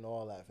fun of me and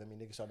all that. Feel me,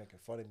 niggas started making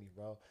fun of me,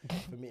 bro.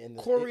 For me, and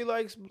Corey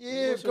likes.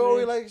 yeah, what's her Corey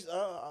name? likes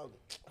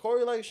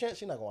Corey likes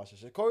she not gonna watch this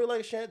shit. Corey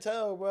likes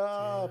Chantel,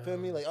 bro. Feel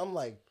me, like I'm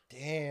like,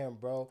 damn,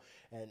 bro.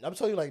 And I'm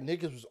telling you, like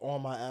niggas was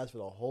on my ass for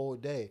the whole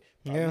day.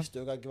 But Yeah. we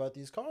still gotta give out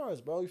these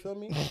cars, bro. You feel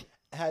me?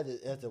 I had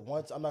to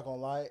once. I'm not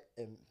gonna lie,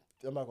 and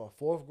I'm not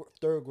gonna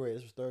third grade.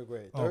 This was third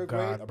grade. Oh, Third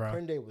grade, God, bro.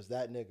 Apprende was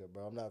that nigga,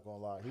 bro. I'm not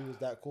gonna lie. He was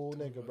that cool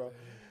nigga, bro.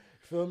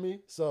 Feel me?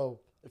 So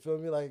feel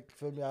me? Like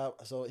feel me?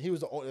 So he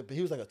was the only, but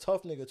he was like a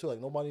tough nigga too. Like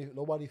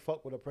nobody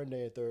fucked with Apprende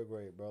in third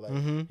grade, bro.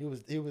 Like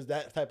he was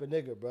that type of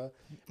nigga, bro.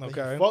 But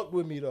Okay. he fucked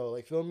with me though.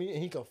 Like feel me?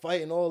 And he could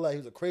fight and all that. He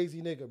was a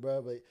crazy nigga,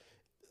 bro.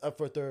 But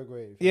for third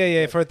grade. Yeah,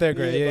 yeah, Like, for third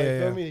grade. Yeah, like, yeah,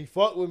 feel yeah. me? He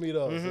fucked with me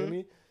though. Feel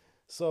me?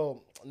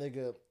 So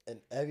nigga, and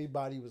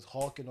everybody was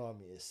hawking on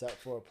me except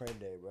for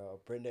Apprende, bro.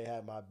 Apprende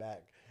had my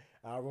back.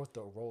 I wrote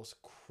the most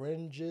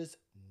cringes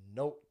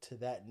note to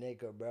that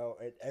nigga, bro.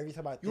 And every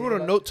time I think You wrote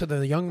a note to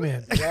the young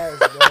man. yes,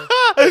 bro.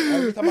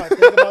 Every time I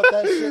think about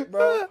that shit,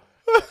 bro.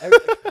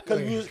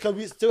 Because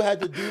we still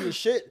had to do the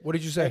shit. What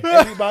did you say?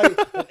 Everybody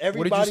say? was What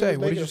did you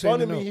making say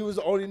fun in of the me. note? He was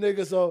the only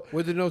nigga. So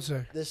What did the note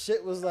say? the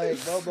shit was like,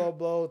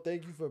 bro.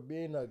 Thank you for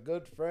being a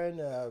good friend.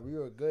 We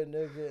were a good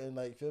nigga, and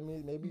like, feel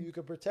me? Maybe you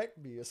could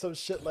protect me or some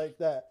shit like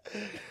that.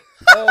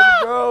 And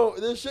bro,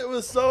 this shit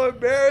was so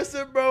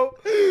embarrassing, bro.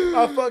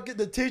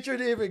 The teacher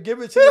didn't even give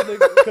it to the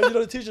nigga because you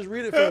know the teachers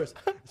read it first.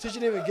 The teacher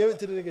didn't even give it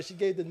to the nigga. She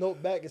gave the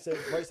note back and said,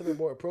 write something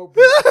more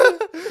appropriate.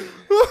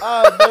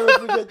 I'll never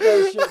forget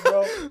that shit,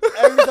 bro.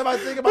 Every time I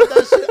think about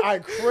that shit, I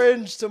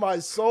cringe to my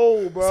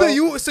soul, bro.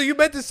 So you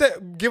meant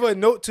to give a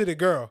note to the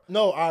girl,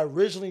 No, I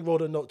originally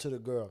wrote a note to the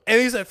girl.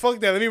 and he said, "Fuck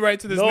that, let me write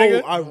to this No,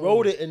 nigga." I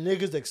wrote it and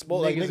niggas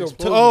exposed. Like Niggas niggas exposed.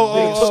 took, Oh,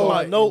 niggas took oh,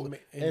 my oh. note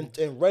And-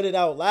 and read it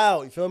out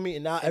loud. You feel me?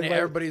 And now And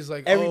everybody's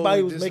like,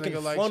 everybody oh, was this making nigga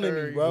fun likes of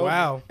her. me, bro.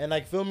 Wow. And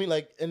like, feel me?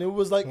 Like, and it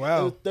was like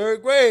Wow. it was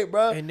third grade,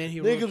 bro. And then he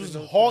wrote niggas the was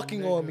note to the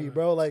hawking on me, nigga.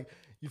 bro. Like,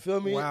 you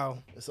feel me? Wow.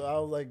 So I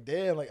was like,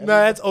 damn, like, Nah,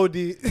 that's OD.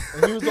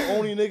 and he was the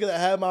only nigga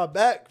that had my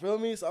back. Feel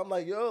me? So I'm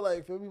like, yo,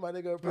 like, feel me, my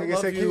nigga. I love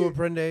said, you. you,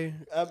 Apprende.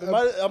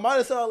 I might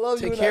have said I love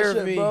you Take in care that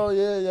of shit, me. bro.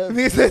 Yeah.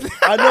 Nigga said-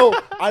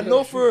 I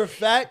know for a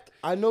fact.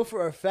 I You're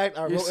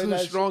wrote in so that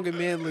strong and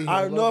manly.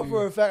 I know love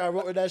for you. a fact I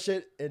wrote in that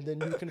shit, and then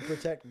you can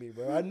protect me,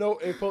 bro. I know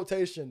in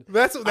quotation.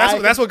 That's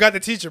what got the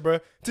teacher, bro.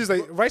 She's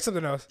like, write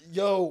something else.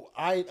 Yo,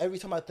 every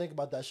time I think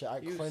about that shit, I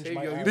You cringe saved-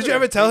 my yo, ass. Did you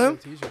ever tell him?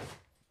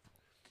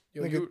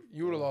 Yo, Nigga-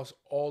 you would have lost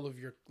all of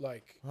your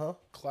like Huh?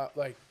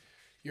 like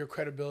your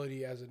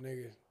credibility as a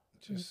nigga.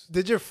 Just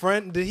Did your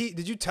friend?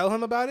 Did you tell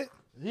him about it?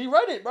 He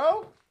read it,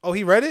 bro. Oh,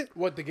 he read it.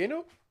 what the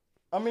Gano?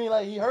 I mean,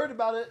 like he heard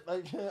about it.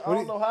 Like I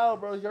don't know how,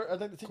 bro. I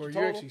think the teacher Corey, you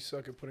told actually him.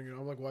 suck at putting it.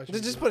 I'm like watching.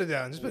 Just put it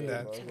down. Just put it Yeah,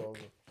 down. bro, it's all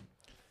good.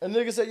 And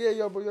nigga said, "Yeah,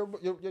 yo, bro,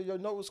 your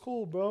note was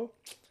cool, bro."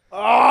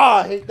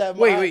 I hate that.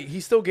 Wait,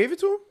 he still gave it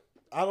to him?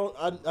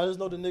 I just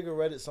know the nigga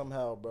read it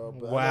somehow, bro.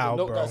 But I know Wow, the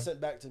note bro. got sent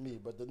back to me.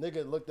 But the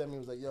nigga looked at me and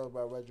was like, "Yo,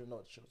 bro, I read your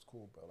note. Shit was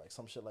cool, bro. Like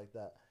some shit like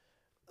that."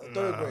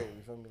 Third grade,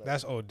 you feel me? Like,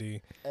 That's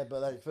OD.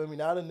 but like, feel me?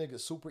 Now the nigga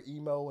super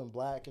emo and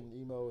black and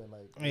emo and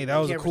like. Hey, that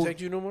was He a can't cool.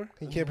 protect you no more.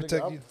 He can't Nigga,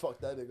 protect I'll you. fuck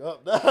that nigga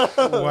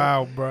up.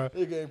 Wow, bro.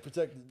 Nigga ain't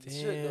protected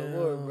shit no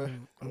more,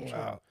 bro.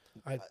 Wow.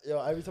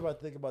 Yo, every time I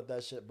think about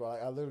that shit, bro,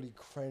 I literally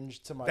cringe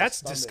to my That's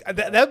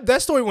stomach.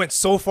 that story went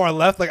so far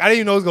left. Like I didn't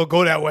even know it was gonna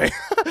go that way.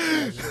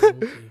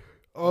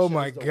 Oh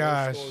my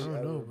gosh. I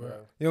don't know, bro.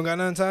 You don't got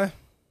nothing, Ty?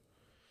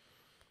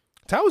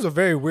 Ty was a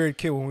very weird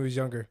kid when we was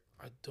younger.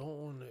 I don't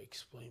want to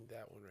explain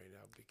that one right now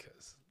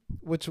because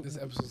Which this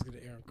episode's gonna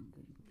air on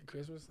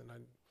Christmas, and I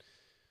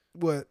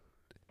what?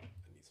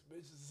 need some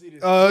bitches to see this.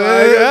 Oh,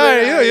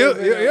 yeah,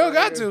 you don't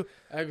got to.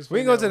 I can We explain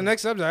can go that to the one.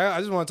 next subject. I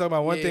just want to talk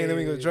about one thing, and then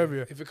we go to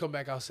trivia. If it come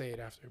back, I'll say it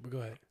after. But go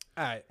ahead.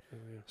 All right.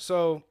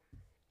 So,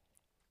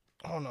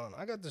 hold on.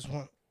 I got this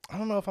one. I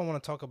don't know if I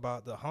want to talk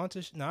about the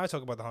haunted. No, I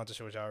talk about the haunted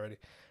show with y'all already.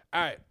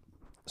 All right.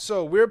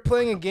 So we're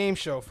playing a game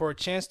show for a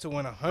chance to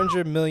win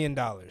 $100 million,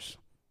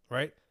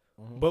 right?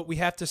 Mm-hmm. But we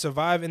have to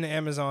survive in the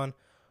Amazon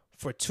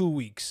for 2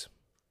 weeks.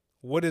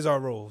 What is our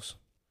roles?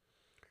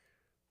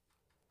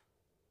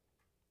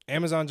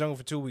 Amazon jungle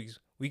for 2 weeks.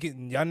 We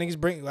can y'all niggas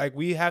bring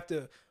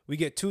we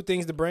get 2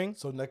 things to bring.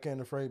 So naked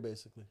and afraid,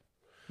 basically.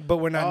 But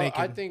we're not naked.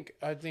 I think.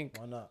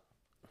 Why not?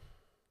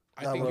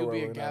 I think you'll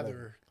be a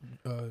gatherer,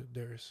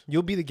 Darius.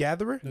 You'll be the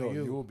gatherer? No,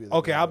 you will be the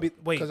okay, gatherer. I'll be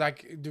wait. Because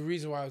the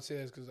reason why I would say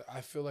that is because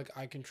I feel like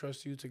I can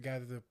trust you to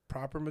gather the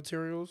proper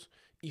materials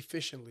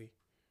efficiently,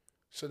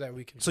 so that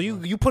we can. So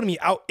you putting me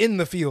out in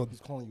the field?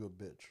 He's calling you a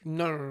bitch.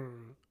 No.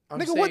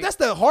 Nigga, what? That's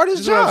the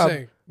hardest job. What I'm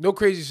saying. No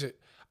crazy shit.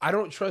 I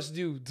don't trust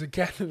you to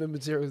gather the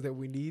materials that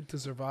we need to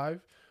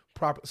survive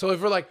proper. So if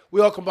we're like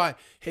we all combine,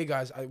 hey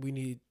guys, we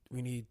need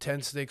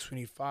 10 sticks, we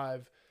need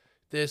 5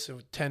 this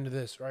and 10 to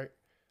this, right?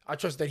 I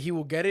trust that he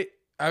will get it.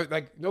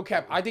 No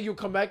cap. I think you'll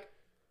come back.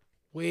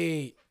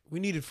 Wait, we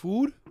needed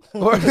food?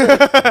 Or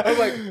I'm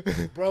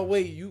like, bro,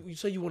 wait, you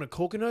said you wanted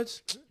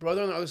coconuts? Bro,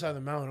 they're on the other side of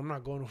the mountain. I'm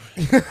not going over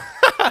there.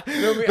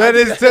 You know what I mean? That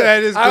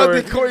is Corey. I don't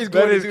think Corey's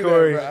going to do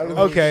Corey. that, bro.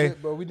 Okay.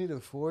 Shit, bro, we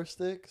needed 4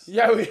 sticks.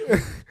 Yeah, I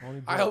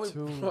only brought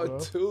 2, bro.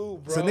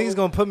 So niggas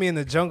gonna put me in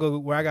the jungle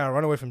where I gotta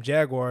run away from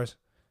jaguars.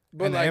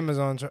 But and like, the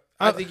Amazon.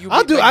 I think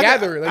I'll do. I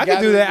gather. I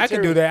can do that. I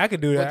can do that. I can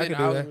do that. But I then can I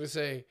do was that. gonna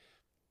say,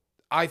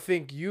 I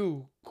think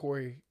you,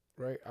 Corey,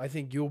 right? I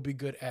think you'll be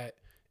good at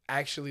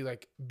actually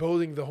like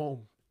building the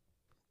home.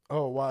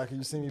 Oh, why? Can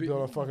you see me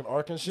build a fucking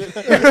ark and shit?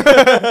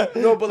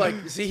 No, but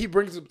like, see, he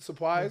brings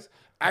supplies.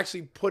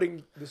 Actually,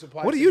 putting the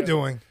supplies. What are you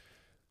doing?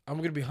 I'm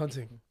gonna be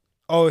hunting.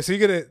 Oh, so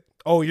you're gonna?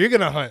 Oh, you're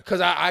gonna hunt?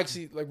 Cause I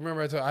actually like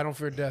remember I told you, I don't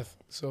fear death.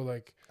 So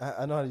like,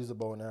 I know how to use a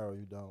bow and arrow.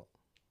 You don't.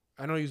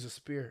 I know how to use a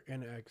spear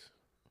and an axe.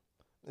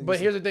 But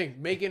here's the thing: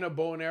 making a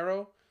bow and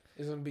arrow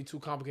is gonna be too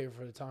complicated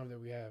for the time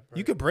that we have. Right?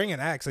 You could bring an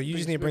axe. So you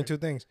just need to bring 2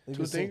 things.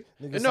 2 things?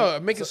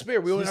 No, make a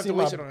spear. We don't have to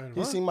waste it on him.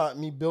 He seen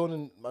me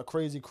building my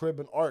crazy crib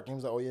and ark. And he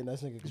was like, "Oh yeah, that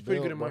nigga." He's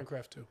pretty good at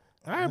Minecraft too.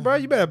 All right, bro.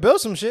 You better build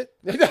some shit.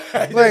 But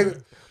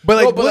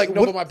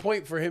my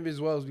point for him as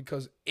well is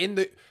because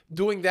in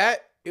doing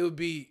that, it would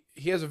be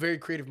he has a very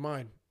creative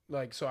mind.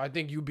 Like, so I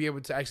think you'd be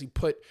able to actually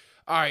put,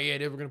 all right, yeah,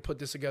 we're gonna put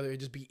this together. It'd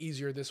just be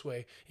easier this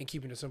way and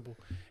keeping it simple.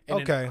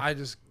 And okay. Then I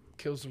just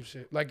kill some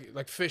shit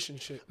like fish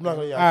and shit. I'm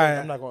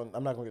not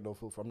gonna get no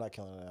food for. I'm not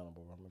killing an animal.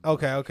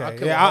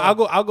 Okay. Yeah,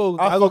 I'll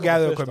go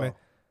gather equipment.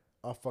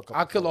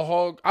 I'll kill a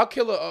hog. I'll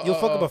kill a. You'll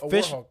fuck up a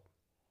fish.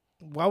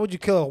 Why would you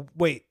kill a?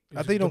 Wait,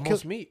 I think you don't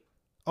kill meat.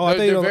 Oh, I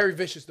think they're very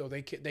vicious though. They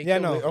yeah,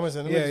 kill. No.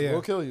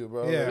 We'll kill you,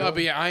 bro. Yeah. No,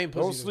 but yeah, I ain't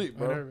pussy. Don't sleep,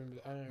 bro. I never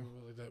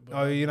really that. But,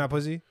 oh, you're not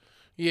pussy?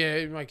 Yeah,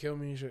 it might kill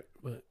me and shit.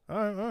 But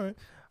all right.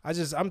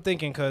 I'm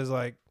thinking because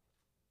like,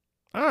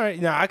 all right,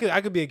 yeah, I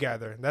could be a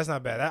gatherer. That's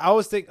not bad. I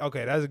always think,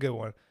 okay, that's a good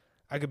one.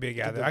 I could be a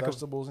gatherer. The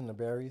vegetables and the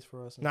berries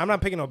for us. No, I'm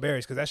not picking no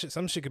berries because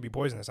some shit could be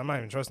poisonous. I'm not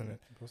even trusting it.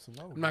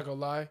 I'm not gonna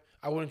lie.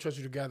 I wouldn't trust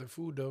you to gather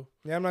food though.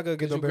 Yeah, I'm not gonna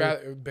get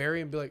no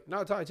berry and be like,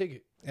 no, Ty, take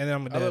it. And then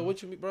I'm dead. Like,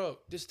 what you mean, bro?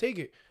 Just take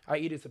it. I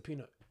eat it. It's a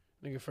peanut.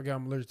 Nigga, forgot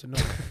I'm allergic to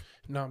nuts.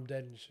 Now I'm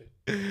dead and shit.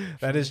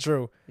 That is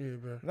true. Yeah,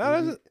 bro.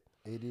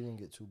 AD didn't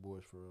get 2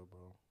 boys for real, bro.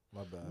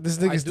 My bad. This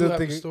nigga still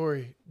thinking. A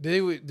story.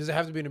 Does it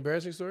have to be an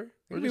embarrassing story?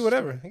 It can be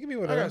whatever. It can be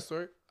whatever. I got a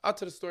story. I'll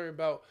tell the story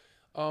about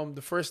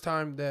the first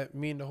time that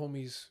me and the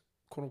homies,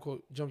 quote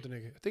unquote, jumped a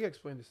nigga. I think I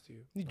explained this to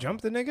you. You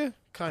jumped the nigga?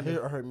 Kind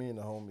of. I heard me and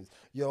the homies.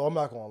 Yo, I'm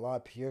not gonna lie.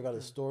 Pierre got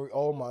a story.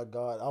 Oh my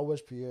god, I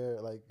wish Pierre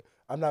like.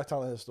 I'm not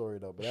telling his story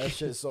though, but that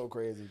shit is so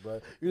crazy,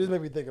 bro. You just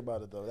make me think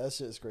about it though. That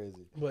shit is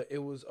crazy. But it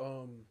was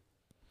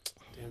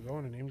damn, do I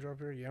want to name drop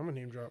here? Yeah, I'm gonna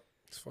name drop.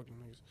 It's fucking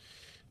niggas.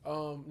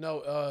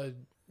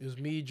 It was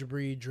me,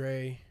 Jabri,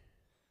 Dre,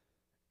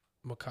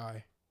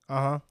 Makai.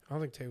 I don't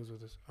think Tay was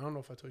with us. I don't know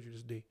if I told you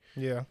this, D.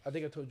 Yeah. I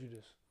think I told you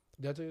this.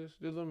 Did I tell you this?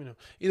 Just let me know.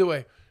 Either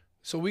way,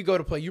 so we go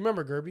to play. You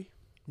remember Gerby?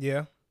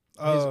 Yeah.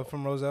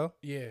 From Roselle?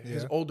 Yeah.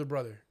 His older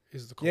brother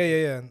is the coach.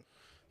 Yeah.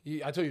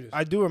 I told you this.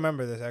 I do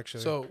remember this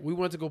actually. So we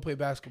went to go play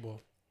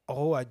basketball.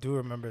 Oh, I do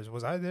remember this.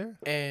 Was I there?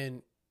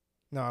 And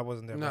no, I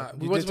wasn't there. Nah,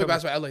 we went to play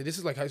basketball at LA. This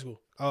is like high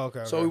school. Oh,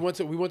 okay. So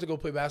we went to go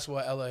play basketball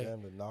at LA.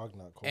 Damn, the nog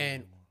not cold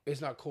and anymore. It's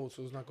not cold,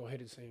 so it's not gonna hit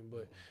the same.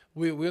 But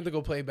we went to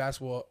go play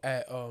basketball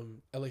at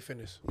LA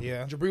Fitness.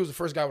 Yeah. Jabri was the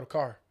first guy with a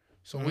car.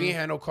 So we ain't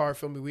had no car,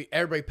 feel me?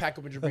 Everybody packed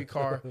up in Jabri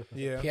car.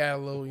 Yeah. He had a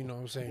little, you know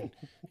what I'm saying?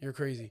 You're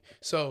crazy.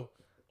 So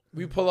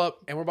we pull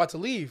up and we're about to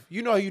leave.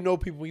 You know how you know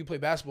people when you play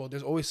basketball.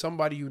 There's always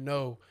somebody you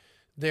know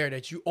there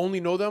that you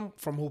only know them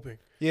from hooping.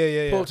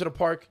 Yeah. Pull up to the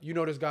park, you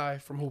know this guy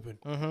from hooping.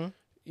 Mm-hmm.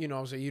 You know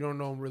what I'm saying? You don't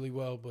know him really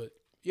well, but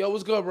yo,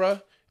 what's good, bro?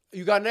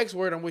 You got next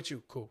word, I'm with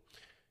you. Cool.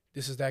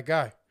 This is that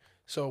guy.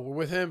 So we're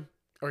with him,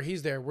 or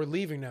he's there. We're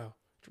leaving now.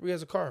 He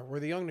has a car. We're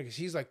the young niggas.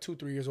 He's like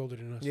 2-3 years older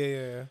than us.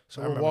 Yeah.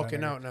 So we're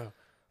walking out now.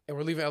 And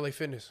we're leaving LA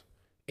Fitness.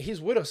 And he's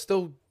with us,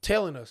 still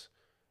tailing us.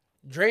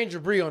 Dre and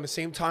Jabri on the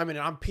same time, and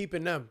I'm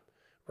peeping them,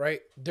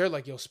 right? They're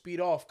like, yo, speed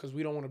off because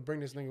we don't want to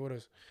bring this nigga with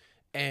us.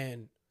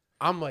 And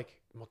I'm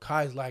like,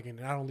 Makai's lagging,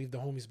 and I don't leave the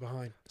homies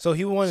behind. So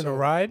he wanted to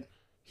ride?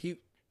 He's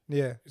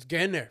Yeah.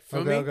 getting there.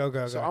 Feel me?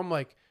 Okay. So I'm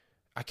like,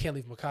 I can't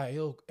leave Makai.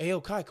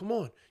 Yo, Kai, come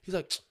on. He's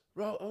like,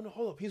 bro, oh no,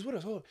 hold up. He's with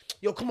us. Hold up.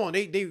 Yo, come on.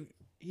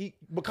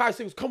 Makai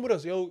sings, come with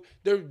us. Yo,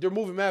 they're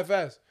moving mad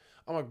fast.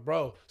 I'm like,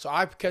 bro. So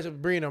I catch up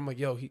with Bree, and I'm like,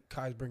 yo,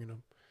 Kai's bringing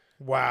them.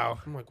 Wow.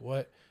 I'm like,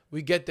 what?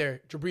 We get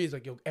there. Jabri's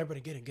like, yo, everybody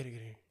get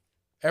in.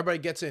 Everybody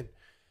gets in.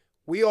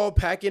 We all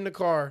pack in the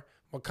car.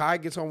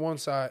 Makai gets on one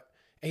side,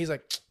 and he's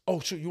like, oh,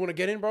 shoot, you want to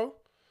get in, bro?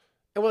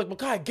 And we're like,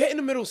 Makai, get in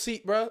the middle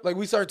seat, bro. Like,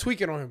 we start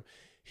tweaking on him.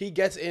 He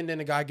gets in, then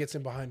the guy gets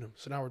in behind him.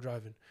 So now we're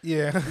driving.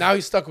 Yeah. Now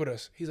he's stuck with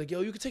us. He's like,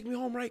 yo, you can take me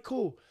home, right?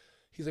 Cool.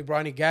 He's like, bro,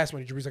 I need gas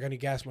money. Jabri's like, I need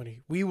gas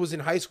money. We was in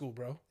high school,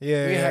 bro.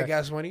 Yeah. We ain't had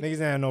gas money. Niggas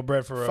didn't have no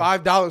bread for real.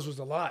 $5 was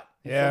a lot.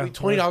 Yeah.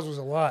 $20 was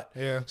a lot.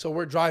 Yeah. So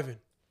we're driving.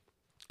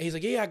 And he's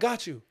like, yeah, I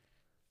got you.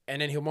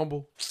 And then he'll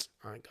mumble,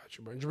 I ain't got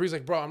you, bro. And Jabri's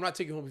like, bro, I'm not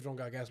taking you home if you don't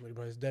got gas money,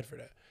 bro. It's dead for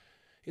that.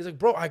 He's like,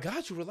 bro, I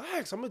got you.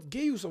 Relax. I'm going to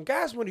give you some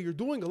gas money. You're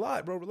doing a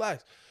lot, bro.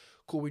 Relax.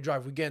 Cool, we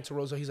drive. We get into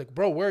Rosa. He's like,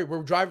 bro, we're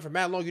driving for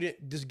mad long. You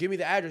didn't just give me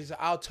the address. He said,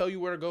 I'll tell you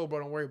where to go, bro.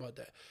 Don't worry about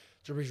that.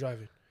 Jabri's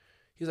driving.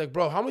 He's like,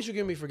 bro, how much you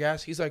give me for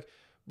gas? He's like,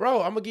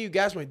 bro, I'm gonna give you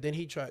gas money. Then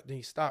he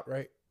stopped,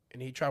 right?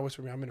 And he tried to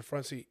whisper me. I'm in the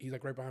front seat. He's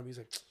like right behind me. He's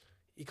like,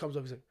 he comes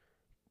up. He's like,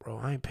 bro,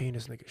 I ain't paying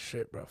this nigga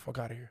shit, bro. Fuck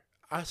out of here.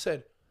 I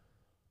said,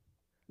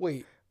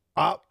 wait,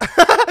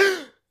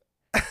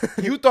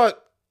 you thought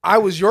I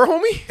was your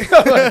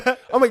homie?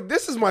 I'm like,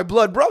 this is my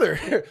blood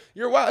brother.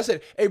 You're wild. I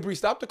said, hey, Bree,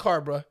 stop the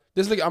car, bro.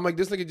 This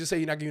nigga just say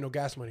you're not giving you no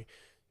gas money.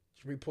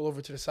 We pull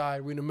over to the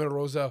side. We in the middle of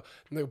Roselle.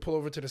 And they pull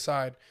over to the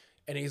side.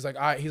 And he's like,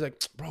 all right. He's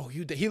like, bro,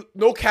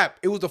 no cap.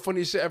 It was the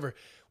funniest shit ever.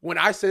 When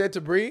I said that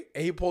to Bree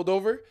and he pulled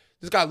over,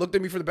 this guy looked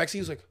at me from the backseat. He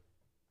was like,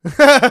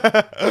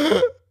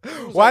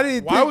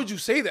 why would you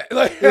say that?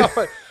 Like,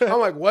 I'm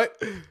like, what?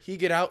 He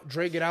get out,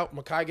 Dre get out,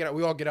 Makai get out.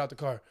 We all get out the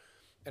car.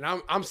 And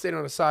I'm standing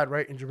on the side,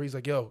 right? And Jabri's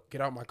like, yo, get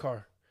out my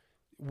car.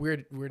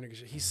 Weird nigga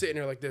shit. He's sitting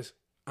there like this.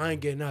 I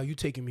ain't getting out. You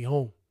taking me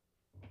home.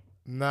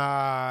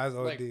 Nah, that's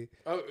OD.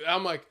 Like,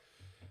 I'm like,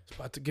 it's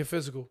about to get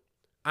physical.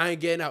 I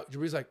ain't getting out.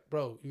 Jabri's like,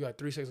 bro, you got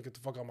 3 seconds to get the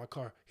fuck out of my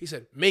car. He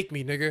said, make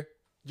me, nigga.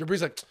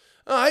 Jabri's like,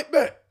 all right,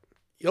 bet.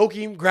 Yoke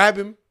him, grab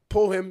him,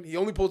 pull him. He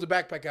only pulls the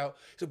backpack out.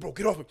 He said, bro,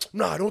 get off him.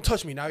 Nah, don't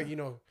touch me. Now, you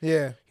know.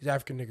 Yeah. He's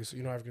African niggas, so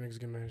you know African niggas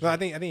get mad. No, I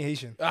think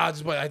Haitian. I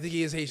think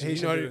he is Haitian.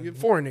 You know,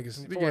 foreign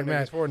niggas.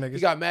 Foreign niggas. He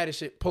got mad as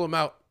shit. Pull him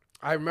out.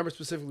 I remember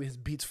specifically his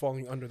beats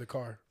falling under the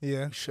car.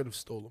 Yeah. We should have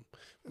stole him.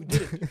 We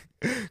didn't.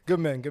 Good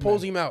man.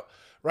 Pulls him out,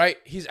 right?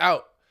 He's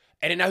out.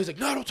 And then now he's like,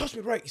 no, don't touch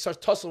me, right? He starts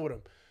tussling with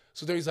him.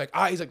 So then he's like,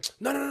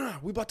 no.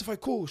 We about to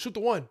fight. Cool. Shoot the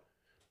one.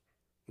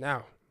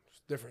 Now, it's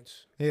the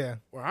difference. Yeah.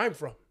 Where I'm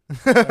from.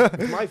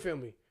 It's my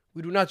family.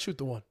 We do not shoot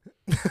the one.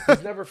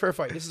 It's never a fair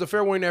fight. This is a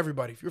fair warning to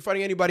everybody. If you're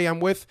fighting anybody I'm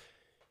with,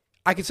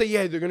 I can say,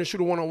 yeah, they're going to shoot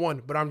a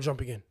one-on-one, but I'm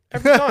jumping in.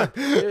 Every time.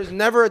 There's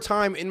never a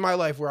time in my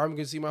life where I'm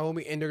going to see my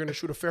homie and they're going to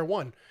shoot a fair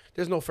one.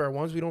 There's no fair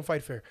ones. We don't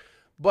fight fair.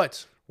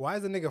 But why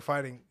is the nigga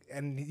fighting?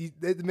 And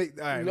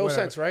no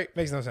sense, right?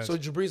 Makes no sense. So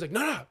Jabri's like,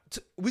 nah,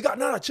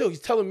 chill. He's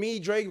telling me,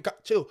 Dre,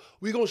 chill.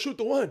 We gonna shoot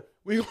the one.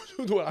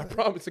 I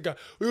promise the guy.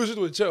 We gonna shoot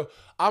the one. Chill.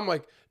 I'm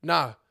like,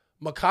 nah.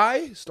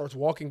 Makai starts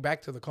walking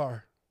back to the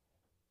car.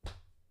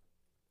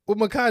 What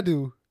Makai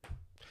do?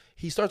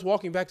 He starts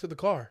walking back to the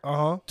car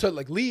to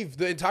like leave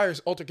the entire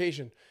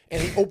altercation,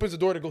 and he opens the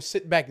door to go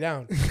sit back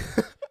down.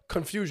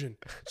 Confusion.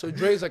 So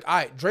Dre's like, all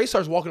right. Dre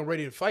starts walking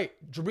ready to fight.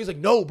 Jabri's like,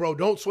 no, bro,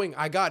 don't swing.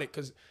 I got it.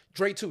 Because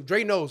Dre too.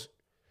 Dre knows.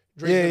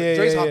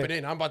 Dre's hopping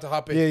in. I'm about to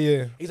hop in.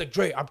 Yeah. He's like,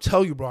 Dre, I'm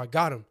telling you, bro, I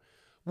got him.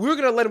 We were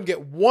going to let him get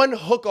one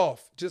hook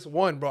off. Just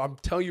one, bro. I'm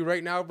telling you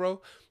right now,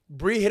 bro.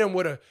 Bree hit him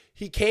with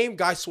he came,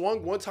 guy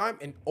swung one time,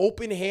 and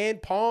open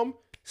hand, palm,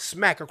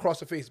 smack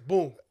across the face.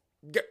 Boom.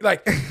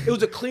 Like, it was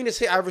the cleanest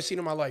hit I ever seen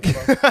in my life,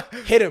 bro.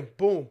 Hit him.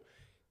 Boom.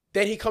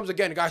 Then he comes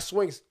again. The guy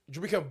swings.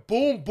 Dre comes,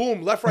 boom,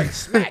 boom, left, right,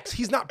 smacks.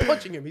 He's not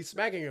punching him. He's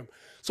smacking him.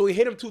 So he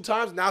hit him 2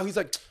 times. Now he's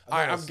like,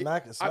 all right,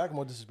 Smack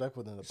more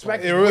disrespectful than the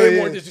Smack punch. is way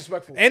more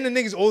disrespectful. And the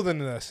nigga's older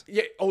than us.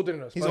 Yeah, older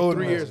than us. He's like older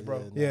 3 than us. years,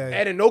 bro. Yeah.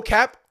 And in no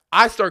cap,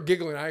 I start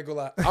giggling. I ain't gonna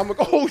lie. I'm like,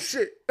 oh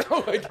shit.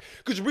 I'm like,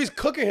 because Jabri's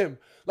cooking him.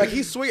 Like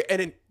he's sweet.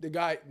 And then the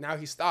guy, now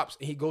he stops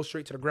and he goes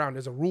straight to the ground.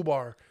 There's a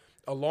rebar,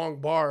 a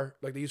long bar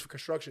like they use for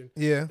construction.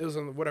 Yeah. It was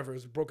on whatever. It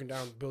was a broken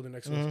down building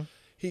next to us.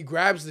 He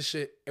grabs the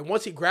shit. And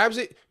once he grabs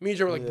it, me and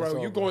Joe were like,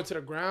 bro, you going to the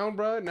ground,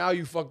 bro? Now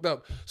you fucked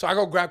up. So I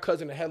go grab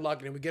cousin in the headlock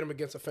and then we get him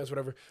against the fence,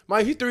 whatever.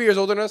 Mind, he's 3 years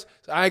older than us.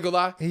 So I ain't gonna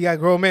lie. He got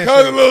grown man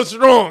Cousin a little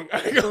strong.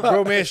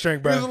 Grown man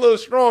strength, bro. He's a little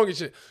strong and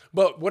shit.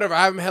 But whatever.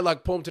 I have him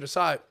headlock, pull him to the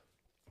side.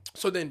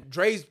 So then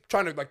Dre's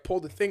trying to like pull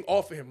the thing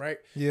off of him, right?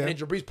 Yeah. And then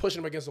Jabri's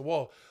pushing him against the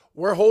wall.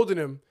 We're holding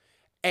him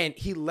and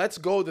he lets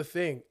go of the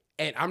thing.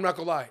 And I'm not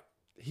gonna lie.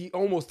 He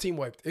almost team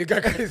wiped. It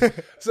got crazy.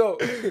 So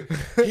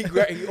he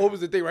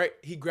opens the thing, right?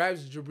 He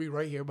grabs Jabri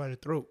right here by the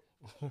throat.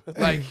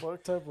 Like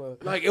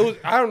it was,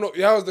 I don't know.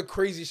 That was the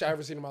craziest shit I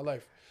ever seen in my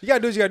life. You gotta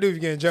do what you gotta do if you're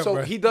getting jumped, So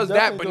bro. he does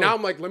Definitely that, but do now it.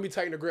 I'm like, let me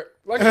tighten the grip.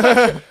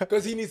 Like,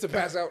 because he needs to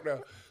pass out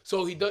now.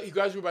 So he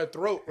grabs me by the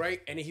throat, right?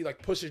 And then he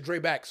like pushes Dre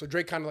back. So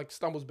Dre kind of like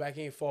stumbles back.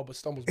 He ain't fall, but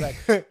stumbles back.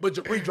 But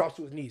Jabri drops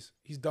to his knees.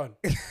 He's done.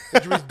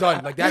 Jabri's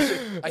done. Like that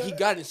shit. Like he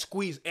got it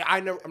squeezed. And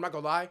I'm not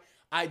gonna lie.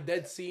 I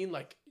dead seen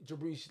like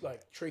Jabri's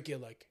like trachea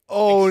like.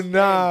 Oh expand,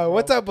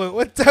 nah! bro.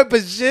 What type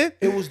of shit?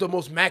 It was the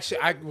most max shit.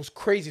 I was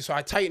crazy. So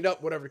I tightened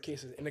up whatever the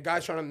case is. And the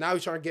guy's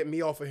he's trying to get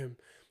me off of him.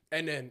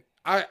 And then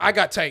I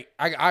got tight.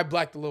 I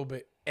blacked a little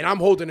bit. And I'm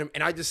holding him,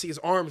 and I just see his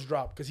arms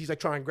drop because he's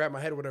like trying to grab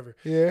my head or whatever.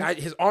 Yeah.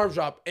 His arms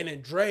drop, and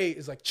then Dre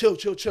is like, chill.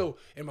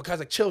 And Makai's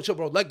like, chill,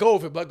 bro. Let go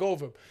of him.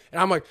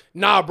 And I'm like,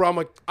 nah, bro. I'm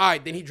like, all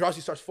right. Then he drops,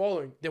 he starts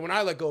falling. Then when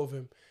I let go of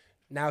him,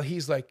 now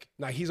he's on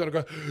the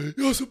ground.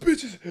 Yo, some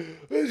bitches.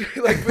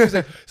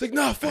 It's like,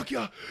 nah, fuck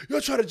y'all.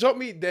 Y'all try to jump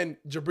me. Then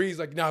Jabri's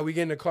like, nah, we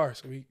get in the car.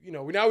 So we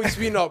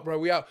speeding up, bro.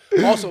 We out.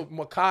 Also,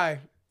 Makai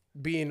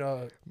being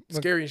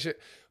scary and shit,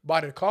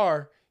 by the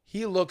car,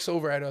 he looks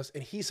over at us,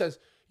 and he says,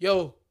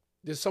 yo,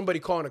 there's somebody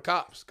calling the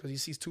cops because he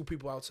sees two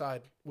people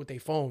outside with their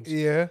phones.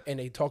 Yeah. And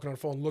they talking on the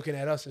phone, looking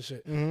at us and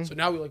shit. Mm-hmm. So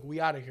now we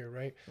out of here,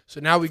 right?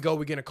 So now we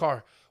get in a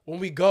car. When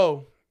we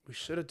go, we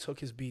should have took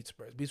his beats,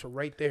 bro. His beats were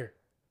right there.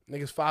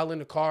 Niggas file in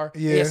the car.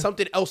 Yeah. He had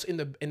something else in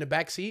the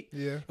back seat.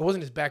 Yeah. It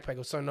wasn't his backpack. It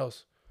was something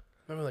else.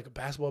 Remember like a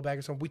basketball bag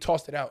or something? We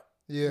tossed it out.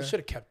 Yeah. We should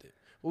have kept it.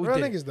 What we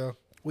did? Niggas though.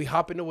 We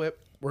hop in the whip.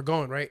 We're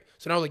going, right?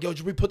 So now I was like, yo,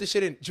 Jabri, put this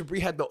shit in. Jabri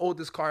had the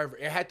oldest car ever.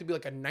 It had to be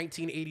like a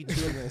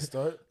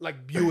 1982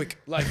 like Buick.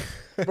 Like,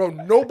 bro,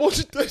 no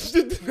bullshit.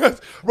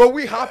 Bro,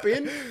 we hop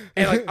in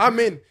and like I'm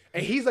in.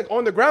 And he's like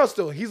on the ground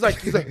still. He's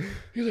like,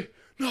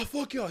 no,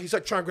 fuck y'all. He's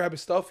like trying to grab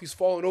his stuff. He's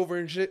falling over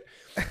and shit.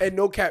 And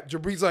no cap.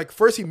 Jabri's like,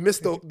 first he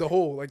missed the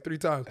hole like 3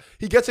 times.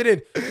 He gets it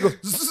in. He goes,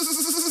 this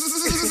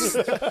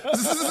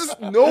is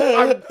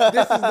no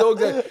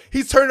exact.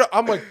 He's turned up.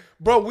 I'm like,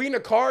 bro, we in the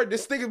car.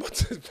 This thing is about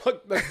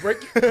to break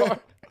your car.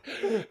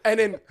 And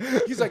then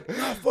he's like,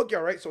 nah, fuck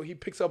y'all, right? So he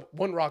picks up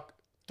one rock,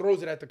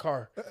 throws it at the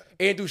car,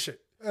 and do shit.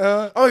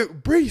 I'm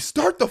like, Bree,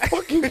 start the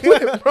fucking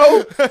whip,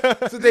 bro.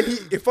 So then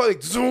it felt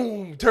like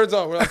zoom, turns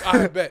on. We're like,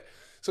 I bet.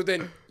 So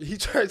then he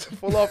tries to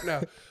pull off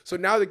now. So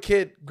now the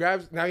kid now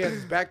he has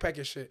his backpack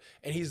and shit,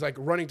 and he's like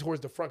running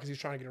towards the front because he's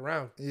trying to get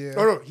around. Yeah.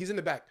 No, he's in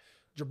the back.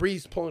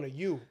 Jabri's pulling a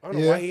U. I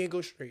don't know why he ain't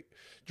go straight.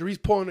 Jabri's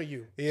pulling a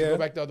U to go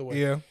back the other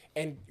way. Yeah.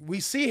 And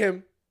we see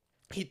him.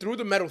 He threw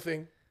the metal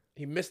thing.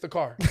 He missed the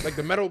car. Like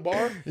the metal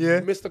bar. He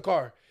missed the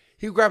car.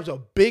 He grabs a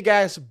big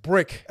ass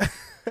brick.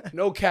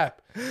 No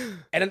cap.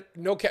 And then,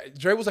 no cap.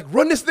 Dre was like,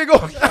 run this thing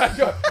over.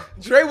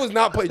 Dre was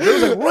not playing. Dre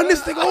was like, run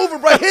this thing over,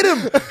 bro. Hit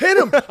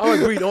him. I'm like,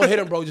 Bree, don't hit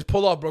him, bro. Just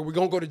pull off, bro. We're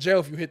going to go to jail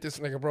if you hit this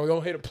nigga, bro.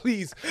 Don't hit him.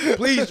 Please,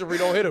 Dre,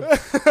 don't hit him.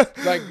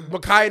 Like,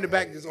 Makai in the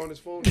back is on his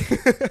phone.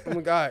 Oh,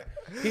 my God.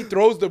 He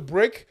throws the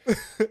brick.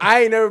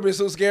 I ain't never been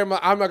so scared.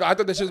 I thought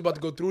that shit was about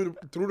to go through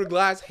the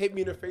glass, hit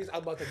me in the face. I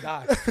was about to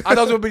die. I thought it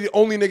was going to be the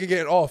only nigga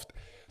getting offed.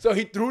 So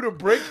he threw the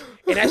brick,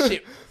 and that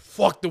shit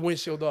fucked the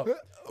windshield up.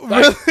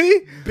 Like,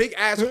 really? Big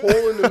ass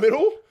hole in the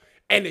middle,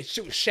 and the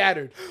shit was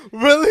shattered.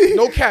 Really?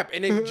 No cap.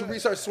 And then Jabri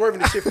started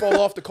swerving, the shit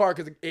fall off the car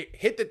because it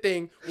hit the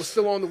thing, was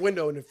still on the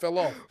window, and it fell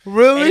off.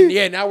 Really? And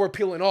yeah, now we're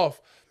peeling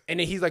off. And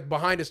then he's like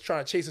behind us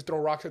trying to chase us, throw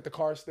rocks at the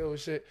car still and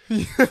shit.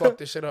 Fuck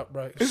this shit up,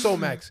 bro. So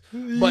max.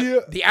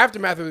 But the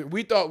aftermath of it,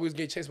 we thought we was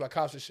getting chased by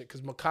cops and shit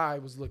because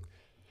Makai was like,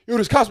 yo,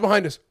 there's cops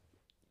behind us.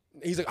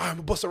 He's like, I'm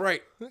a bust a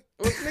right.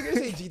 Nigga, this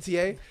ain't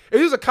GTA. If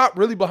there was a cop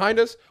really behind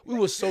us, we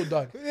was so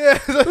done. Yeah,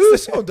 we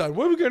was so done.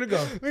 Where we gonna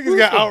go? Niggas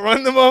gotta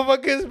outrun the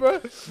motherfuckers,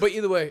 bro. But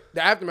either way,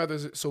 the aftermath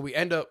is so we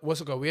end up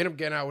we end up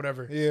getting out,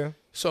 whatever. Yeah.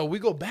 So we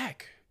go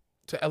back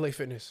to LA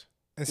Fitness.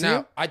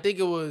 Now I think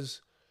it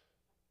was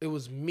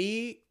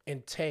me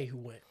and Tay who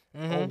went.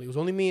 Only it was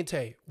only me and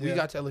Tay. We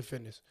got to LA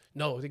Fitness.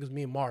 No, I think it was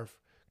me and Marv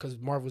because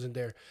Marv wasn't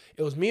there.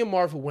 It was me and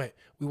Marv who went.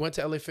 We went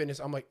to LA Fitness.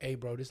 I'm like, hey,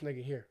 bro, this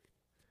nigga here.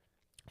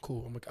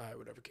 Cool. I'm like, all right,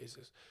 whatever case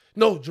is.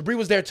 No, Jabri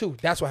was there too.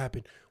 That's what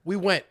happened. We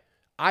went.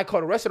 I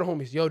called the rest of the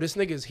homies. Yo, this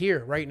nigga is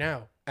here right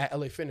now at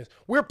LA Fitness.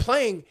 We're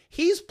playing.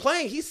 He's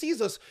playing. He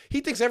sees us.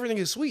 He thinks everything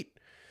is sweet.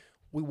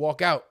 We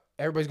walk out.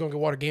 Everybody's going to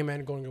get water. Game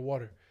man going to get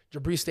water.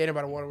 Jabri's standing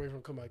by the water waiting for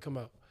him. Come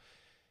out.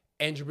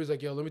 And Jabri's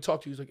like, yo, let me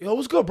talk to you. He's like, yo,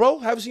 what's good, bro?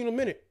 Haven't seen you in a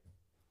minute.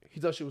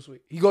 He thought she was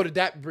sweet. He go to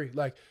that Bree.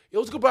 Like, yo,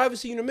 what's good, bro? I haven't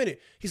seen you in a minute.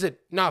 He said,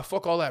 nah,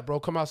 fuck all that, bro.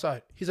 Come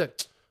outside. He said,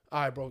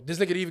 all right, bro. This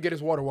nigga didn't even get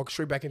his water, walk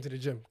straight back into the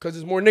gym. Because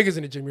there's more niggas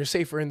in the gym. You're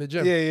safer in the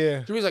gym.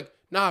 Yeah. So he's like,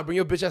 nah, bring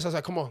your bitch ass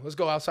outside. Come on, let's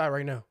go outside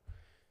right now.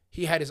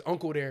 He had his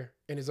uncle there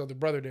and his other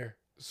brother there.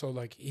 So,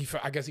 like,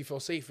 I guess he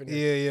felt safe in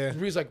there. Yeah.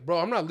 He's like, bro,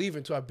 I'm not leaving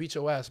until I beat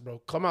your ass, bro.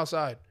 Come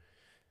outside.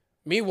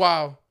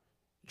 Meanwhile,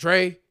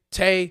 Dre,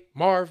 Tay,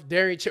 Marv,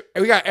 Darian, Chip,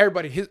 we got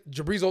everybody.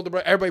 Jabri's older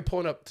brother, everybody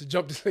pulling up to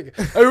jump this nigga.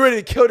 Everybody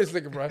to kill this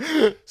nigga,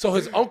 bro. So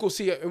his uncle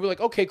see it, and we're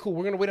like, okay, cool.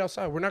 We're going to wait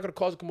outside. We're not going to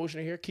cause a commotion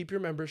in here. Keep your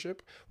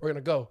membership. We're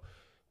going to go.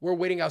 We're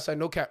waiting outside,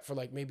 no cap, for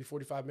like maybe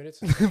 45 minutes.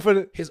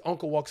 His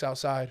uncle walks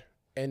outside,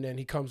 and then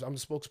he comes. I'm the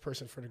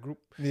spokesperson for the group.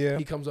 Yeah.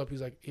 He comes up.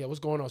 He's like, yeah, what's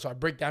going on? So I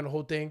break down the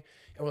whole thing,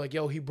 and we're like,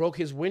 yo, he broke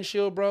his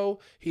windshield, bro.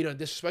 He done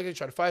disrespected,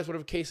 tried to fight us,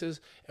 whatever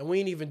cases, and we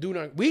ain't even do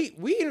nothing.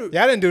 Y'all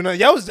didn't do nothing.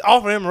 Y'all was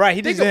offering him right.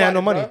 He just didn't have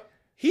no money. Bro.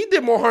 He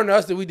did more harm to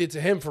us than we did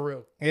to him, for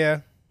real.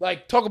 Yeah.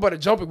 Like, talk about a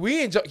jumping. We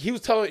ain't jump. He was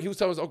telling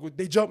his uncle,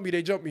 they jumped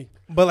me.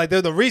 But like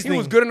the He reasoning.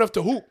 was good enough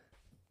to hoop.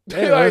 Yeah,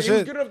 Like, real he was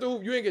shit. good enough to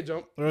hoop. You ain't get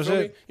jumped. Real You feel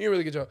me? shit. He didn't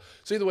really get jumped.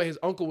 So either way, his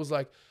uncle was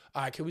like,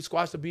 all right, can we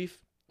squash the beef?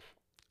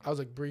 I was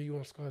like, Bree, you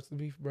want to squash the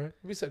beef, bro?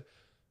 We said,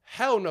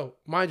 hell no.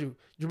 Mind you,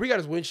 Jabri got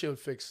his windshield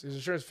fixed. His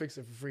insurance fixed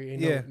it for free.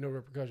 Ain't Yeah. no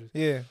repercussions.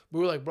 Yeah. But we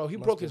were like, bro, he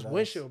broke be his nice.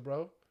 windshield,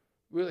 bro.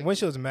 We were like,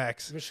 Windshield's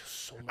max. windshield's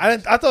so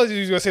much. I thought you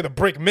was gonna say the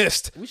brake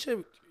missed. We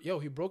should,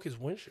 he broke his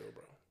windshield,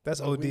 bro. That's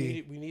Like, OD.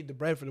 we need the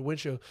bread for the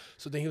windshield.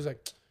 So then he was like,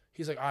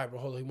 all right, bro,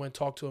 hold on. He went and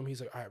talked to him.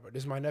 He's like, all right, bro,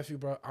 this is my nephew,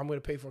 bro. I'm going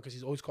to pay for it because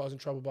he's always causing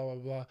trouble, blah, blah,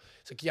 blah.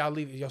 It's like, y'all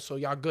leave. So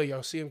y'all good.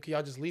 Y'all see him. Can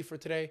y'all just leave for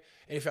today?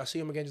 And if y'all see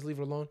him again, just leave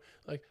it alone.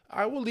 Like,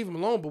 I will leave him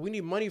alone, but we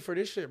need money for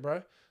this shit,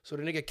 bro. So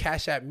the nigga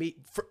Cash App me.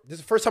 This is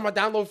the first time I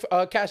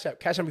download Cash App.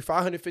 Cash App me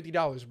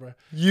 $550, bro.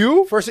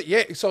 You? First,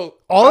 yeah. So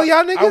All of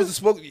y'all niggas? I was the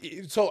spoke.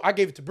 So I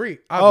gave it to Bree.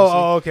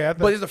 Oh, okay. I But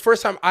thought, it's the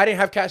first time I didn't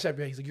have Cash App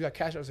yet. He's like, you got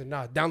Cash App? I said,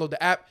 nah, download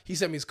the app. He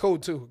sent me his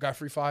code too. Got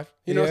free 5.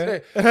 You know what I'm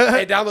saying?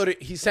 And download it.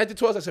 He sent it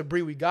to us. I said,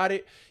 Bree, we got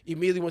it.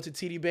 Immediately went to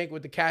TD Bank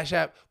with the Cash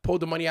App,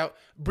 pulled the money out.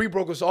 Bree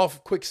broke us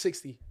off quick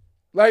 60.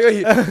 Like,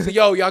 he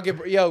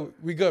said,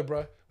 we good,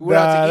 bro. We went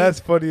out to eat. that's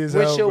funny as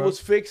hell, Windshield bro. was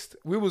fixed.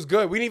 We was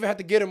good. We didn't even have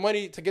to get him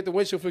money to get the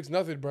windshield fixed.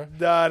 Nothing, bro.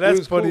 Nah, It that's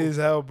was funny cool. as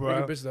hell, Nigga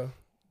bro. bitch though.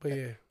 But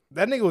yeah.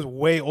 That nigga was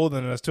way older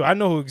than us too. I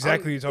know who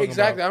exactly you're talking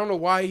Exactly. about. I don't know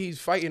why he's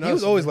fighting us. He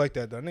was always like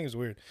that though. That nigga's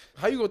weird.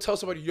 How you gonna tell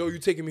somebody, yo, you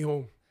taking me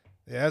home?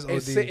 Yeah, that's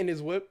And sit OD. in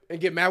his whip and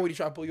get mad when he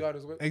try to pull you out of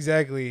his whip?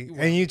 Exactly. You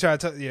And you try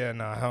to yeah,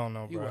 nah, hell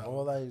no, You bro. wild.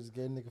 All that is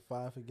getting nigga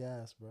 5 for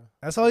gas, bro.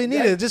 That's all he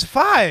needed. Just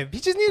 5. He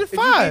just needed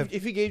 5.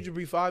 If he gave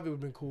Jabri 5, it would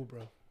have been cool, bro.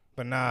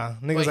 But nah,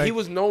 But niggas like he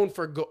was known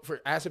for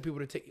asking people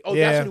to take. Oh,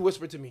 Yeah. that's what he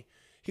whispered to me.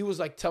 He was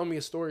like telling me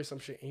a story or some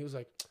shit, and he was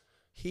like,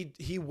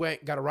 he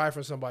went, got a ride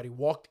from somebody,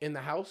 walked in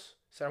the house,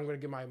 said I'm gonna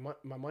get my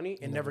money,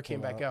 and never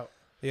came back out.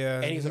 yeah.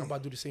 And he's like, I'm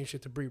about to do the same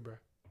shit to Bree, bro.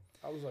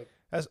 I was like,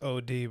 That's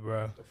OD,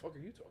 bro. the fuck are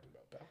you talking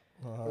about,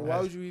 pal? Or why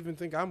would you even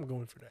think I'm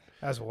going for that?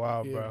 That's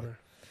wild, Yeah, bro. bro.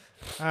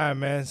 All right,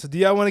 man. So do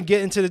y'all want to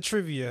get into the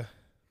trivia?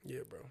 Yeah,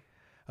 bro.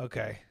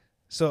 Okay.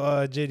 So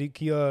JD,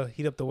 can you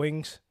heat up the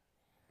wings?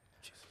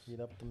 Heat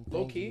up them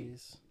Low key.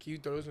 thingies. Can you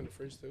throw those in the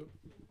fridge too?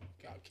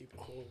 Gotta keep it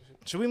cold. and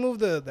shit. Should we move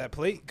that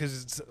plate?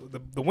 Because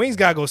the wings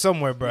gotta go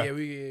somewhere, bro. Yeah,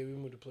 we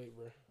moved the plate,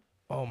 bro.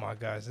 Oh my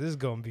gosh, this is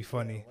gonna be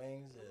funny.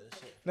 Wings, yeah, this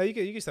shit, No, you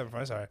can step in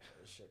front. It's all right.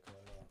 this shit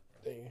coming off.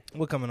 Dang.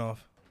 We're coming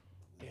off.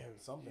 Damn.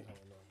 Something coming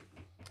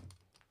off.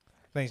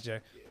 Thanks, Jay.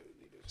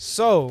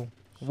 So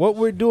what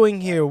we're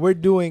doing here, we're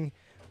doing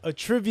a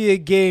trivia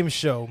game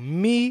show.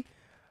 Me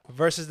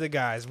versus the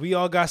guys. We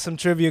all got some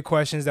trivia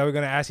questions that we're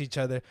gonna ask each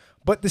other.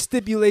 But the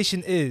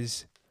stipulation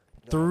is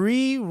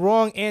 3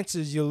 wrong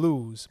answers, you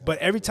lose. But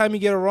every time you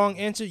get a wrong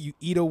answer, you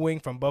eat a wing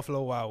from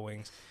Buffalo Wild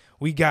Wings.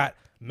 We got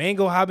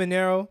mango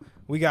habanero,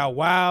 we got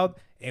wild,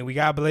 and we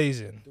got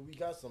blazing. Dude, we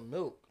got some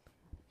milk.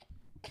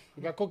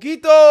 We got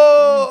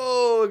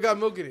coquito. We got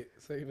milk in it.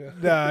 So, you know.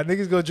 Nah,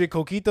 niggas go drink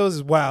coquitos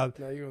is wild.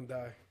 Now you're gonna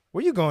die.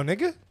 Where you going,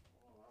 nigga?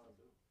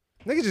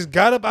 Nigga just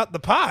got up out the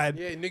pod.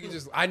 Yeah, nigga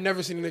just. I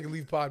never seen a nigga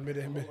leave pod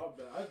mid.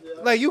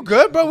 Like, you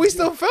good, bro? We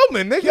still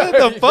filming, nigga.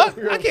 What the fuck?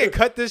 I can't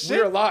cut this We're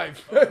shit.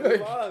 alive. Nigga,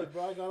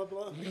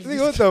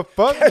 what the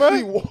fuck,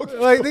 bro?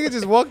 Like, nigga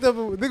just walked up.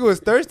 Nigga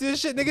was thirsty and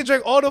shit. Nigga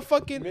drank all the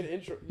fucking. Mid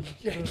intro.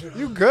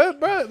 You good,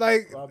 bro?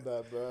 Like, My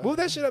bad, bro. move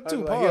that shit up too,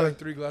 He had pause. like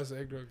 3 glasses of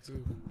eggnog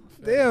too.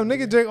 Damn,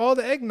 nigga drank all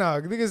the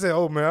eggnog. Nigga said,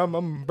 "Oh man,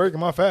 I'm breaking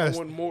my I fast."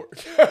 want more.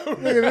 Nigga,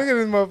 look at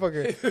this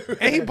motherfucker.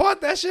 And he bought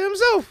that shit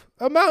himself.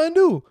 A Mountain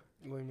Dew.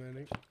 Like,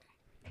 man,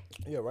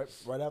 Yeah,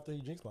 right after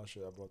he drinks my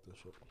shit, I brought this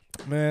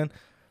shit. Man.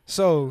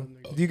 So,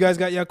 do you guys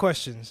got your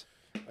questions?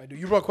 I do.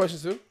 You brought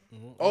questions too?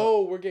 Mm-hmm.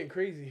 Oh, we're getting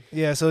crazy.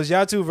 Yeah, so it's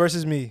y'all two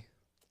versus me.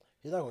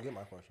 He's not gonna get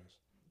my questions.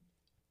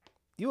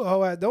 You a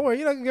hoe ass. Don't worry,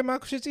 you're not gonna get my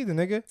shits either,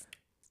 nigga.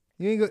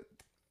 You ain't good.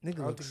 I Nigga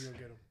don't looks. think you're gonna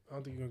get them. I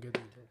don't think you're gonna get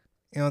them, bro.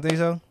 You don't think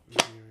so?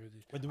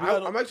 But do we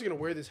gotta, I'm actually gonna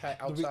wear this hat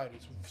outside.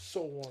 It's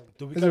so warm.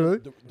 do we Is it gotta, really?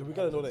 do we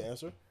gotta know the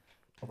answer?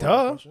 About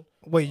Duh. the question?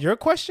 Wait, your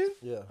question?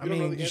 Yeah. I You don't know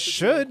mean, the you answer to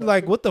should. your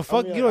Like, question? what the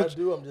fuck? I mean, You I don't.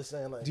 do. I'm just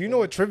saying, like. Do you know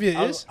what trivia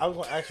I is? was, I was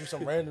gonna ask you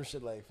some random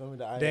shit, like, feel me?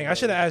 That Dang, I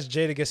should have asked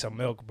Jay to get some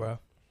milk, bro.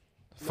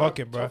 Fuck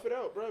it, bro. Tough it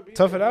out, bro. Be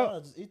Tough it there.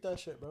 out. Just eat that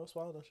shit, bro.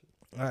 Swallow that shit.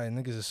 All right,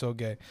 niggas are so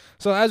gay.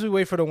 So as we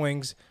wait for the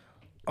wings,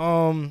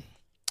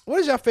 what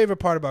is your favorite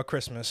part about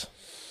Christmas?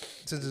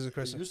 Since it's a It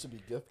Christmas, used to be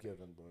gift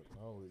giving, but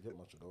I don't really get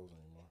much of those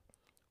anymore.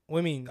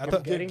 what do you mean? I Gift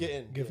thought getting?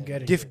 Gift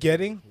getting. gift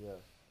getting. Yeah.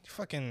 You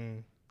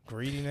fucking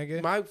greedy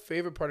nigga. My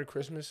favorite part of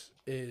Christmas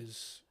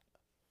is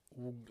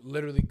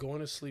literally going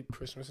to sleep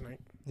Christmas night,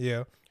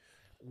 Yeah.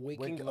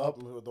 waking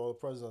up. with all the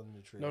presents on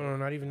the tree. No,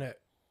 not even that.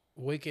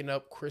 Waking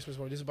up Christmas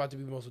morning. This is about to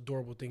be the most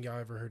adorable thing y'all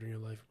ever heard in your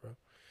life, bro.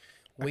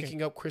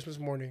 Waking up Christmas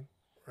morning,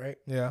 right?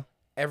 Yeah.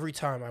 Every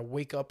time I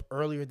wake up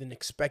earlier than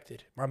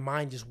expected, my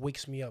mind just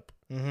wakes me up.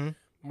 Mm-hmm.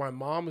 My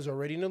mom is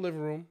already in the living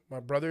room. My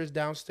brother is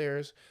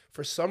downstairs.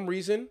 For some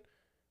reason,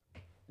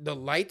 the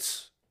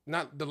lights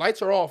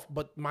are off,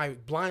 but my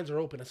blinds are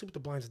open. I sleep with the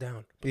blinds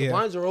down. But Yeah. the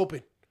blinds are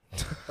open,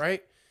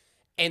 right?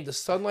 And the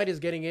sunlight is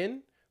getting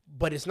in,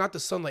 but it's not the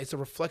sunlight. It's a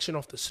reflection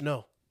off the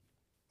snow.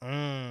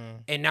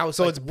 and now it's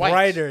So like it's white.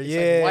 brighter, It's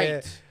yeah. like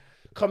white.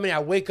 Coming, I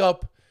wake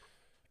up,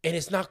 and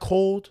it's not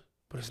cold,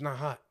 but it's not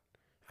hot.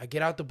 I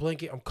get out the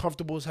blanket. I'm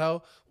comfortable as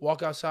hell.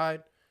 Walk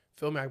outside.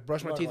 Feel me? I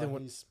brush my teeth and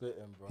he's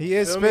spitting, bro. He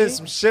is Feel spitting me?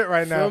 some shit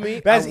right now. feel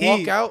me? That's I walk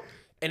heat. out,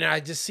 and I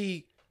just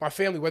see my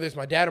family, whether it's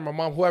my dad or my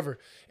mom, whoever,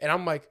 and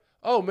I'm like,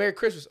 "Oh, Merry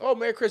Christmas! Oh,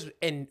 Merry Christmas!"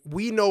 And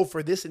we know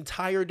for this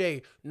entire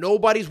day,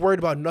 nobody's worried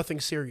about nothing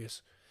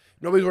serious.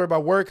 Nobody's worried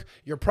about work,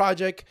 your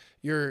project,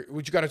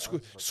 what you got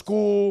to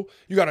school.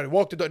 You got to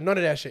walk the dog. None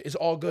of that shit. It's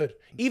all good.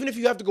 Even if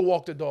you have to go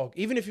walk the dog,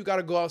 even if you got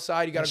to go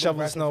outside, you got to go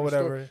shovel snow,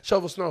 whatever.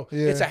 Shovel snow.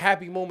 Yeah. It's a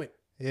happy moment.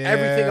 Yeah.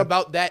 Everything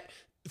about that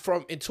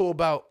from until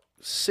about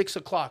 6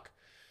 o'clock,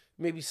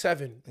 maybe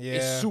 7. Yeah.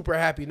 It's super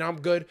happy. Now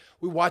I'm good.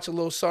 We watch a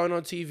little Sun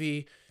on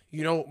TV.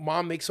 You know,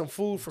 mom makes some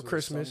food for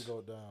Christmas. Go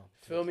down.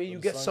 Feel me? You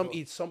get some,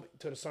 eat some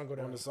till the sun go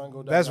down. When the sun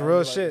go down, That's now real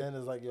you like, shit. Then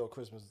it's like, yo,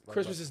 Christmas. Like,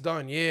 Christmas is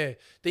done. Yeah.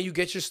 Then you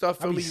get your stuff.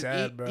 Feel I'd be me?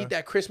 sad, You bro. eat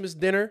that Christmas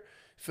dinner.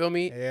 Feel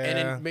me? Yeah. And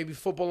then maybe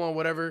football on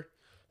whatever.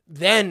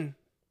 Then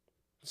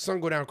sun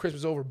go down.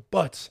 Christmas over.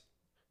 But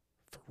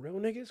for real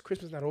niggas,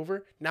 Christmas not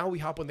over. Now we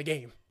hop on the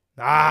game.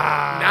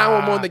 Now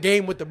I'm on the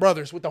game with the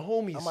brothers, with the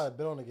homies. I might have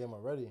been on the game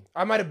already.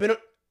 I might have been. I'm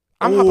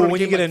I'm hopping on the when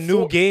you game get like a new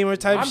 4. gamer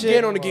type I'm shit.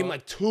 getting on the game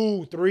like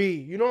 2, 3.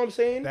 You know what I'm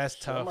saying? That's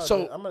tough.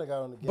 So- I might have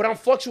got on the game. But I'm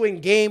fluctuating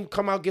game.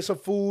 Come out, get some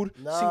food.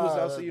 See what's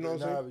else. You know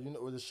what I'm saying? But you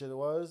know what the shit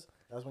was?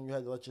 That's when you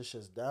had to let your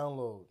shits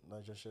download,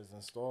 let your shits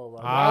install.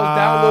 Right? I was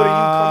downloading you.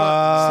 Come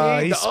up.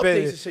 See he the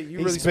spitting. updates and shit. You He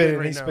really spitting, spitting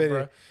right he now, spitting.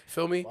 bro.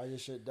 Feel me? While your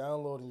shit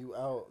downloading, you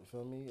out. You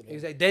feel me?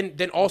 Exactly.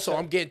 Then also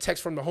I'm getting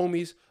texts from the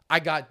homies. I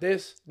got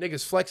this.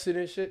 Niggas flexing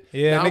and shit.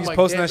 Yeah, Now I'm niggas like,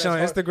 posting damn, that shit on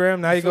that's hard. Instagram.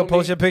 Now you feel go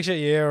post me? your picture.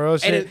 Yeah, real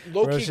And shit. it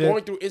low real key shit.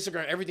 going through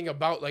Instagram, everything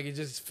about like it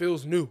just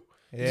feels new.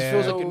 It just Yeah.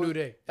 feels like a new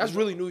day. That's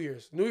really New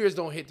Year's. New Year's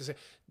don't hit the same.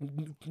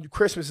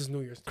 Christmas is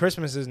New Year's.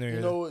 Christmas is New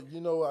Year's.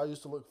 You know what I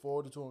used to look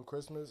forward to on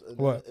Christmas? And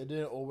What? It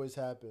didn't always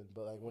happen,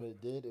 but like when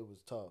it did, it was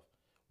tough.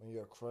 When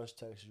your crush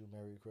texts you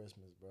Merry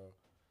Christmas, bro.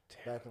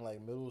 Back in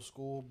like middle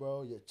school,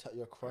 bro,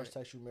 your crush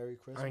texts you Merry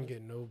Christmas. I ain't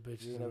getting no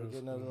bitches. You never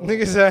get none of those?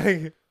 Niggas like, I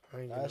ain't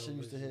getting That no shit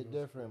used to bitches, hit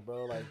bro. different,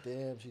 bro. Like,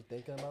 damn, she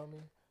thinking about me.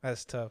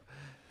 that's tough.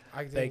 I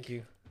think, Thank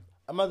you.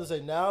 I'm about to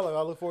say now, like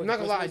I look forward I'm to not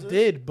gonna lie, I Christmases.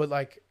 did, but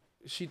like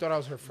she thought I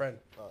was her friend.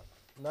 I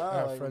Nah,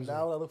 have like friends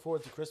now I look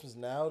forward to Christmas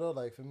now though.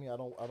 Like for me, I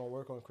don't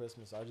work on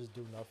Christmas. I just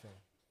do nothing.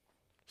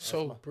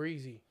 So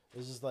breezy.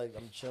 It's just like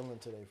I'm chilling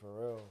today for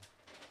real.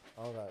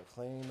 I don't gotta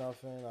clean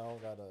nothing. I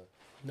don't gotta worry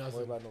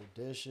Nothing. about no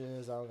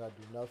dishes. I don't gotta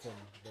do nothing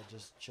but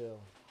just chill.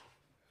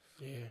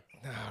 Yeah.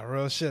 Nah,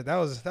 real shit. That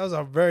was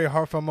a very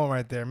heartfelt moment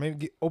right there.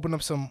 Maybe open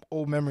up some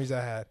old memories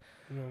I had.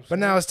 You know what I'm But saying?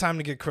 now it's time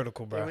to get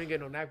critical, Yeah, bro. we ain't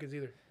getting no napkins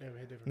either. Damn,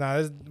 hit different.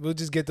 Nah, we'll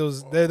just get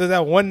those. There's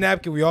that one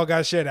napkin we all got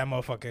to share that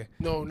motherfucker.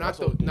 No, not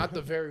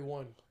the very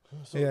one.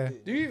 So Yeah.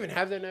 Do you even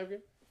have that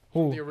napkin?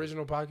 Who? The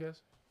original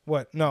podcast?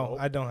 What? No, Nope.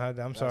 I don't have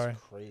that. I'm sorry.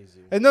 That's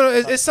crazy. No,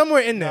 it's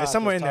somewhere in there. Nah, It's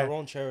somewhere 'cause in there.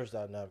 Tyrone cherished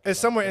that napkin. It's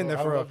somewhere in I there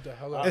don't for real. Love the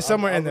hell out It's of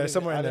somewhere it. in there.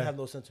 Somewhere in I there. didn't have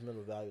no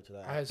sentimental value to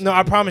that. I had No, I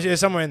some- promise you, it's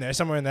somewhere in there. It's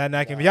somewhere in that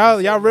napkin. But Nah,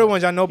 y'all real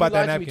ones, y'all know He about that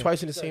lied to me napkin.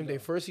 twice in the same day.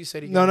 First he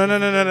said he No. got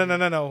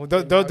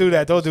Don't do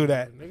that. Don't do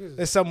that. Niggas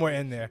It's somewhere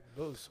in there.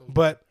 those so-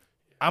 But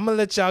I'm gonna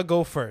let y'all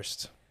go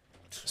first.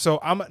 So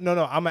I'm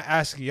gonna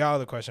ask y'all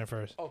the question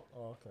first. Oh,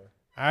 okay.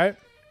 All right.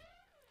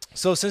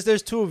 So since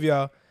there's two of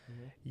y'all,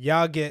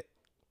 y'all get.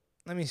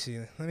 Let me see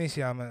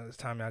how much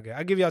time y'all get.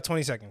 I'll give y'all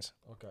 20 seconds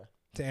Okay.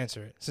 to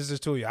answer it. Since there's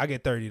two of you, I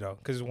get 30 though,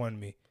 because it's one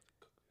me.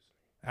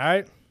 All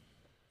right.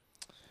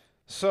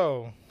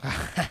 So,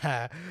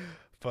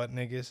 fuck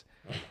niggas.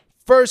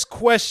 First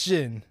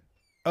question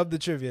of the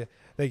trivia.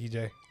 Thank you,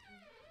 Jay.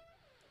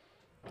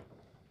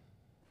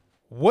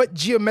 What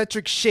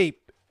geometric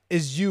shape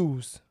is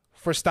used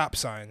for stop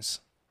signs?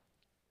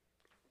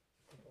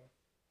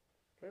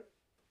 I'm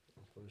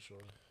pretty sure.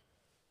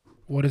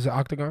 What is an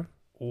octagon?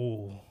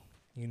 Ooh,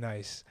 you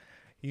nice.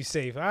 You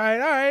safe. All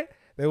right.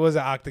 There was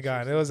an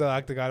octagon. All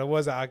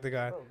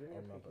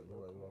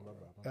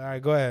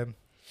right, go ahead.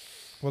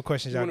 What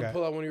questions You y'all want to got?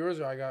 pull out one of yours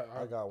or I got?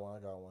 I got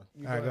one.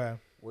 You All right, go ahead.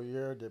 What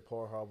year did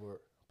Pearl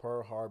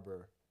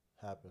Harbor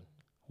happen?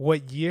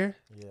 What year?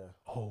 Yeah.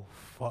 Oh,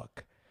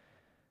 fuck.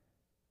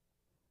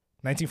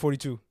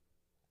 1942.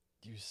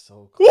 You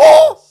so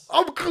Whoa! close.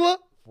 I'm close.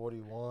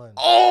 41.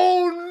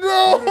 Oh,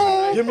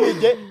 no. Give me the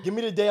day. Give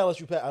me the day. I'll let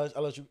you pass.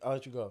 I'll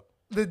let you go.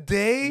 The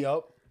day?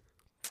 Yup.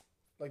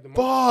 Like the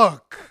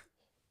Fuck.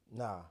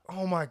 Nah.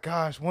 Oh, my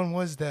gosh. When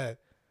was that?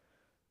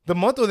 The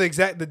month or the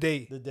date?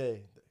 The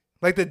day.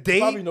 Like the You date?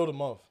 probably know the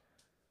month.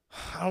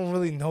 I don't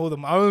really know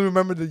them. I don't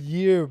remember the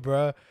year,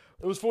 bruh.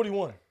 It was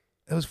 41.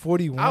 It was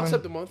 41. I'll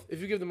accept the month.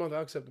 If you give the month,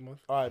 I'll accept the month.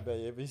 All right,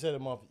 babe. If he said a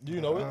month, do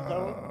you know it?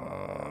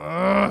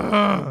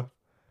 Tyrone?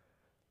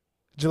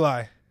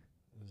 July.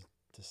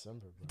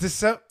 December. Bro.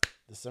 December.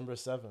 December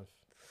 7th.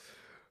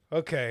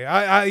 Okay,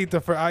 I eat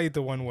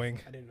the one wing.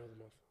 I didn't know the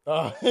month.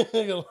 Oh,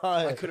 nigga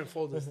I lying. couldn't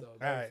fold this though. All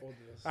right. Fold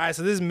this. All right,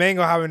 so this is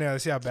mango habanero.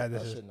 Let's see how bad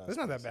this That is. shit not It's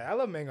not that spicy. bad. I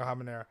love mango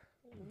habanero.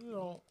 You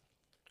know.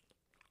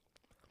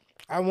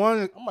 I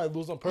want. I might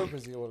lose on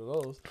purpose to get one of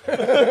those.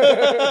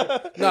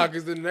 Nah,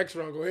 because the next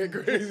round go hit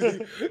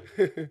crazy.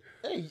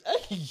 Hey,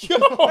 yo.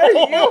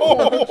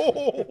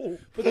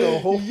 Put the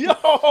whole.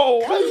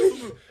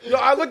 Yo,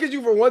 I look at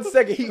you for 1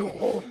 second.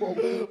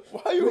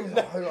 Why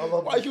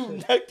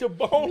you neck to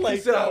bone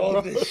like said, that, I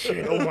love bro? this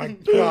shit. Oh my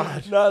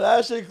god. Nah,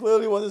 that shit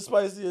clearly wasn't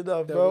spicy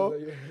enough, bro.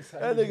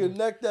 That That nigga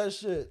necked that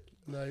shit.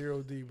 Nah, you're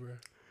OD, bro.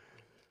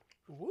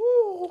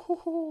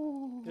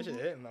 Woo. This shit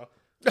hitting though.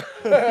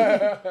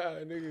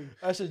 Nigga.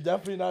 That shit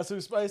definitely not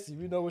too spicy.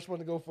 We know which one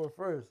to go for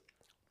first.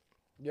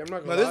 Yeah, I'm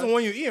not No, gonna this is lie. the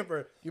one you eating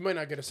for. You might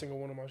not get a single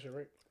one of my shit,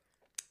 right?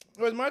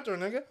 Where's my turn,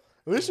 nigga?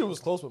 This shit was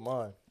close with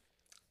mine.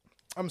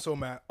 I'm so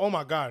mad. Oh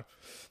my god,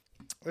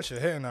 this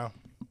shit hitting now.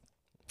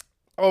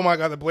 Oh my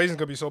god, the blazing's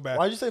gonna be so bad.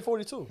 Why'd you say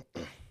 42?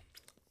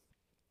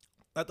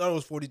 I thought it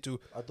was 42.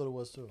 I thought it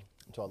was too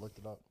until I looked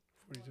it up.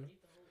 42.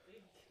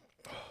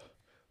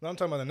 No, I'm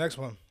talking about the next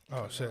one.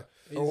 Oh shit,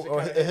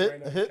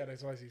 It hit.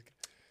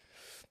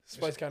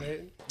 Spice kind of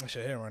hitting. that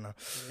shit hitting right now.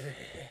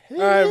 He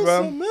All right, needs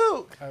bro. some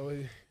milk.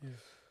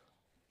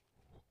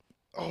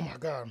 Oh my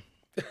god.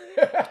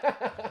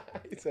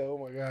 He said, "Oh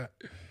my god."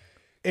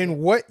 In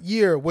what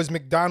year was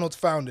McDonald's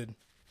founded?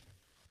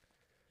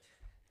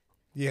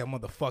 Yeah,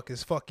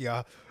 motherfuckers. Fuck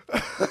y'all.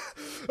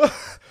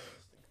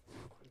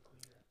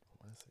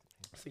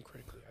 Think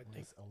critically. I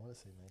want to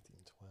say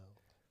 1912.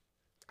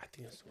 I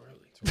think that's too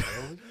early. Too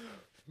early?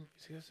 You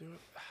see that's too early?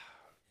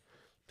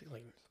 I think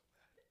like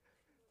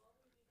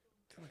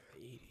the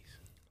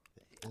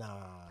 80s, Nah,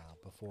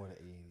 before the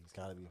 80s.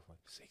 Gotta be a fuck.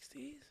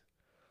 60s.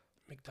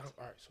 McDonald's.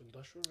 All right, so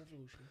Industrial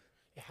Revolution.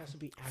 It has to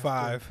be after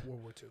 5,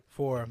 World War II.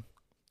 4,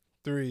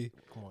 3,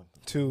 Come on.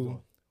 2,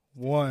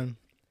 1.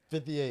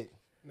 58.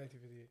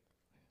 1958.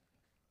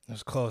 It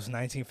was close.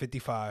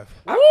 1955.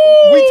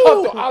 We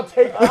talked. I'll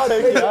take it. I'll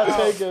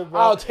take it, bro.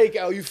 I'll take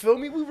it. You feel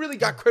me? We really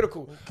got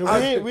critical.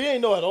 Cause we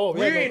ain't know at all.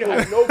 We ain't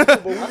had have no clue,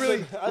 but we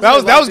really. That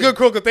was good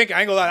critical thinking.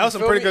 I ain't gonna lie. That was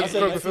some feel pretty me? good I said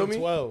critical feel me?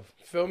 thinking. 12.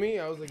 Feel me?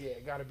 I was like, yeah,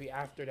 it got to be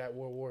after that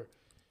World War.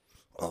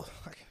 Oh,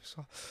 okay,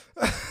 so.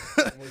 I'm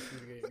waiting for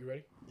you to get. You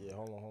ready? Yeah,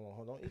 hold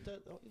on. Don't eat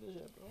that. Don't eat that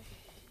shit, bro.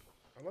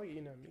 I like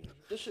eating that meat.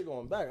 This shit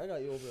going back. I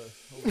got you over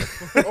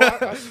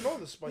there. I smell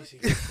the spicy.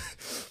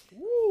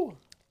 Woo.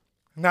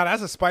 Nah,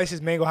 that's the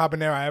spiciest mango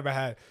habanero I ever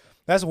had.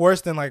 That's worse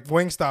than like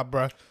Wingstop,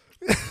 bro.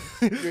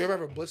 You ever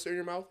have a blister in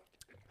your mouth?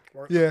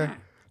 Yeah.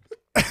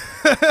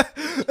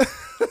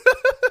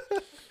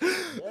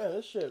 Yeah,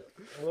 this shit.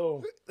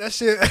 Hello. That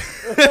shit.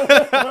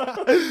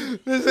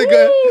 This is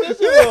good. This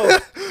shit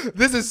low.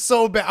 This is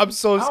so bad. I'm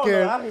so I don't know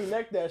scared. how he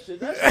necked that shit.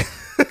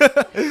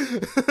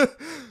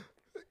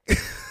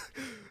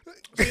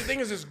 See, the thing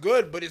is, it's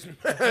good, but it's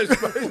mad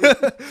spicy.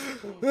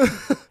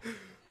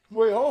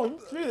 Wait, hold on.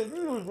 You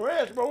use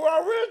ranch, bro. Where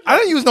our ranch? I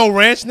didn't use no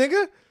ranch,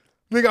 nigga.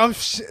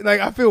 Nigga, like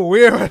I feel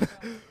weird.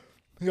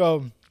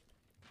 Yo,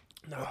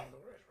 No, I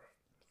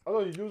thought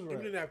you used give me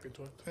ranch. the napkin,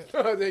 twin.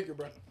 Thank you,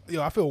 bro.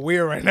 yo, I feel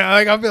weird right now.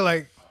 Like I feel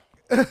like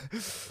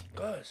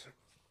Guys.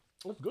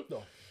 It's good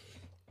though.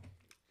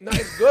 No,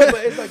 it's good,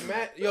 but it's like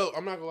mad. Yo,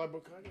 I'm not gonna lie, bro.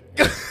 Can I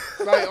get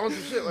it? Like on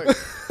some shit, like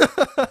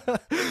a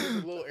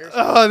little air.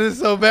 oh, this is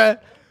so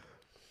bad.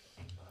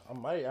 I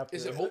might have to.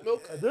 Is it oat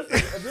milk? Is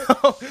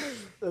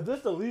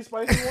this the least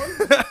spicy one?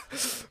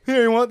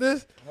 Here, you want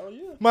this? Hell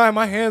yeah.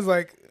 My hands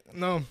like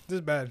no, this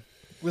is bad.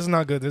 This is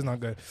not good. This is not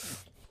good.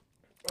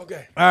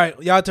 Okay. All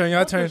right, y'all turn.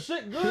 Y'all This turn.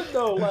 shit good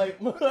though. Like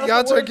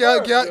Y'all turn.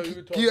 Can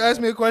can you ask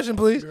me a question,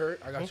 please? You heard?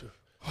 I got you.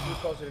 You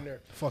toss it in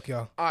there. Fuck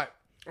y'all. All right,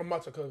 I'm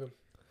about to cook him.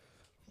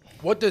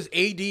 What does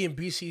AD and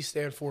BC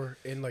stand for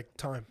in like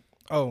time?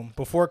 Oh,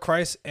 before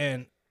Christ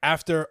and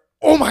after.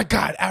 Oh my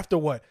God! After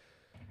what?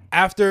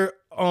 After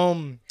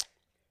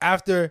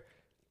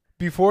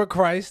before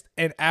Christ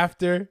and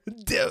after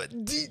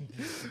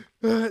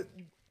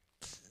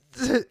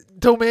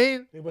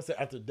domain. They must say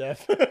after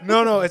death.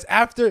 No, it's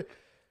after.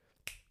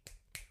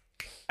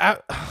 Yeah,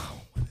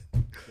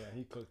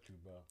 he cooked you,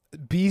 bro.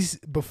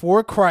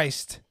 Before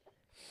Christ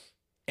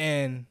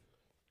and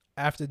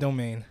after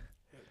domain.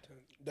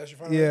 That's your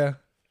final. Yeah.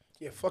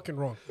 Yeah, fucking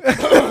wrong.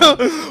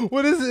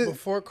 What is it?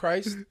 Before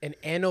Christ and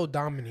Anno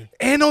Domini.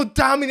 Anno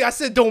Domini. I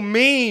said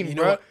domain, You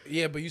bro. know what?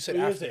 Yeah, but you said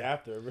You didn't after. say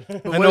after. But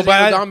I what know, does but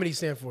Anno I- Domini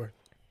stand for?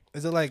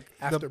 Is it like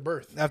After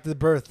birth. after the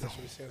birth That's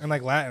what it stands and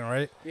like Latin,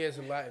 right? for. Yeah, it's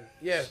in Latin.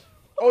 Yeah.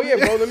 Oh yeah,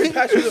 bro. Let me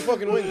pass you the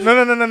fucking wings. No.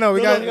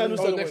 We No, got you gotta do Oh,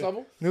 something next with it.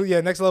 level. new.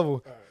 Yeah, next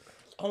level.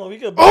 Hold on, we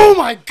could Oh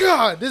my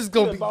God, this is get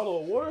gonna a be. bottle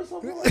of water or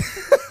something. Like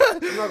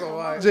I'm not gonna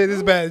lie. Jay, this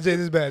is bad.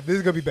 This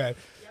is gonna be bad.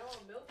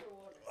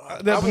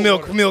 I That want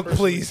milk, water, personally.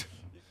 please.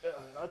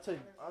 I'll take.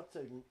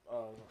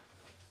 All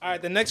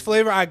right, the next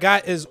flavor I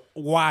got is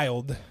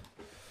wild.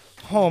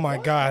 Oh my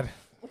God.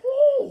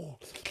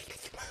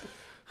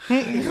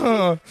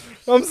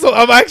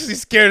 I'm actually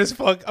scared as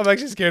fuck. Y'all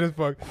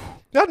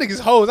niggas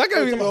hoes. I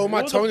can't even. Oh,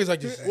 my tongue is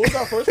like this. What was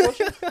our first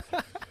question?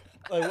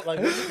 like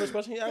what's the first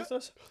question he asked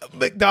us?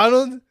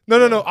 McDonald's?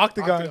 No,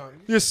 Octagon.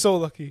 Octagon. You're so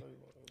lucky.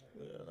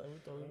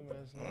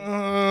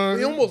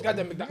 We almost got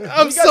that McDonald's.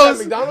 I'm We got so- that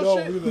McDonald's Yo,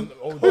 shit. we been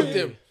OG. Hooked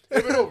him.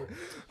 Flip it over.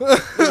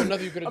 There's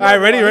nothing you could have All right,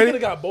 done. ready? I could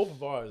have got both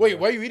of ours. Wait,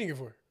 bro. why are you eating it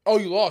for? Oh,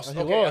 you lost. He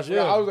Okay, lost, I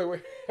forgot. yeah. I was like,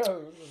 wait.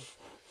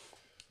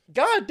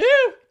 God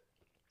damn.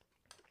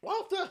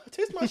 Wow,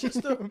 taste my shit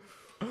still.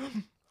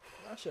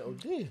 That shit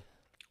OD.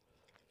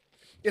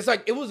 It's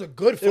like it was a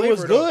good flavor.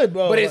 was good,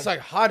 bro. But it's like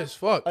hot as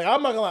fuck. Like,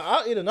 I'm not gonna lie,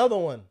 I'll eat another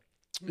one.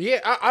 Yeah,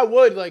 I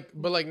would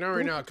but not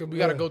right now because we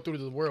gotta go through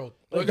the world.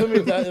 Like, feel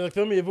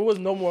me, if it was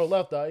no more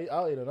left,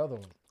 I'll eat another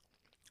one.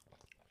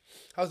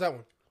 How's that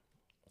one?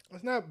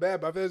 It's not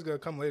bad, but I feel it's gonna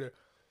come later.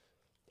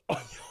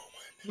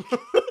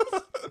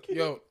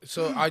 Yo,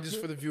 so I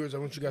just for the viewers, I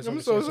want you guys to I'm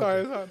understand so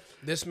sorry. something. It's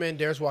hot. This man,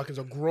 Darius Watkins,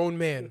 a grown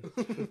man,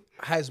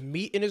 has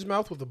meat in his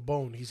mouth with a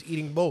bone. He's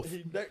eating both,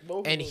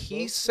 and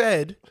he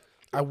said,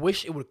 "I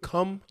wish it would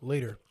come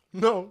later."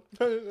 No.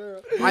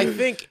 I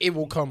think it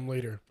will come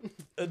later.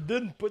 And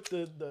then put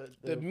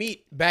the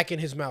meat back in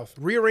his mouth,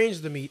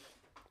 rearranged the meat,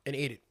 and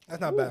ate it. That's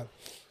not bad.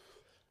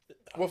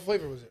 What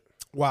flavor was it?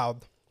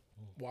 Wild.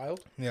 Wild.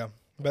 Yeah.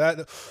 But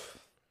that.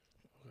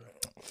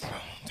 Oh,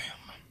 damn.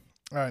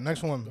 All right,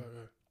 next one.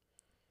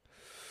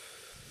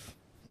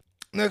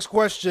 Next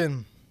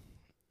question.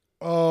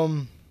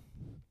 I'm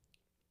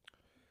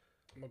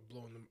gonna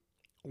blow in them.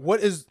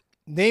 What is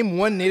name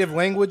one native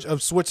language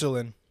of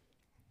Switzerland?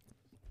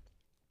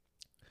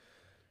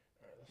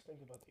 Let's think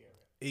about the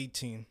area.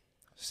 18,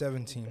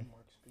 17,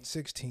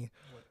 16,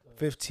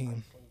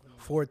 15,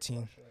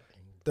 14,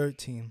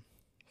 13,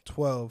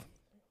 12,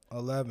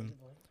 11,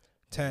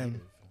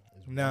 10,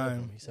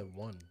 9, He said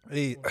one.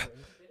 8,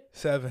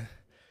 7, He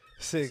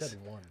 6, said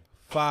one.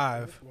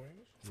 5,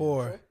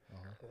 4,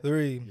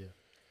 3,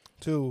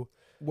 2,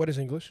 What is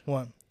English?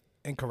 1.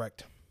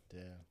 Incorrect.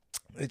 Damn.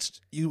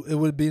 It's you. It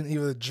would be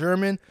either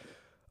German,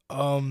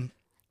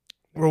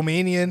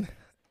 Romanian.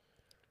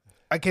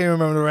 I can't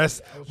remember the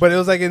rest, but it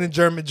was like in the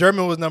German.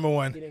 German was number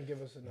one. He didn't give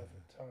us enough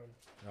time.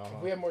 Uh-huh.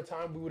 If we had more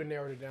time, we would have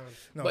narrowed it down.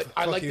 No, but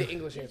I fuck like you. the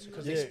English answer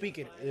because they Yeah. speak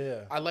it.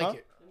 Yeah. I like Huh?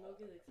 it. The milk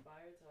is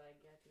expired, so I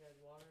got you guys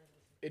water.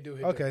 It do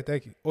hit. Okay,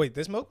 thank you. Wait,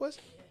 this milk was?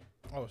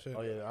 Oh shit.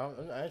 Oh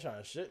yeah, I ain't trying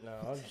to shit now.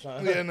 I'm just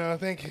trying. Yeah, no,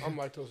 thank you. I'm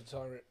lactose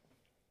intolerant.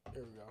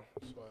 Here we go.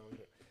 That's why I like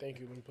it. Thank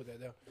you. Let me put that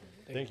down.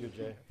 Thank you,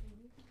 Jay.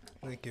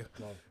 Thank you.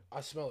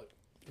 I smell it.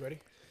 You ready?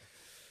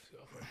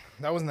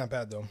 That wasn't that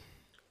bad though.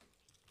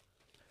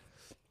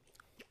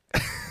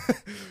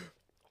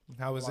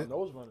 How was My it?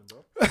 nose running,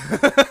 bro.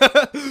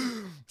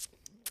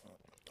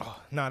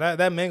 No,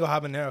 that mango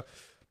habanero,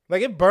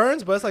 like it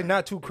burns, but it's like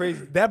not too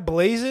crazy. That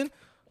blazing,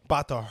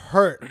 about to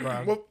hurt,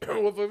 bro.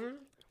 What flavor?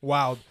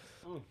 Wild.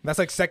 That's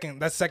like second.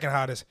 That's second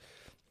hottest.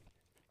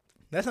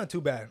 That's not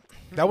too bad.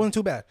 That wasn't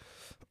too bad.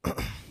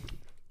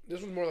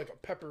 This was more like a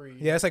peppery.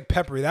 Yeah, it's like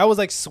peppery. That was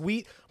like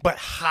sweet, but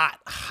hot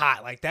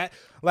like that.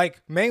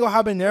 Like mango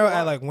habanero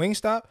at like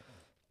Wingstop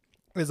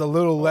is a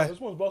little less. This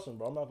one's busting,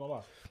 bro. I'm not gonna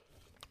lie.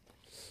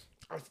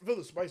 I feel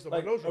the spice of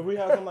Like, my nose. if we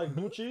had some like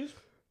blue cheese,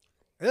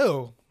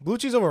 Ew, blue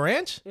cheese over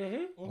ranch?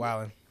 Mm-hmm.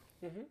 Wowin'.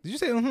 Did you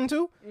say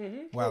too?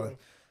 Mm-hmm. Wowin'.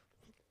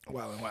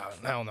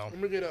 I don't know. I'm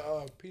gonna get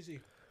a PC.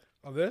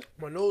 Oh, this?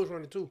 My nose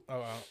running too. Oh,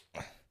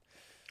 wow.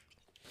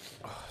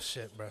 Oh,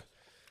 shit, bro.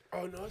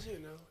 Oh no, it's here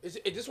now.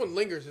 This one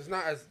lingers. It's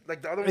not as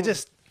like the other one. It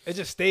just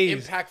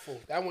stays.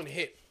 impactful. That one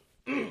hit.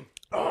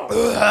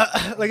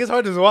 Like, it's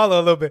hard to swallow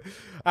a little bit.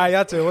 All right,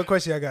 y'all two. What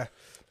question I got?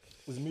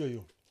 it's me or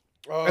you.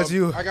 That's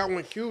you. I got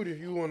one queued if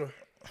you wanna.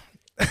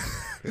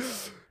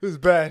 This is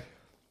bad.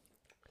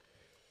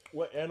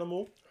 What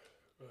animal?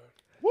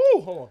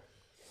 Woo! Hold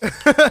on.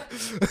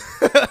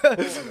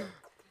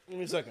 Give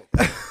me a second.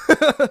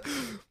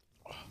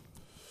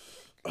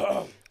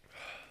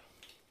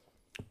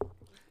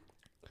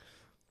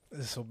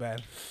 This is so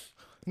bad.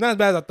 Not as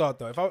bad as I thought,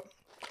 though. If I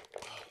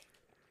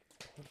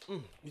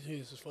You think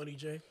this is funny,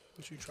 Jay?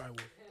 What you try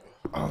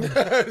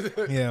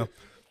with? yeah,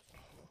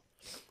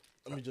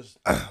 Let me just.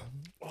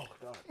 Oh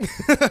god.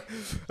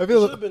 I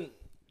feel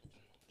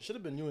Should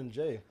have been you and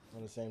Jay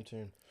on the same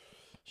team.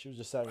 She was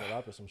just sagging a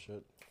lap or some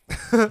shit.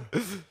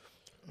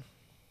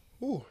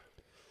 Ooh.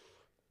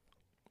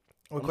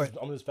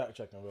 I'm just fact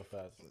checking real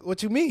fast.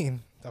 What you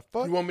mean? The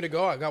fuck? You want me to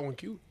go? I got one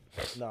queued.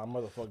 Nah, I'm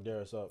motherfuck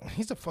Darius up.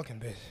 He's a fucking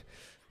bitch.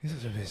 He's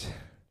such a bitch.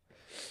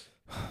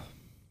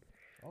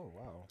 Oh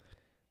wow.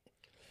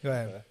 Go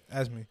ahead. Okay.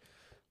 Ask me.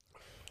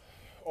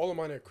 All of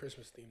mine are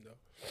Christmas themed though.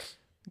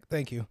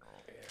 Thank you.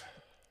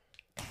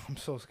 I'm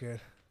so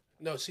scared.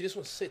 No, see this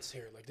one sits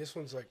here. Like this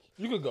one's like.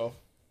 You could go.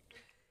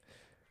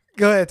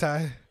 Go ahead,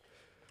 Ty.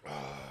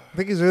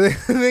 Think he's really.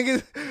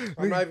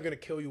 I'm not even gonna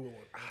kill you with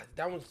one.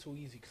 That one's too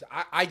easy because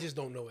I just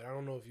don't know it. I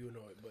don't know if you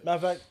know it, but Matter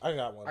of fact, I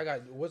got one. I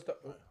got what's the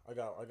I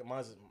got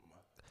mine's.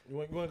 You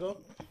want to go?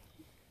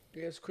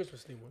 yeah, it's a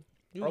Christmas themed one.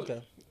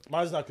 Okay.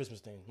 Mine's not Christmas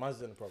themed.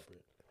 Mine's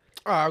inappropriate.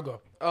 All right, I'll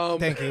go.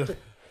 Thank you.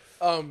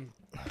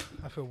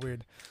 I feel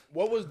weird.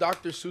 What was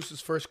Dr. Seuss's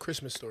first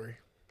Christmas story?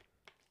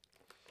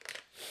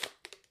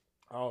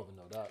 I don't even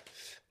know that.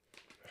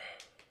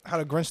 How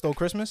the Grinch Stole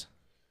Christmas?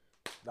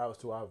 That was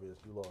too obvious.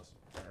 You lost.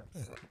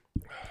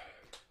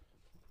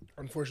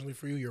 Unfortunately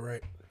for you, you're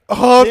right.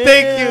 Oh, thank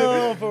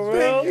Damn, you. for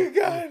real? Thank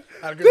you, God.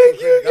 Out of Good Till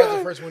Great. That was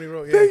the first one he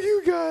wrote. Yeah. Thank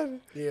you, God.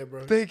 Yeah,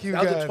 bro. Thank you,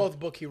 That was God. the 12th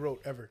book he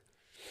wrote ever.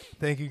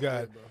 Thank you, Yeah,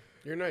 God. bro.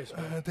 You're nice,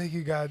 man. Thank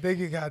you, God. Thank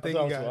you, God. I Thank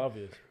thought you, it was so God.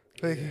 obvious.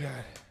 Thank you,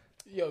 God.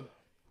 Yo, do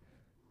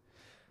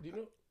you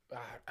know?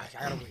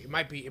 I don't know.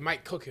 It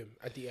might cook him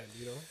at the end.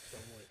 You know.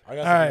 Don't worry. I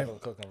got All right. something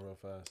cooking real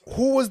fast.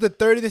 Who was the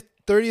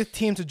 30th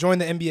team to join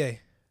the NBA?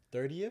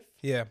 30th?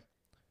 Yeah.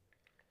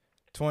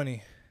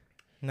 20,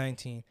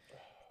 19,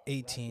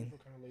 18,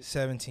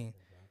 17,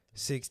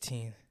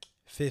 16,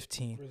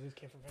 15,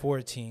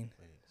 14,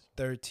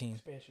 13,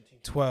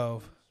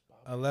 12,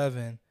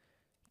 11,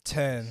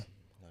 10,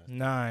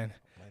 9,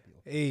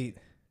 8,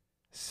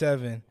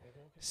 7,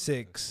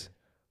 6,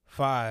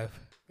 5,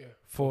 Yeah.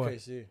 4.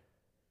 KC.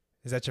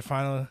 Is that your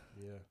final?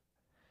 Yeah.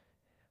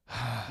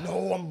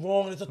 No, I'm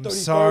wrong. It's the 31st. I'm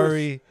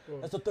sorry.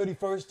 That's the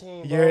 31st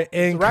team, bro. You're Raptors.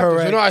 No,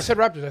 incorrect. I said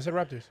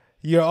Raptors.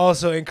 You're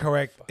also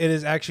incorrect. It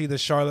is actually the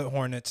Charlotte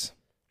Hornets.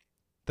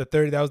 That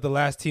was the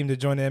last team to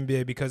join the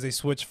NBA because they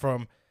switched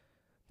from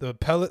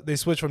they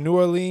switched from New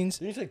Orleans.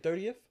 Did you say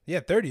 30th? Yeah,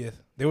 30th.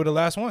 They were the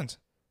last ones.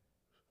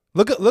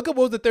 Look at what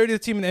was the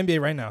 30th team in the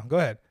NBA right now. Go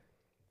ahead.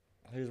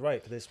 He was right,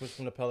 because they switched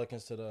from the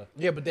Pelicans to the...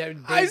 Yeah, but I they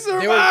were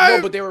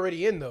survived! but they were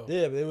already in though.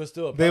 Yeah, but it was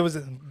still... They was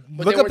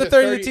But look they up the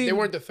weren't 30th team. They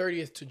weren't the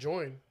 30th to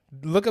join.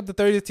 Look up the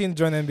 30th team to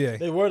join the NBA.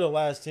 They were the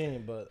last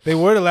team, but They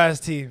were the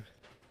last team.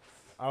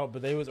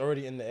 but they was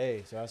already in the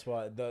A, so that's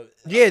why...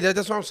 Yeah,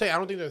 that's what I'm saying. I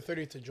don't think they're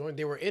 30th to join.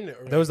 They were in it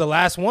already. That was the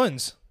last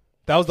ones.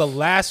 That was the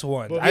last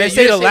one. But- I Yeah, didn't you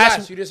say the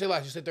last. You didn't say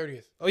last. You said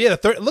 30th. Oh yeah,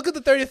 look at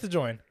the 30th to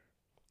join.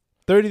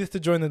 30th to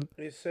join the.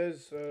 It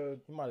says You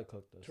might have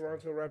cooked this.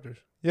 Toronto Raptors.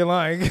 You're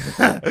lying.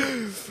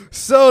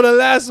 So the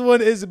last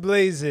one is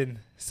Blazing.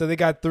 So they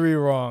got 3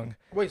 wrong.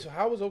 Wait, so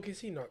how was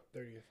OKC not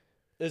 30th?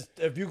 It's,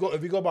 if you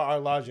go by our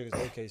logic, it's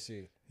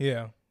OKC.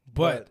 Yeah,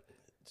 but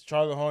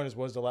Charlotte Hornets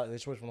was the last. They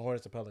switched from the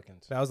Hornets to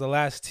Pelicans. that was the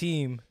last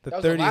team. The That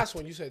was 30th. the last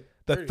one. You said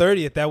The 30th.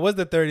 30th. That was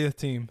the 30th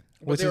team.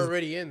 But Which they were is,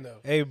 already in though.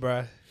 hey,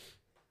 bruh.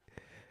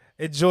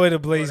 Enjoy the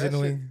Blazing that's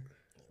it. Wing.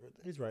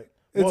 He's right.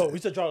 It's- Whoa, we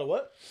said Charlotte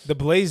what? The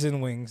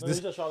Blazing Wings. No, we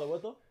This said Charlotte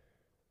what though?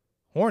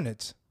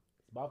 Hornets.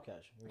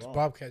 Bobcats. You're It's wrong.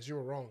 Bobcats. You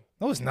were wrong.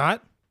 No, it's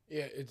not.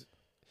 Yeah, it's.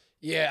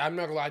 Yeah, I'm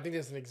not gonna lie. I think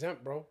that's an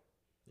exempt, bro.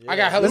 Yeah. I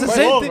got hella That's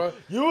the questions, same bro.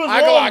 You was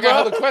I wrong, got bro.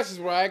 hella questions,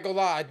 bro. I ain't gonna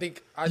lie.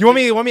 You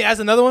want me to ask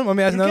another one? Want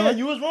me to ask You another can't. one?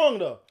 You was wrong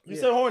though. You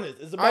Yeah. said Hornets.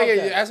 It's the Oh, yeah,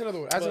 Bobcats. yeah. Ask another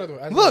one. Ask another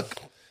one. Ask Look,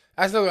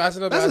 Ask another one. Ask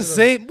another one. that's ask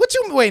the another same. What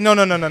you wait? No.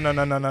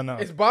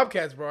 one. It's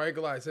Bobcats, bro. I ain't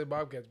gonna lie. I said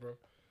Bobcats, bro.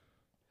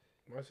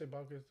 Why I say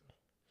Bobcats?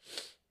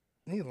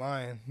 He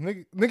lying.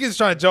 Niggas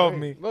trying to joke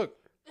me. Look.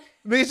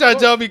 Niggas trying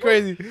to joke me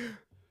crazy.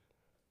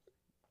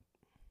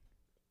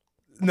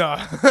 Nah.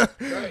 Right,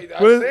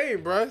 What is- I'm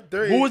saying, bro.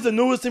 30, Who was the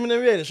newest team in the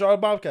NBA? The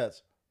Charlotte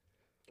Bobcats.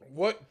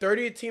 what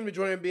 30th team to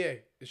join NBA?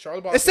 It's Charlotte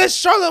It Bobcats. says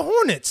Charlotte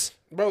Hornets.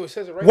 Bro, it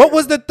says it right What there,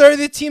 was bro. the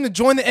 30th team to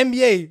join the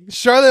NBA?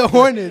 Charlotte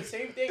Hornets.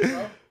 Same thing,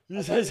 bro.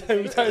 You just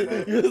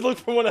looked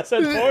for one that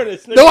said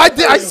Hornets. No, I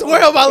did. I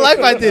swear on my life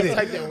I did it.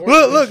 Type that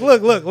Hornets.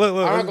 Look. I'm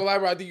not gonna lie,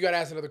 bro. I think you gotta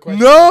ask another question.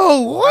 No,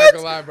 I'm not what?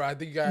 gonna lie, bro. I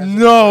think you gotta ask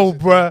No, another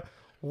question. bruh.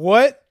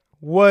 What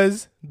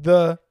was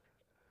the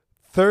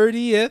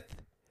 30th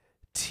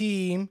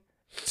team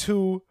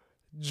to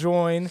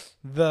join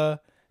the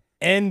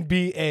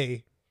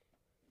NBA?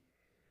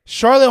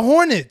 Charlotte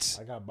Hornets.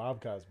 I got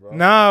Bobcats, bro.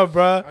 Nah,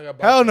 bruh. I got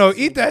Hell no. Bobcats.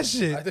 Eat that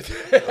shit. I think-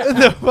 What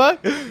the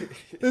fuck?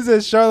 This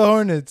is Charlotte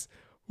Hornets.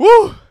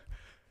 Woo!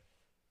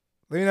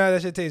 Let me know how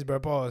that shit tastes, bro.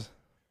 Pause.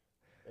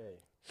 Hey,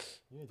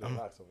 you need to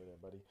relax over there,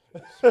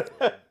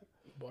 buddy.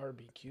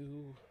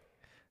 Barbecue.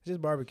 It's just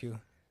barbecue.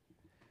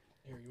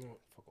 Here, you want?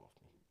 Fuck off.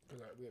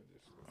 We have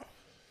this.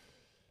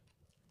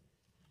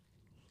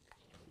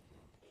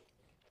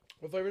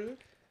 What flavor is it?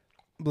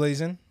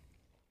 Blazing.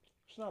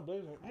 It's not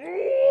blazing.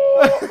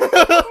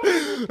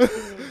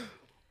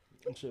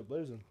 That shit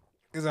blazing.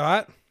 Is it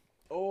hot?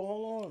 Oh,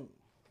 hold on.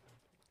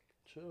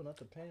 Chill, not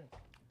the pan.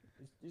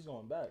 He's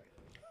going back.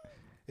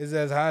 Is it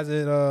as high as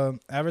it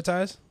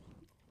advertised?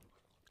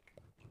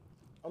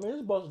 I mean,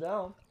 it's bust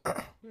down.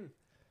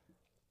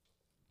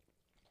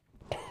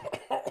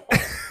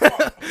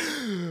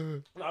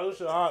 Nah, this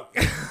shit hot.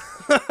 This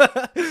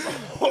shit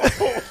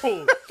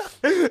hot.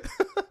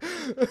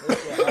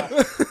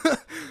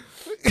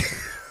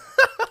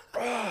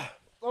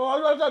 Oh,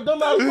 I got that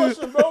dumbass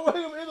question, bro. Wait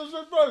a minute, this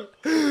shit first.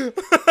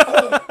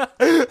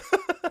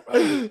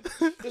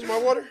 This is my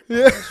water?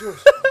 Yeah. That's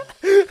yours.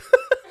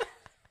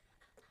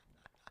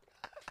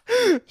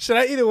 Should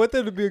I eat it with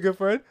him to be a good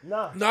friend?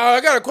 Nah, Nah,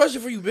 I got a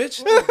question for you,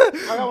 bitch.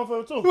 I got one for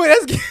him too. Wait,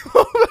 that's game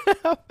over.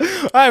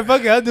 All right,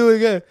 fuck it. I'll do it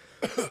again.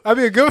 I'll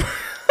be a good.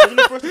 Isn't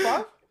it first to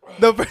 5?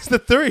 No, first the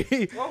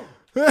 3. Oh.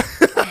 Nah,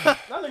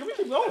 nigga, we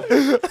keep going.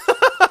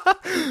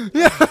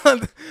 Yeah.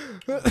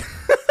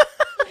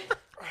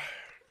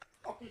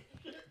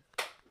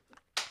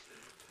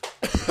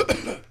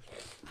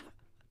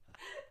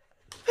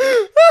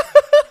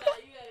 Nah,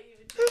 you gotta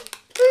even change.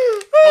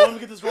 Oh, let me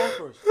get this wrong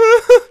first.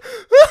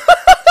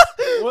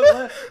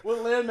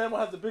 What land mammal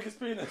has the biggest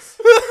penis?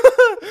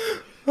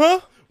 Huh?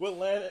 What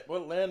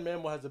land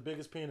mammal has the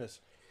biggest penis?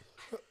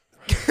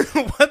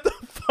 What the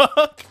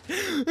fuck?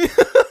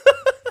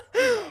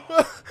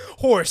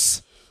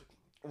 Horse.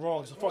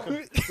 Wrong. It's fucking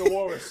the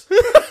walrus.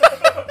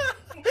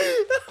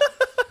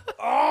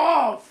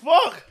 Oh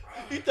fuck!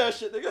 Eat that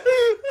shit, nigga.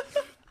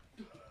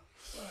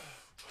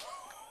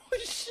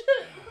 Holy shit!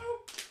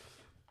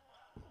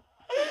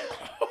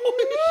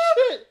 Holy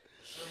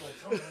shit!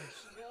 I'm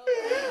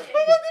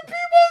about to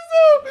pee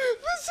myself.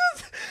 Listen.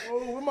 Oh,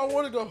 where'd my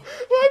water go?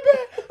 My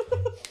bad.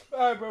 All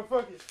right, bro.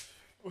 Fuck it.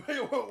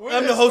 Where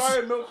I'm the host.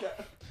 expired milk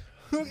at?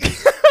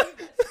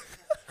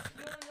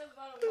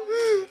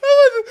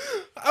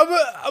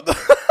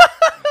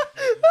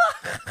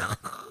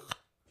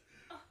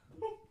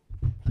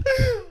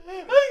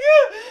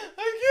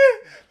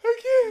 I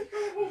can't.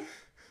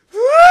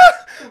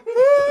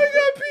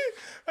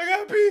 I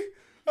gotta pee.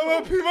 I'm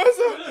gonna pee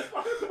myself.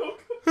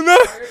 No.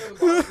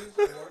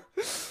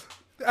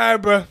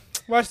 Alright, bro.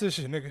 Watch this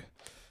shit, nigga.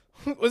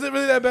 Was it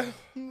really that bad?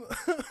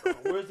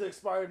 Where's the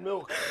expired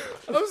milk?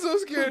 I'm so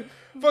scared.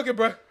 Fuck it,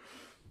 bro.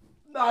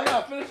 Nah, I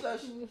gotta finish that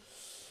shit.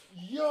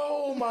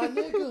 Yo, my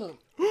nigga.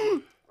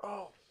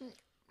 Oh.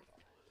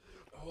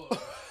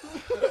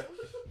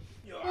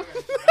 Yo, I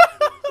gotta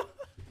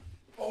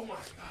oh my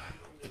god.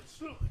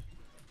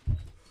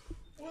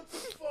 What the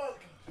fuck?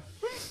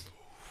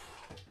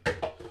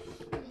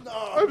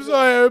 Nah. I'm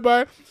sorry,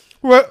 everybody.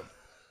 What?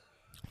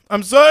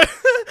 I'm sorry.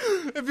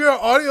 If you're an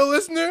audio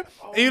listener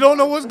and you don't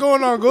know what's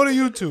going on, go to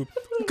YouTube.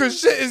 Because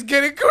shit is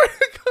getting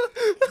critical.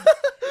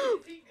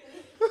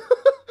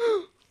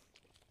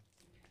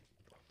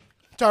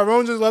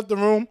 Tyrone just left the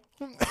room.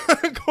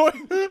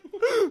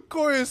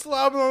 Corey is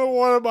slobbing on a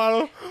water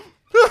bottle.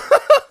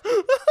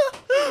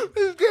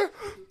 This guy-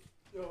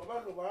 Yo, I'm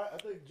not gonna lie. I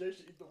think Jay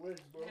should eat the wings,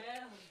 bro.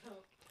 Hell no.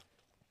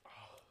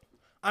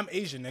 I'm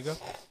Asian, nigga.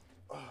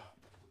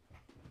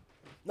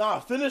 Nah,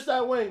 finish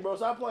that wing, bro.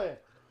 Stop playing.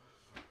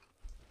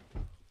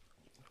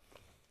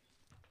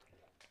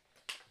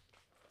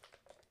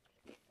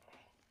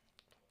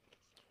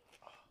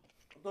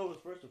 I thought it was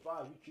first to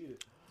 5. You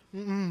cheated.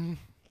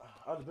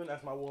 I'd have been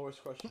asked my walrus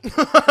question.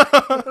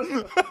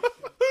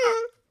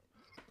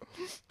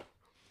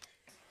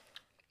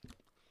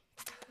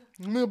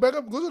 Nigga, back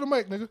up. Go to the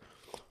mic, nigga.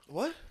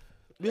 What?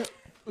 Yeah.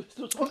 We're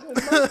still talking.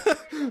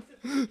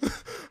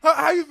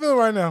 How you feel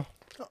right now?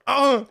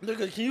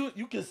 Nigga,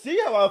 you can see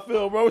how I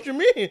feel, bro. What you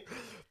mean?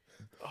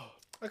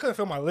 I couldn't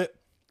feel my lip.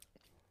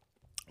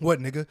 What,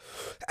 nigga?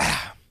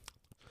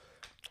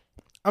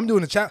 I'm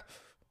doing the chat.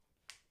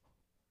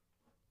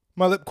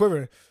 My lip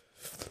quivering.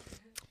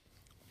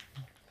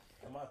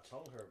 My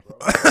tongue hurt,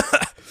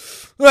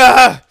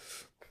 bro.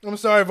 I'm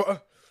sorry, bro.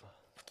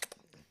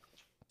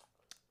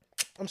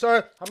 I'm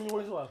sorry. How many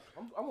wings left?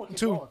 I'm gonna keep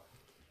 2. going.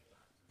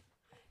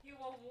 You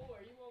want more?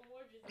 You want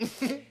more?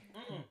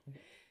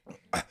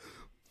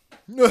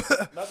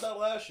 Just Not that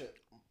last shit.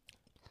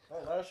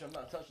 That last shit, I'm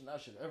not touching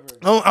that shit ever again.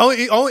 I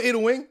only ate a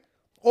wing.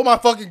 Oh my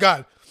fucking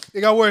god.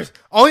 It got worse.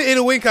 I only ate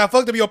a wing because I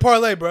fucked up your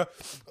parlay, bro.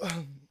 I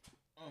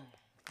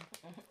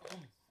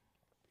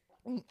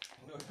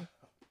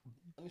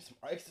need some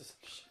ice to some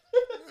shit.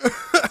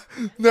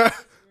 Nah.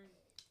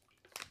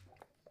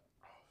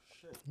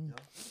 Shit, yo.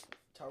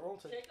 Tyrone,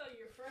 take check out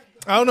your friend.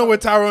 I don't know where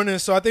Tyrone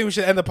is, so I think we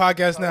should end the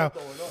podcast now.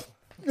 throwing up.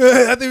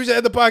 I think we should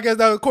end the podcast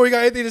now. Corey,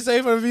 got anything to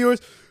say for the viewers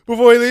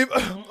before we leave?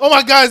 Oh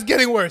my god, it's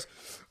getting worse.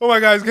 Oh my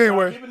god, it's getting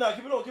worse. Keep it on,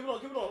 keep it on, keep it on,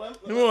 keep it on.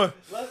 Come on.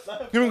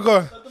 Let Keep it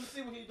going. Let them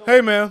see what he's doing.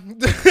 Hey, man.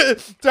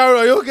 Tyrone,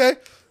 are you okay?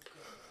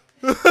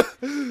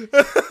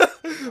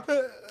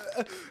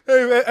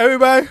 Hey, man,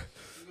 everybody.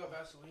 You got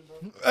Vaseline,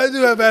 bro? I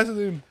do have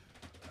Vaseline.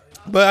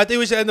 But I think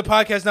we should end the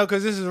podcast now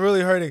because this is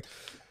really hurting.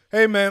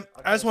 Hey, man,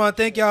 I just want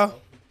to thank y'all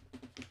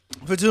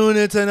for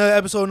tuning in to another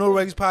episode of No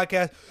Regs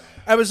Podcast.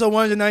 Episode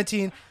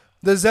 119,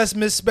 the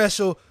Zestmas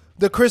special,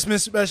 the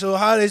Christmas special,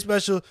 holiday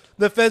special,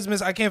 the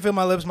Fedsmas. I can't feel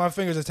my lips. My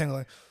fingers are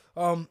tingling.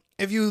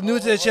 If you're new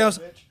to the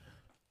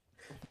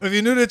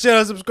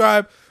channel,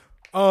 subscribe,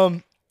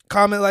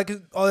 comment, like,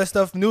 all that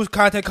stuff. New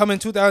content coming in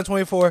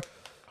 2024.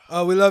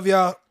 We love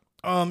y'all.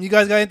 You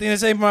guys got anything to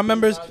say for my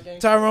members?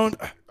 Tyrone?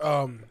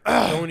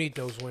 Don't eat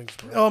those wings,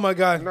 bro. Oh, my I'm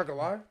God. not gonna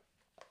lie.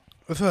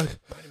 What's up?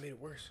 Might have made it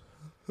worse.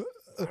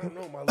 I don't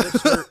know. My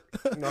lips hurt.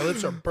 My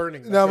lips are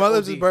burning. No, my they're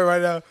lips OD. is burnt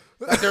right now.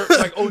 They're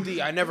like OD.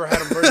 I never had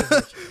them burn this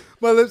much.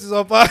 My lips is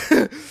on fire.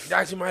 That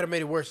actually might have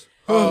made it worse.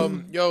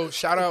 Yo,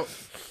 shout out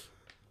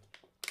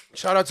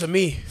to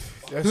me.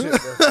 That's it,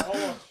 bro. Hold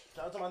on.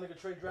 Shout out to my nigga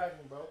Trey Dragon,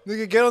 bro.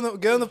 Nigga, get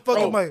on the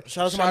fucking Oh. mic.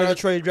 Shout out to Shout my nigga out-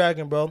 Trey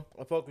Dragon, bro.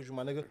 I fuck with you,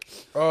 my nigga.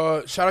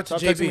 Shout out to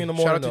Stop texting me in the JB.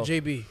 morning, Shout out though.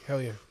 to JB.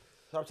 Hell yeah.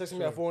 Stop texting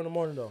me at 4 in the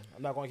morning, though.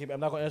 I'm not gonna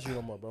answer you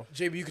no more, bro.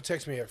 JB, you can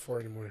text me at 4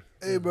 in the morning.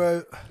 Hey,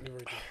 bro.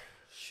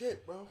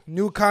 Shit, bro.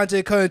 New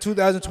content coming in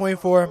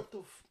 2024. What the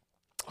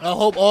I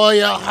hope all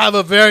y'all have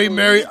a very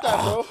merry. Eat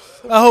that, bro.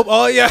 I hope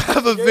all y'all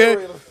have a very.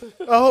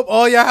 Gatorade. I hope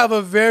all y'all have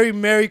a very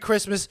merry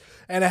Christmas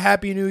and a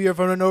happy New Year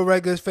from the No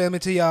Regulars family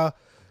to y'all.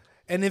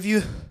 And if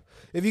you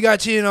got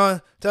cheated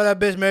on, tell that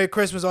bitch Merry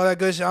Christmas, all that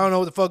good shit. I don't know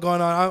what the fuck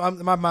going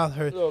on. My mouth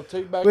hurts. Yo,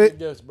 take back Wait,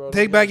 your gifts, bro.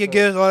 Take back your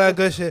gifts, all that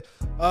good shit.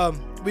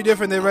 We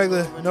different than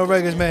regular, no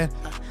regulars, man.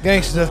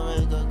 Gangster.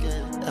 Always go get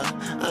it.